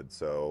COVID,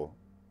 so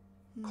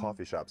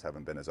coffee shops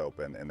haven't been as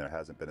open, and there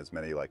hasn't been as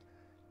many like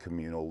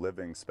communal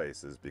living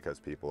spaces because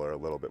people are a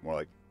little bit more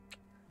like,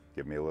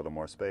 give me a little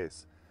more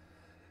space.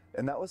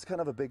 And that was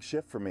kind of a big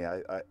shift for me.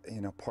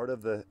 Part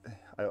of the,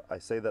 I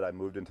say that I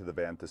moved into the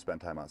van to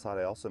spend time outside.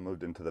 I also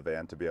moved into the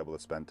van to be able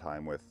to spend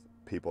time with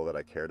people that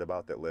I cared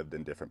about that lived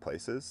in different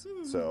places.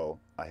 So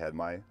I had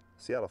my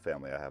Seattle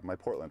family, I have my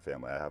Portland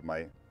family, I have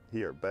my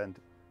Bend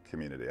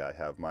community, I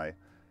have my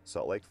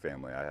Salt Lake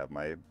family, I have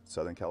my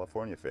Southern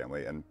California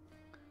family. And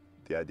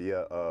the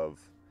idea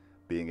of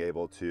being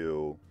able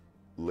to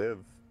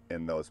live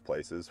in those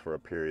places for a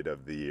period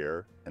of the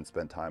year and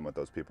spend time with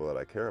those people that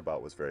I care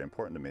about was very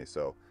important to me.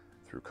 So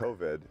through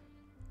COVID,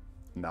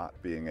 not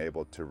being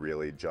able to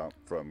really jump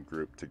from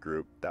group to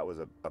group, that was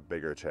a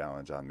bigger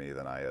challenge on me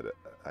than I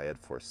had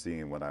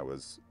foreseen when I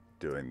was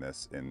doing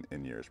this in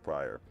years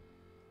prior.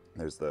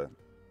 There's the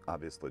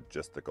obvious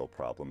logistical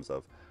problems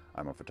of,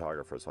 I'm a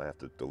photographer, so I have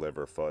to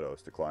deliver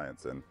photos to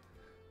clients, and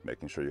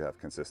making sure you have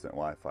consistent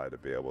Wi-Fi to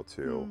be able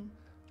to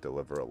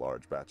deliver a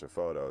large batch of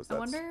photos. That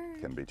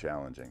can be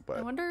challenging. But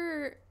I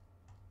wonder,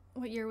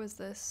 what year was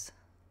this?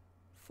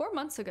 4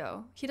 months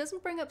ago. He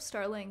doesn't bring up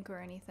Starlink or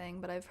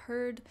anything, but I've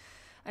heard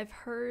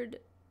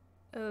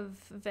of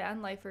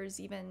van lifers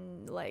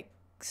even like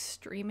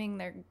streaming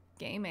their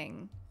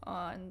gaming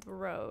on the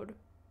road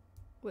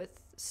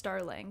with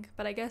Starlink.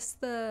 But I guess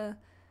the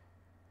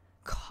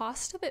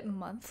cost of it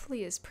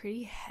monthly is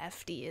pretty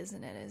hefty,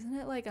 isn't it? Isn't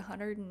it like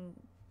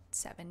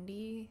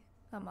 $170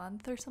 a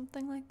month or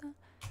something like that?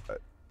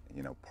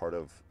 Part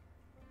of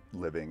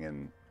living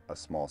in a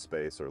small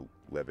space or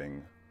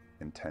living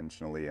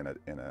intentionally in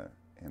a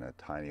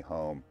tiny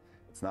home,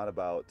 it's not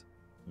about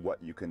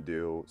what you can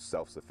do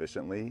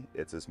self-sufficiently.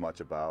 It's as much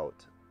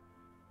about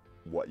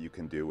what you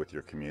can do with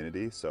your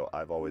community. So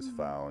I've always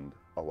found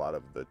a lot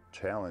of the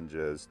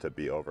challenges to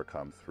be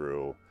overcome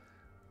through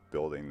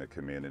building the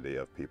community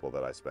of people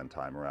that I spend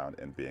time around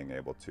and being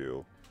able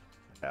to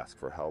ask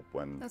for help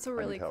when that's a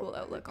really cool help.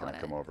 outlook Hey, on can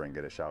I come over and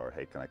get a shower?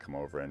 Hey, can I come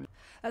over and...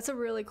 That's a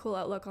really cool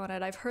outlook on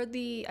it. I've heard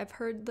the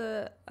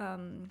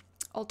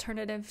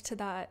alternative to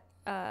that,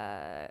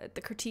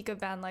 the critique of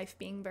van life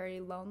being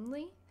very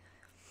lonely.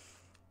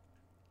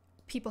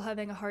 People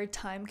having a hard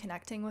time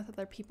connecting with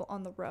other people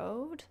on the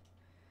road.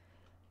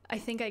 I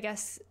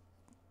guess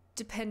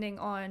depending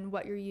on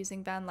what you're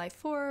using van life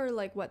for,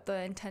 like what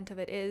the intent of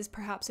it is,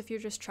 perhaps if you're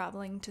just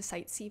traveling to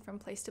sightsee from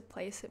place to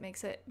place, it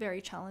makes it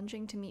very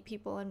challenging to meet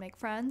people and make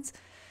friends.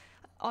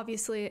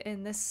 Obviously,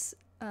 in this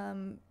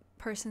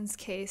person's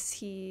case,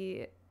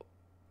 he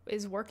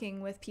is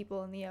working with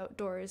people in the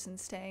outdoors and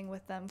staying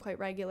with them quite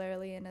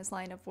regularly in his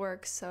line of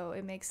work, so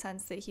it makes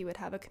sense that he would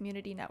have a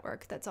community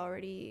network that's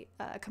already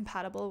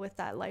compatible with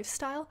that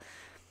lifestyle.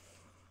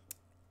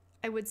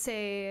 I would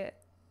say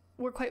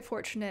we're quite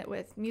fortunate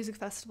with music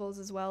festivals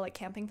as well, like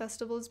camping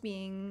festivals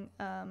being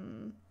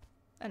an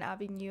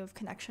avenue of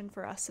connection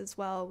for us as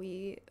well.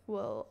 We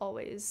will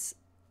always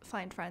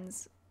find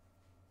friends,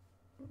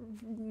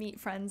 meet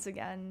friends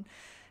again,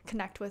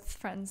 connect with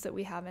friends that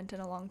we haven't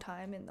in a long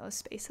time in those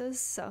spaces.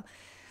 So,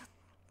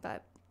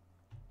 but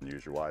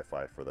use your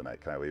Wi-Fi for the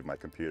night. Can I leave my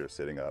computer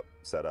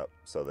set up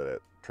so that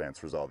it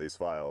transfers all these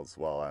files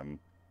while I'm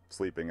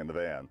sleeping in the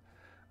van?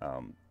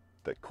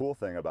 The cool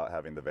thing about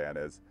having the van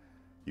is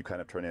you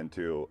kind of turn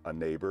into a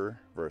neighbor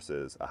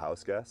versus a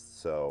house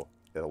guest. So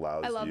it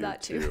allows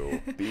you to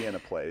be in a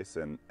place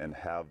and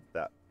have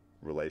that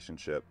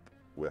relationship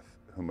with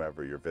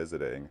whomever you're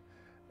visiting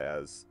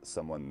as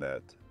someone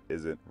that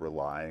isn't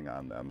relying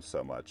on them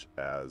so much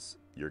as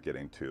you're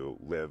getting to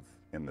live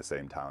in the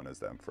same town as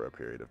them for a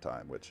period of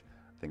time, which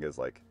I think is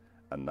like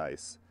a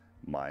nice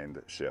mind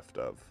shift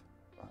of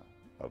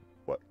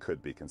what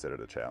could be considered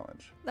a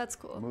challenge. That's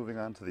cool. Moving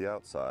on to the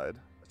outside.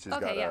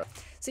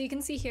 So you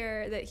can see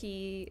here that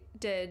he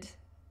did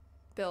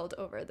build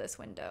over this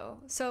window.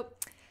 So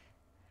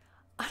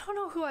I don't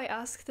know who I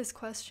asked this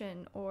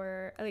question,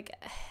 or like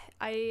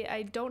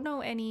I don't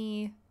know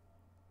any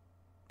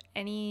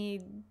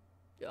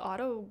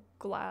auto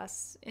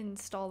glass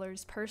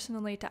installers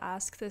personally to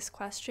ask this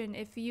question.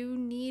 If you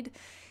need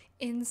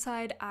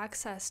inside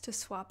access to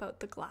swap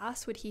out the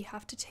glass, would he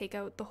have to take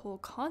out the whole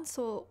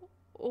console,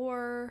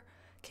 or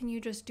can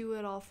you just do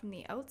it all from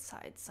the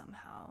outside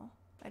somehow?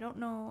 I don't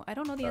know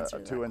the answer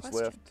to that question. A 2-inch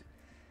lift,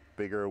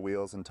 bigger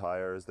wheels and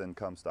tires than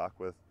come stock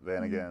with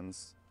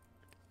Vanagons.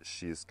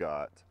 She's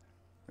got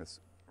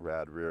this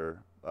rad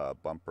rear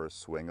bumper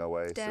swing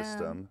away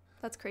system.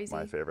 That's crazy.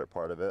 My favorite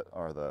part of it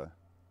are the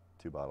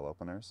 2 bottle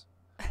openers,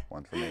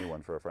 one for me,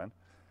 one for a friend.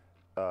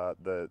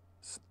 The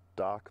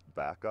stock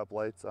backup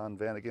lights on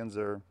Vanagons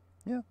are,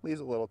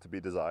 leaves a little to be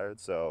desired,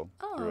 so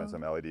threw in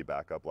some LED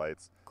backup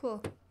lights.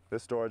 Cool.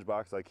 This storage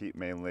box I keep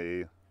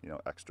mainly,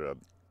 extra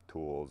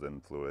tools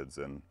and fluids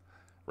and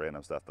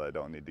random stuff that I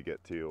don't need to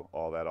get to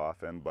all that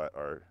often, but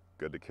are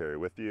good to carry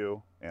with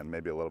you, and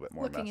maybe a little bit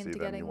more messy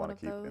than you want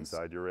to keep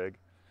inside your rig.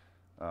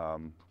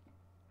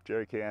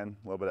 Jerry can,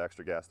 a little bit of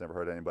extra gas, never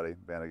hurt anybody.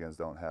 Vanagons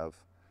don't have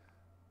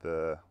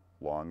the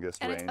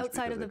longest range it's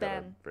outside because of the they've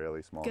got van. a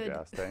fairly small Good.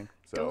 gas tank.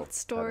 So Don't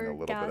store having a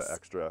little gas bit of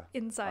extra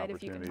inside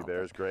if you can opportunity help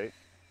there it. is great.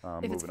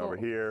 If it's Moving over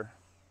full. here,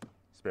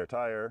 spare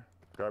tire,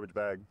 garbage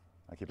bag.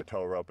 I keep a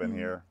tow rope in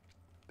here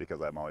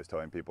because I'm always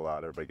towing people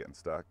out, everybody getting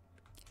stuck.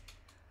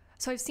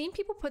 So I've seen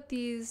people put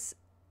these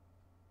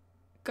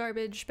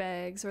garbage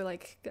bags or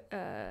like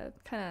kind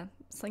of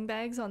sling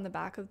bags on the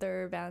back of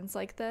their vans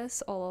like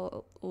this a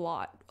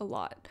lot.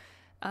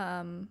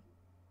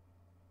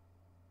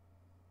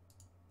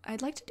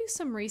 I'd like to do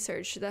some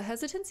research. The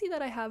hesitancy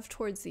that I have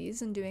towards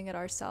these and doing it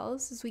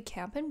ourselves is we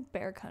camp in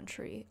bear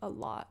country a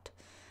lot.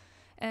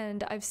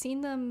 And I've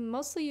seen them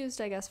mostly used,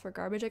 I guess, for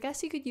garbage. I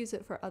guess you could use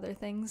it for other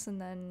things,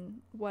 and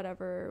then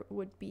whatever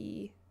would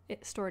be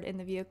stored in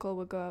the vehicle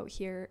would go out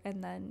here,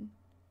 and then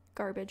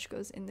garbage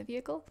goes in the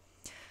vehicle.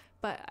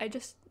 But I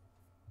just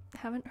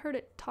haven't heard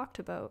it talked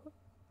about.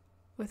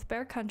 With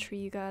bear country,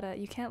 you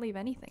can't leave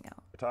anything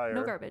out. Tire,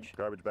 no garbage.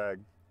 Garbage bag.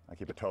 I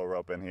keep a tow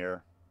rope in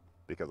here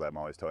because I'm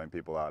always towing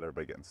people out,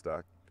 everybody getting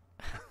stuck.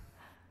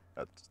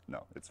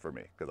 No, it's for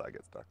me because I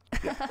get stuck.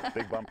 Yeah,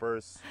 big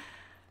bumpers,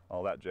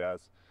 all that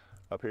jazz.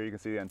 Up here you can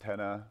see the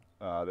antenna.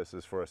 This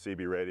is for a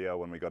CB radio.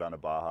 When we go down to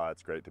Baja,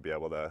 it's great to be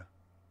able to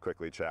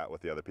quickly chat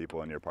with the other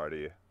people in your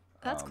party.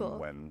 That's cool.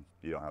 When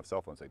you don't have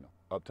cell phone signal.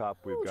 Up top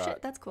we've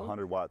got that's cool.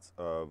 100 watts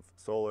of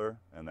solar,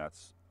 and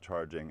that's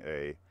charging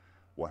a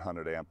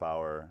 100 amp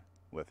hour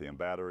lithium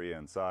battery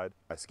inside.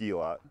 I ski a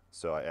lot,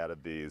 so I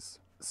added these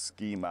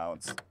ski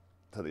mounts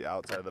to the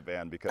outside of the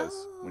van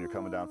because when you're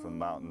coming down from the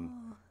mountain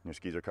and your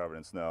skis are covered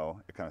in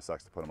snow, it kind of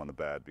sucks to put them on the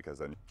bed because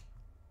then...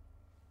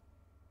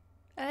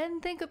 I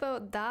didn't think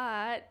about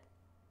that,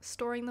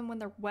 storing them when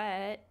they're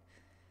wet,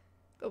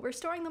 but we're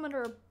storing them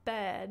under a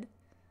bed.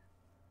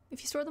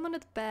 If you store them under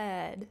the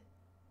bed,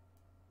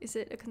 is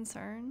it a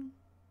concern?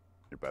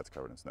 Your bed's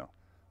covered in snow.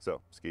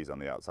 So skis on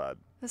the outside.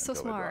 That's so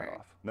until they dry smart.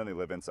 off. And then they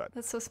live inside.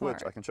 That's so smart.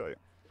 Which I can show you.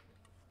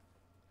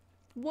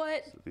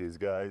 What? So these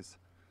guys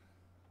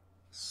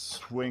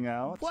swing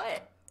out.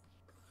 What?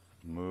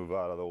 Move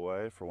out of the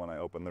way for when I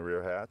open the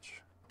rear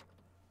hatch.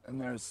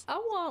 And there's, I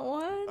want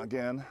one.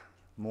 again,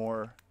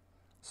 more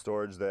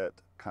storage that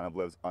kind of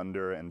lives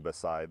under and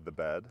beside the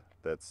bed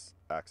that's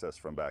accessed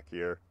from back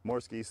here. More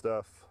ski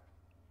stuff,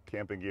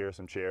 camping gear,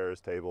 some chairs,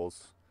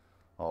 tables,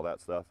 all that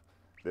stuff.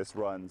 This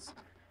runs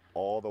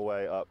all the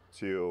way up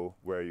to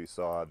where you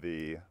saw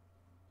the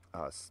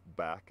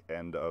back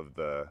end of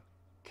the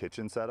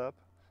kitchen setup.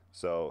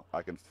 So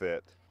I can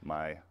fit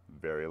my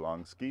very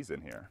long skis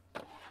in here.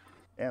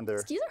 And they're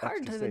Skis are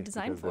hard extra to safe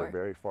design because for. they're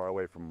very far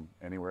away from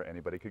anywhere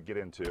anybody could get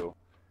into.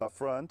 Up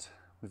front,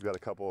 we've got a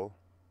couple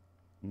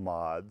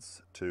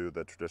mods to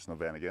the traditional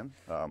Vanagon.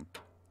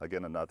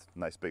 Again, a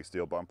nice big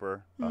steel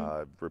bumper.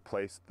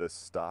 Replaced the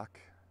stock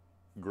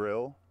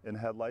grille in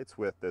headlights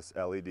with this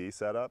LED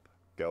setup,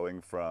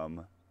 going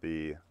from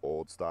the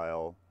old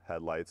style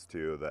headlights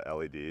to the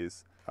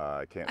LEDs.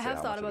 I can't say I have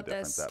how thought much of a about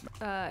difference this, that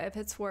makes. if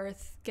it's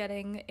worth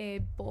getting a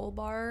bull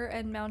bar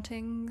and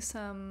mounting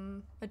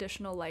some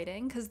additional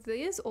lighting, because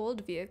these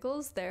old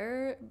vehicles,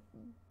 their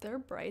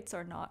brights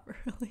are not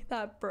really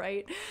that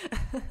bright.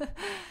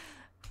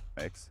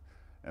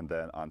 And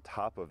then on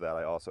top of that,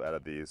 I also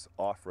added these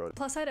off-road.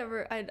 Plus, I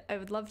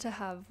would love to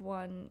have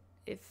one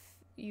if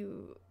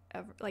you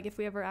ever, like, if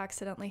we ever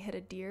accidentally hit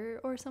a deer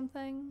or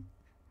something.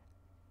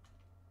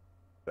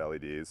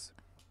 LEDs,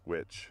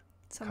 which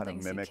Some kind of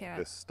things you mimic can't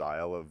this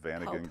style of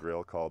Vanagon help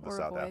grill called the or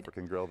South avoid.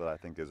 African grill that I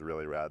think is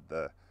really rad.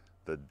 The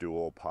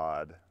dual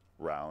pod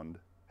round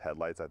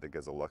headlights I think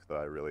is a look that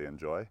I really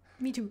enjoy.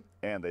 Me too.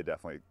 And they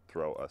definitely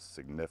throw a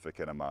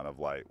significant amount of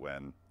light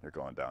when you're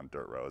going down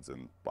dirt roads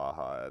in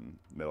Baja in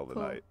middle of the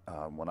Cool. night.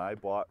 When I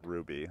bought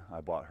Ruby,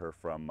 I bought her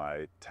from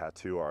my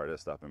tattoo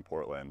artist up in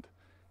Portland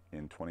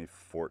in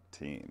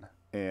 2014.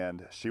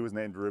 And she was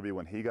named Ruby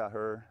when he got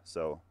her,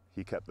 so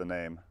he kept the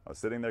name. I was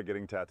sitting there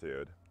getting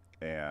tattooed,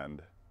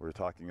 and we were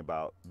talking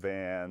about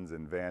vans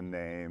and van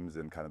names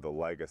and kind of the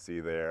legacy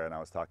there, and I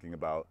was talking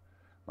about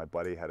my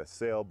buddy had a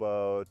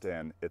sailboat,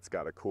 and it's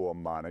got a cool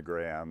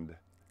monogrammed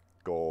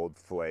gold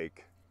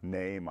flake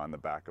name on the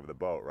back of the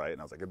boat, right? And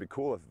I was like, it'd be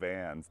cool if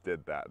vans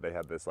did that. They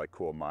had this like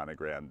cool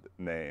monogrammed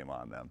name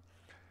on them.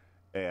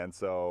 And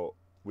so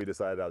we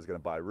decided I was gonna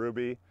buy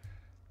Ruby,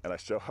 and I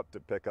show up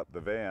to pick up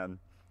the van,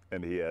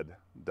 and he had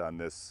done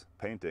this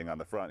painting on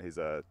the front. He's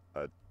a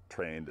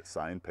trained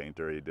sign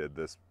painter. He did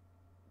this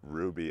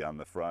Ruby on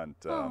the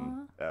front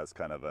as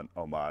kind of an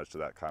homage to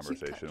that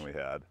conversation we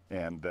had.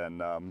 And then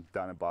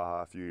down in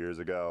Baja a few years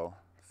ago,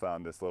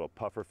 found this little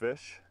puffer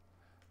fish,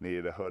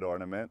 needed a hood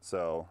ornament,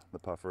 so the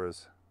puffer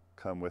is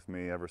come with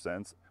me ever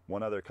since.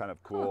 One other kind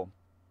of cool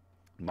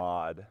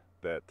mod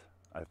that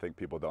I think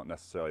people don't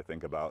necessarily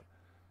think about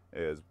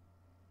is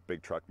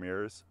big truck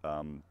mirrors.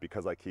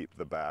 Because I keep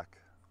the back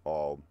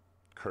all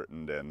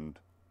curtained and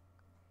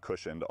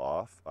cushioned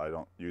off, I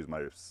don't use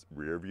my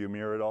rear view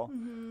mirror at all.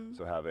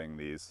 So having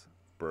these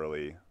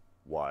burly,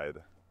 wide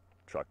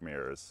truck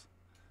mirrors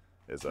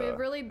is we have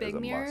really big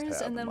mirrors,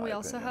 must-have, and then in we my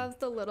also opinion. have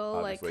the little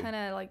Obviously, kind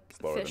of like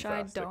slower than fisheye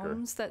fast sticker.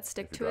 domes that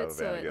stick If you to drive it, a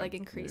so van it again, like you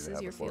need to increases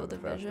have your a slower field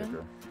of than fast vision.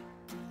 sticker.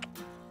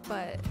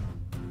 But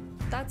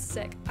that's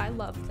sick. I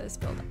love this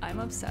build. I'm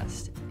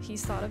obsessed.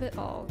 He's thought of it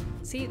all.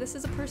 See, this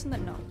is a person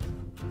that knows.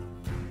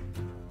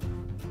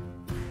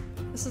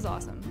 This is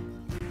awesome.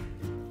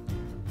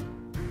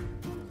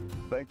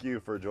 Thank you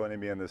for joining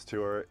me on this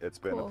tour. It's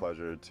been a Cool.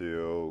 pleasure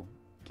to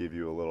give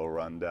you a little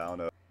rundown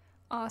of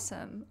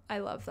Awesome. I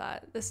love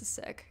that. This is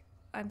sick.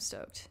 I'm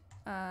stoked.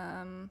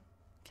 Can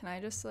I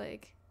just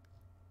like...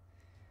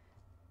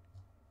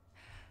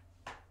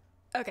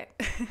 Okay.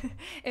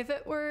 If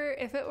it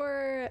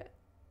were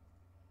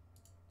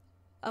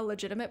a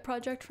legitimate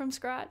project from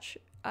scratch,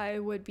 I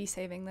would be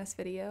saving this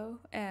video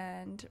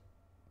and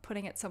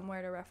putting it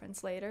somewhere to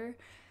reference later.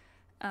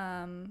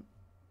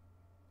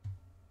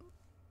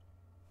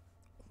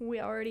 We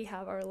already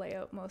have our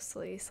layout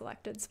mostly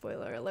selected,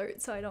 spoiler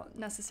alert, so I don't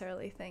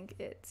necessarily think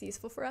it's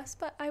useful for us,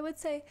 but I would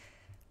say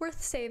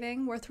worth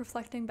saving, worth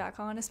reflecting back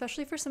on,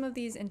 especially for some of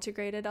these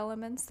integrated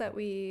elements that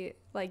we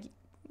like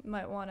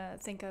might want to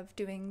think of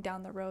doing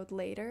down the road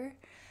later.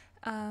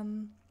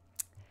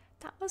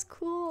 That was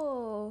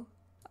cool.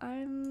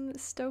 I'm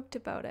stoked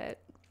about it.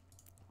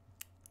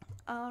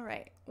 All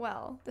right,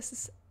 well, this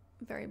is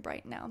very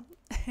bright now.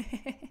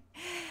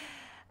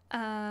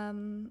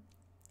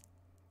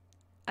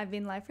 I've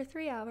been live for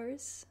 3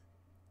 hours.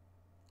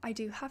 I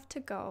do have to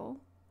go.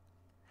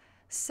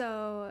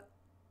 So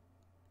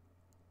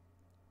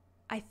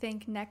I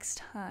think next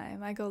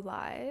time I go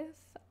live,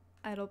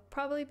 it'll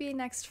probably be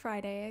next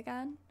Friday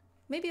again.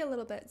 Maybe a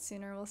little bit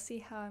sooner. We'll see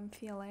how I'm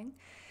feeling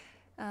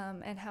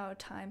and how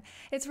time.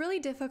 It's really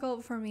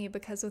difficult for me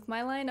because with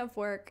my line of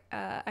work,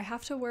 I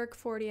have to work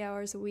 40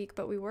 hours a week,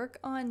 but we work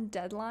on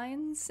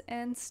deadlines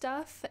and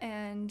stuff.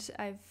 And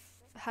I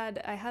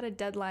had a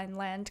deadline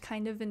land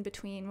kind of in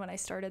between when I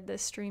started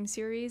this stream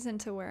series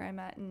and to where I'm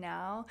at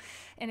now.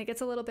 And it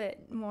gets a little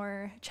bit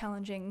more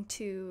challenging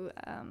to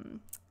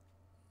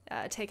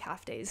take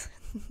half days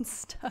and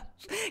stuff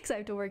because I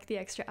have to work the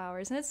extra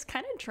hours, and it's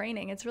kind of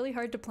draining. It's really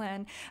hard to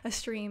plan a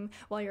stream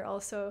while you're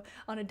also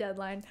on a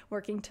deadline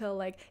working till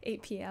like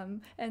 8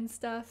 p.m. and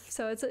stuff.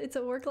 So it's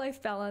a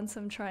work-life balance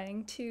I'm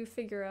trying to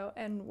figure out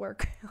and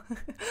work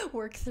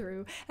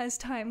through as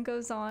time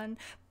goes on.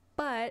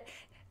 But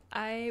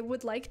I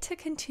would like to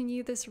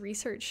continue this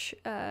research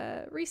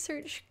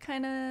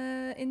kind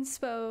of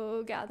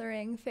inspo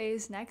gathering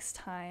phase next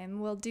time.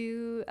 We'll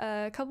do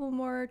a couple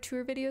more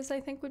tour videos I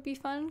think would be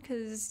fun,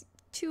 because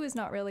 2 is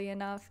not really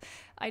enough.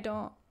 I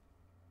don't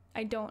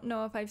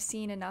know if I've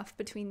seen enough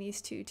between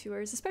these 2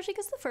 tours, especially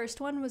because the first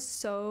one was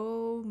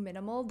so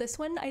minimal. This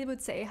one I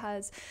would say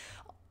has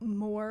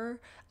more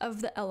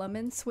of the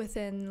elements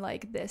within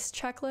like this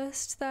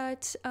checklist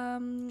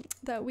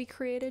that we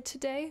created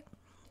today.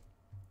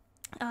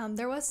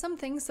 There was some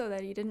things though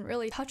that he didn't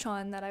really touch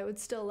on that I would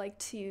still like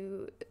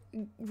to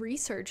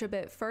research a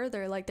bit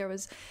further. Like there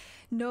was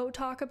no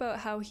talk about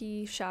how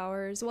he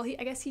showers. Well,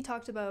 I guess he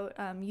talked about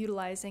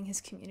utilizing his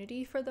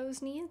community for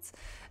those needs.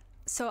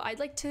 So I'd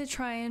like to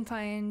try and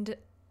find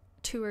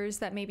tours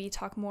that maybe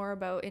talk more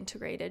about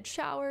integrated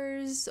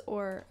showers,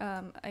 or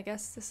I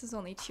guess this is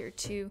only tier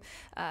 2,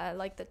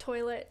 like the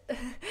toilet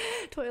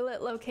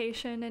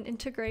location and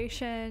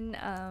integration.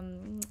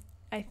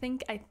 I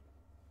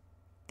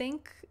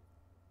think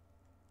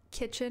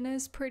kitchen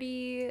is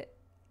pretty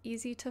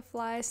easy to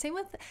fly. Same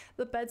with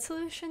the bed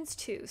solutions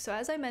too. So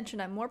as I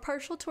mentioned, I'm more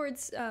partial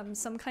towards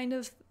some kind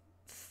of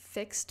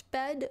fixed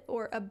bed,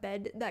 or a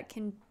bed that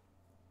can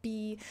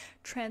be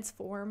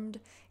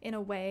transformed in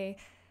a way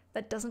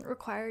that doesn't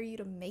require you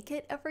to make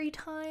it every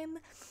time.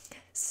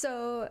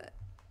 So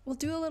we'll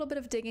do a little bit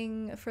of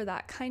digging for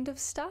that kind of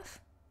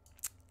stuff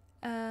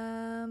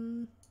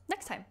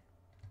next time.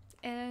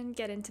 And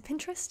get into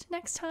Pinterest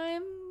next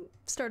time,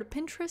 start a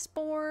Pinterest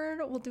board,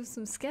 we'll do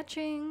some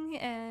sketching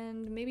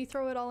and maybe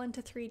throw it all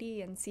into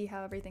 3D and see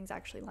how everything's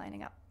actually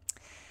lining up.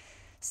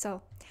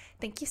 So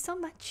thank you so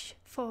much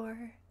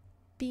for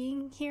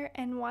being here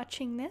and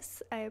watching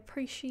this. I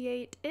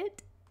appreciate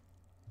it.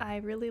 I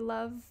really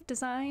love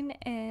design,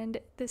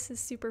 and this is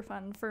super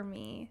fun for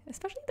me,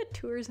 especially the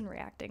tours and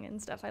reacting and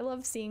stuff. I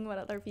love seeing what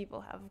other people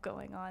have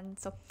going on.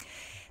 So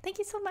thank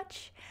you so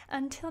much.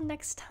 Until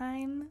next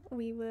time,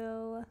 we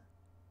will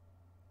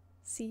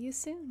see you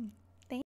soon.